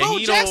bro. Pop that Phil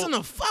he Jackson don't.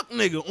 a fuck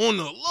nigga on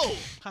the low.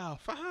 how.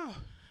 Man,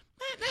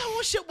 that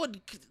whole shit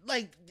would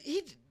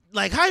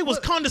like how he was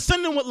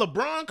condescending with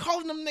LeBron,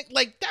 calling them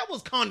like that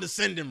was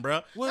condescending,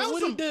 bro.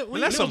 What he did? that's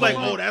He was some like,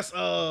 bull- oh, that's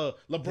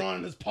LeBron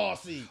and his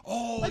posse.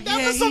 Oh, Like, that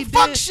yeah, was some he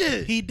fuck did.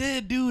 shit. He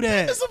did do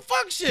that. That's some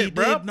fuck shit, He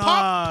bro. did. Nah,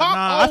 Pop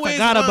I always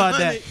forgot about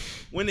 100 that.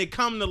 when it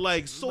come to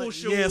like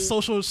social. Yeah,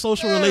 social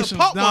Yeah, relations.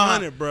 Pop Nah,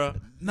 100, bro.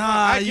 nah,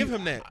 I give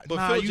him that,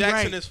 but Phil you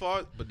Jackson right. is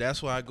far. But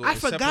that's why I go. I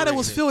with forgot it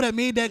was separating Phil that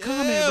made that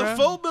comment, Yeah, bro.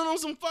 Phil been on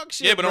some fuck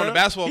shit. Yeah, but on bro. the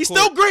basketball he's court-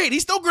 still great.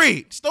 He's still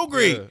great. Still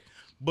great. Yeah.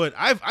 But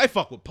I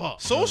fuck with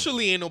Pop.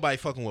 Socially, ain't nobody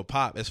fucking with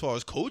Pop as far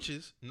as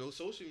coaches. No,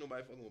 socially,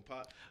 nobody fucking with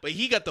Pop. But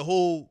he got the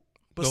whole.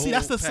 But see,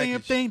 that's the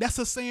same thing. That's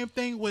the same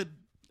thing with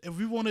if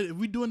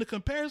we doing the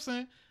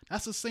comparison.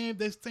 That's the same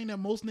thing that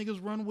most niggas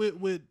run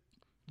with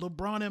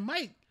LeBron and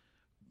Mike.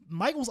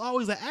 Mike was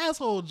always an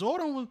asshole.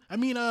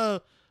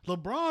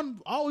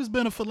 LeBron always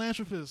been a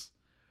philanthropist.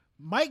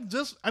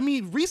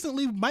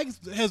 Recently Mike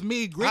has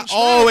made great. I strides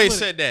always with it.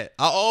 said that.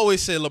 I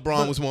always said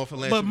LeBron was more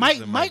philanthropist. But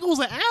than Mike was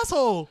an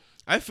asshole.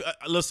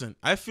 Listen,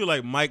 I feel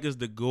like Mike is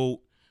the GOAT,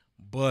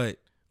 but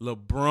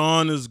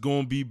LeBron is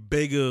gonna be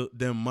bigger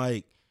than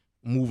Mike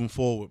moving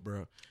forward,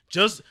 bro.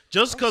 Just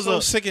because so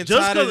of sick and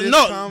just tired of 'cause- this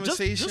no,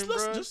 conversation, just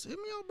listen, bro. just hit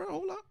me out, bro.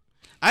 Hold up.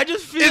 I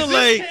just feel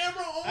like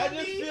I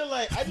just feel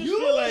like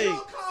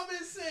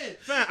common sense.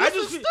 fam,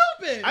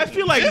 Stupid. I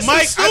feel like This is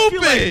Mike. I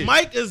feel like stupid.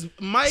 Mike is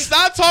Mike.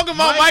 Stop talking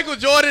about Mike- Michael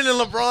Jordan and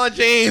LeBron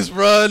James,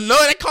 bro. No,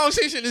 that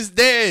conversation is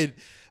dead.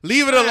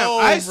 Leave it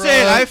alone. I bro.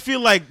 said I feel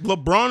like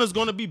LeBron is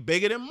gonna be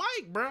bigger than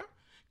Mike, bro.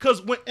 Cause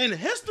when in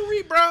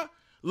history, bro,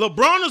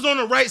 LeBron is on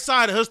the right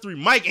side of history.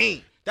 Mike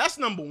ain't. That's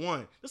number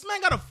one. This man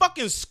got a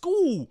fucking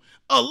school.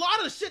 A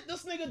lot of shit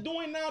this nigga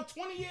doing now,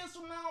 20 years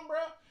from now, bro,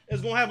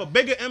 is gonna have a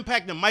bigger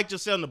impact than Mike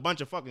just selling a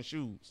bunch of fucking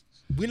shoes.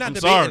 We're not I'm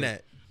debating sorry.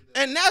 that.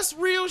 And that's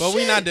real But shit.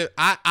 we not.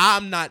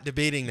 I'm not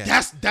debating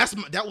that.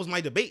 that was my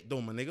debate though,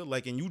 my nigga.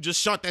 Like, and you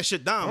just shot that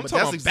shit down. I'm but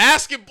talking that's about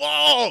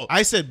basketball.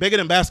 I said bigger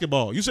than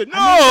basketball. You said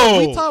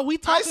no. We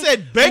talk. I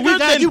said bigger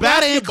than you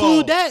gotta basketball.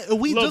 include that.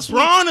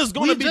 LeBron is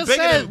gonna be bigger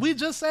than. We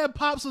just said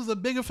Pops was a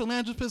bigger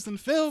philanthropist than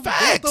Phil. But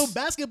Facts. they're still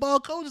basketball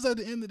coaches at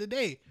the end of the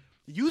day.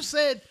 You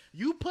said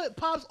you put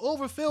Pops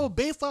over Phil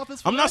based off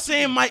his. I'm not philosophy.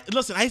 saying Mike.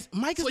 Listen,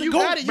 Mike is So the you GOAT,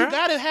 got bro. you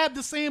got to have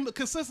the same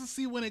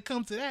consistency when it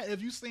comes to that.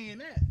 If you saying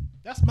that,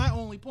 that's my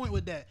only point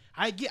with that.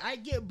 I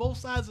get both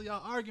sides of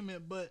y'all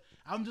argument, but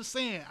I'm just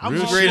saying I'm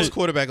Who's all the greatest for,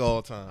 quarterback of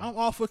all time? I'm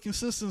all for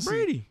consistency.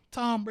 Brady.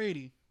 Tom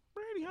Brady.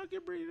 Brady, I'll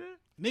get Brady that.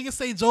 Niggas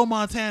say Joe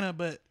Montana,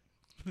 but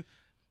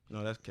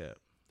No, that's cap.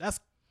 that's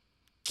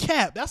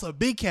cap. That's a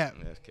big cap.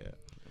 That's cap.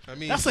 I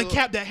mean, That's a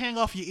cap that hang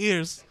off your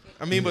ears.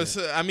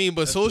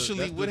 But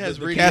socially, what has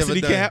Brady Cassidy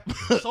ever done?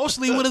 cap?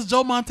 Socially, what has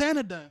Joe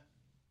Montana done?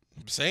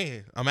 I'm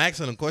saying. I'm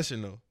asking a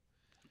question though.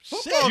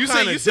 Football You say-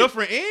 kind you of say-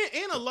 different,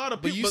 and a lot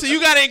of But people. you say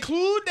you gotta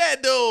include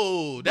that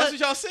though. That's But-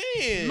 what y'all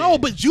saying. No,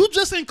 but you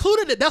just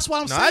included it. That's why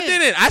I'm no, saying. I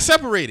didn't. I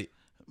separated.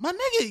 My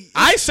nigga.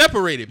 I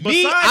separated.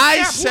 Me, Besides I Cap,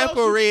 who else you-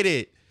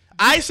 separated.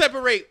 I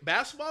separate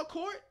basketball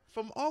court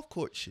from off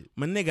court shit.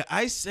 My nigga,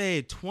 I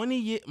said 20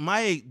 years.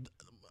 My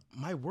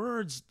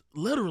words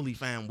literally,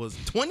 fam, was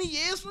 20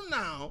 years from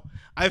now.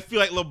 I feel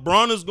like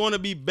LeBron is going to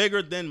be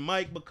bigger than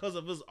Mike because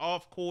of his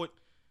off court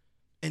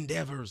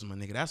endeavors, my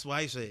nigga. That's why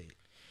I said.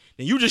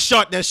 Then you just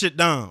shot that shit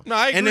down. No,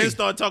 I And agree. then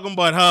start talking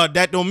about how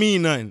that don't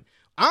mean nothing.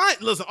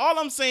 Listen, all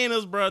I'm saying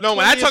is, bro. No,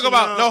 when 20 I years talk from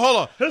now, hold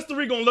on.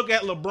 History gonna look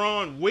at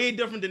LeBron way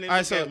different than they All right,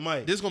 look so at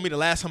Mike. this is gonna be the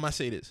last time I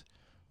say this.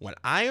 When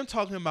I am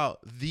talking about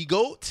the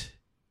GOAT,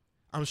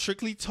 I'm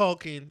strictly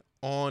talking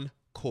on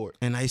court.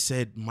 And I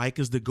said Mike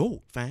is the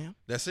GOAT, fam.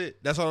 That's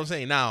it. That's what I'm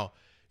saying. Now,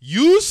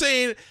 you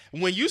saying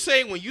when you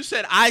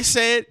said I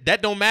said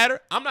that don't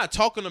matter, I'm not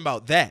talking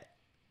about that.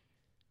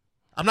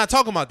 I'm not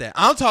talking about that.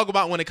 I'm talking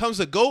about when it comes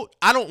to GOAT,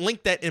 I don't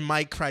link that in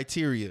my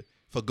criteria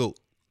for GOAT.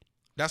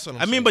 That's what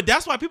I'm saying. But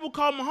that's why people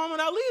call Muhammad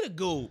Ali the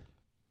GOAT.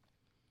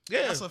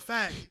 yeah. That's a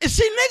fact. And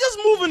see,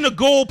 niggas moving the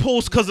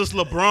goalposts because it's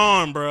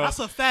LeBron, bro. That's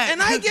a fact.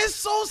 And I get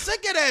so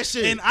sick of that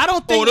shit. And I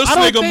don't think. this I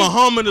don't nigga think-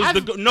 Muhammad is I-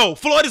 the GOAT. No,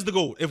 Floyd is the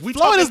GOAT. If we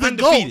Floyd talking is the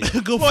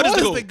undefeated, GOAT. Floyd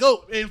is the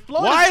GOAT. And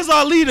Floyd Why is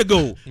Ali the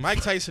GOAT?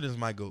 Mike Tyson is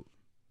my GOAT.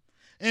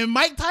 And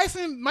Mike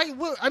Tyson,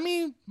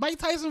 Mike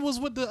Tyson was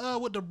with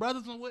the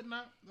brothers and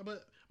whatnot.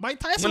 But Mike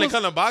Tyson When it was,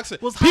 comes to boxing,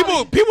 was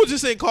people highly-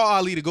 just ain't call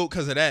Ali the GOAT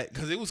because of that.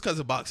 Because it was because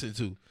of boxing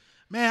too.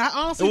 man, I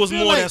honestly It was feel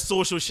more like that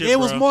social shit, it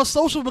was bro. more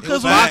social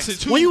because was boxing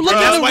too, when you look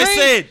bro. at That's the why I ring,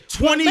 said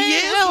 20 man,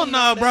 years hell from no,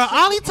 now, bro. that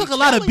Ali shit- took a I'm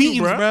lot of telling you,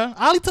 beatings, bro. bro.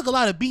 Ali took a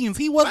lot of beatings.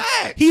 He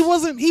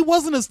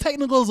wasn't as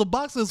technical as a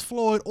boxer as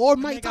Floyd or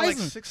Mike Mike got like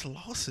Tyson. 6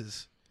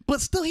 losses.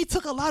 But still, he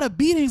took a lot of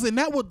beatings, and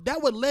that would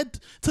led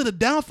to the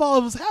downfall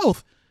of his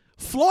health.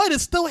 Floyd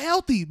is still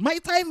healthy.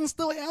 Mike Tyson's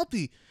still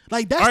healthy.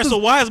 Like that's All right, the, so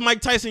why is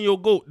Mike Tyson your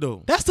GOAT,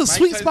 though? that's the Mike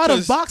sweet Tyson- spot of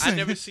 'cause boxing. I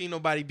never seen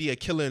nobody be a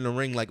killer in the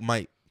ring like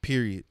Mike.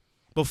 Period.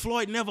 But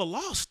Floyd never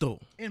lost, though.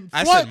 And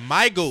I Floyd- said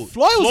my GOAT.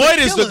 Floyd was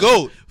a is the killer.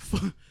 GOAT.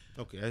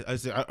 Okay, I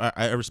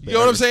respect. You know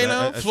what I'm saying I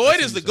now? respect- Floyd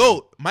I is see the what you're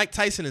GOAT. Mike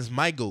Tyson is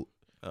my GOAT.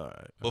 saying. All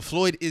right. But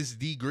Floyd is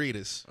the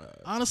greatest.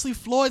 Honestly,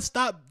 Floyd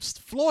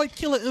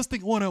killer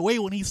instinct went away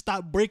when he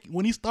started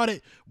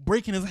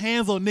breaking his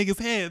hands on niggas'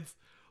 heads.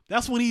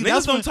 That's when he. Niggas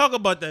That's don't when, talk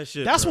about that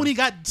shit. that's bro. when he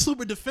got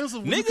super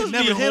defensive. When you could Niggas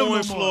never be hit him no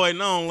holding more. Floyd,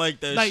 and I don't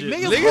like that Like shit.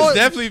 niggas, Niggas hold-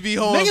 definitely be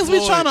holding Niggas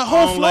Floyd. be trying to I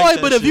hold don't Floyd, like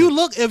that but if shit.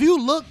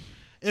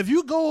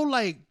 you go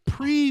like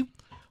pre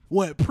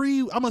 08,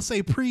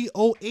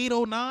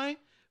 09,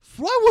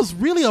 Floyd was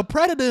really a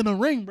predator in the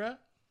ring, bruh.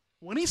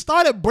 When he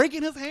started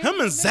breaking his hands, Him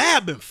and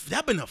Zab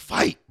that been a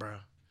fight, bro.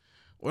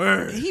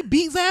 Word. he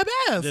beat Zab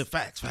ass. Yeah,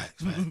 facts.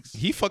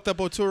 He fucked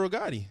up Arturo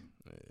Gotti.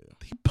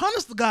 He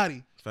punished the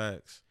Gotti.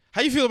 Facts.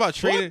 How you feel about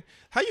trading?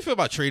 How you feel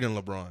about trading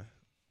LeBron?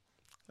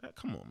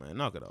 Come on, man.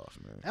 Knock it off,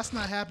 man. That's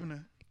not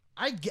happening.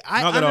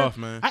 Knock it off,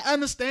 man. I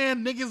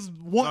understand niggas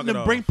wanting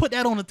Knock to it off. put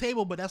that on the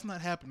table, but that's not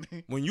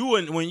happening. When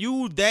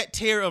you that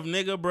tier of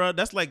nigga, bro,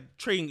 that's like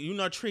trading. You're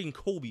not trading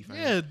Kobe, fam.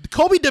 Yeah,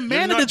 Kobe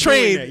demanded You're the not doing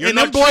trade, that. You're and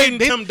not them boys trading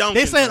Tim Duncan,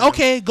 they said, bro.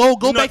 "Okay, go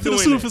You're back not to the doing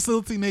super that.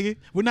 facility, nigga.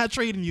 We're not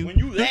trading you." When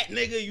you that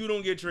nigga, you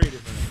don't get traded,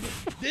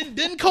 fam.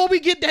 Didn't Kobe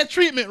get that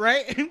treatment,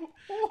 right?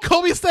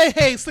 Kobe said,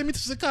 "Hey, send me to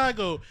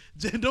Chicago."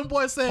 Them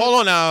boys said, Hold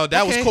on now.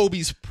 That Okay. was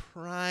Kobe's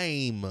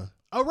prime.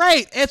 "All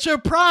right, at your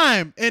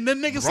prime." And then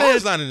nigga LeBron's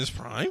said, not in his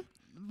prime.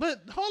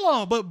 "But hold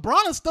on, but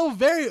Braun is still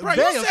very, Bro,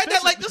 very you said that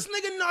efficient." like this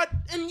nigga not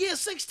in year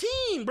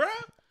 16, bro.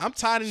 I'm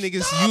tired of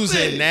niggas Stop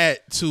using it.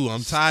 that too.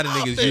 I'm tired of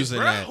Stop niggas it, using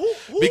bro. that.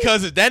 Who-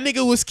 Because if that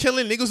nigga was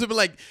killing, niggas would be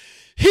like,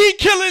 he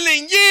killing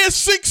in year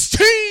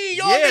 16.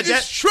 Y'all Yeah, niggas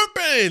that-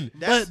 tripping.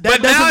 But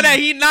But now doesn't- that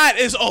he not,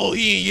 is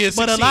he in year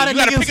 16. but a lot of you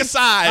gotta niggas, pick a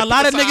side. a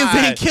lot of pick a niggas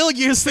side. didn't kill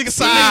year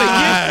 16.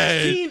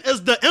 side. Year 16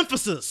 is the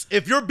emphasis.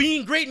 If you're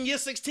being great in year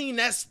 16,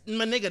 that's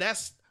my nigga.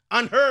 That's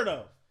unheard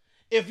of.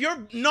 If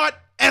you're not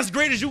as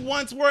great as you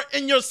once were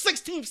in your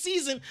 16th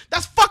season,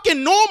 that's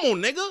fucking normal,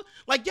 nigga.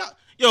 Like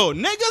yo,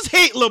 niggas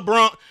hate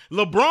LeBron.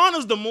 LeBron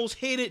is the most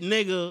hated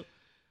nigga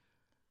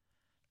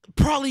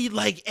probably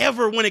like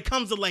ever when it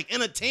comes to like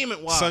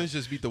entertainment wise. Suns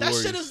just beat the that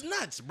Warriors. shit is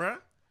nuts, bruh.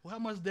 Well, how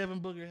much Devin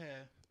Booker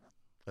had?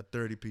 A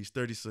 30-piece,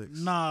 36.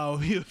 No,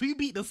 if he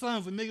beat the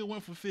Suns, a nigga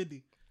went for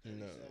 50.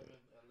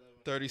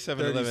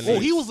 37-11. Oh,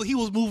 he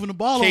was moving the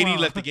ball KD around.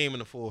 left the game in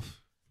the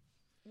fourth.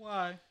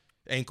 Why?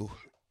 Ankle.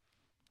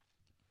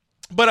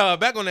 But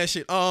back on that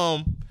shit.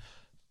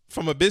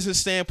 From a business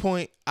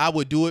standpoint, I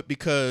would do it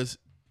because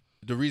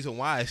the reason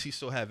why is he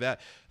still have that.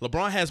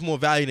 LeBron has more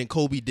value than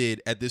Kobe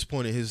did at this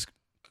point in his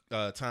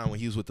time when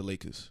he was with the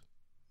Lakers.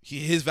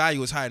 His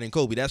value is higher than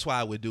Kobe. That's why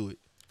I would do it.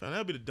 Fam,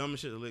 that'd be the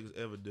dumbest shit the Lakers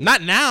ever did.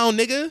 Not now,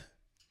 nigga.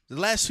 The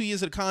last 2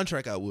 years of the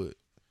contract, I would.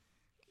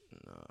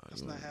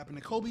 That's not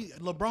happening.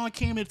 LeBron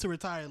came in to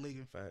retire,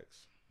 nigga.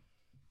 Facts.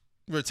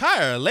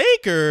 Retire a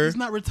Laker. He's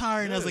not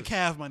retiring as a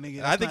Cavs, my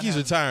nigga. I think he's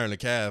retiring the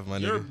Cavs, my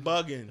You're nigga.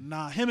 bugging.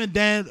 Nah, him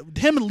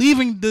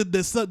leaving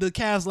the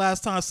Cavs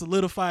last time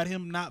solidified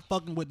him not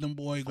fucking with them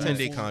boys.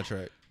 10-day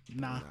contract.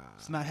 Nah,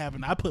 it's not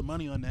happening. I put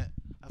money on that.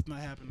 That's not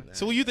happening.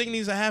 So what you think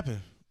needs to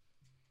happen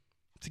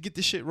to get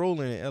this shit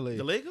rolling in LA?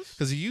 The Lakers?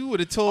 Because you would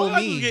have All told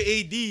I do is me.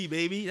 get AD,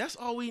 baby. That's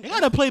all we They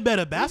gotta play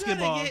better We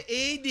basketball. gotta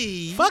get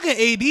AD. Fucking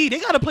AD. They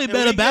gotta play And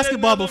better we get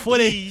basketball another before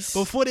piece.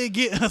 they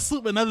get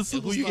another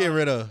superstar. Who you get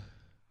rid of?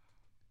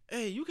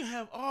 Hey, you can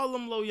have all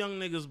them low young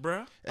niggas,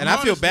 bruh. And I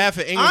feel bad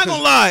for Ingram. I ain't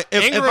gonna lie.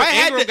 If Ingram- I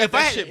had Ingram to, got if I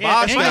that had, shit if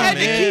boxed I down, had to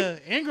man.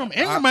 keep,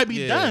 Ingram might be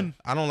Yeah, done.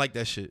 I don't like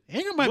that shit.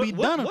 Ingram might be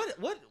done.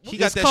 What? He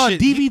got It's that called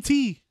shit.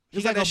 DVT. He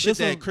It's got like that a- shit it's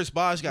a- that Chris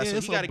Bosh got, yeah, so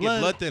it's he a got to get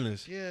blood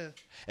thinners. Yeah.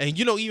 And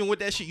even with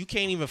that shit, you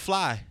can't even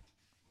fly.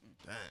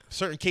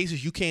 Certain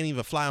cases, you can't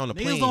even fly on the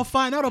Niggas plane. don't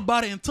find out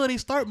about it until they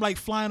start like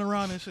flying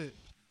around and shit.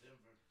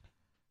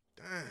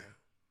 Damn.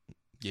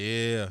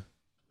 Yeah.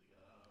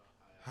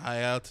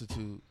 High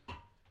altitude.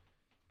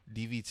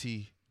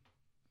 DVT.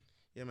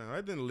 Yeah, man. I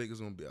think the Lakers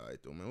gonna be all right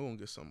though, man. We're gonna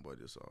get somebody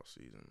this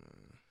offseason,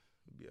 man.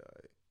 We'll be all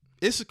right.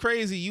 It's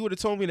crazy. You would have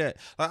told me that.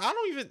 Like,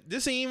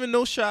 this ain't even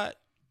no shot.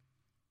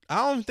 I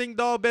don't think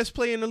dog best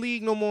player in the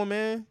league no more,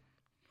 man.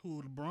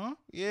 Who, LeBron?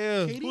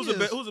 Yeah. KD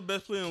Who's the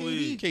best player in the KD.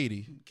 league?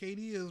 Katie.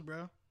 KD is,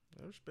 bro.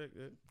 I respect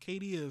that.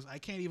 KD is. I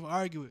can't even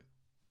argue it.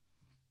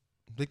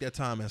 I think that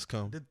time has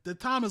come. The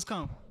time has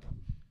come.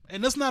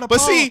 And that's not a But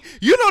pause. see,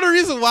 you know the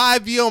reason why I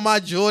be on my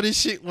Jordan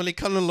shit when it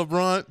comes to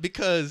LeBron?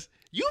 Because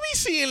you be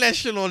seeing that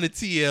shit on the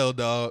TL,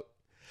 dog.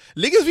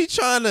 Niggas be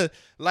trying to,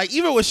 like,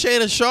 even with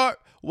Shannon Sharp,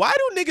 why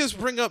do niggas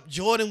bring up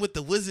Jordan with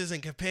the Wizards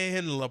and compare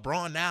him to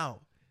LeBron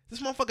now?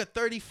 This motherfucker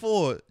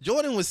 34.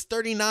 Jordan was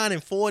 39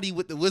 and 40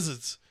 with the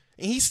Wizards.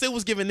 And he still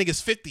was giving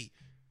niggas 50.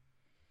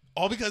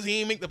 All because he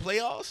ain't make the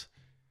playoffs?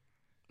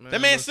 That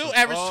man still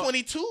averaged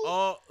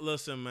 22.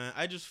 Listen, man.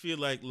 I just feel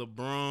like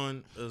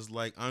LeBron is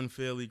like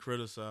unfairly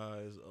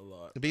criticized a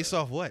lot. Based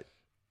off what?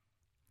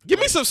 Give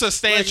me some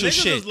substantial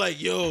niggas shit. is like,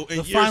 yo, in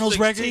the year finals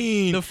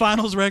 16, record. The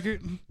finals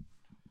record.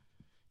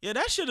 Yeah,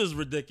 that shit is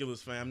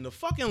ridiculous, fam. The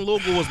fucking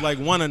logo was like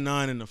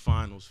 1-9 in the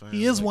finals, fam.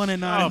 He is Like, 1-9 in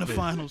stop the it.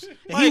 finals. And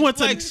Like- he went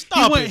to like,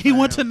 stop it, he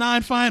went to fam.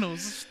 9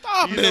 finals.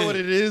 Stop You it. know what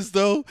it is,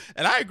 though?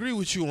 And I agree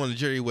with you on the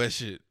Jerry West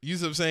shit. You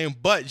see what I'm saying?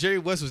 But Jerry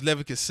West was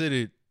never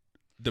considered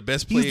the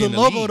best player He's the in the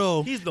logo league.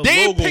 though. He's the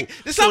They logo. pick-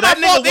 it's so not that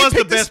my fault nigga they was the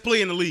picked this- best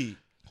player in the league.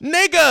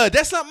 Nigga,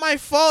 that's not my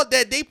fault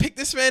that they picked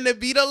this man to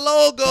be the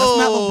logo. That's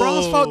not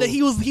LeBron's fault that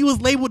he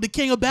was labeled the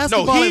king of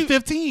basketball he- at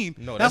 15.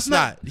 No, that's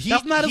not.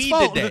 That's not his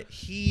fault. Did that.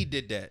 He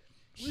did that.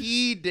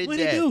 He did What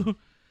that. did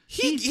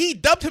he do? He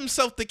dubbed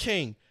himself the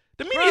king.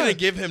 The media Bruh. didn't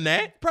give him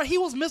that. Bro, he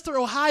was Mr.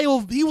 Ohio.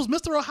 He was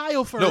Mr.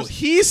 Ohio first. No,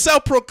 he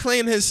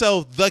self-proclaimed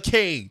himself the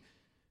king.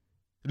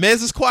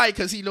 Man's is quiet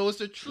because he knows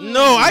the truth.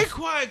 No, I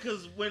quiet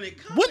because when it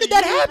comes when to did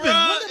that you,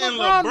 happen?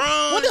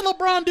 bruh, When did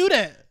LeBron do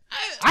that?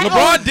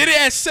 LeBron did it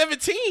at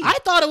 17. I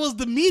thought it was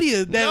the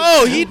media that.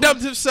 No, he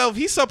dubbed himself.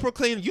 He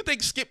self-proclaimed. You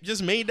think Skip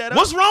just made that up?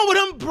 What's wrong with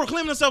him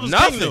proclaiming himself as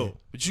Nothing. king, though?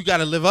 But you got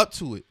to live up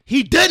to it.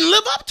 He didn't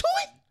live up to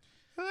it?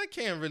 I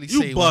can't really You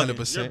say bugging.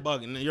 100%. You're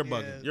bugging. You're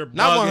bugging. You're bugging.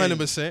 Not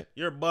 100%.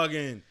 You're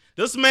bugging.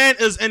 This man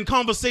is in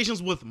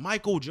conversations with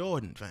Michael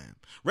Jordan, fam.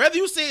 Whether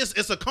you say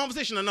it's a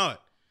conversation or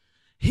not,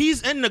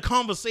 he's in the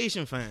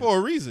conversation, fam. For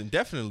a reason,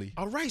 definitely.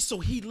 All right, so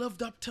he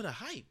lived up to the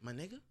hype, my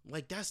nigga.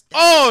 Like that's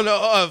Oh,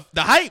 no.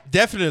 The hype,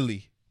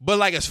 definitely. But,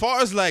 like, as far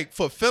as, like,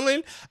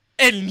 fulfilling,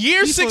 in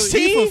year He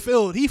 16,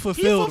 fulfilled. He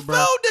fulfilled,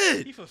 bro.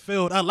 it. He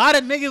fulfilled. A lot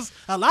of niggas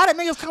coming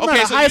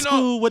out of so high you know,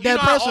 school with you that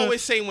know pressure. I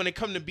always say when it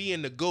come to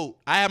being the GOAT,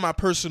 I have my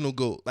personal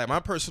GOAT. Like, my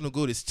personal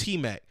GOAT is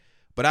T-Mac.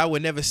 But I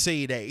would never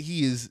say that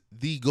he is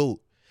the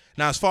GOAT.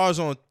 Now, as far as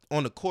on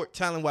the court,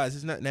 talent-wise,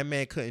 there's nothing that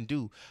man couldn't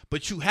do.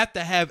 But you have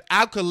to have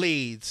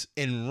accolades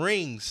and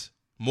rings,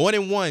 more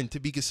than one, to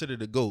be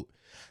considered a GOAT.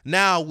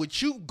 Now,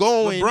 with you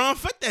going... LeBron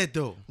fit that,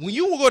 though. When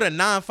you will go to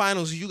 9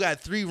 finals and you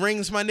got 3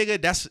 rings, my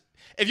nigga, that's...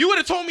 If you would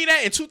have told me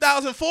that in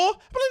 2004, I'm like,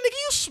 nigga,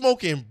 you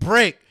smoking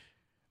brick.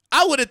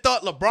 I would have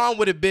thought LeBron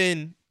would have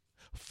been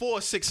 4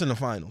 or 6 in the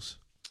finals.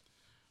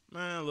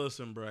 Man,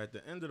 listen, bro. At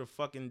the end of the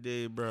fucking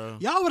day, bro.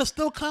 Y'all would have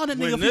still clowned a When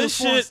nigga for this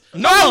his force.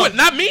 shit- No, I would,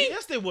 not me.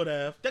 Yes, they would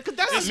have.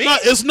 That's me.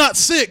 It's not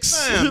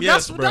 6. Damn,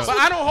 yes, bro. But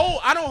I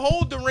don't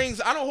hold the rings.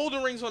 I don't hold the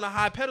rings on a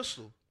high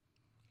pedestal.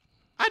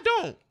 I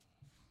don't.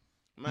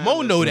 Man,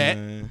 Mo know listen, that.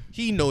 man.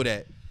 He know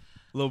that.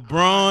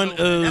 LeBron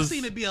That is.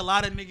 seem to be a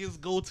lot of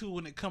niggas go to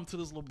when it comes to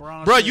this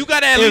LeBron. Bro, shit. you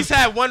gotta at least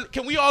have one.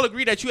 Can we all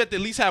agree that you have to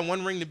at least have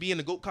one ring to be in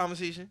the GOAT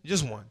conversation?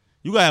 Just one.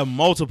 You gotta have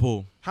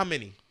multiple. How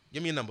many?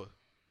 Give me a number.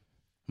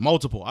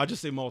 Multiple. I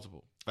just say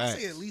multiple. I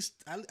Facts. say at least.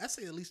 I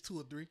say at least 2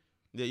 or 3.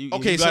 Yeah, you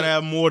Okay, gotta so-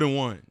 have more than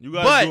one. You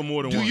gotta But do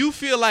more than do one. you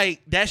feel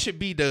like that should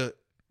be the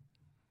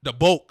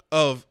bulk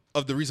of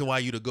the reason why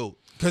you the GOAT?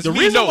 Because The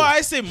reason why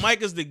I say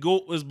Mike is the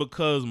GOAT is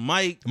because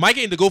Mike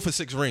ain't the GOAT for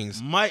 6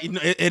 rings. no,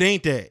 it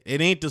ain't that. It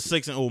ain't the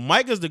 6-0.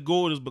 Mike is the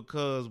GOAT is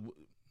because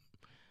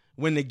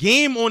when the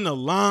game on the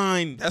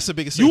line, That's the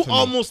biggest thing you for me.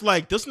 almost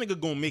like this nigga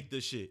gonna make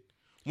this shit.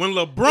 When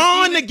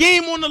LeBron, the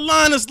game on the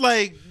line, it's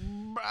like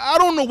I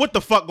don't know what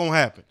the fuck gonna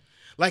happen.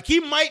 Like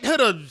he might hit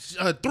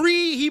a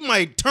 3, he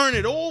might turn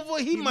it over,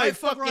 he might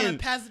fuck around fucking. and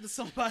pass it to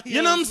somebody. You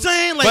know what I'm else.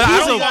 saying? Like But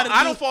he's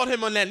I don't fault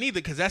him on that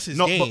neither because that's his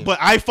no, game. but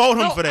I fault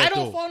him No, for that I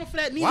don't though. fault him for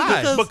that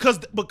neither. Why?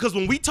 Because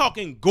when we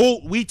talking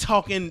GOAT, we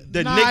talking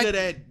the Nah, nigga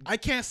that I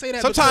can't say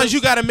that. sometimes because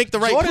you got to make the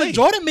right play.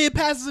 Jordan made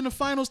passes in the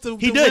finals to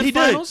he to did, win he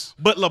finals.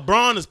 did. But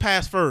LeBron is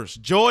pass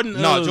first. Jordan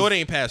Jordan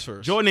ain't pass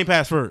first. Jordan ain't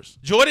pass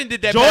first. Jordan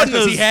did that Jordan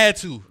because he is- had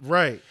to.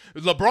 Right.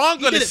 LeBron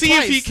gonna did it see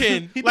if he twice.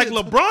 can. He Like did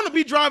it LeBron will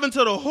be driving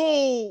to the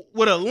hole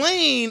with a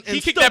lane and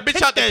He kicked still that bitch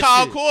kick out the that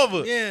Kyle shit.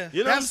 Korver. Yeah,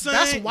 You know what I'm saying?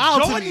 That's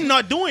wild Jordan to me.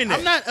 not doing that.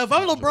 I'm not. If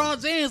I'm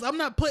LeBron James, I'm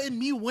not putting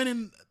me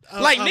winning.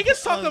 Like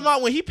niggas talking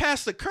about when he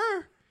passed the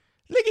Kerr,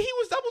 nigga, he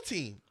was double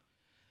teamed.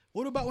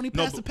 What about when he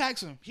passed to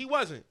Paxson? He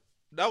wasn't.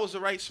 That was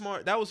the right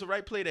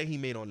play that he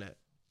made on that.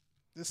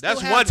 It still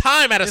That's one happened.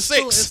 time out of It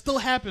 6. still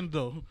happened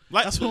though.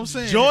 Like, That's what I'm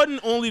saying. Jordan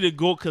only the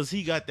GOAT because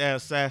he got that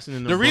assassin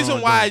in the The reason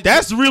LeBron why- dunk.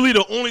 That's really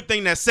the only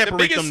thing that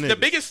separates them niggas. The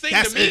biggest thing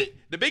That's to me, it.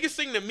 the biggest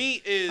thing to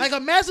me is. Like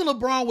imagine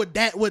LeBron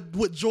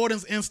with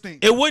Jordan's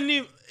instinct. It wouldn't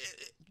even,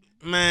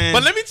 man.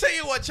 But let me tell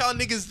you what y'all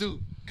niggas do.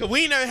 Cause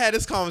we never had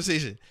this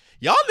conversation.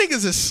 Y'all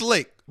niggas is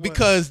slick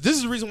because this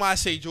is the reason why I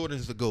say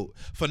Jordan's the GOAT.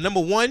 For number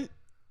one,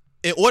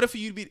 in order for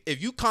you to be,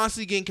 if you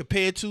constantly getting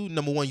compared to,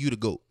 number one, you the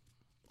GOAT.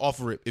 Off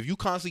rip. If you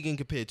constantly getting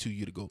compared to,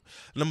 you the GOAT.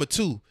 Number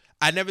two,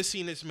 I never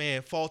seen this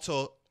man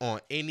falter on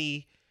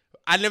any.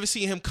 I never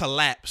seen him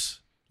collapse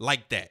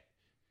like that.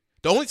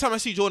 The only time I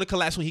see Jordan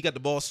collapse when he got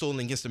the ball stolen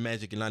against the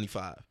Magic in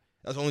 '95.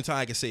 That's the only time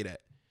I can say that.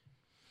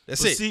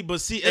 That's it.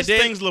 But see, And it's then-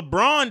 things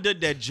LeBron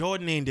did that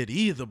Jordan ain't did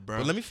either, bro.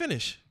 But let me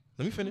finish.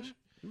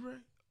 You're right.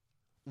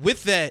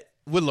 With that,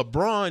 with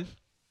LeBron,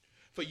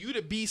 for you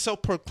to be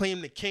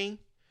self-proclaimed the king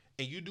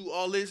and you do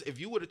all this, if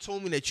you would have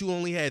told me that you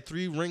only had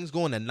 3 rings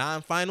going to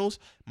 9 finals,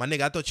 my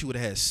nigga, I thought you would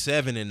have had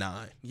 7 and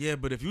 9. Yeah,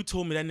 but if you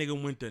told me that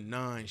nigga went to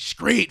 9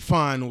 straight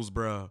finals,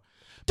 bro.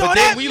 But Dog,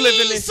 then that we live in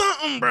means this-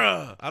 something,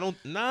 bro.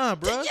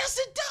 Bro. Yes,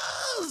 it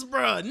does,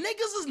 bro.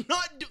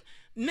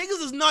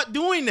 Niggas is not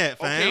doing that,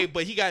 fam. Okay,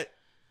 but he got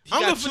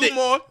I'm got looking 2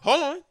 more.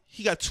 Hold on.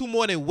 He got 2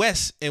 more than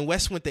West, and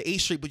West went to 8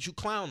 straight, but you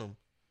clown him.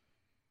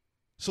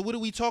 So what are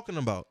we talking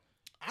about?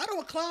 I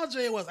don't clown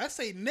Jerry West. I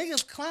say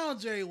niggas clown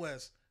Jerry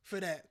West for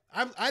that.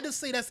 I just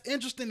say that's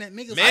interesting that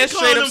niggas. Man, I straight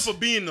clown up- him for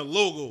being the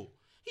logo.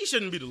 He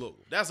shouldn't be the logo.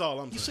 That's all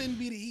I'm he saying. shouldn't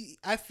be the.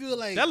 I feel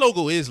like That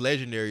logo is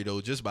legendary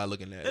though, just by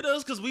looking at It it.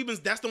 is because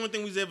that's the only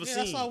thing we've ever yeah, seen.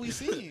 that's all we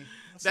seen.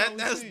 That's all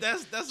Shit,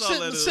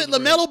 that is. shit bro.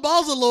 LaMelo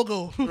Ball's a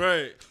logo.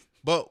 Right.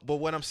 But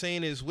what I'm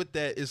saying is with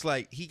that, it's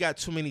like he got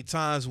too many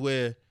times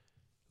where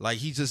like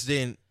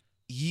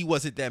he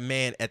wasn't that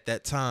man at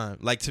that time.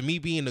 Like to me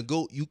being the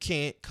GOAT, you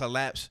can't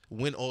collapse,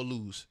 win or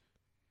lose.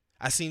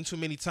 I seen too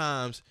many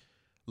times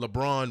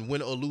LeBron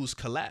win or lose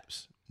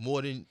collapse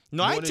more than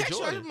No, more I than text you. I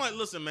Jordan. just might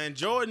listen, man.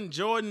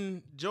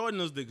 Jordan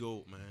is the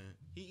GOAT, man.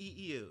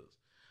 He is.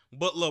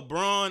 But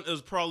LeBron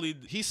is probably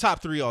He's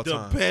top 3 all the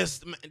time.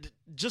 best. Man.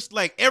 Just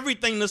like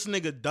everything this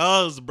nigga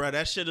does, bro.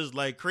 That shit is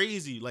like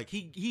crazy. Like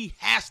he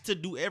has to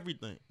do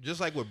everything. Just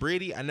like with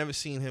Brady, I never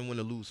seen him win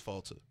or lose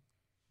falter.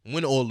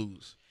 Win or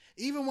lose.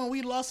 Even when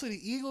we lost to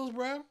the Eagles,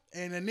 bro,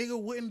 and a nigga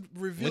wouldn't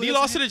reveal. When he his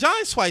lost to hand- the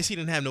Giants twice, he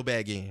didn't have no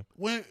bad game.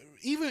 when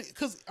even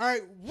because all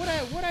right, what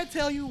I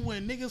tell you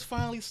when niggas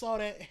finally saw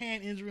that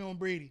hand injury on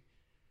Brady.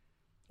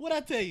 What I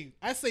tell you,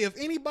 I say if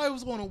anybody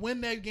was going to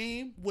win that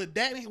game with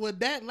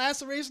that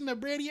laceration that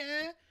Brady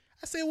had,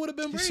 I say it would have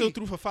been He Brady. still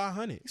threw for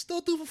 500. He still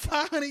threw for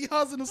 500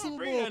 yards in the Super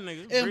Brady Bowl. that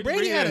nigga. And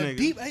Brady had that a nigga.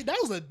 deep. Hey, that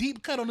was a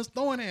deep cut on his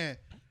throwing hand.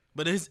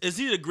 But is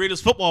he the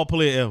greatest football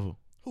player ever?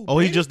 Who,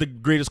 Or he Brady? just the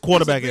greatest He's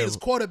quarterback the greatest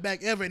ever?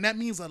 quarterback ever, and that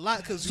means a lot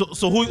because. So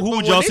who But would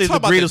when y'all they say is talk the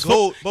about the greatest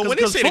GOAT, but when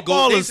they say the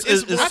football GOAT, is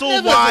it's I've so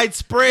never-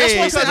 widespread. That's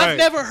what I said. Right. I've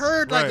never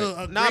heard like Right.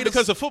 a Nah,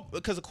 greatest-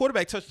 because the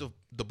quarterback touched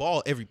the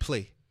ball every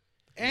play.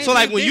 and So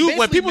like they when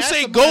basically people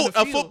say mastermind GOAT the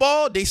of field.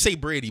 football, they say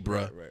Brady,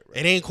 bro. Right.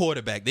 It ain't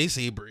quarterback. They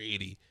say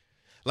Brady.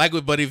 Like,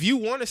 but if you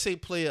want to say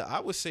player, I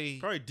would say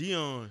Probably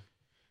Dion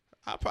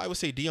I probably would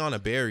say Deion or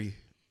Barry,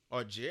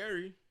 or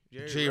Jerry.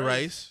 Jay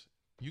Rice.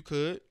 You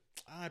could.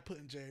 I ain't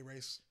putting Jerry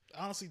Rice.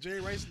 Honestly,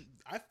 Jerry Rice.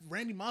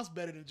 Randy Moss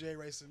better than Jerry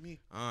Rice than me.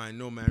 I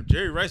know, man.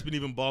 Jerry Rice been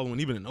even balling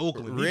even in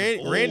Oakland.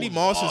 Randy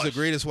Moss is the gosh.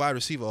 greatest wide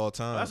receiver of all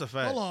time. That's a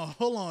fact.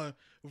 Hold on.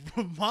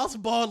 Moss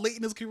balled late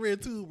in his career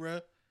too, bro.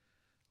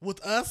 With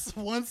us,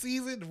 one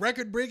season,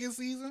 record-breaking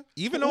season.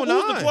 Even Who on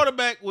was the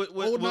quarterback with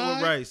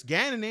 09? Rice?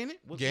 Gannon, ain't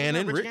it?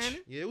 Gannon, Rich Rich. Gannon?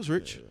 Yeah, it was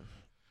Rich.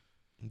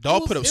 It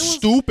Dog was- put up it was-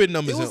 stupid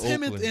numbers It was in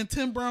him Oakland. and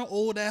Tim Brown,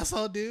 old ass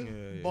out there,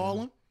 Yeah.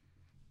 balling.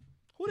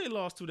 Who they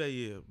lost to that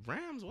year?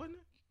 Rams, wasn't it?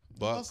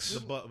 Bucks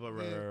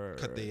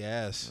cut their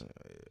ass.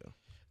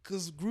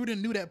 Because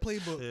Gruden knew that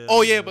playbook.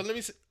 Oh yeah, but let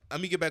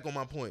me get back on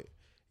my point.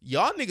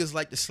 Y'all niggas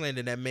like to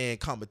slander that man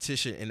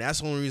competition, and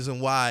that's the only reason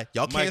why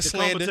y'all Mike, can't the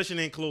slander. competition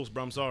ain't close,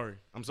 bro. I'm sorry.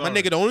 My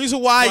nigga, the only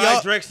reason why Kawhi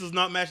y'all Drexler's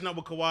not matching up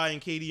with Kawhi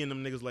and KD and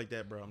them niggas like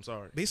that, bro. I'm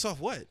sorry. based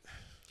off what?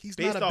 He's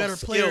Based not a off better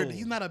player. skill.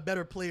 He's not a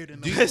better player than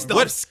Dude, them. Based boys.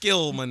 what- off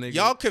skill, my nigga.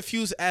 Y'all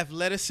confuse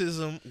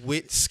athleticism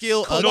with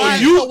skill. Kawhi, No,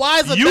 you-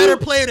 Kawhi's a you- better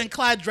player than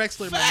Clyde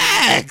Drexler. My nigga.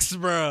 facts,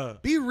 bro.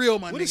 Be real,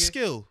 my What nigga. is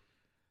skill?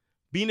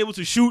 Being able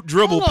to shoot,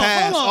 dribble,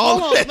 pass, all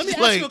hold on. that. Let me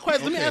ask like, you a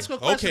question. Let me ask you a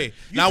question. Okay.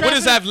 You Now, what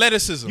is drafting-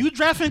 athleticism? You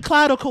drafting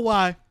Clyde or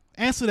Kawhi?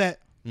 Answer that.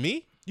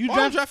 Me? You I'm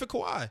draft- drafting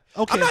Kawhi.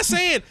 Okay. I'm not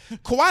saying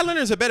Kawhi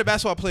Leonard is a better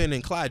basketball player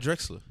than Clyde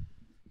Drexler.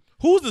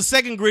 Who's the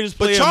second greatest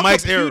But player y'all in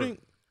Mike's era? computing.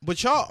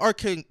 But y'all are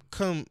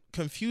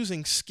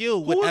confusing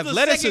skill with Who is the second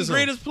athleticism.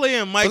 greatest player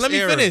in But Mike's let me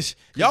era? finish.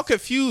 Y'all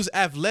confuse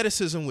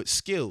athleticism with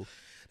skill.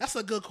 That's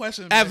a good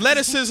question. man.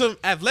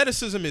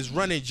 Athleticism is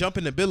running,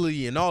 jumping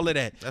ability, and all of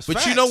that. That's but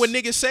you facts. know what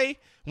niggas say?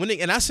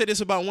 And I said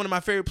this about one of my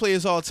favorite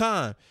players all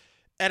time.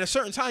 At a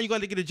certain time, you're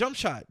going to get a jump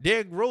shot.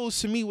 Derrick Rose,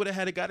 to me, would have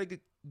had to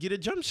get a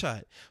jump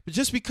shot. But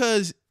just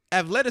because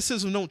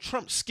athleticism don't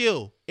trump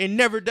skill, it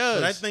never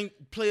does. But I think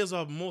players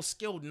are more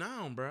skilled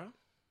now, bro.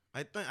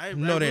 No, they're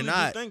really do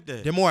not. think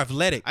that. They're more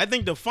athletic. I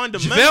think the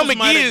fundamentals JaVale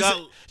might McGee have is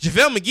got.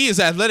 JaVale McGee is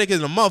athletic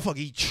as a motherfucker.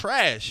 He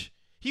trash.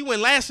 He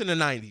went last in the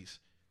 90s.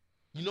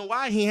 You know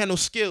why? He ain't had no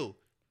skill.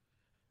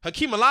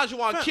 Hakeem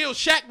Olajuwon killed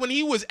Shaq when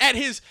he was at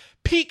his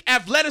peak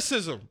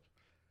athleticism.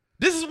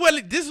 This is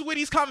where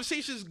these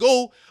conversations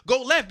go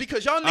left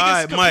because y'all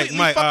niggas completely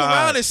fuck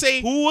around and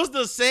say who was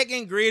the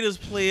second greatest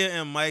player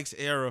in Mike's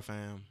era,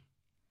 fam?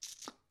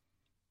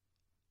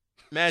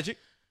 Magic.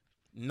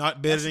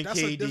 Not better than That's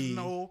KD.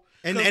 no.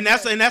 And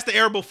that's the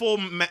era before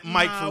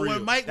Mike for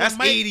real. That's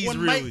 80s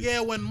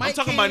really. When Mike I'm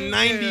talking about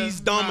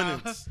 90s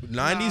dominance.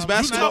 90s I'm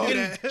basketball.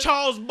 talking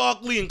Charles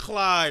Barkley and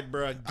Clyde,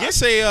 bro. I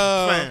say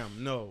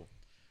fam, no.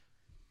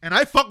 And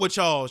I fuck with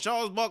Charles.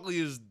 Charles Barkley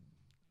is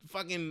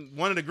fucking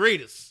one of the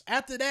greatest.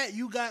 After that,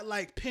 you got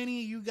like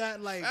Penny. You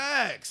got like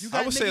Facts. You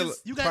got I would say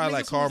you got probably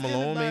like niggas Karl who's standing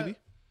Malone by- maybe.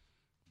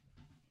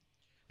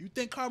 You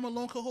think Karl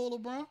Malone could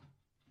hold LeBron?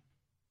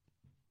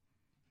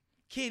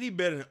 KD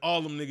better than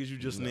all them niggas you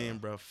just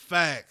named, bro.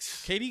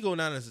 Facts. KD go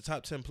down as a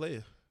top 10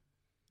 player.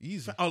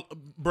 Easy.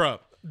 Bro,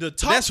 the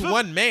top That's 50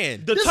 one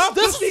man. The This- top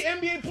this 50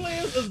 NBA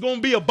players is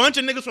gonna be a bunch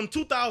of niggas from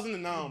 2000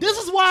 and now. This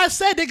is why I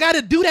said they got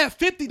to do that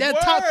 50,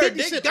 that top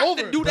 50 they shit got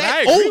over. to do But that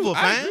I agree- over,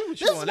 I fam. agree with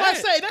This you is on why I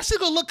that. say that shit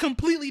gonna look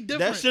completely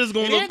different. That shit is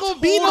gonna It ain't look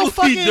gonna be no totally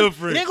fucking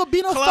different. It ain't gonna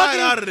be no Clyde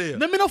fucking out of there.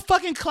 Let me no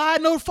fucking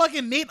Clyde, no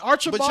fucking Nate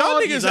Archibald. But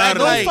y'all niggas act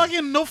no like-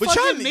 fucking no But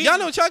fucking Nate. y'all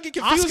know y'all get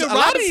confused. Oscar A lot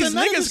of Robertson, these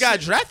none of niggas this got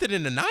shit. drafted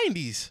in the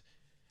 90s.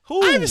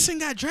 Who? Iverson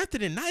got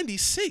drafted in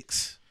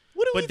 96.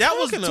 What are we But that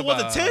was talking toward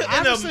the about? tail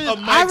end Iverson- of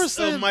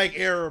Iverson- Mike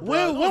era,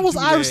 bro. When Don't was do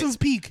that. Iverson's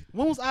peak?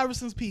 When was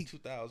Iverson's peak?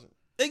 2000.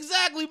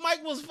 Exactly.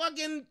 Mike was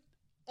fucking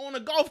on a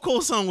golf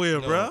course somewhere,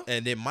 bro.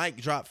 And then Mike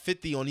dropped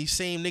 50 on these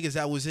same niggas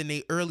that was in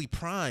their early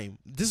prime.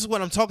 This is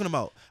what I'm talking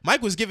about.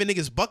 Mike was giving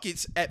niggas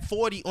buckets at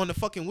 40 on the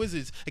fucking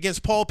Wizards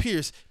against Paul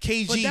Pierce,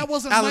 KG, But that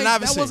wasn't Allen Mike,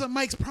 Iverson. that wasn't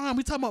Mike's prime.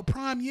 We talking about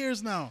prime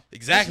years now.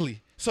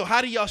 Exactly. So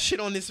how do y'all shit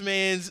on this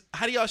man's?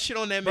 How do y'all shit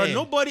on that Bro, man?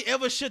 nobody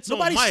ever shits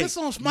Nobody on Mike. shits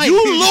on Mike.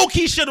 You low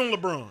key shit on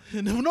LeBron.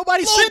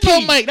 Nobody Low shitting key.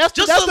 on Mike. That's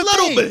just that's a the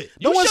little thing. bit.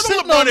 No You one's shit on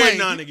sitting LeBron on every Mike.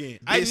 now and again.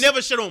 I Based-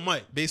 never shit on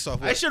Mike. Based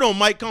off I what? shit on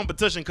Mike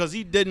competition because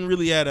he didn't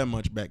really have that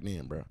much back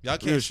then, bro. Y'all Real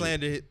can't shit.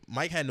 slander it.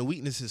 Mike had no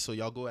weaknesses, so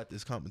y'all go at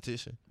this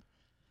competition.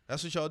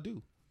 That's what y'all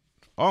do.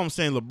 All I'm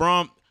saying,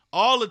 LeBron,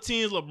 all the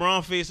teams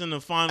LeBron faced in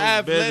the finals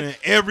is better Athlet- than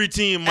every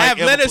team Mike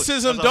ever put.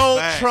 Athleticism That's a don't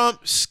fact.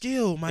 trump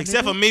skill, my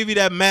Except nigga. for maybe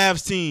that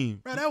Mavs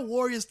team. Bro, that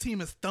Warriors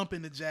team is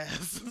thumping the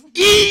Jazz.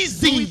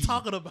 Easy. What we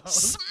talking about?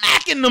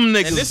 Smacking them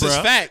niggas, And this bro. is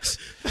facts.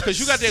 Because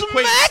you got the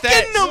equate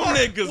Smacking them stats.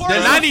 niggas, The bro.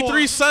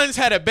 93 Suns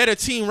had a better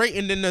team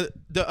rating than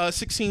the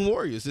 16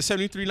 Warriors, the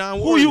 73-9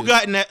 Who Warriors. you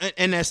got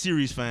in that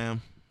series,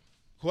 fam?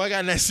 Who I got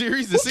in that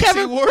series? The Who 16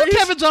 Kevin, Warriors? who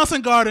Kevin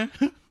Johnson guarding?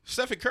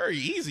 Stephen Curry,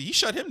 easy. You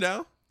shut him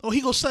down. Oh, he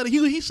gonna shut it.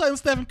 He shutting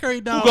Stephen Curry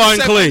down. Who guarding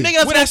Steph- Clay? Nigga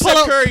that's What gonna has pull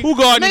Steph up. Curry? Who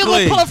guarding Nigga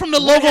Clay? gonna pull up from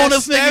the What logo on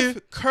has this nigga.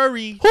 Steph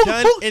Curry Who-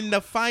 done who- in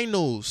the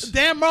finals?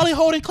 Dan Marley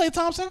holding Klay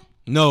Thompson.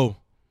 No.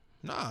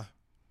 Nah,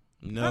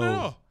 No. not at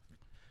all.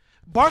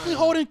 Barkley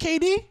holding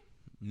KD.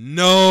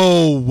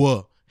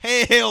 No.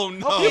 Hell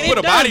no. Okay, You they put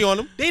a done. body on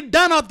him. They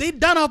done off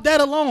that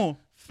alone.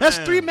 That's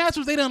Fam. 3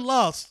 matches they done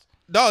lost.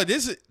 Dog,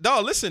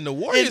 listen, the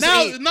Warriors And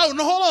now, ain't. no,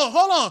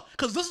 hold on,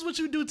 because this is what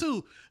you do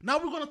too. Now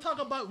we're gonna talk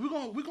about we're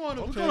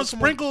gonna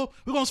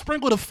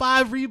sprinkle the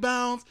 5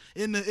 rebounds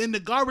in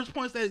the garbage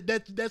points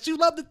that you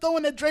love to throw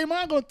in that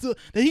Draymond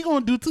that he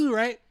gonna do too,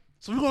 right?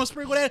 So we're gonna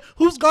sprinkle that.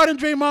 Who's guarding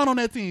Draymond on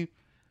that team?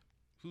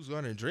 Who's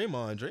guarding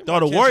Draymond? Draymond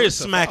Dog, the can't Warriors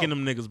put smacking stuff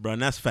them niggas, bro,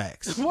 and that's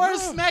facts. The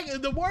Warriors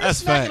smacking That's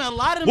smacking facts. a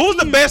lot of them. What was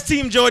the teams. best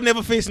team Jordan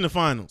ever faced in the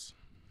finals?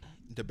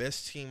 out. The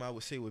best team I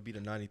would say would be the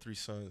 93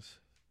 Suns.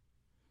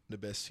 The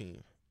best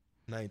team,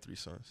 93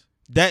 Suns.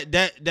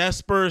 That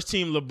Spurs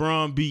team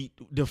LeBron beat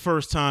the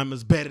first time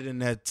is better than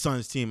that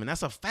Suns team, and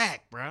that's a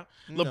fact, bro.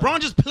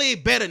 LeBron just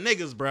played better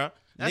niggas, bro.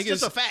 That's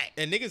just a fact.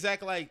 And niggas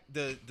act like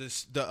the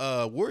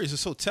Warriors are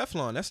so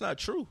Teflon. That's not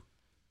true.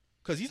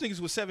 Cause these niggas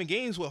with 7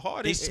 games with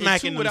Harden, They and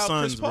smacking 2 them without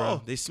Suns, Chris Paul.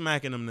 bro. They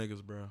smacking them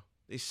niggas, bro.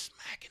 They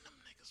smacking them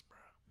niggas, bro.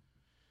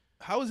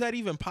 How is that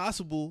even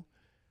possible?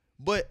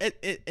 But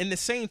in the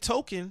same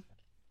token,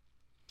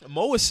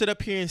 Mo would sit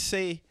up here and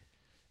say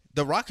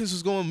the Rockets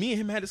was going. Me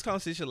and him had this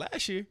conversation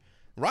last year.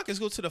 Rockets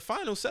go to the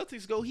final.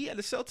 Celtics go. He had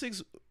the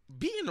Celtics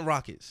beating the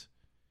Rockets.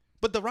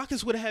 But the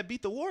Rockets would have had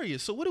beat the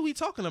Warriors. So what are we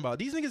talking about?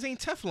 These niggas ain't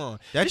Teflon.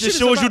 That This just shit is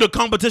shows you about- the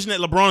competition that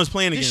LeBron is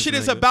playing This against. shit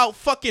is nigga. about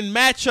fucking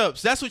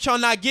matchups. That's what y'all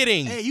not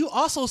getting. Hey, you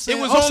also said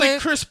It was okay, only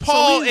Chris so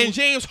Paul and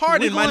James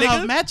Harden, my we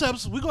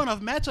nigga. going off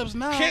matchups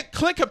now.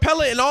 Clint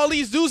Capella and all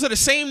these dudes are the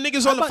same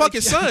niggas on the fucking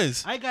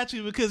Suns. I got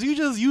you because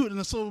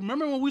so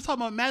remember when we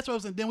talking about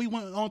matchups and then we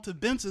went on to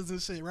benches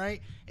and shit,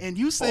 right? And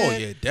you said, Oh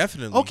yeah,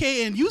 definitely.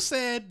 okay, and you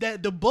said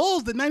that the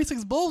Bulls, the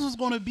 96 Bulls was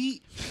going to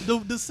beat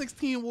the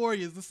 16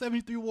 Warriors, the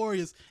 73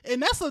 Warriors.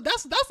 And that's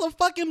a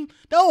fucking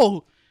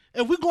no.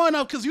 If we're going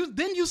up cuz you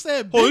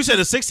said Oh, you said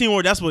the 16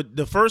 war. That's what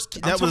the first.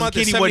 I'm That talking was about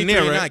the KD wasn't there,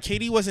 73 and right? 9.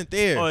 KD wasn't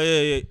there. Oh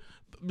yeah.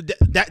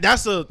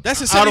 That's a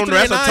That's a I don't know.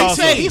 73 That's a and 9.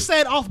 toss. he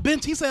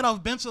said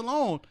off bench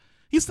alone.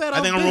 He said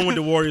I think off I'm wrong bench. with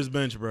the Warriors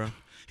bench, bro.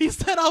 He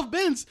said off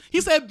Benz.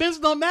 He said Benz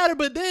don't matter.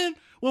 But then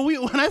when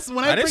I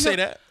didn't say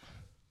that.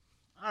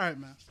 All right,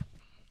 man.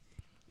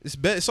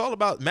 It's all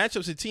about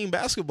matchups in team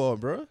basketball,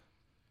 bro.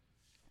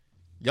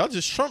 Y'all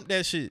just trumped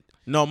that shit.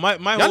 No, my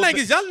Y'all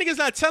niggas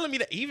not telling me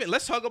that. Even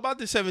let's talk about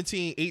the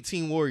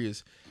 17-18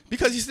 Warriors,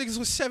 because these niggas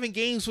was 7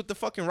 games with the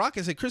fucking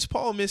Rockets and Chris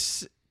Paul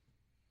missed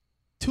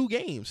 2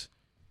 games.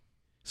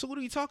 So what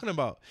are we talking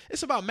about?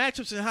 It's about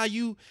matchups and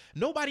how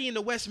nobody in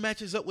the West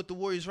matches up with the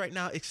Warriors right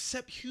now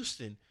except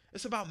Houston.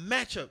 It's about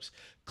matchups.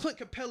 Clint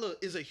Capella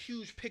is a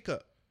huge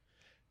pickup.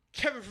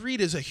 Kevin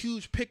Reed is a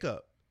huge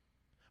pickup.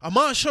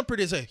 Amon Shumpert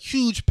is a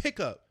huge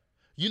pickup.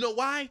 You know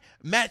why?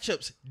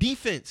 Matchups,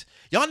 defense.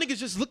 Y'all niggas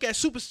just look at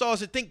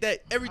superstars and think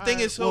that everything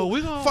is so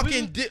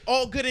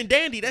all good and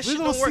dandy. That shit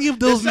don't work. See if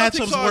those the Celtics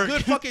matchups are work. a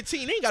good fucking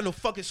team. They ain't got no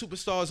fucking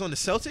superstars on the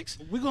Celtics.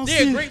 They're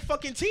They're a great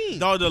fucking team.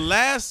 Dog, the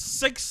last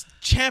 6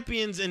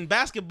 champions in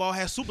basketball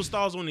had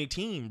superstars on their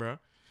team, bro.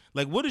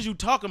 Like, what is you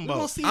talking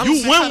about? see- You I'm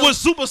saying win how with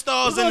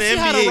superstars in the see NBA,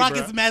 how the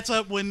Rockets bro. match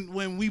up when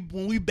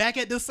we back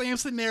at the same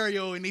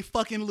scenario and they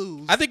fucking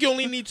lose. I think you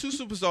only need 2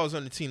 superstars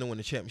on the team to win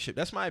a championship.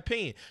 That's my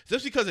opinion.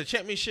 Just because a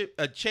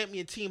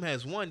champion team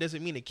has won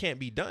doesn't mean it can't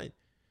be done.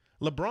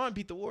 LeBron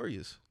beat the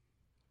Warriors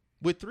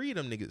with 3 of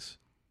them niggas.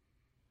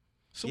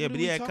 So Yeah, what but are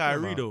he we had talking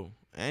Kyrie, about? though.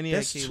 And he had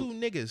That's Caleb.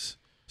 2 niggas.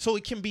 So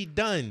it can be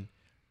done.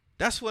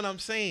 That's what I'm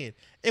saying.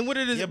 And what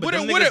it is, Yeah, but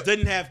them niggas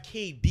didn't have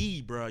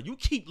KD, bro. You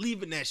keep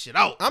leaving that shit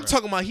out. I'm bruh.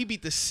 talking about he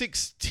beat the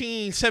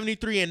 16,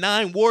 73, and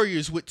 9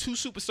 Warriors with 2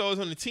 superstars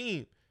on the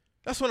team.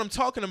 That's what I'm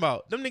talking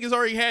about. Them niggas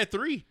already had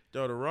 3.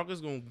 Yo, the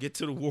Rockets gonna get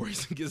to the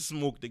Warriors and get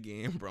smoked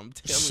again, bro. I'm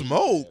telling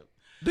Smoke. you.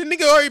 The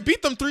nigga already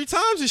beat them 3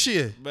 times this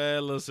year.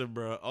 Man, listen,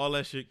 bro. All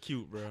that shit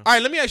cute, bro. All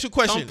right, let me ask you a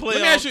question. Come Let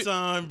me playoff ask you,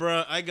 time,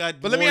 bro. I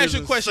got. but let me ask you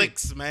a Warriors in question.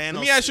 6, man.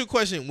 Let me ask you a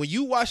question. When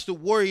you watch the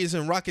Warriors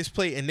and Rockets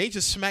play and they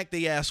just smacked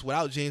their ass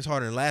without James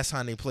Harden last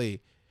time they played,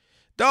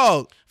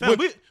 dog. Fam,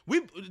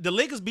 when- the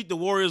Lakers beat the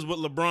Warriors with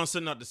LeBron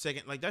sitting out the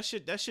second. Like that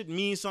shit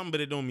means something,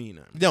 but it don't mean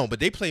nothing. No, but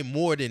they play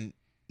more than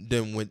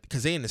when,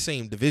 because they in the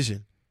same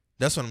division.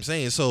 That's what I'm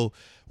saying. So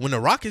when the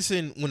Rockets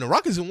and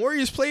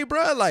Warriors play,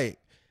 bro, like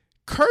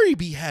Curry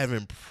be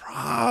having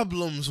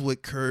problems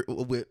with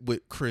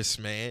Chris,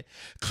 man.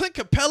 Clint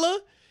Capella,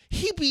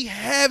 he be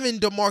having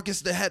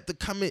DeMarcus that had to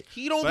come in.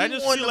 He don't But I be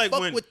just wanting feel to like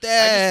fuck when with I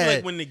that. just feel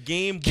like when the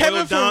game Kevin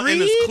boils down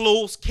and Fareed? it's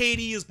close,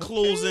 KD is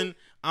closing.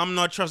 I'm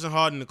not trusting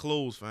Harden to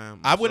close, fam.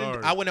 I I'm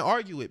wouldn't sorry.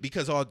 argue it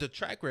because of the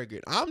track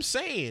record. I'm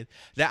saying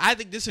that I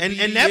think this would And-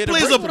 be and the that year to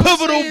plays break a them.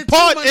 pivotal Saying too,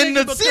 part my in nigga,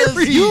 the because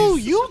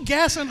series. You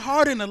gassing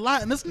Harden a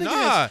lot, and this nigga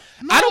Nah, is,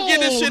 I don't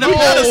get this shit. No, We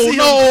gotta see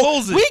him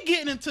close it. We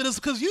getting into this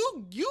because you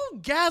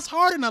gas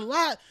Harden a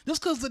lot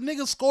just because the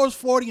nigga scores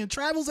 40 and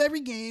travels every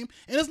game,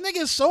 and this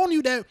nigga is showing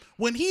you that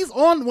when he's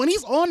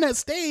on that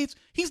stage,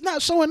 he's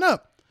not showing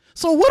up.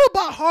 So what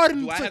about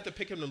Harden? Do I have to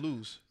pick him to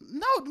lose?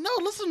 No,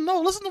 listen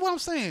to what I'm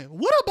saying.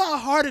 What about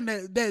Harden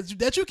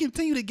that you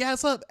continue to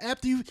gas up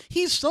after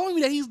he's showing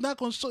you that he's not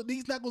gonna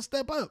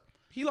step up.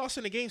 He lost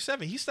in the game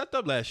 7. He stepped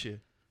up last year.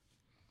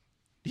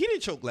 He didn't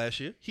choke last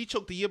year. He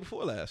choked the year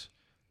before last.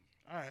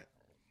 All right.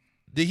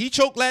 Did he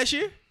choke last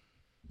year?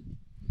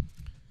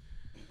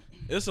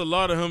 It's a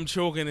lot of him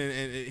choking,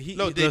 and he.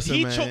 No, did listen,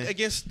 he man. choke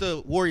against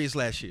the Warriors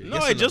last year? No,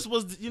 Yes or it just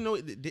was.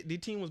 The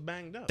team was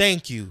banged up.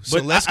 Thank you. So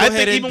But let's I go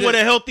ahead think and even with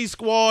a healthy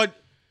squad,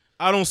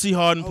 I don't see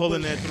Harden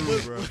pulling that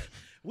through, bro.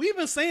 We've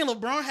been saying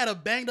LeBron had a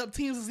banged up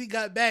team since he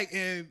got back,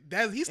 and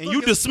he's still And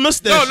you gets-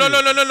 dismissed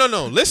that.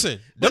 No. Listen,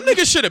 them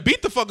niggas should have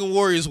beat the fucking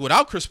Warriors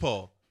without Chris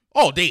Paul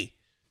all day.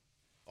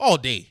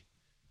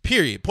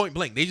 Period. Point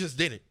blank. They just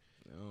didn't.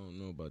 I don't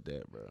know about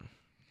that, bro.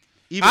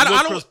 Even I with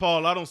don't- Chris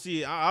Paul, I don't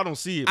see it. I don't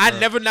see it. I bro.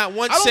 never not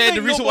once I don't said the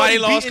think reason why they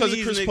nobody lost because of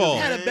beating Chris these Paul.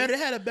 niggas,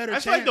 had a better I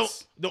chance. feel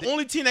like the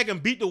only team that can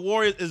beat the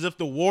Warriors is if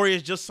the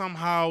Warriors just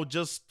somehow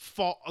just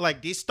fall,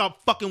 like they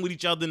stop fucking with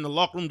each other in the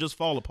locker room, just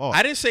fall apart.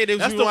 I didn't say that was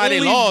That's the reason the why they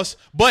only- lost,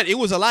 but it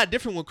was a lot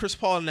different with Chris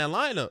Paul in that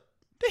lineup.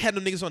 They had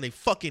them niggas on their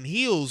fucking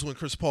heels when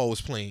Chris Paul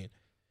was playing.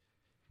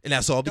 And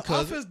that's all The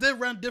because offense did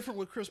run different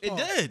with Chris Paul.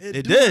 did. It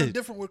do did. run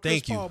different with Chris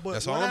thank you. Paul. But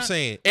That's what all I'm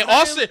saying. what And I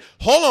am-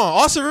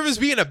 Austin Rivers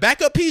being a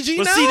backup PG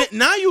But now? see that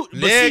now you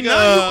Nigga.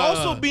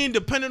 also being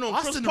dependent on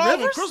Austin Chris Paul.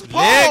 Rivers? Chris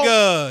Paul,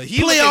 Nigga,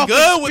 he looking playoff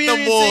good with them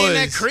experience ain't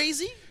that boys.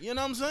 crazy. You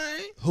know what I'm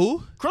saying?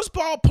 Who? Chris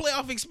Paul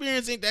playoff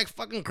experience ain't that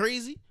fucking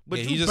crazy. But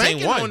Yeah, you he just ain't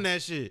banking won. on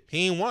that shit.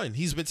 He ain't won.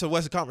 He's been to the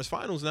Western Conference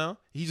Finals now.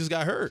 He just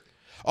got hurt.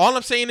 All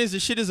I'm saying is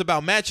the shit is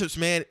about matchups,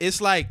 man.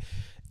 It's like,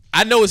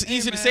 I know it's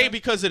easy to say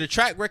because of the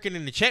track record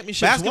and the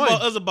championships Basketball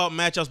won. is about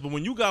matchups, but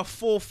when you got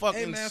full fucking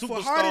Hey man, for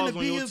superstars Harden to on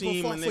be your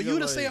team, for and you nigga,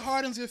 to say like-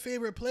 Harden's your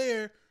favorite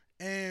player,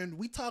 and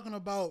we talking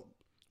about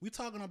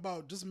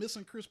just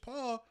missing Chris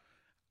Paul.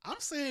 I'm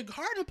saying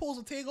Harden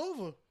supposed to take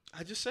over.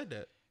 I just said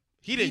that.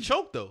 He didn't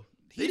choke, though.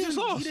 They just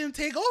lost. He didn't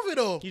take over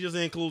though. he just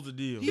ain't closed the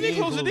deal. He didn't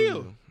close the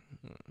deal.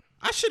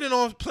 I should have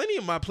known plenty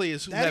of my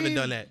players who haven't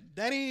done that.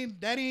 That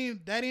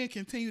ain't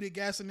continue to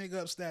gas a nigga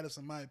up status,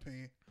 in my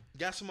opinion.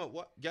 Gas him up.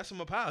 What? Gas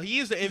him up how? He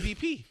is the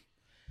MVP.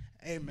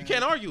 Hey man, You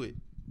can't argue it.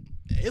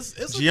 It's a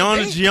debate.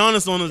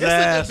 Giannis on his It's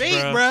ass, a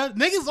debate, bro.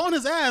 Niggas on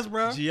his ass,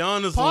 bro.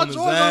 Giannis Paul on his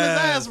George ass. on his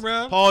ass,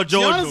 bro. Paul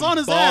George Giannis on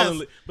his ass.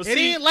 balling. But It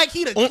see, ain't like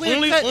he the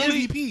clear-cut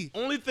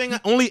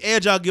MVP. Only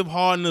edge I'll give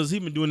Harden is he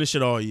been doing this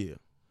shit all year.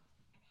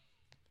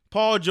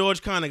 Paul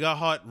George kind of got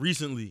hot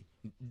recently.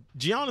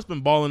 Giannis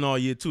been balling all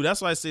year too.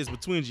 That's why I say it's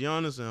between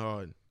Giannis and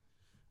Harden,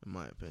 in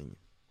my opinion.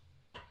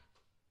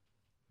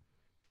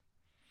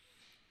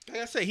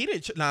 Like I said, he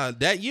didn't.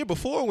 That year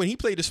before when he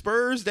played the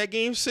Spurs, that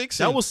game 6,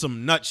 That was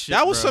some nut shit.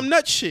 that was bro. some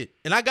nut shit,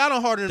 and I got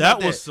on Harden That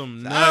about was that. some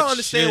I nut don't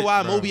understand shit,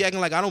 why bro. Moby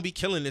acting like I don't be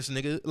killing this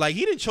nigga. Like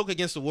he didn't choke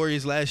against the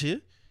Warriors last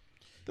year.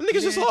 The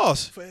niggas just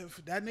lost. For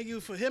that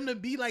nigga, for him to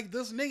be like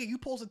this nigga, you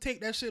supposed to take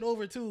that shit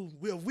over too.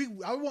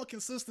 I want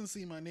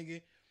consistency, my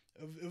nigga.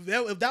 If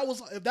that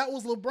was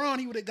LeBron,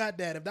 he would have got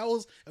that. If that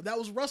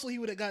was Russell, he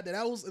would have got that.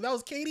 If that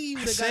was KD, he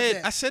would have got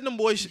that. I said them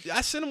boys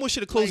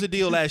should have closed the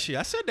deal last year.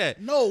 I said that.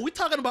 No, we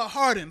talking about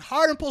Harden.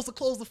 Harden supposed to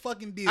close the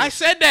fucking deal. I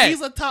said that. He's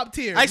a top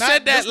tier. I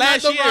said that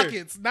last not year. the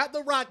Rockets, not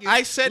the Rockets.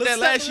 I said that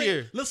last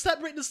year. Let's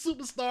separate the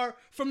superstar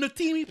from the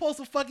team he supposed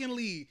to fucking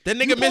lead. That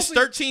nigga missed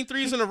 13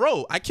 threes in a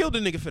row. I killed the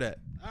nigga for that.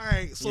 All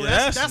right, so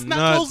Yeah, that's not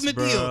nuts, closing the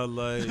bro. deal.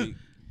 Like,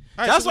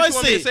 All right, That's so why what you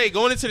want me to say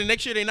going into the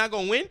next year they not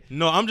gonna win.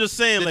 no, I'm just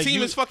saying, The like,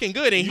 team is fucking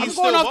good, and he's I'm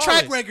still going off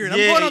track balling. record.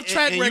 Yeah, I'm going off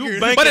track and you record.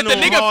 bank- But if the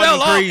Banking nigga on fell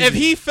Harden off, crazy. if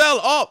he fell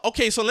off,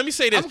 okay. So let me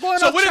say this. I'm going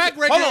so off what track if,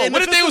 record. hold on, and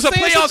what if if they it's was a the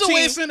same playoff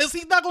team? situation,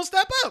 he's not gonna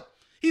step up.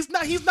 He's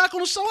not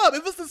gonna show up.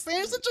 If it's the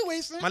same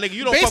situation, My nigga,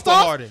 you don't based fuck with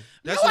off- Harden.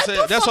 That's No, what I I'm do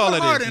saying. That's fuck all with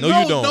it is. Harden. No,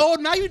 you don't. No,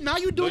 now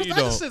you doing No, you this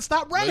other don't. shit.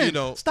 Stop No, running. you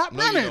don't. Stop No,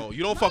 running. You don't.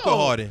 You don't fuck with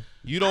Harden.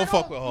 You don't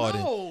fuck with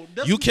Harden. No,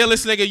 that's- You kill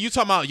this nigga. You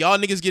talking about y'all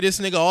niggas get this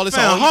nigga all this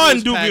Man, time.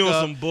 Harden do be on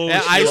some bullshit,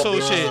 And ISO bro.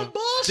 shit. Some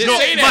bullshit. Just No,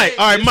 say that. Mike,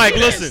 all right, Mike,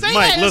 You can't listen, say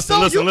Mike, that and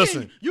listen, still-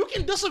 listen. You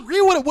can disagree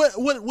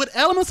with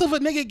elements of a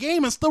nigga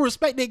game and still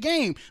respect their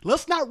game.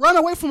 Let's not run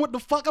away from what the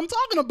fuck I'm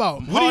talking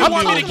about. What do you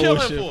want me to kill him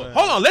bullshit, for? man.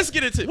 Hold on, let's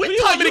get into it. What do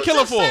you want me to kill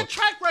him just for? said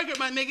track record,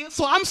 my nigga.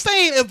 So I'm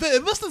saying if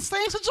it's the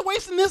same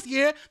situation this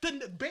year,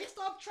 then based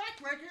off track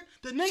record,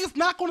 the nigga's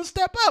not going to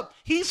step up.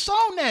 He's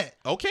shown that.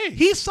 Okay.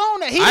 He's shown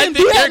that. He I didn't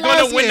think do they're that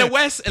gonna last win year. the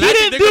West, and he I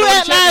think didn't they're do gonna win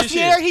that the last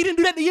year. championship. He didn't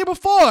do that the year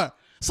before.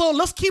 So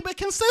let's keep it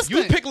consistent.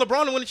 You pick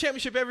LeBron to win the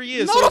championship every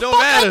year, No, so the it don't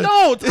fuck matter. I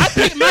don't. I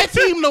picked my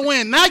team to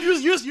win. Now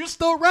you're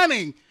still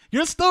running.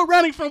 You're still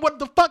running from what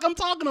the fuck I'm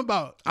talking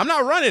about. I'm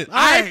not running.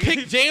 I right.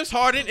 picked James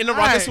Harden and the All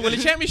Rockets right. to win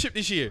the championship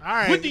this year. All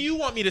right. What do you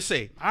want me to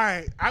say? All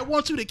right, I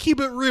want you to keep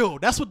it real.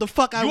 That's what the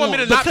fuck I You want me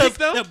to not Because pick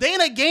them? if they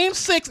in a game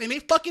 6 and they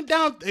fucking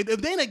down,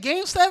 if they in a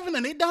game 7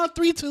 and they down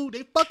 3-2,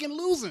 they fucking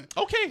losing.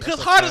 Okay. Because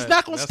a Harden's fact.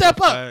 not gonna That's step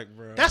a up. fact,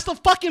 bro. That's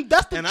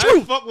the And I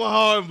truth. fuck with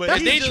Harden, but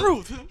That's he the just-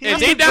 truth. If That's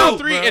they the down truth,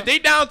 three, bro. if they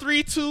down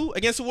 3-2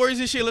 against the Warriors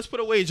this year, let's put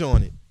a wager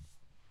on it.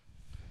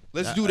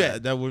 Let's do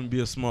that. That wouldn't be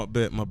a smart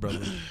bet, my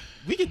brother.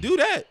 We can do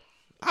that.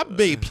 I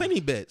made plenty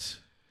bets.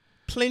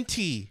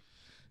 Plenty.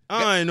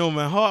 I know,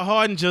 man.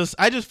 Harden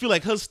I just feel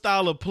like his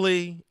style of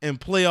play and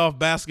playoff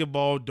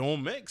basketball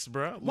don't mix,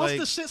 bro. Once Like,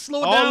 the shit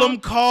slow all down, them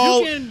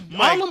calls, you can-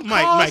 Mike, all them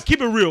Mike, calls- Mike,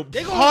 keep it real.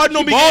 They gonna Harden He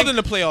don't be balled getting, in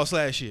the playoffs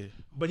last year.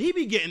 but he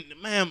be getting,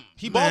 man.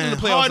 He balled in the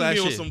playoffs Harden last be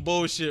on year. some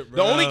bullshit,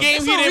 bro. The only game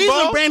There's he no didn't reason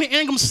ball. Brandon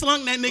Ingram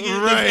slung that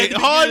nigga. Right. at the beginning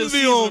Harden of the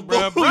be on season,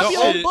 bro. bullshit. He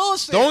be on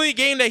bullshit. The only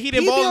game that he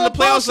didn't He ball be in the on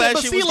playoffs bullshit, last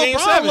but year see, was Game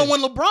LeBron, 7.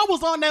 when LeBron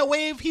was on that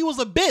wave, he was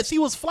a bitch. He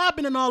was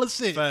flopping and all this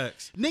shit.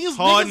 Facts. Niggas,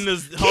 Harden niggas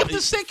is- keep Harden-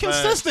 the shit facts.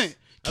 consistent.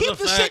 That's Keep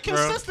a the shit fact, bro.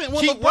 consistent.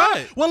 When Keep what?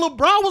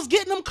 LeBron was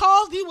getting them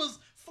calls, he was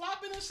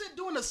flopping and shit,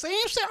 doing the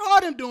same shit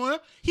Harden doing.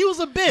 He was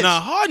a bitch. Nah,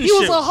 Harden he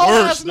was shit a whole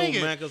worse, ass though,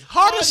 nigga. man, 'cause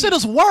Harden Harden- shit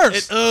is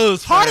worse. It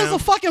is, Harden's fam. a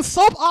fucking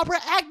soap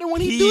opera actor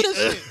when he do this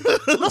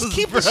shit. Let's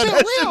keep the Bro, shit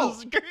that real.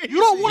 shit is crazy. You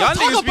don't want Y'all to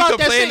niggas talk be about that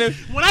complaining.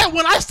 shit.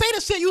 When I say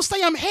the shit, you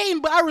say I'm hating,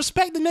 but I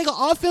respect the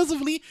nigga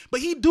offensively, but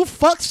he do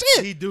fuck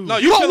shit. He do. No,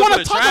 You you don't kill him want for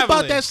to the talk about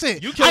traveling. that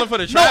shit. You kill him for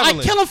the No, I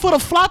traveling. kill him for the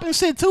flopping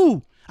shit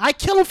too. I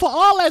kill him for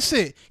all that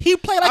shit. He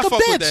played like I a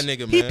fuck bitch. with that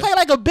nigga, He man. played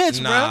like a bitch,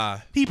 Nah.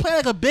 bro. He played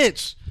like a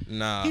bitch.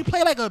 Nah. He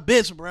played like a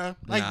bitch, bro.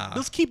 Like, Nah.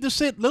 let's keep the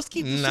shit. Let's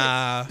keep the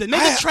Nah. shit. The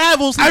nigga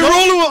travels. he I goes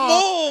rolling with far.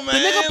 Mo, The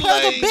man. nigga play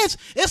like a Like- bitch.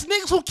 It's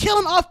niggas who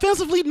killing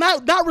offensively,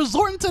 not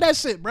resorting to that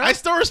shit, bro. I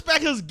still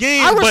respect his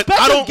game, I respect but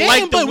I his don't game,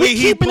 like the but way we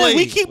he keeping it. plays.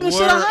 We keeping the shit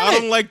Word, 100. I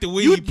don't like the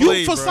way you, he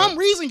plays, for bro. some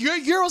reason, you're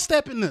Euro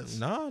stepping this.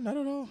 Nah, not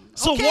at all.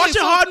 So Okay, watching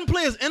so- Harden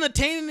play is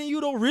entertaining to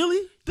you, though,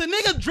 really? The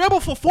nigga dribble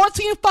for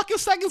 14 fucking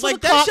seconds. Like, on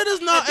the that clock, shit is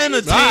not and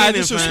then he- entertaining. Nah, I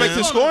disrespect fam.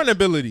 his scoring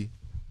ability.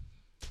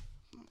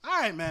 All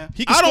right, man.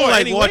 He can I don't score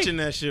like anyway. watching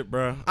that shit,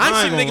 bro. I ain't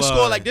seen gonna niggas lie.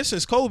 score like this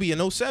since Kobe in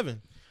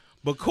 07.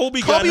 But Kobe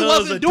got Kobe his a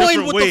wasn't doing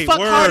different what way. the fuck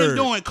Word. Harden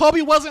doing.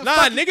 Kobe wasn't. Nah,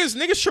 fucking,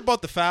 niggas trip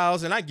out the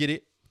fouls, and I get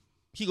it.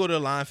 He go to the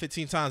line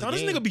 15 times Now, a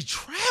this game. nigga be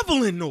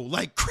traveling, though,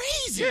 like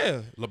crazy.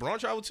 Yeah, LeBron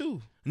traveled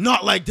too.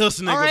 Not like this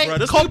nigga, all right, bro.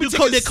 This Kobe, nigga be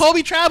taking- did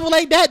Kobe travel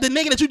like that? The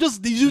nigga that you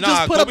just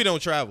Nah, put Kobe up.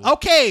 don't travel.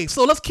 Okay,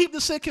 so let's keep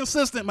the shit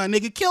consistent, my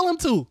nigga. Kill him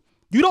too.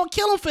 You don't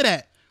kill him for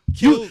that.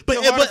 Kill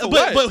Harden for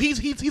what? But he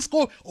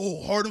scored.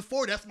 Oh, Harden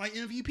 4. That's my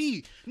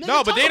MVP. Nigga,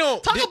 No, but talk they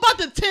don't- talk they- about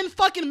the 10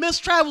 fucking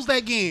missed travels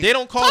that game. They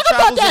don't call talk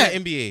travels about that.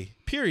 in the NBA.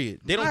 Period.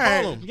 They don't All call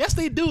right. them. Yes,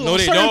 they do. No, on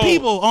they certain don't.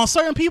 people, on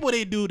certain people,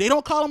 they do. They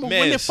don't call them when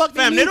they Miss. fuck.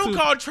 Fam, need they don't to.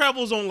 call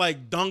travels on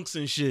like dunks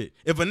and shit.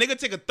 If a nigga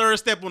take a third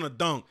step on a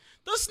dunk,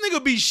 this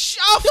nigga be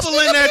shuffling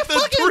This nigga at be the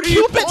fucking 3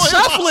 Cupid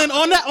shuffling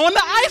on the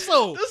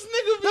ISO. This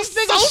nigga be This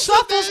nigga so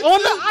shuffles that on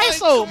shit, the like, ISO,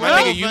 come bro. My on,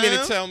 nigga, you mean to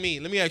fam. tell me?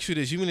 Let me ask you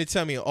this: you mean to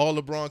tell me all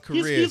LeBron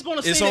career? He's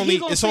gonna say it's that- only he's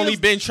gonna it's say only this-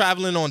 been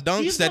traveling on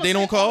dunks He's that gonna they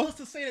don't say all call. this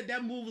to say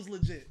that move is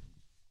legit.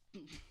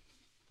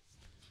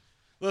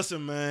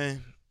 Listen,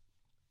 man.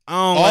 I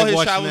don't All like his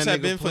watching travels that have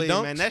nigga been for play,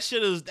 dunks? man.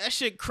 That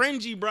shit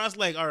cringy, bro. It's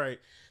like, all right,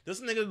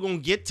 this nigga gonna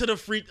get to the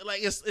free.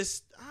 Like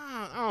it's.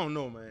 I don't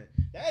know, man.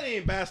 That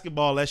ain't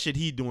basketball. That shit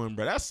he doing,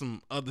 bro. That's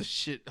some other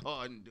shit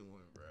Harden doing,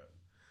 bro.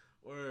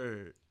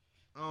 Word.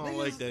 I don't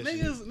like that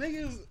shit.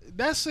 Niggas,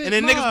 that shit. And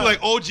then nah. niggas be like,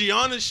 oh,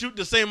 Giannis shoot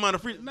the same amount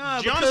of free. Nah,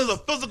 Giannis because- is a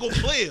physical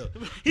player.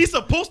 He's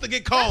supposed to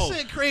get that called.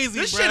 shit crazy.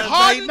 This bruh. shit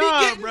Harden Like, nah,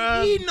 be getting.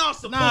 bruh. He not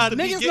supposed Nah, to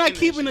be niggas getting not that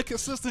keeping shit. the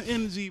consistent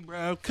energy,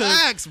 bro.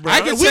 Facts, bro.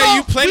 I can We tell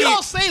you don't-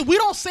 plenty. We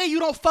don't say you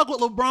don't fuck with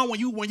LeBron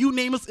when you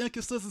name his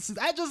inconsistencies.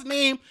 I just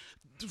name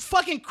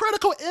fucking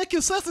critical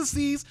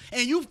inconsistencies,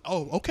 and you.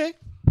 Oh, okay.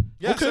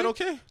 Yeah, I said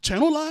okay.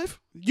 Channel Live.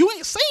 You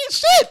ain't saying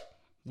shit.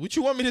 What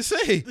you want me to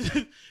say?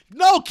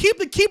 No, keep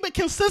it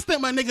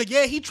consistent, my nigga.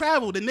 Yeah, he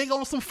traveled. The nigga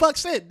on some fuck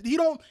shit. He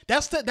don't.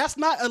 That's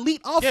not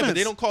elite offense. Yeah, but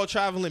they don't call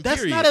traveling. That's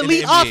period not in the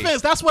elite NBA.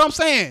 offense. That's what I'm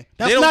saying.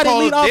 That's They don't not call.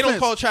 elite offense. They don't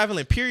call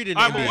traveling. Period in the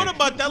All right, but NBA. what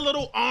about that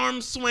little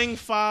arm swing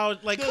foul?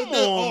 Like, come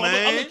on, I'm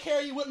man. gonna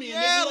carry you with me.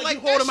 And Yeah, nigga, like, you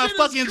holding that my shit is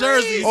fucking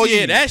crazy. jersey. Oh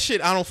yeah, that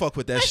shit. I don't fuck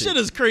with that, That shit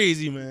is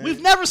crazy, man. We've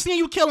never seen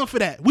you kill him for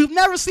that. We've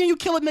never seen you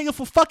kill a nigga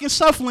for fucking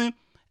shuffling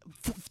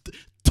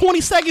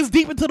 20 seconds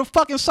deep into the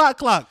fucking shot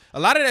clock. A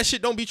lot of that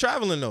shit don't be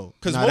traveling though,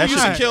 because Nah, Mo that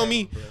used to shit- kill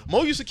me.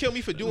 Mo used to kill me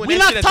for doing We that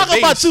not shit at the talking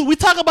about base. you. We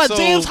talking about So-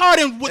 James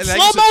Harden with and I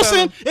slow used to tell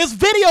motion. him- It's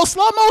video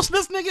slow motion.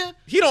 This nigga.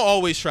 He don't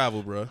always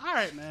travel, bro. All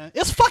right, man.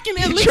 It's fucking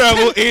at least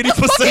travel 10 80%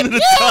 fucking- of the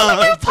yeah, time.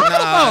 What are you talking Nah,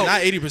 about?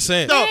 not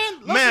 80%. No,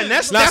 Man, man,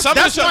 listen. that's Some of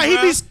that's the why he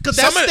be shit, because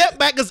bro. that Some of the- step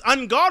back is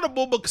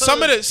unguardable because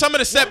Some of the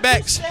step Once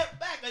backs. you step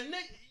back,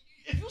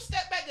 if you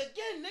step back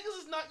again,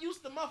 niggas is not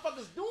used to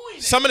motherfuckers doing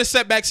it. Some of the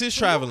setbacks is So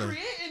you're traveling.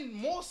 creating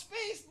more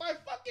space by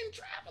fucking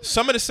traveling.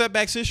 Some of the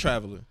setbacks is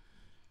traveling.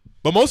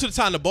 But most of the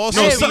time, the ball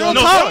No, Hey, stays some- real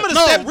no, talk. some of the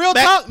No, step real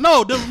back- talk.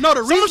 No, the Some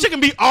of reason shit can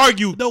be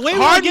argued. the way we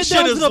Harden get shit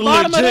down to is the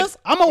bottom legit. of this,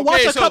 I'm gonna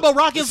watch Okay, a so couple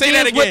Rockets say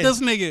that games with again. this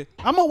nigga.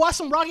 I'm gonna watch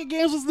some Rocket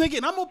games with this nigga,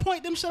 and I'm gonna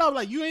point them shit out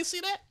like, you ain't see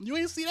that? You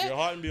ain't see that? Yeah,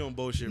 Harden be on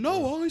bullshit. No,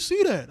 bro. I ain't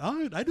see that.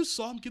 I just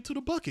saw him get to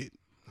the bucket.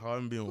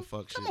 Harden be on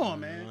fuck Come shit. on,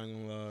 man. I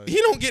ain't gonna lie. he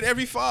don't get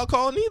every foul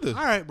call neither.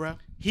 All right, bro.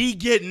 He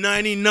get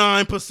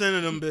 99%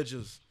 of them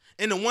bitches,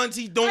 and the ones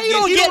he don't How get, you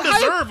don't he get don't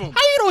deserve how, them. how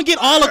you don't get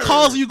all the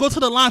calls when you go to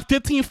the line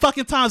 15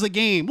 fucking times a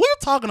game? What are you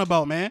talking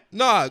about, man?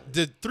 Nah,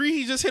 the three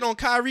he just hit on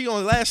Kyrie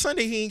on last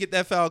Sunday, he didn't get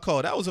that foul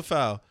call. That was a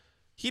foul.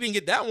 He didn't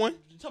get that one.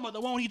 You talking about the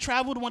one when he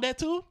traveled? The one that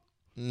too?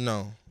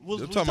 No,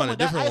 Was I'm we talking about a that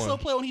different ISO one.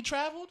 play when he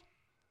traveled?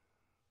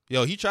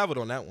 Yo, he traveled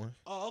on that one.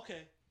 Oh,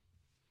 okay.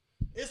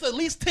 It's at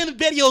least 10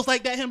 videos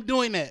like that, him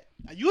doing that.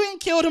 You ain't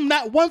killed him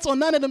not once on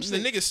none of them The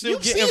shit. nigga's still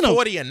You've getting seen him.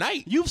 40 a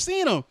night. You've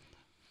seen him.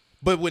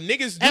 But what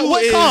niggas do At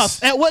what is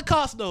cost? At what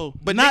cost, though?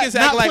 But not, niggas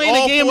act not like playing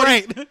all the game 40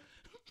 right.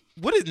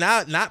 what is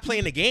not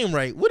playing the game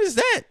right? What is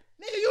that?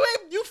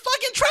 Nigga, you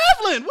fucking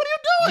traveling. What are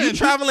you doing? You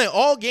traveling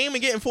all game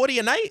and getting 40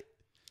 a night?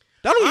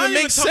 That don't I even ain't make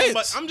even talking sense.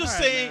 about- I'm just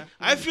All right, saying. man.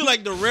 I feel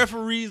like the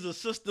referees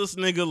assist this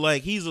nigga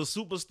like he's a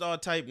superstar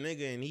type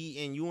nigga,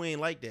 and you ain't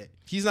like that.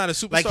 He's not a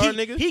superstar Like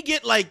nigga. he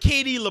get like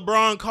KD,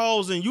 LeBron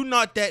calls, and you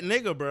not that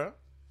nigga, bro.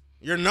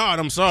 You're not.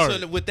 I'm sorry.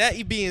 So with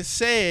that being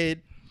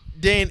said,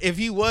 then if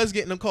he was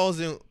getting them calls,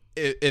 then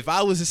if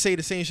I was to say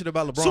the same shit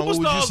about LeBron, what would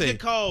you Superstars say? get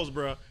calls,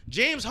 bro.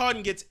 James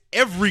Harden gets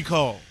every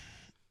call.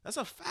 That's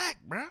a fact,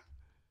 bro.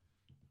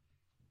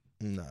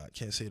 Nah, I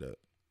can't say that.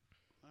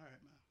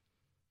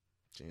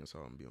 James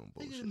Harden be on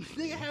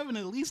Nigga having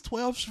at least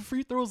 12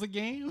 free throws a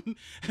game,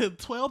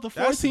 12 to 14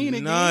 That's a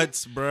game.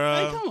 nuts, bro.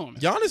 Like, come on,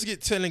 man. Giannis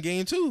get 10 a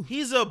game too.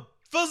 He's a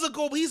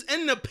physical. He's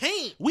in the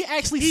paint. We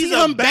actually He's see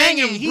a him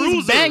banging. banging He's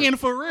bruiser. banging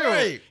for real.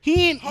 Right.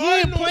 He ain't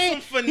Harden on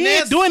playing. some He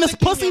ain't finesse, doing his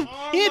sticking pussy. your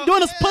arm He ain't up.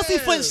 doing his pussy Yeah.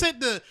 foot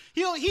shit.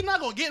 He not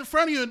gonna get in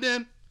front of you and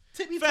then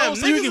tip you Fam, forward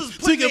so you niggas can, is so you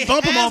putting can their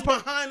bump him hands on.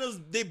 behind us.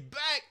 They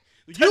back.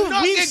 You,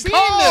 not we've get seen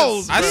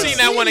calls, this. I bro. seen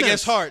that one this.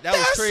 against Hart. That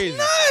was That's crazy.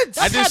 nuts.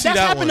 I did see that's that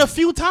happened one. a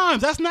few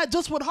times. That's not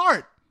just with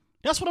Hart.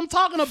 That's what I'm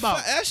talking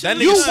about. That shit That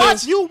is nigga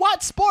nuts. You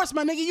watch sports,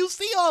 my nigga. You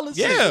see all this.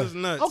 Yeah. shit. That is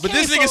nuts. Okay, But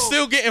this nigga's so-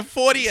 still getting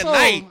 40 a So,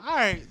 night. all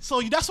right,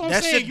 so that's what I'm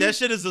That saying. shit. That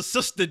shit is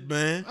assisted,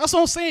 man. That's what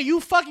I'm saying. You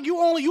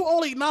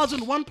only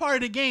acknowledging one part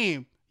of the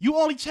game. You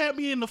only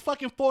championing the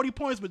fucking 40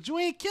 points, but you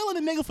ain't killing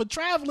a nigga for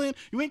traveling.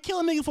 You ain't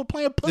killing a nigga for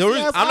playing pussy I'm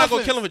ass not gonna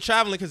offense. kill him for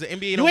traveling because the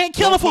NBA You don't. ain't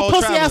killing don't for call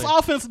pussy ass traveling.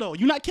 offense though.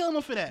 You're not killing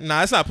him for that.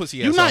 Nah, it's not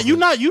pussy ass. You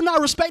offense. you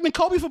not respecting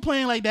Kobe for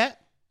playing like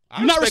that.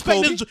 I You not respect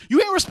respecting. Kobe.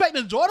 You ain't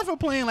respecting Jordan for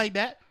playing like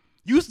that.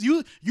 You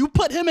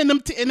put him in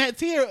that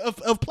tier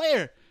of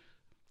player.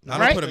 I don't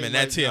right? put him in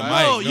that tier. No,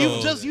 Mike, No,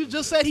 no. you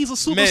just said he's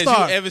a Man,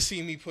 superstar. you ever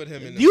seen me put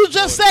him in? You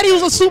just said he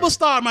was a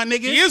superstar, my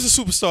nigga. He is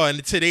a superstar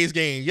in today's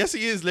game. Yes,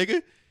 he is,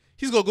 nigga.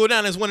 He's gonna go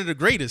down as one of the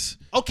greatest.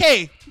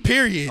 Okay.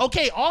 Period.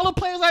 Okay, all the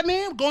players I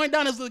named going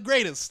down as the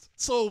greatest.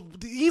 So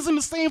he's in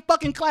the same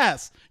fucking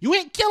class. You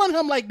ain't killing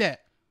him like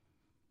that.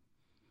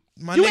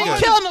 My You nigga,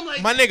 ain't killing him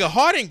like my nigga,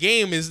 Harden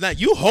game is not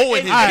you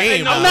hoeing his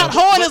game. I'm bro. not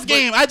holding his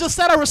game. I just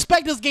said I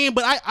respect his game,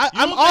 but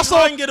I'm also.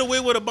 Harden get away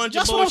with a bunch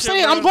That's of what I'm bullshit.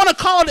 saying. Bro. I'm gonna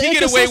call the He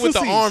get away with the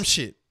inconsistencies. arm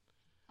shit.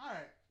 All right.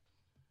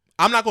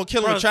 I'm not gonna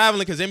kill him Bro. with traveling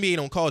because NBA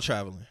don't call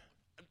traveling.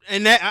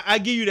 And that I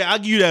give you that. I'll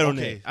give you that on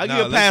Okay. that. I'll Nah,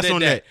 give you a let's pass did on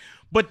that. that.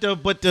 But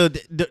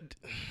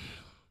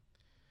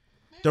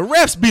the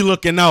refs be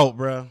looking out,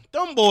 bro.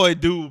 Them boy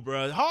do,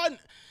 bro. Harden.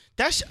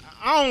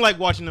 I don't like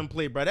watching them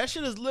play, bro. That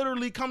shit is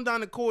literally come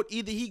down the court.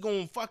 Either he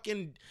gonna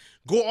fucking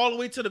go all the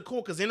way to the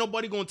court because ain't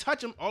nobody gonna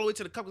touch him, all the way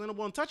to the cup because ain't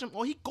nobody gonna touch him,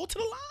 or he go to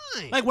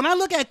the line. Like when I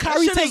look at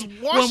Kyrie shit is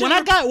take washing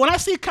when I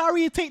see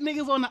Kyrie take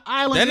niggas on the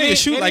island, That it nigga ain't-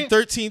 shoot it like ain't-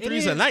 13 it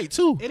threes a ain't- night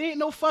too. It ain't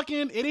no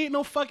fucking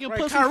Right,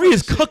 pussy. Kyrie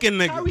is shit. cooking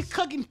niggas. Kyrie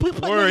cooking.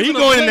 Put Word, niggas he in a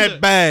going in blender. that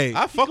bag.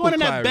 I He fuck going with in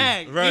that Kyrie.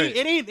 bag. Right.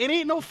 It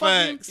ain't no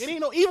fucking. Facts. It ain't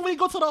no. Even when he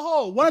go to the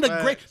hole, one of the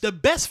Facts. the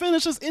best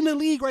finishers in the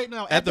league right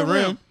now At the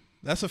rim.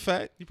 That's a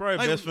fact. He probably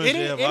Like, best it finisher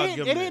ain't, ever. I'll give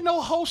him it that. ain't no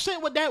whole shit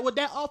with that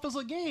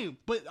offensive game.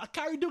 But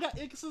Kyrie do got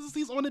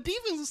inconsistencies on the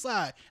defensive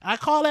side. I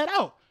call that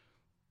out.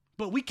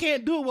 But we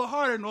can't do it with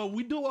Harden, or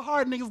we do it with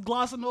Harden, niggas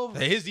glossing over.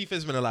 Hey, his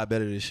defense been a lot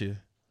better this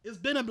year. It's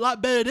been a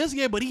lot better this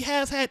year, but he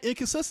has had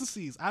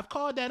inconsistencies. I've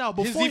called that out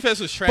before. His defense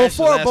was trash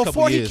the last couple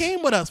before he years.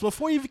 came with us.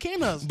 Before he came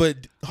to us. But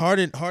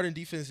Harden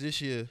defense this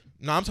year.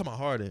 No, I'm talking about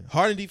Harden.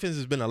 Harden defense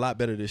has been a lot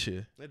better this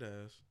year. It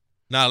does.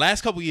 Now,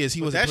 last couple years he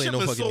But wasn't that playing shit no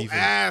was fucking so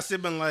defense. ass.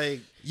 It been like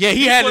Yeah,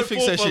 he had to put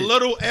fix forth that a shit.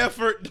 little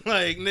effort,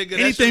 like nigga.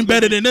 Anything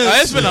better than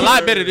this. It's been a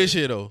lot better this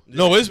year though.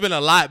 No, it's been a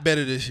lot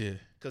better this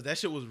year. Because that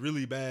shit was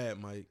really bad,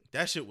 Mike.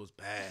 That shit was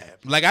bad.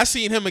 Like I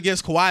seen him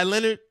against Kawhi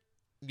Leonard.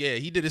 Yeah,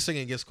 he did his thing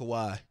against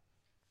Kawhi.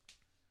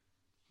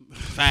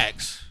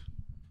 Facts.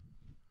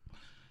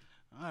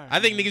 All right, I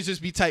think niggas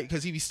just be tight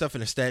because he be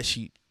stuffing a stat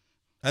sheet.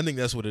 I think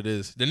that's what it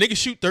is. The nigga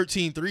shoot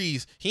 13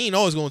 threes. He ain't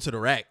always going to the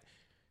rack.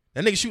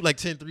 That nigga shoot like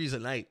 10 threes a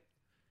night.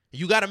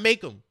 You got to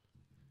make them.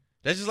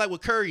 That's just like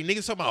with Curry.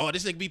 Niggas talking about, oh,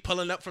 this nigga be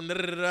pulling up from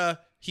da-da-da-da.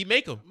 He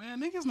make them.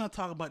 Man, niggas not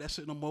talking about that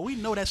shit no more. We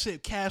know that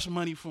shit cash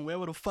money from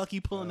wherever the fuck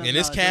he pulling that. And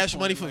it's out at this cash point,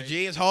 money from like,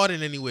 James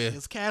Harden anywhere.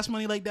 It's cash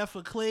money like that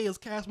for Clay. It's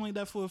cash money like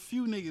that for a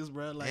few niggas,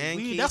 bro. Like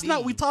And that's KD. not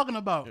what we talking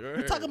about. We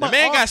Right. talking The about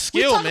man got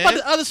skill, we talking man. about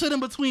the other shit in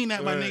between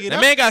that, my Right. nigga.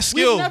 That man got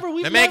skill.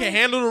 We've That man can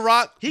handle the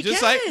rock He just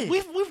can.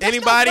 like that's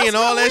anybody not- and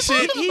all that's that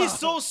not shit. what we're talking He's about.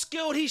 so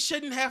skilled. He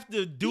shouldn't have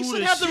to do He the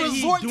should have to shit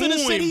resort he to the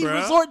shit he doing,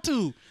 bruh. resort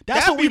to.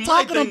 That's That what be we my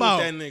talking thing with about.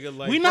 that nigga.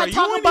 Like, we bruh, not you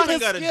talking ain't about even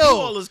his gotta do skill.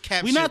 all this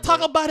cap We shit, not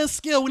talking bruh. about his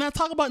skill. We not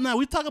talking about now.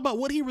 We talking about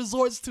what he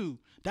resorts to.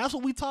 That's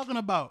what we talking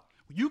about.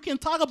 You can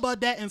talk about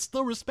that and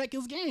still respect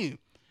his game.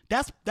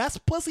 That's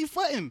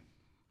pussyfooting.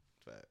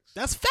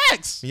 That's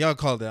facts. Y'all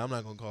call it that. I'm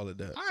not going to call it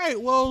that. All right,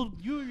 well,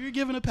 you're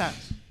giving a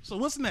pass. So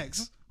what's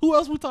next? Who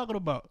else we talking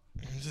about?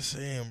 I'm just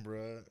saying,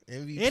 bro.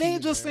 MVP, It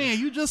ain't just man. saying.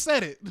 You just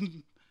said it.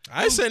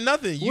 I ain't said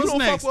nothing. You What's don't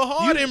next? fuck with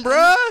Harden, You- bro.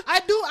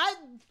 I do. I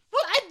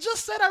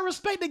just said I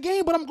respect the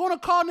game, but I'm gonna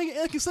call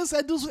nigga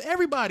inconsistent. I do this with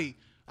everybody.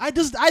 I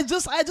just had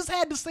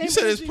the same. You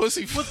said it's energy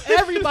pussy with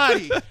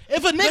everybody.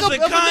 If a nigga, Listen,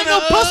 if a nigga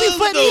kinda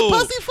pussyfooting, us, though. he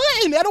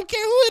pussyfooting. I don't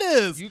care who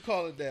it is. You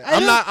call it that. I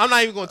I'm just-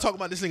 not even going to talk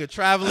about this nigga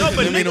traveling. No,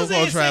 but Them ain't no niggas call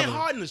ain't saying traveling.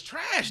 Harden is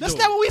trash. That's though.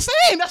 not what we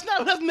saying. That's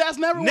never.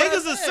 What I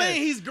Niggas are said.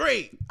 saying he's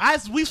great.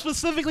 We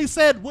specifically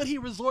said what he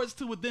resorts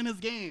to within his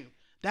game.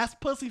 That's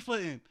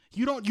pussyfooting.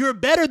 You're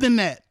better than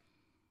that.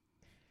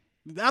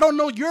 I don't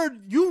know.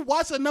 You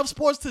watch enough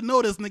sports to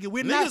know this, nigga.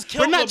 We're not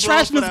kill trashing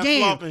LeBron for this that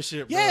game. flopping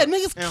shit, bro. Yeah,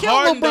 niggas And kill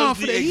Harden LeBron does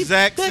for the that.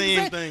 exact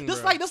same thing, That's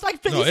bro.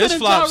 like 50 No, Cent his and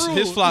flops. Ja Rule.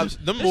 His flops.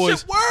 Them This boys.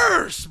 shit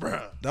worse,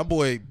 bro. That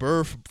boy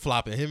Burr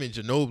flopping. Him and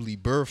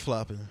Ginobili Burr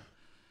flopping.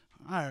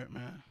 All right,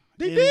 man.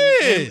 They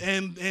did.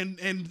 And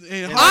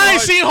I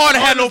ain't seen Harden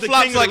had no Harden's the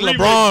flops king of like the remix.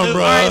 LeBron,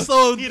 bro. All right,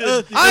 so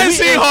I ain't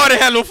seen Harden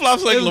had no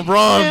flops like LeBron,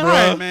 man, bro.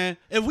 right, man.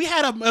 If we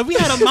had a Mount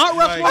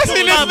Rushmore, I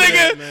seen this Stop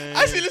that, nigga. man.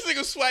 I seen this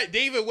nigga swipe.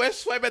 David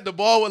West swipe at the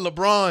ball with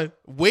LeBron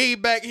way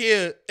back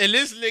here, and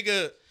this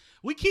nigga.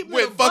 we keep it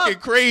went a buck. fucking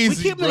crazy,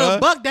 We keep it bruh. a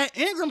buck. That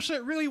Ingram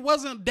shit really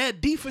wasn't that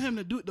deep for him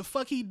to do the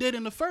fuck he did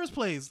in the first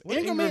place. Ingram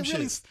Ingram ain't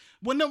really shit?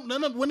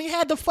 when he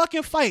had the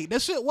fucking fight.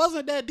 That shit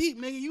wasn't that deep,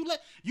 nigga.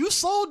 You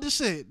sold the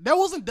shit. That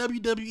wasn't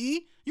WWE.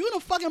 You in a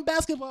fucking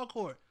basketball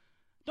court.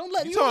 Don't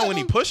let You you talking let when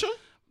he them- push him?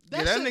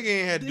 Yeah, that nigga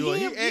ain't had to do it.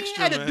 He ain't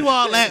extra, had to man. do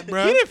all that,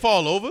 bro. He didn't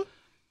fall over. All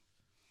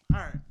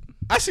right,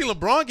 I seen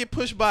LeBron get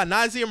pushed by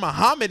Nazir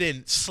Muhammad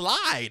and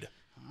slide.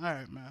 all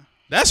right, man.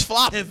 That's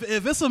flopping.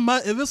 If it's a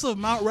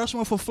Mount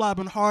Rushmore for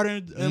flopping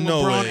Harden and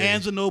No LeBron way.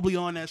 and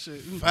Ginobili on that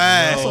shit, Facts.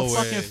 that's No a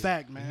fucking way.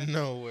 fact, man.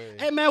 No way.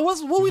 Hey man, what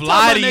we talking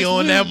about Vladdy next on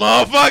week? that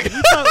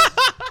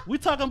motherfucker. We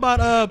talking about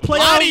playoff.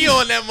 Vladdy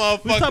on that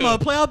motherfucker. We talking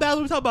about playoff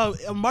battles. We talking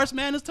about March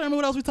Madness tournament.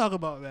 What else we talking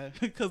about, man?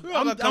 Because Who all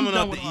I'm got coming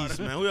done out with the Harden. East,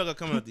 man? Who all got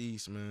coming out the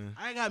East, man?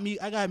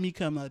 I got me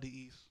coming out the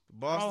East.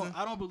 Boston?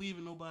 I don't believe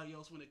in nobody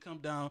else when it come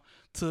down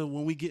to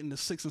when we get into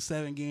 6 and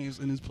 7 games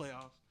in this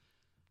playoffs.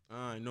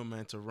 I know,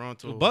 man.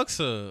 Toronto. The Bucks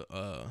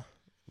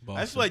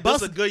I feel like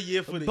Bucks- that's a good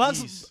year for the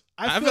Bucks. East.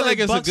 I feel like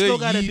it's Bucks a good still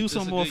got to year- do it's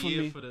some a more good for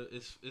year me.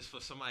 it's for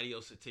somebody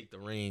else to take the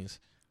reins.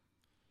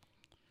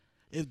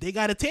 If they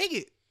got to take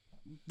it,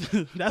 that's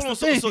Hold the on,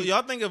 thing. so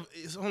y'all think of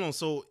hold on.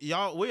 So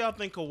y'all, where y'all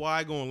think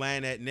Kawhi gonna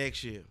land at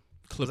next year?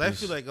 Because I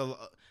feel like,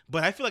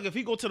 but I feel like if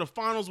he go to the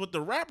finals with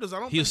the Raptors, I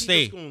don't He'll think stay.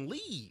 he's just gonna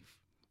leave.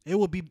 it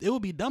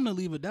would be dumb to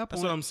leave at that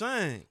That's point. what I'm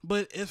saying.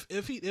 But if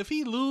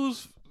he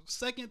lose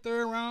second,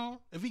 third round,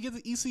 if he gets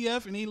the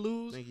ECF and he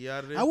lose, Think he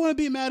out of there? I wouldn't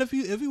be mad if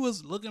he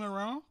was looking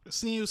around,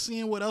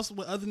 seeing what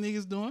other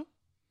niggas doing.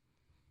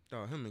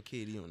 Oh, him and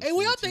KD on. the Hey,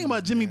 what same y'all think team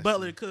about is Jimmy nasty.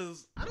 Butler?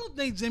 Because I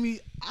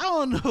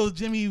don't know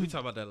Jimmy. We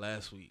talked about that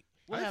last week.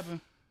 What happened?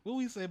 What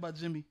we say about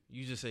Jimmy?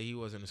 You just say he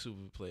wasn't a super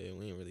player.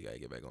 We ain't really gotta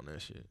get back on that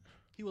shit.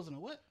 He wasn't a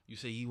what? You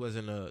say he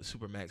wasn't a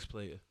super max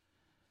player.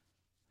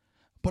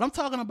 But I'm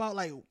talking about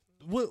like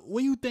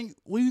what you think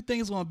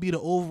is going to be the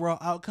overall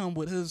outcome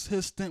with his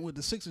stint with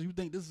the Sixers? You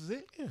think this is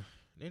it? Yeah,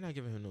 they're not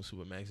giving him no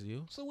super max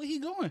deal. So where he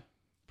going?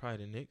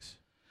 Probably the Knicks.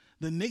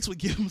 The Knicks would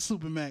give him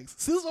Supermax.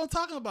 See, this is what I'm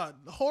talking about.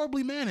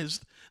 Horribly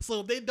managed. So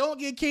if they don't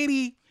get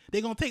KD,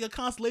 they're going to take a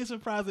consolation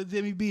prize at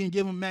Jimmy B and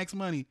give him max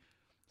money.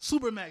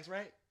 Supermax,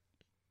 right?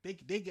 They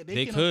could.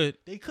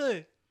 They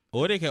could.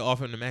 Or they can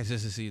offer him the max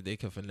just to see if they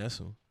can finesse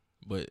him.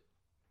 But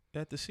you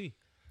have to see.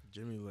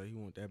 Jimmy like he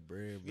want that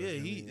bread. Bro. Yeah,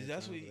 Jimmy he. ain't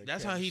That's trying what. for that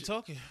That's cat how he shit.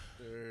 talking.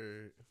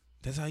 Word.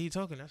 That's how he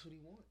talking. That's what he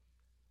want.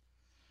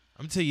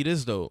 I'm tell you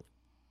this though.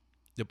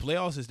 The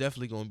playoffs is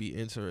definitely gonna be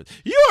interesting.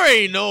 You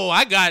already know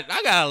I got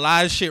a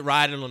lot of shit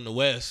riding on the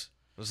West.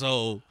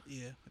 So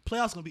Yeah. The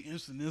playoffs going to be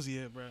interesting this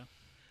year, bro.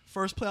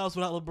 First playoffs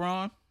without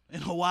LeBron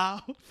in a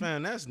while.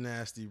 Fam, that's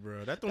nasty,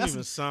 bro. That don't That's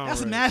even sound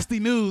That's right. nasty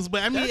news,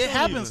 but I mean, That it don't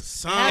happens. even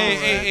sound Hey, right,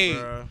 hey, hey.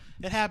 bro.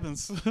 It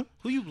happens.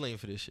 who you blame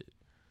for this shit?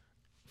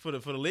 For the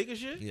Lakers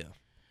shit. Yeah.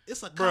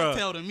 It's a Bruh.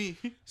 cocktail to me.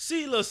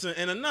 See, listen,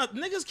 and enough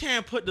niggas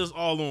can't put this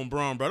all on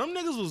Braun, bro. Them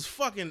niggas was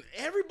fucking.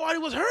 Everybody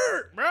was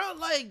hurt, bro.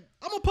 Like,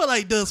 I'm gonna put it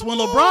like this: when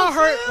come LeBron on,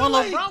 hurt, fam, when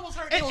like- LeBron was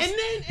hurt, and it was-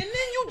 then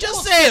you just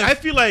was said, stiff. I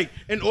feel like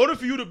in order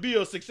for you to be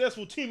a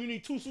successful team, you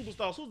need two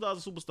superstars. Who's the other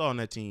superstar on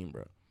that team,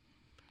 bro?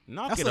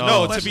 Knock That's it a off.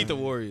 No, to question. beat the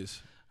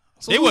Warriors.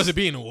 So They who's- wasn't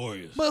being the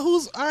Warriors. But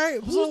who's all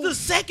right? Who's so- the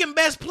second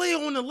best player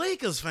on the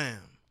Lakers, fam?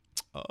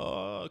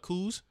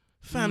 Kuz.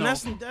 Fam, No.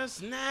 that's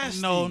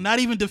nasty. No, not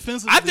even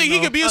defensively. I think he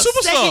no. could be a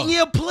superstar. Second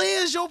year player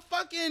is your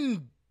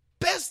fucking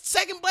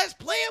second best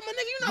player, my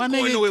nigga. You're not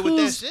going nowhere with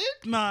that Kuz-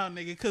 shit. Nah,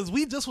 nigga, because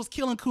we just was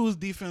killing Kuz's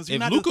defense. You're If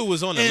not Luka just-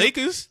 was on the and-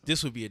 Lakers,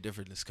 this would be a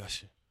different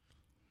discussion.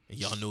 And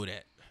y'all know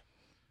that.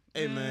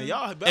 Hey man,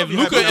 y'all.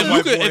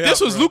 If this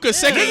was Luka's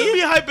second nigga year,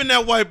 be hyping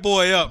that white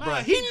boy up, bro.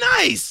 Nah, He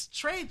nice.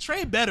 Trey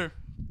better.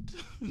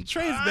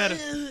 Trey's better.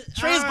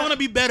 Trey's gonna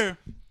be better.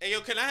 hey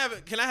yo, can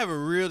I have a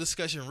real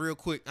discussion real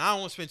quick? I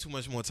don't want to spend too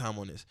much more time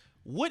on this.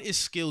 What is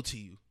skill to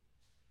you?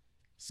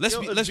 Let's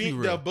be The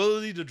real.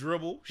 ability to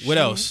dribble. What shoot,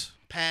 else?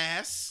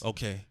 Pass.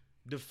 Okay.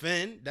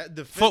 Defend. That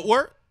defend.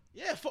 Footwork?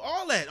 Yeah, for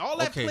all that. All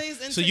that Okay. plays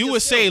into So you your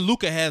would say skill.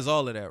 Luka has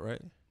all of that,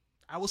 right?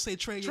 I would say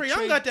Trey. Trae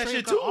Young got that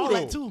shit too, all though.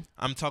 that too.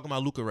 I'm talking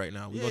about Luka right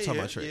now. We're Yeah, gonna talk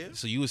yeah, about Trey. yeah.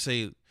 So you would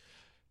say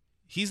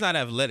he's not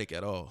athletic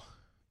at all.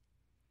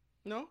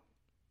 No.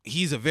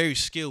 He's a very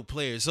skilled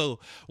player. So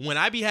when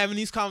I be having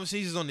these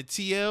conversations on the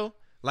TL,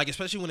 like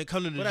especially when it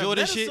comes to the But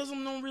Jordan shit,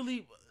 athleticism don't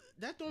really.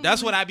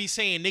 that's what I be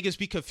saying. Niggas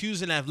be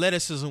confusing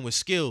athleticism with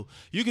skill.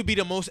 You could be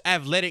the most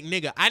athletic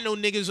nigga. I know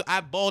niggas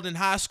I balled in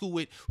high school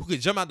with who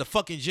could jump out the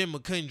fucking gym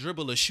but couldn't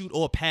dribble or shoot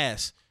or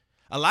pass.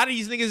 A lot of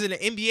these niggas in the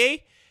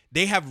NBA,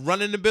 they have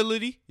running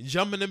ability,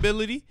 jumping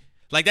ability.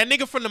 Like that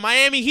nigga from the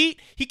Miami Heat,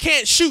 he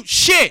can't shoot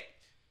shit.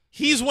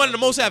 He's one of the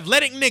most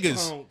athletic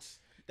niggas.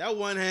 That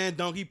one hand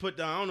dunk he put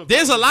down. I don't know if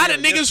There's that a was lot there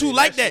of niggas yesterday. who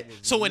like shit that. was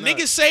So when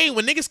nuts.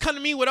 niggas come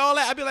to me with all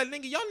that, I be like,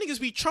 nigga, y'all niggas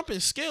be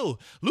trumping skill.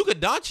 Luka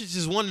Doncic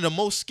is one of the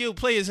most skilled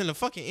players in the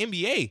fucking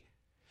NBA.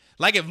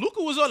 Like if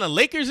Luka was on the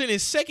Lakers in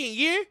his second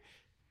year,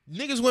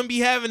 niggas wouldn't be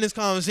having this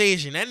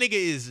conversation. That nigga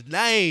is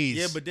nice.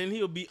 Yeah, but then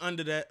he'll be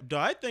under that. Though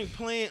I think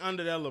playing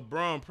under that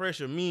LeBron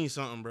pressure means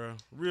something, bro.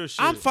 Real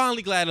shit. I'm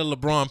finally glad a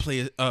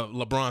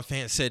LeBron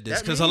fan said this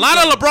That because a means lot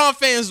of something. LeBron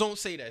fans don't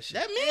say that shit.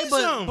 That Yeah, means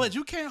something. but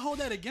you can't hold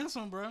that against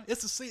him, bro.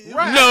 It's the same.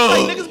 Right.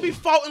 No. Like, niggas be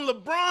faulting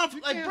LeBron. For,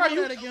 like, can't bro, hold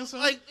you that against him.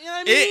 like, you know what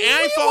I It mean? ain't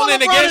What you falling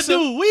want LeBron against to him.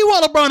 do? What you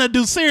want LeBron to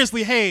do?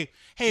 Seriously, hey,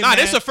 Nah, man.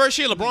 this is the first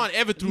year LeBron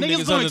ever threw Niggas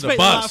niggas gonna under the expect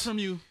a lot bus. from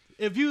you.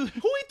 If you Who he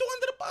threw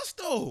under the bus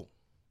though?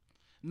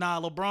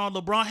 Nah,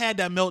 LeBron had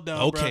that meltdown.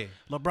 Okay.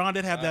 Bro. LeBron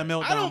did have that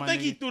meltdown. I don't my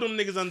think he nigga. threw them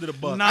niggas under the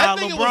bus. Nah, I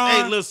think it LeBron- was.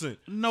 Hey, listen.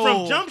 No.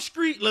 From Jump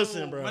Street,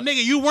 listen, bro. My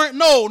nigga, you weren't.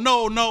 No,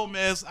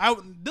 miss.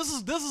 This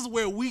is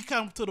where we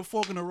come to the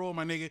fork in the road,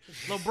 my nigga.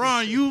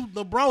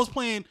 LeBron was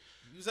playing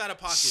He was out of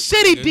pocket.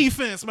 shitty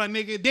defense, my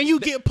nigga. Then you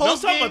get I'm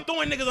post talking game. about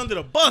throwing niggas under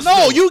the bus. No,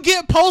 though. you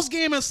get post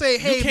game and say,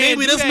 hey, can't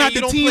maybe do this that. not You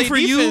the don't team play for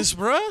defense, you,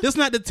 bruh. This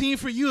not the team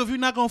for you if you're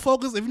not gonna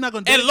focus. If you're not gonna.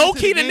 And dedicate low to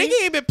key, the game.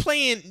 nigga ain't been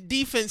playing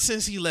defense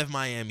since he left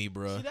Miami,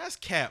 bro. See, that's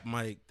cap,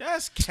 Mike.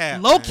 That's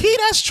cap. Low man. key,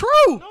 that's true.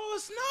 No,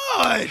 it's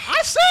not.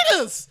 I say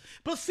this.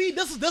 But see,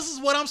 this is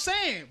what I'm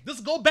saying. This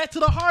go back to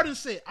the Harden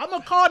shit. I'm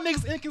gonna call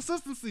niggas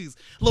inconsistencies.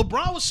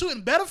 LeBron was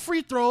shooting better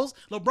free throws.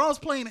 LeBron was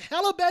playing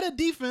hella better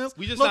defense.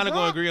 We just not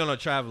gonna agree on our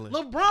traveling.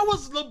 LeBron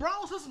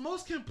was his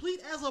most complete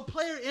as a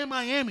player in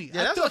Miami.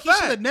 Yeah, I that's feel a like he should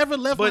fact. have never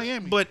left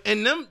Miami. But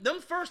in them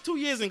first 2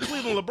 years in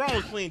Cleveland, LeBron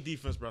was playing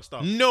defense, bro.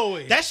 Stop. No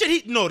way. That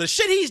shit the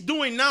shit he's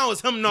doing now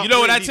is him not. You know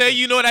what I playing tell you? defense.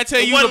 You know what I tell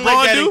It you? wasn't LeBron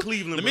like that do. in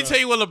Cleveland, Let me bro. tell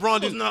you what LeBron It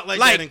do. was not like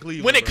that in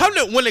Cleveland, when it bro.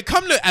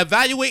 come to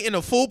evaluating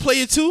a full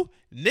player too,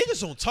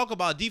 niggas don't talk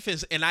about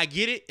defense, and I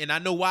get it, and I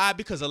know why,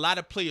 because a lot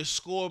of players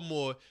score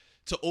more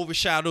to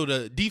overshadow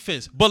the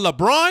defense. But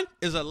LeBron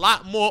is a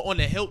lot more on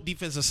the help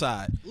defensive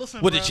side.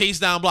 Listen, with bro, the chase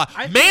down block,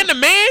 I man to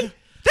man.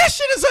 That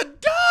shit is a I feel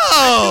what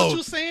dub.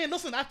 you're saying.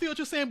 Listen, I feel what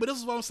you're saying, but this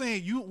is what I'm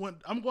saying.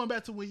 I'm going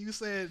back to when you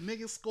said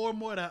niggas score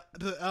more the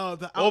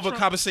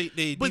Overcompensate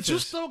the but defense. you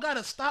still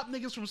gotta stop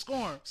niggas from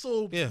scoring.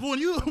 So Yeah. when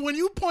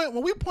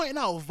we pointing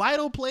out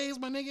vital plays,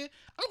 my nigga,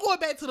 I'm going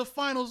back to the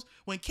finals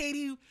when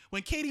KD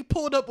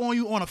pulled up on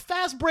you on a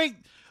fast break,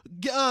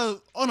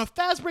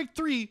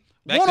 three,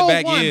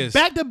 Back-to-back 1-on-1, years.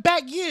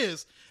 back-to-back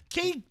years.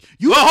 Well,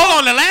 hold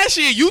on. The last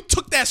year you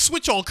took that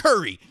switch on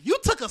Curry. You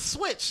took a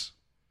switch.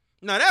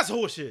 No, that's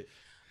horseshit.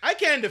 I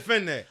can't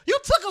defend that. You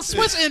took a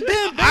switch and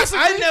then basically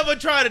I never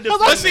try to defend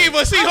But that.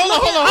 But see,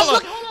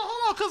 hold on.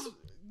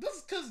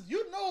 because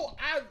you know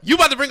You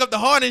about to bring up the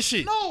Harden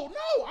shit. No,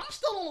 I'm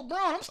still on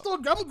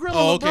LeBron. I'm grilling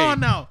Oh, okay. LeBron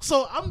now.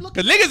 So I'm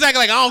looking. Cause niggas act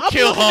like I don't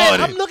kill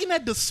Harden. I'm looking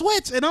at the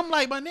switch, and I'm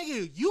like, my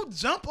nigga, you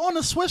jump on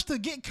the switch to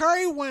get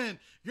Curry when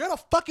you're the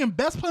fucking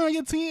best player on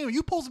your team. You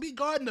supposed to be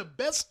guarding the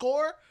best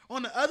scorer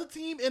on the other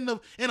team in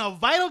a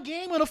vital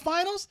game in the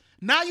finals.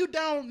 Now you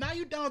down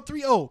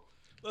 3-0.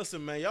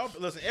 Listen, man,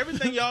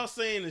 everything y'all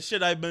saying is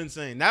shit I've been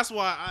saying. That's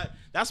why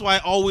I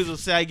always will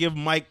say I give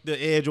Mike the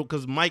edge,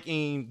 because Mike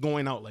ain't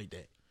going out like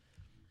that.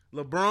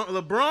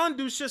 LeBron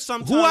do shit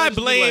sometimes.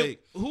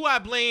 Who I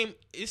blame,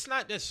 it's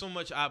not that so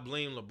much I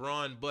blame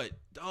LeBron, but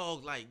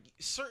dog, like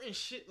certain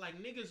shit like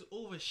niggas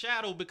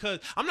overshadow, because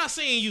I'm not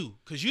saying you,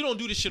 because you don't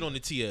do this shit on the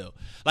TL.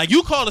 Like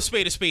you call a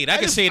spade. I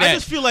can say that. I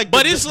just feel like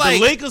but the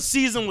Lakers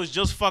season was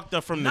just fucked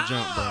up from the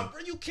jump, bro.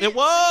 You can't It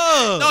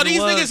was. No, It these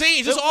was. niggas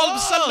ain't just It all of a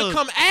sudden was.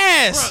 become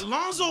ass. Bro,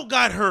 Lonzo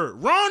got hurt.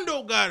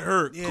 Rondo got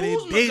hurt. Yeah,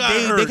 Kuzma got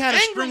hurt. they had a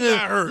Ingram string of.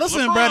 got hurt. Listen,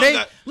 LeBron bro.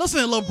 got-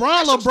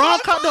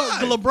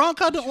 LeBron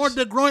caught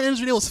the groin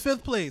injury. It was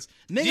 5th place.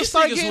 Niggas These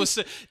started niggas getting. was.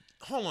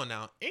 Hold on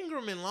now.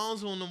 Ingram and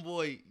Lonzo and them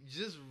boy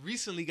just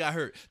recently got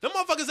hurt. Them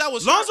motherfuckers that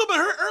was Lonzo been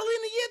hurt early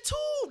in the year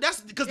too.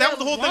 That's because that was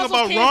the whole thing Lonzo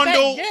about came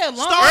Rondo back. Yeah,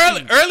 Lonzo-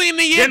 starting. early in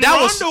the year. Then That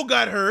Rondo was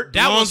got hurt.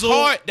 that Lonzo, was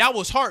hard. That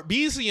was hard.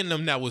 Beasley and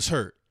them that was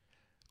hurt.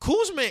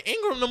 Kuzma and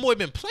Ingram them boy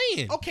been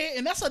playing. Okay,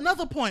 and that's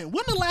another point.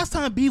 When the last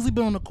time Beasley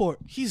been on the court?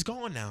 He's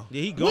gone now.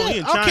 Yeah, he going. He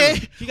in China.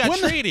 Okay, He got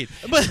When the- traded.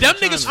 but Them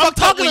niggas I'm fucked up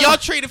talking when about- y'all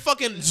traded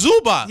fucking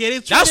Zubac. Yeah, they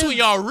That's traded- when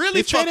y'all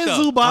really they fucked traded up.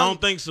 Zubac. I don't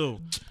think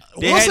so.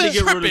 They Listen, had to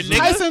get rid of tripping, Zubac.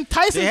 nigga.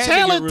 Tyson They had to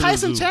Chandler, get rid of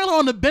Tyson Zubac. Chandler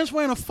on the bench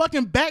wearing a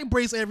fucking back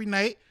brace every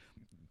night.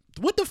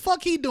 What the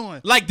fuck he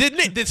doing? Like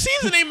the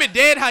season ain't been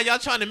dead. How y'all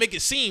trying to make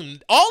it seem?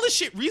 All this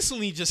shit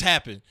recently just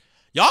happened.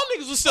 Y'all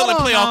niggas was still in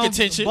Hold on playoff now.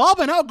 contention. Ball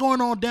been out going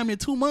on damn near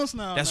 2 months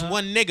now. That's man.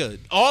 one nigga.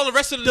 All the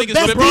rest of the The niggas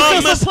best been defensive LeBron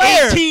playing. missed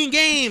player. 18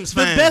 games,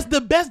 man.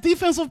 the best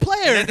defensive player.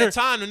 And at that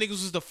time, the niggas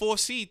was the 4th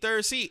seed,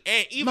 3rd seed,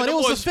 and even No, the they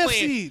was boys the 5th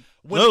playing. seed.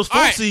 That was 4th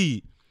all right,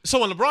 seed. So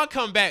when LeBron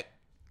come back,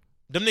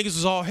 them niggas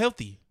was all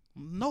healthy.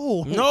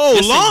 No, No,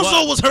 Yes, it Lonzo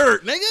was. was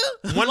hurt,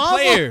 nigga. One Lonzo-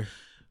 player.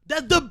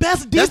 That's the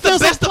best That's defensive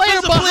the best player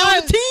defensive player on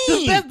behind the team.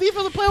 The best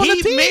defensive player on the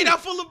He team. made up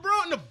for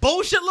LeBron. The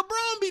bullshit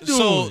LeBron be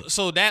doing.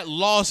 So that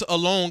loss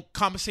alone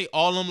compensate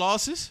all them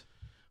losses.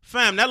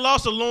 Fam, that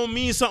loss alone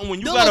means something when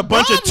you The got a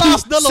bunch of LeBron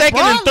lost- the second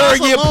LeBron and third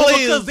lost year alone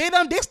players.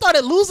 because they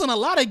started losing a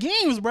lot of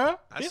games, bro.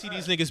 I see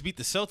these niggas beat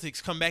the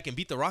Celtics, come back and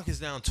beat the Rockets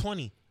down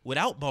 20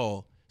 without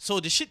Ball.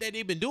 So the shit that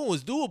they've been doing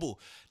was doable.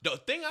 The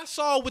thing I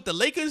saw with the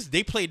Lakers,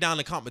 they played down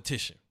the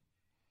competition.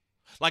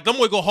 Like, them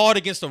would go hard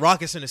against the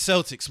Rockets and the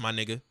Celtics, my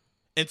nigga,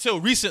 until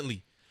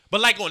recently.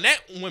 But like on that,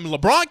 when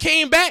LeBron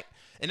came back,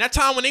 and that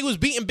time when they was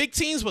beating big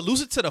teams but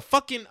losing to the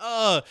fucking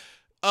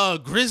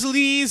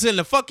Grizzlies and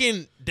the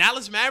fucking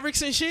Dallas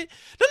Mavericks and shit,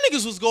 them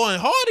niggas was going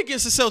hard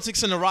against the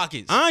Celtics and the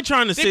Rockets. I ain't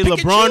trying to They say pick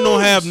and LeBron don't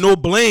choose. have no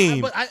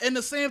blame. But in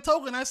the same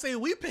token, I say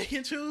we pick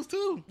and choose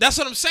too. That's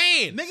what I'm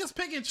saying. Niggas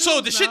pick and choose.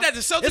 So the shit now. that the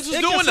Celtics It's was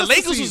doing, the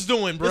Lakers was inconsistencies.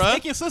 doing, It's bruh.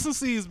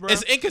 inconsistencies, bro.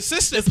 It's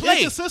inconsistent It's play.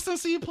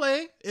 inconsistency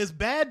play. It's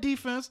bad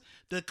defense.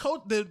 The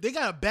coach, they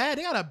got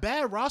a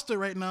bad roster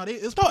right now.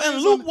 It's No, and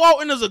Luke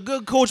Walton is a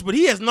good coach, but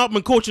he has not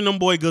been coaching them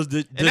boys because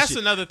And that's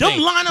another Them thing.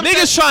 lineups Niggas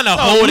that- trying to Dog,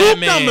 hold that Luke done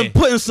man. been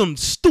putting some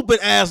stupid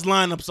ass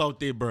lineups out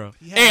there, bro.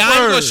 Hey, I ain't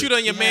gonna Word. shoot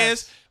on your Yes.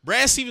 mans.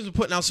 Brad Stevens been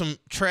putting out some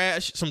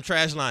trash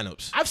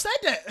lineups. I've said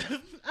that.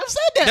 I've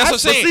said that. That's what I'm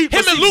saying.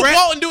 Him and Luke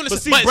Walton doing this.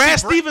 But see, Brad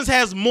Stevens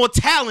has more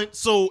talent.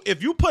 So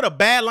if you put a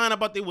bad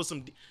lineup out there with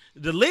some,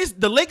 the Lakers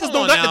Hold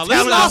don't on got now, the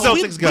let's talent not- the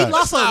we Celtics got.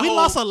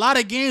 lost a lot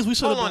of games we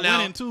should Hold have on been now.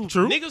 winning too.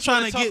 True. Niggas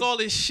Trying trying to to talk get- all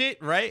this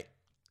shit, right?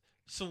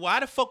 So why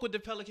the fuck would the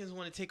Pelicans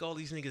want to take all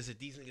these niggas if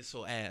these niggas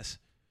so ass?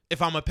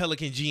 if I'm a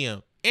Pelican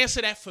GM?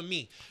 Answer that for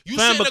me. You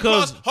Fam, sitting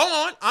because- across,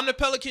 hold on, I'm the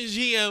Pelican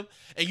GM,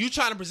 and you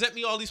trying to present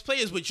me all these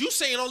players, but you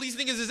saying all these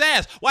niggas is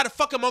ass. Why the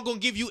fuck am I gonna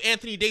give you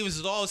Anthony Davis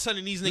is all of a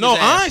sudden these niggas No, ass?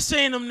 I ain't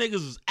saying them niggas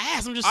is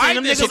ass. I'm just All saying right,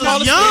 them then, so niggas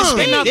call is us young.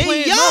 They not They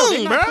playing, young,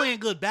 they're bro. not playing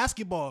good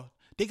basketball.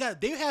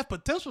 They have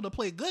potential to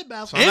play good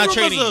basketball. I'm not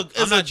Ingram trading is you. a-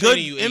 I'm is not a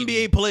trading good you AD.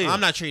 NBA player.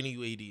 I'm not trading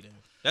you AD then.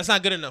 That's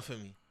not good enough for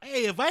me.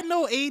 Hey, if I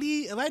know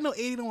 80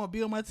 don't want to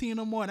be on my team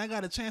no more, and I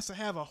got a chance to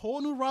have a whole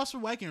new roster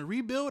where I can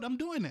rebuild, I'm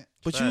doing that.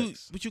 But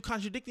Facts. you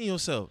contradicting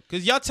yourself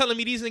because y'all telling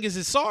me these niggas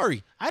is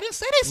sorry. I didn't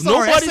say they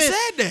sorry. Nobody I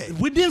said that.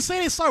 We didn't say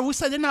they sorry. We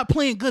said they're not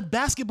playing good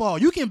basketball.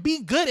 You can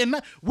be good and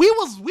not. We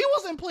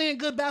wasn't playing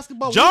good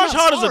basketball. We Josh not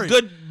Hart is a sorry.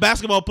 good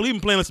basketball player. He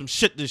been playing like some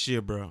shit this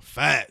year, bro.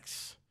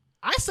 Facts.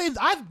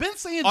 I've been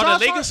saying Are Josh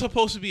the Lakers Hart.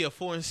 supposed to be a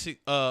 4-6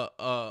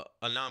 a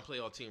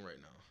non-playoff team right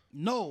now?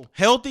 No.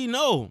 Healthy,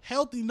 no.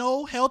 Healthy,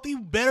 no. Healthy,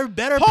 better.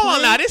 Hold on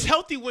play. now, this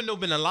healthy window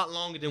been a lot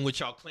longer than what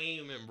y'all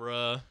claiming,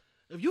 bruh.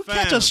 If you Fam,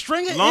 catch a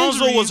string of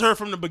Lonzo injuries, was hurt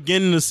from the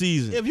beginning of the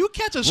season. If you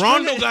catch a string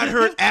Rondo of, got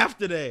hurt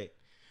after that.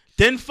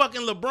 Then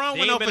fucking LeBron They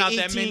went ain't out been for out 18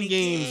 that many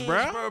games, bro.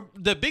 bruh.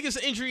 The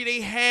biggest injury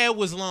they had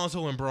was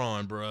Lonzo and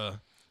Braun, bruh.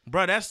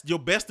 Bro, that's your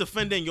best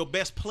defender and your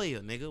best player,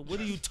 nigga. What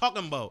are you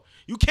talking about?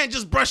 You can't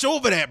just brush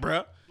over that,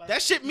 bro.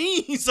 That shit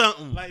means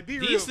something. like, be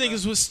real, These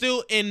niggas was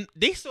still in.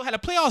 They still had a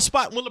playoff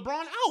spot with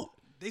LeBron out.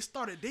 They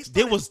started.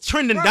 It was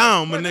trending Bruh,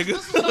 down, my bruh, nigga.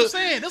 This is what I'm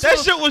saying. This That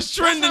was- shit was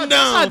trending that's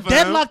down, how fam.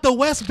 deadlocked the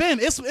West been.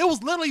 It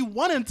was literally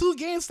 1 and 2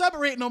 games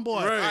separating them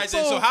boys. Right. All right,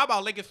 then, so how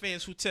about Lakers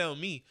fans who tell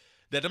me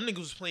that them niggas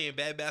was playing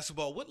bad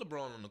basketball with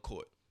LeBron on the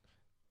court?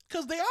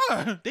 Because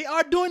they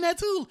are doing that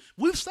too.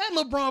 We've said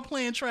LeBron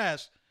playing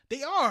trash.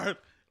 They are.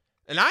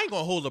 And I ain't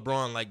gonna hold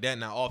LeBron like that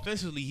now.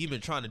 Offensively, he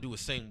been trying to do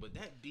his thing, but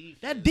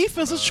That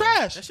defense is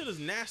trash. That shit is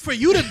nasty. For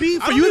you to be, I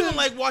for don't you even to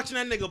like watching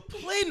that nigga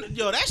play.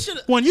 Yo, that shit.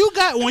 when you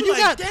got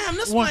damn,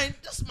 this when,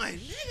 my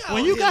nigga. when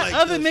out you here got like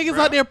other this, niggas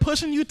bro. out there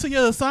pushing you to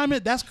your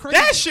assignment, that's crazy.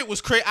 that shit was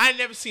crazy. I ain't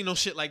never seen no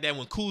shit like that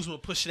when Kuzma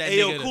pushed that Hey,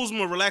 yo, nigga. to-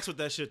 Kuzma, relax with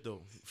that shit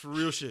though. For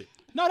real shit.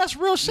 No, that's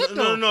real shit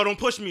though. No, don't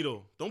push me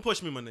though. Don't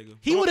push me, my nigga.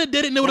 He would have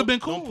did it and it would have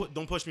been cool.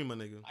 Don't push me, my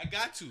nigga. I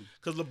got to.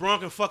 Cause LeBron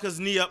can fuck his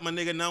knee up, my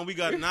nigga.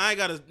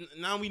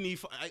 Now we need.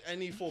 I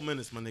need 4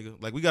 minutes, my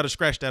nigga. Like we gotta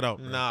scratch that out.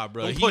 Bro. Nah,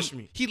 bro. Don't push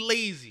me. He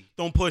lazy.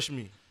 Don't push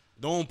me.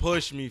 Don't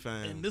push me,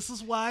 fam. And this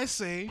is why I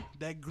say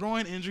that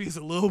groin injury is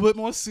a little bit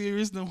more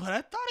serious than what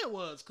I thought it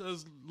was.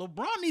 Because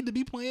LeBron need to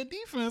be playing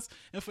defense,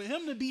 and for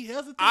him to be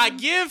hesitant, I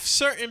give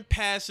certain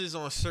passes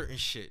on certain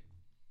shit.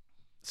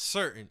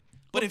 Certain.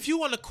 But if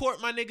you on the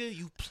court, my nigga,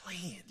 you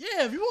playing.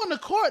 yeah, if you on the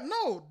court,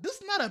 no, this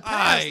is not a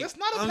pass. Aight. That's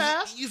not a I'm-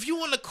 pass. If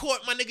you on the court,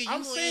 my nigga,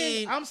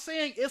 you I'm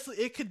saying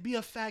it could be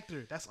a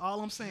factor. That's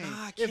all I'm saying.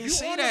 Nah, I if can't you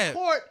say on that. the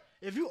court,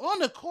 if you on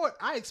the court,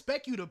 I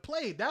expect you to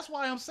play. That's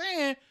why I'm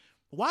saying,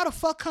 why the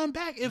fuck come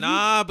back if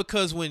Nah,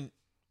 because when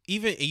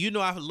even and you know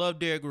I love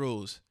Derrick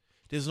Rose.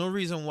 There's no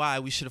reason why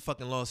we should have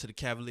fucking lost to the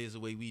Cavaliers the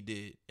way we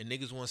did. And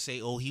niggas want to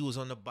say, oh, he was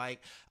on the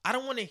bike. I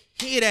don't want to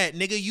hear that,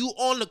 nigga. You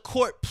on the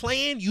court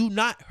playing, you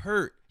not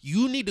hurt.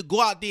 You need to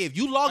go out there. If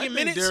you I logging think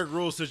minutes, Derrick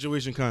Rose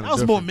situation kind of. that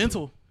was more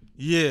mental.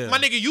 Yeah, my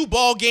nigga, you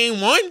ball game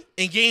 1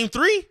 and game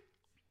 3.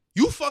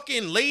 You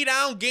fucking lay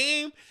down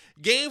game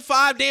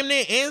 5, damn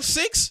near, and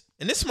 6.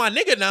 And this is my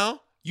nigga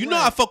now. You know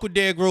Right. I fuck with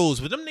Derrick Rose,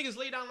 but them niggas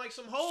lay down like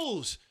some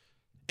hoes.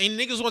 And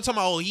niggas want to talk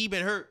about, oh, he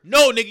been hurt.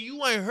 No, nigga,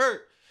 you ain't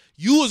hurt.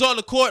 You was on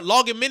the court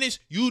logging minutes.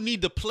 You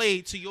need to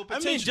play to your I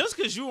potential. mean, just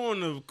because you on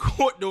the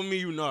court don't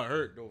mean you not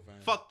hurt though, fam.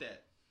 fuck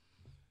that.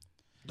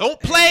 Don't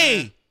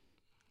play.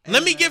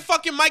 Let me get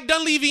fucking Mike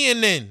Dunleavy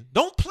in then.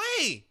 Don't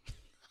play.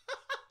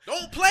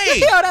 Don't play. You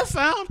hear that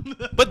sound?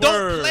 But don't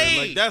Word, play.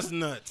 Like that's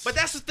nuts. But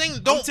that's the thing.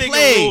 I'm Don't taking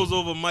play. Rose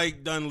over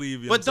Mike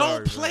Dunleavy. But I'm sorry,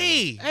 don't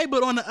play. Hey,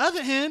 but on the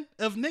other hand,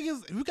 if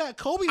you got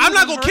Kobe, I'm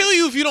not who's gonna hurt, kill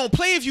you if you don't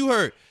play if you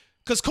hurt.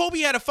 Cause Kobe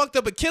had a fucked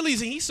up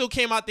Achilles and he still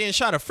came out there and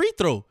shot a free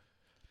throw.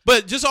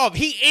 But just off,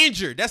 he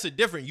injured. That's a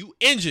different. You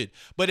injured.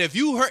 But if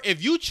you hurt,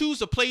 if you choose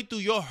to play through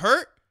your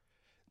hurt,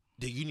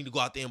 then you need to go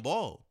out there and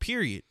ball.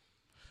 Period.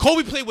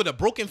 Kobe played with a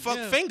broken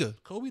Yeah. finger.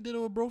 Kobe did it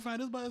with bro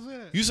find this by his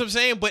head. You see what I'm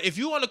saying? But if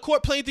you on the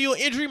court playing through your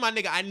injury, my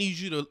nigga, I need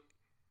you to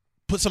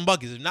put some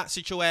buckets. If not,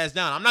 sit your ass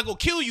down. I'm not gonna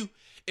kill you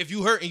if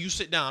you hurt and you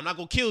sit down. I'm not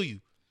gonna kill you.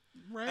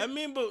 Right? I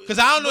mean, but 'Cause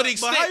I don't know the But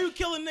extent. how you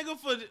kill a nigga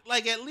for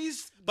like at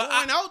least But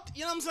going out?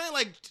 You know what I'm saying?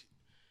 Like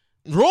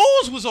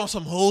Rose was on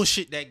some whole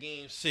shit that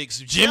game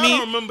 6. I Jimmy,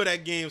 don't remember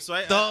that game, so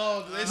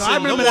dog, listen, No, I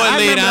remember, them boy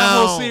lay that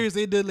whole down. series.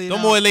 They did lay Them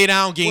down. boy lay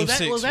down game was that,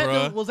 6, was that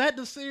bro. was that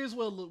the series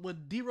where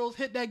D-Rose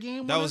hit that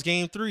game? That winner? was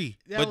game 3.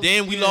 That But was-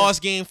 then we yeah. lost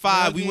game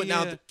 5. That We was went game-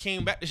 down, yeah.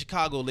 came back to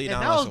Chicago, laid And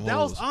down that on was some that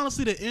was hoes.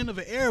 honestly the end of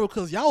an era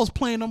because y'all was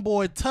playing them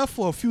boy tough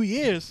for a few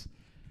years,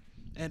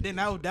 and then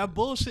that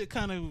bullshit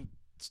kind of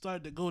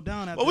started to go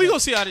down. After But we that. gonna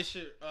see how this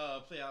shit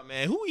play out,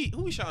 man. Who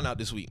we shouting out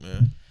this week,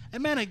 man?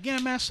 And man,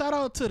 again, man, shout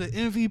out to the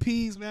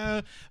MVPs,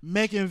 man,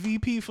 making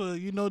VP for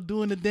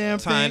doing the damn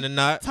Tying thing, the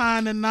knot.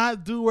 tying the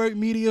knot, Do Work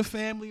Media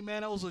family, man.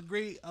 That was a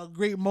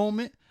great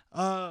moment.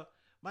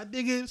 My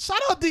nigga, shout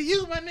out to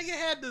you, my nigga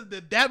had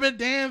the dapper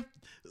damn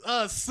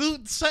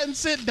suit shut and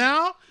sit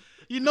down.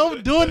 You know,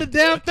 doing the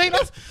damn thing.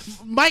 That's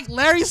Mike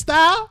Larry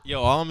style. Yo,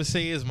 all I'm gonna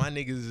say is my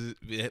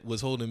niggas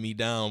was holding me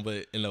down,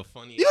 but in a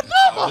funny. You know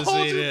I'ma I hold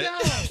say you that.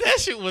 down. That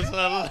shit was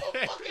hilarious.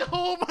 Fucking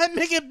hold my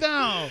nigga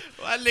down.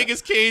 My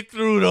niggas came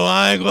through though.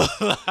 I ain't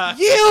gonna lie.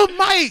 Yeah,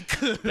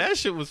 Mike. That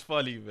shit was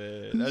funny,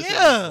 man. That shit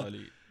Yeah. was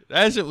funny.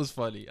 That shit was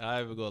funny. I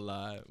ain't even gonna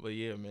lie. But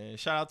yeah, man.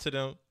 Shout out to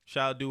them.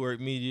 Shout out Do Work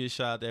Media.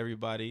 Shout out to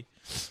everybody.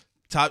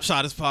 Top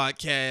Shotters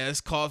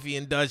Podcast, Coffee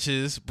and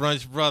Dutchess,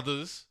 Brunch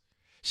Brothers.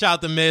 Shout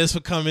out to Mez for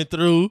coming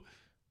through.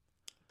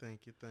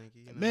 Thank you.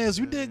 know Man, what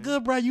you I'm did saying?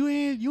 good, bro. You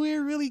ain't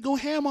really go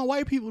ham on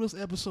white people this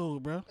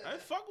episode, bro. I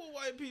fuck with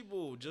white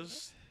people.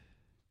 Just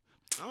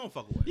I don't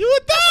fuck with white. You a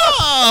dog.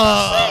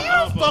 I You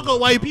don't don't fuck with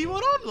white people.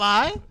 Don't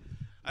lie.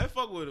 I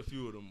fuck with a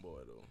few of them, boy,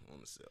 though. On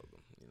the seldom,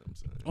 you know what I'm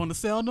saying? On the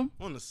seldom.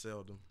 On the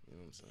seldom, you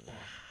know what I'm saying?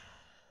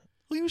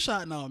 Who you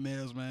shouting out,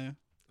 Mez, man?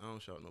 I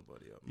don't shout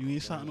nobody out. You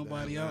ain't shouting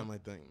nobody out? That's my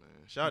thing, man.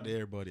 Shout out to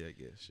everybody, I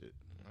guess. Shit,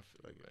 I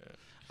feel like it.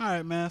 All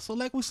right, man. So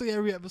like we say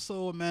every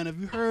episode, man, if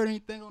you heard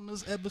anything on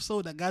this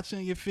episode that got you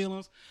in your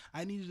feelings,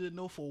 I need you to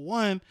know, for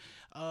one,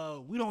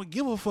 we don't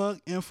give a fuck,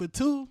 and for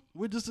two,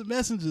 we're just the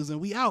messengers, and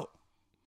we out.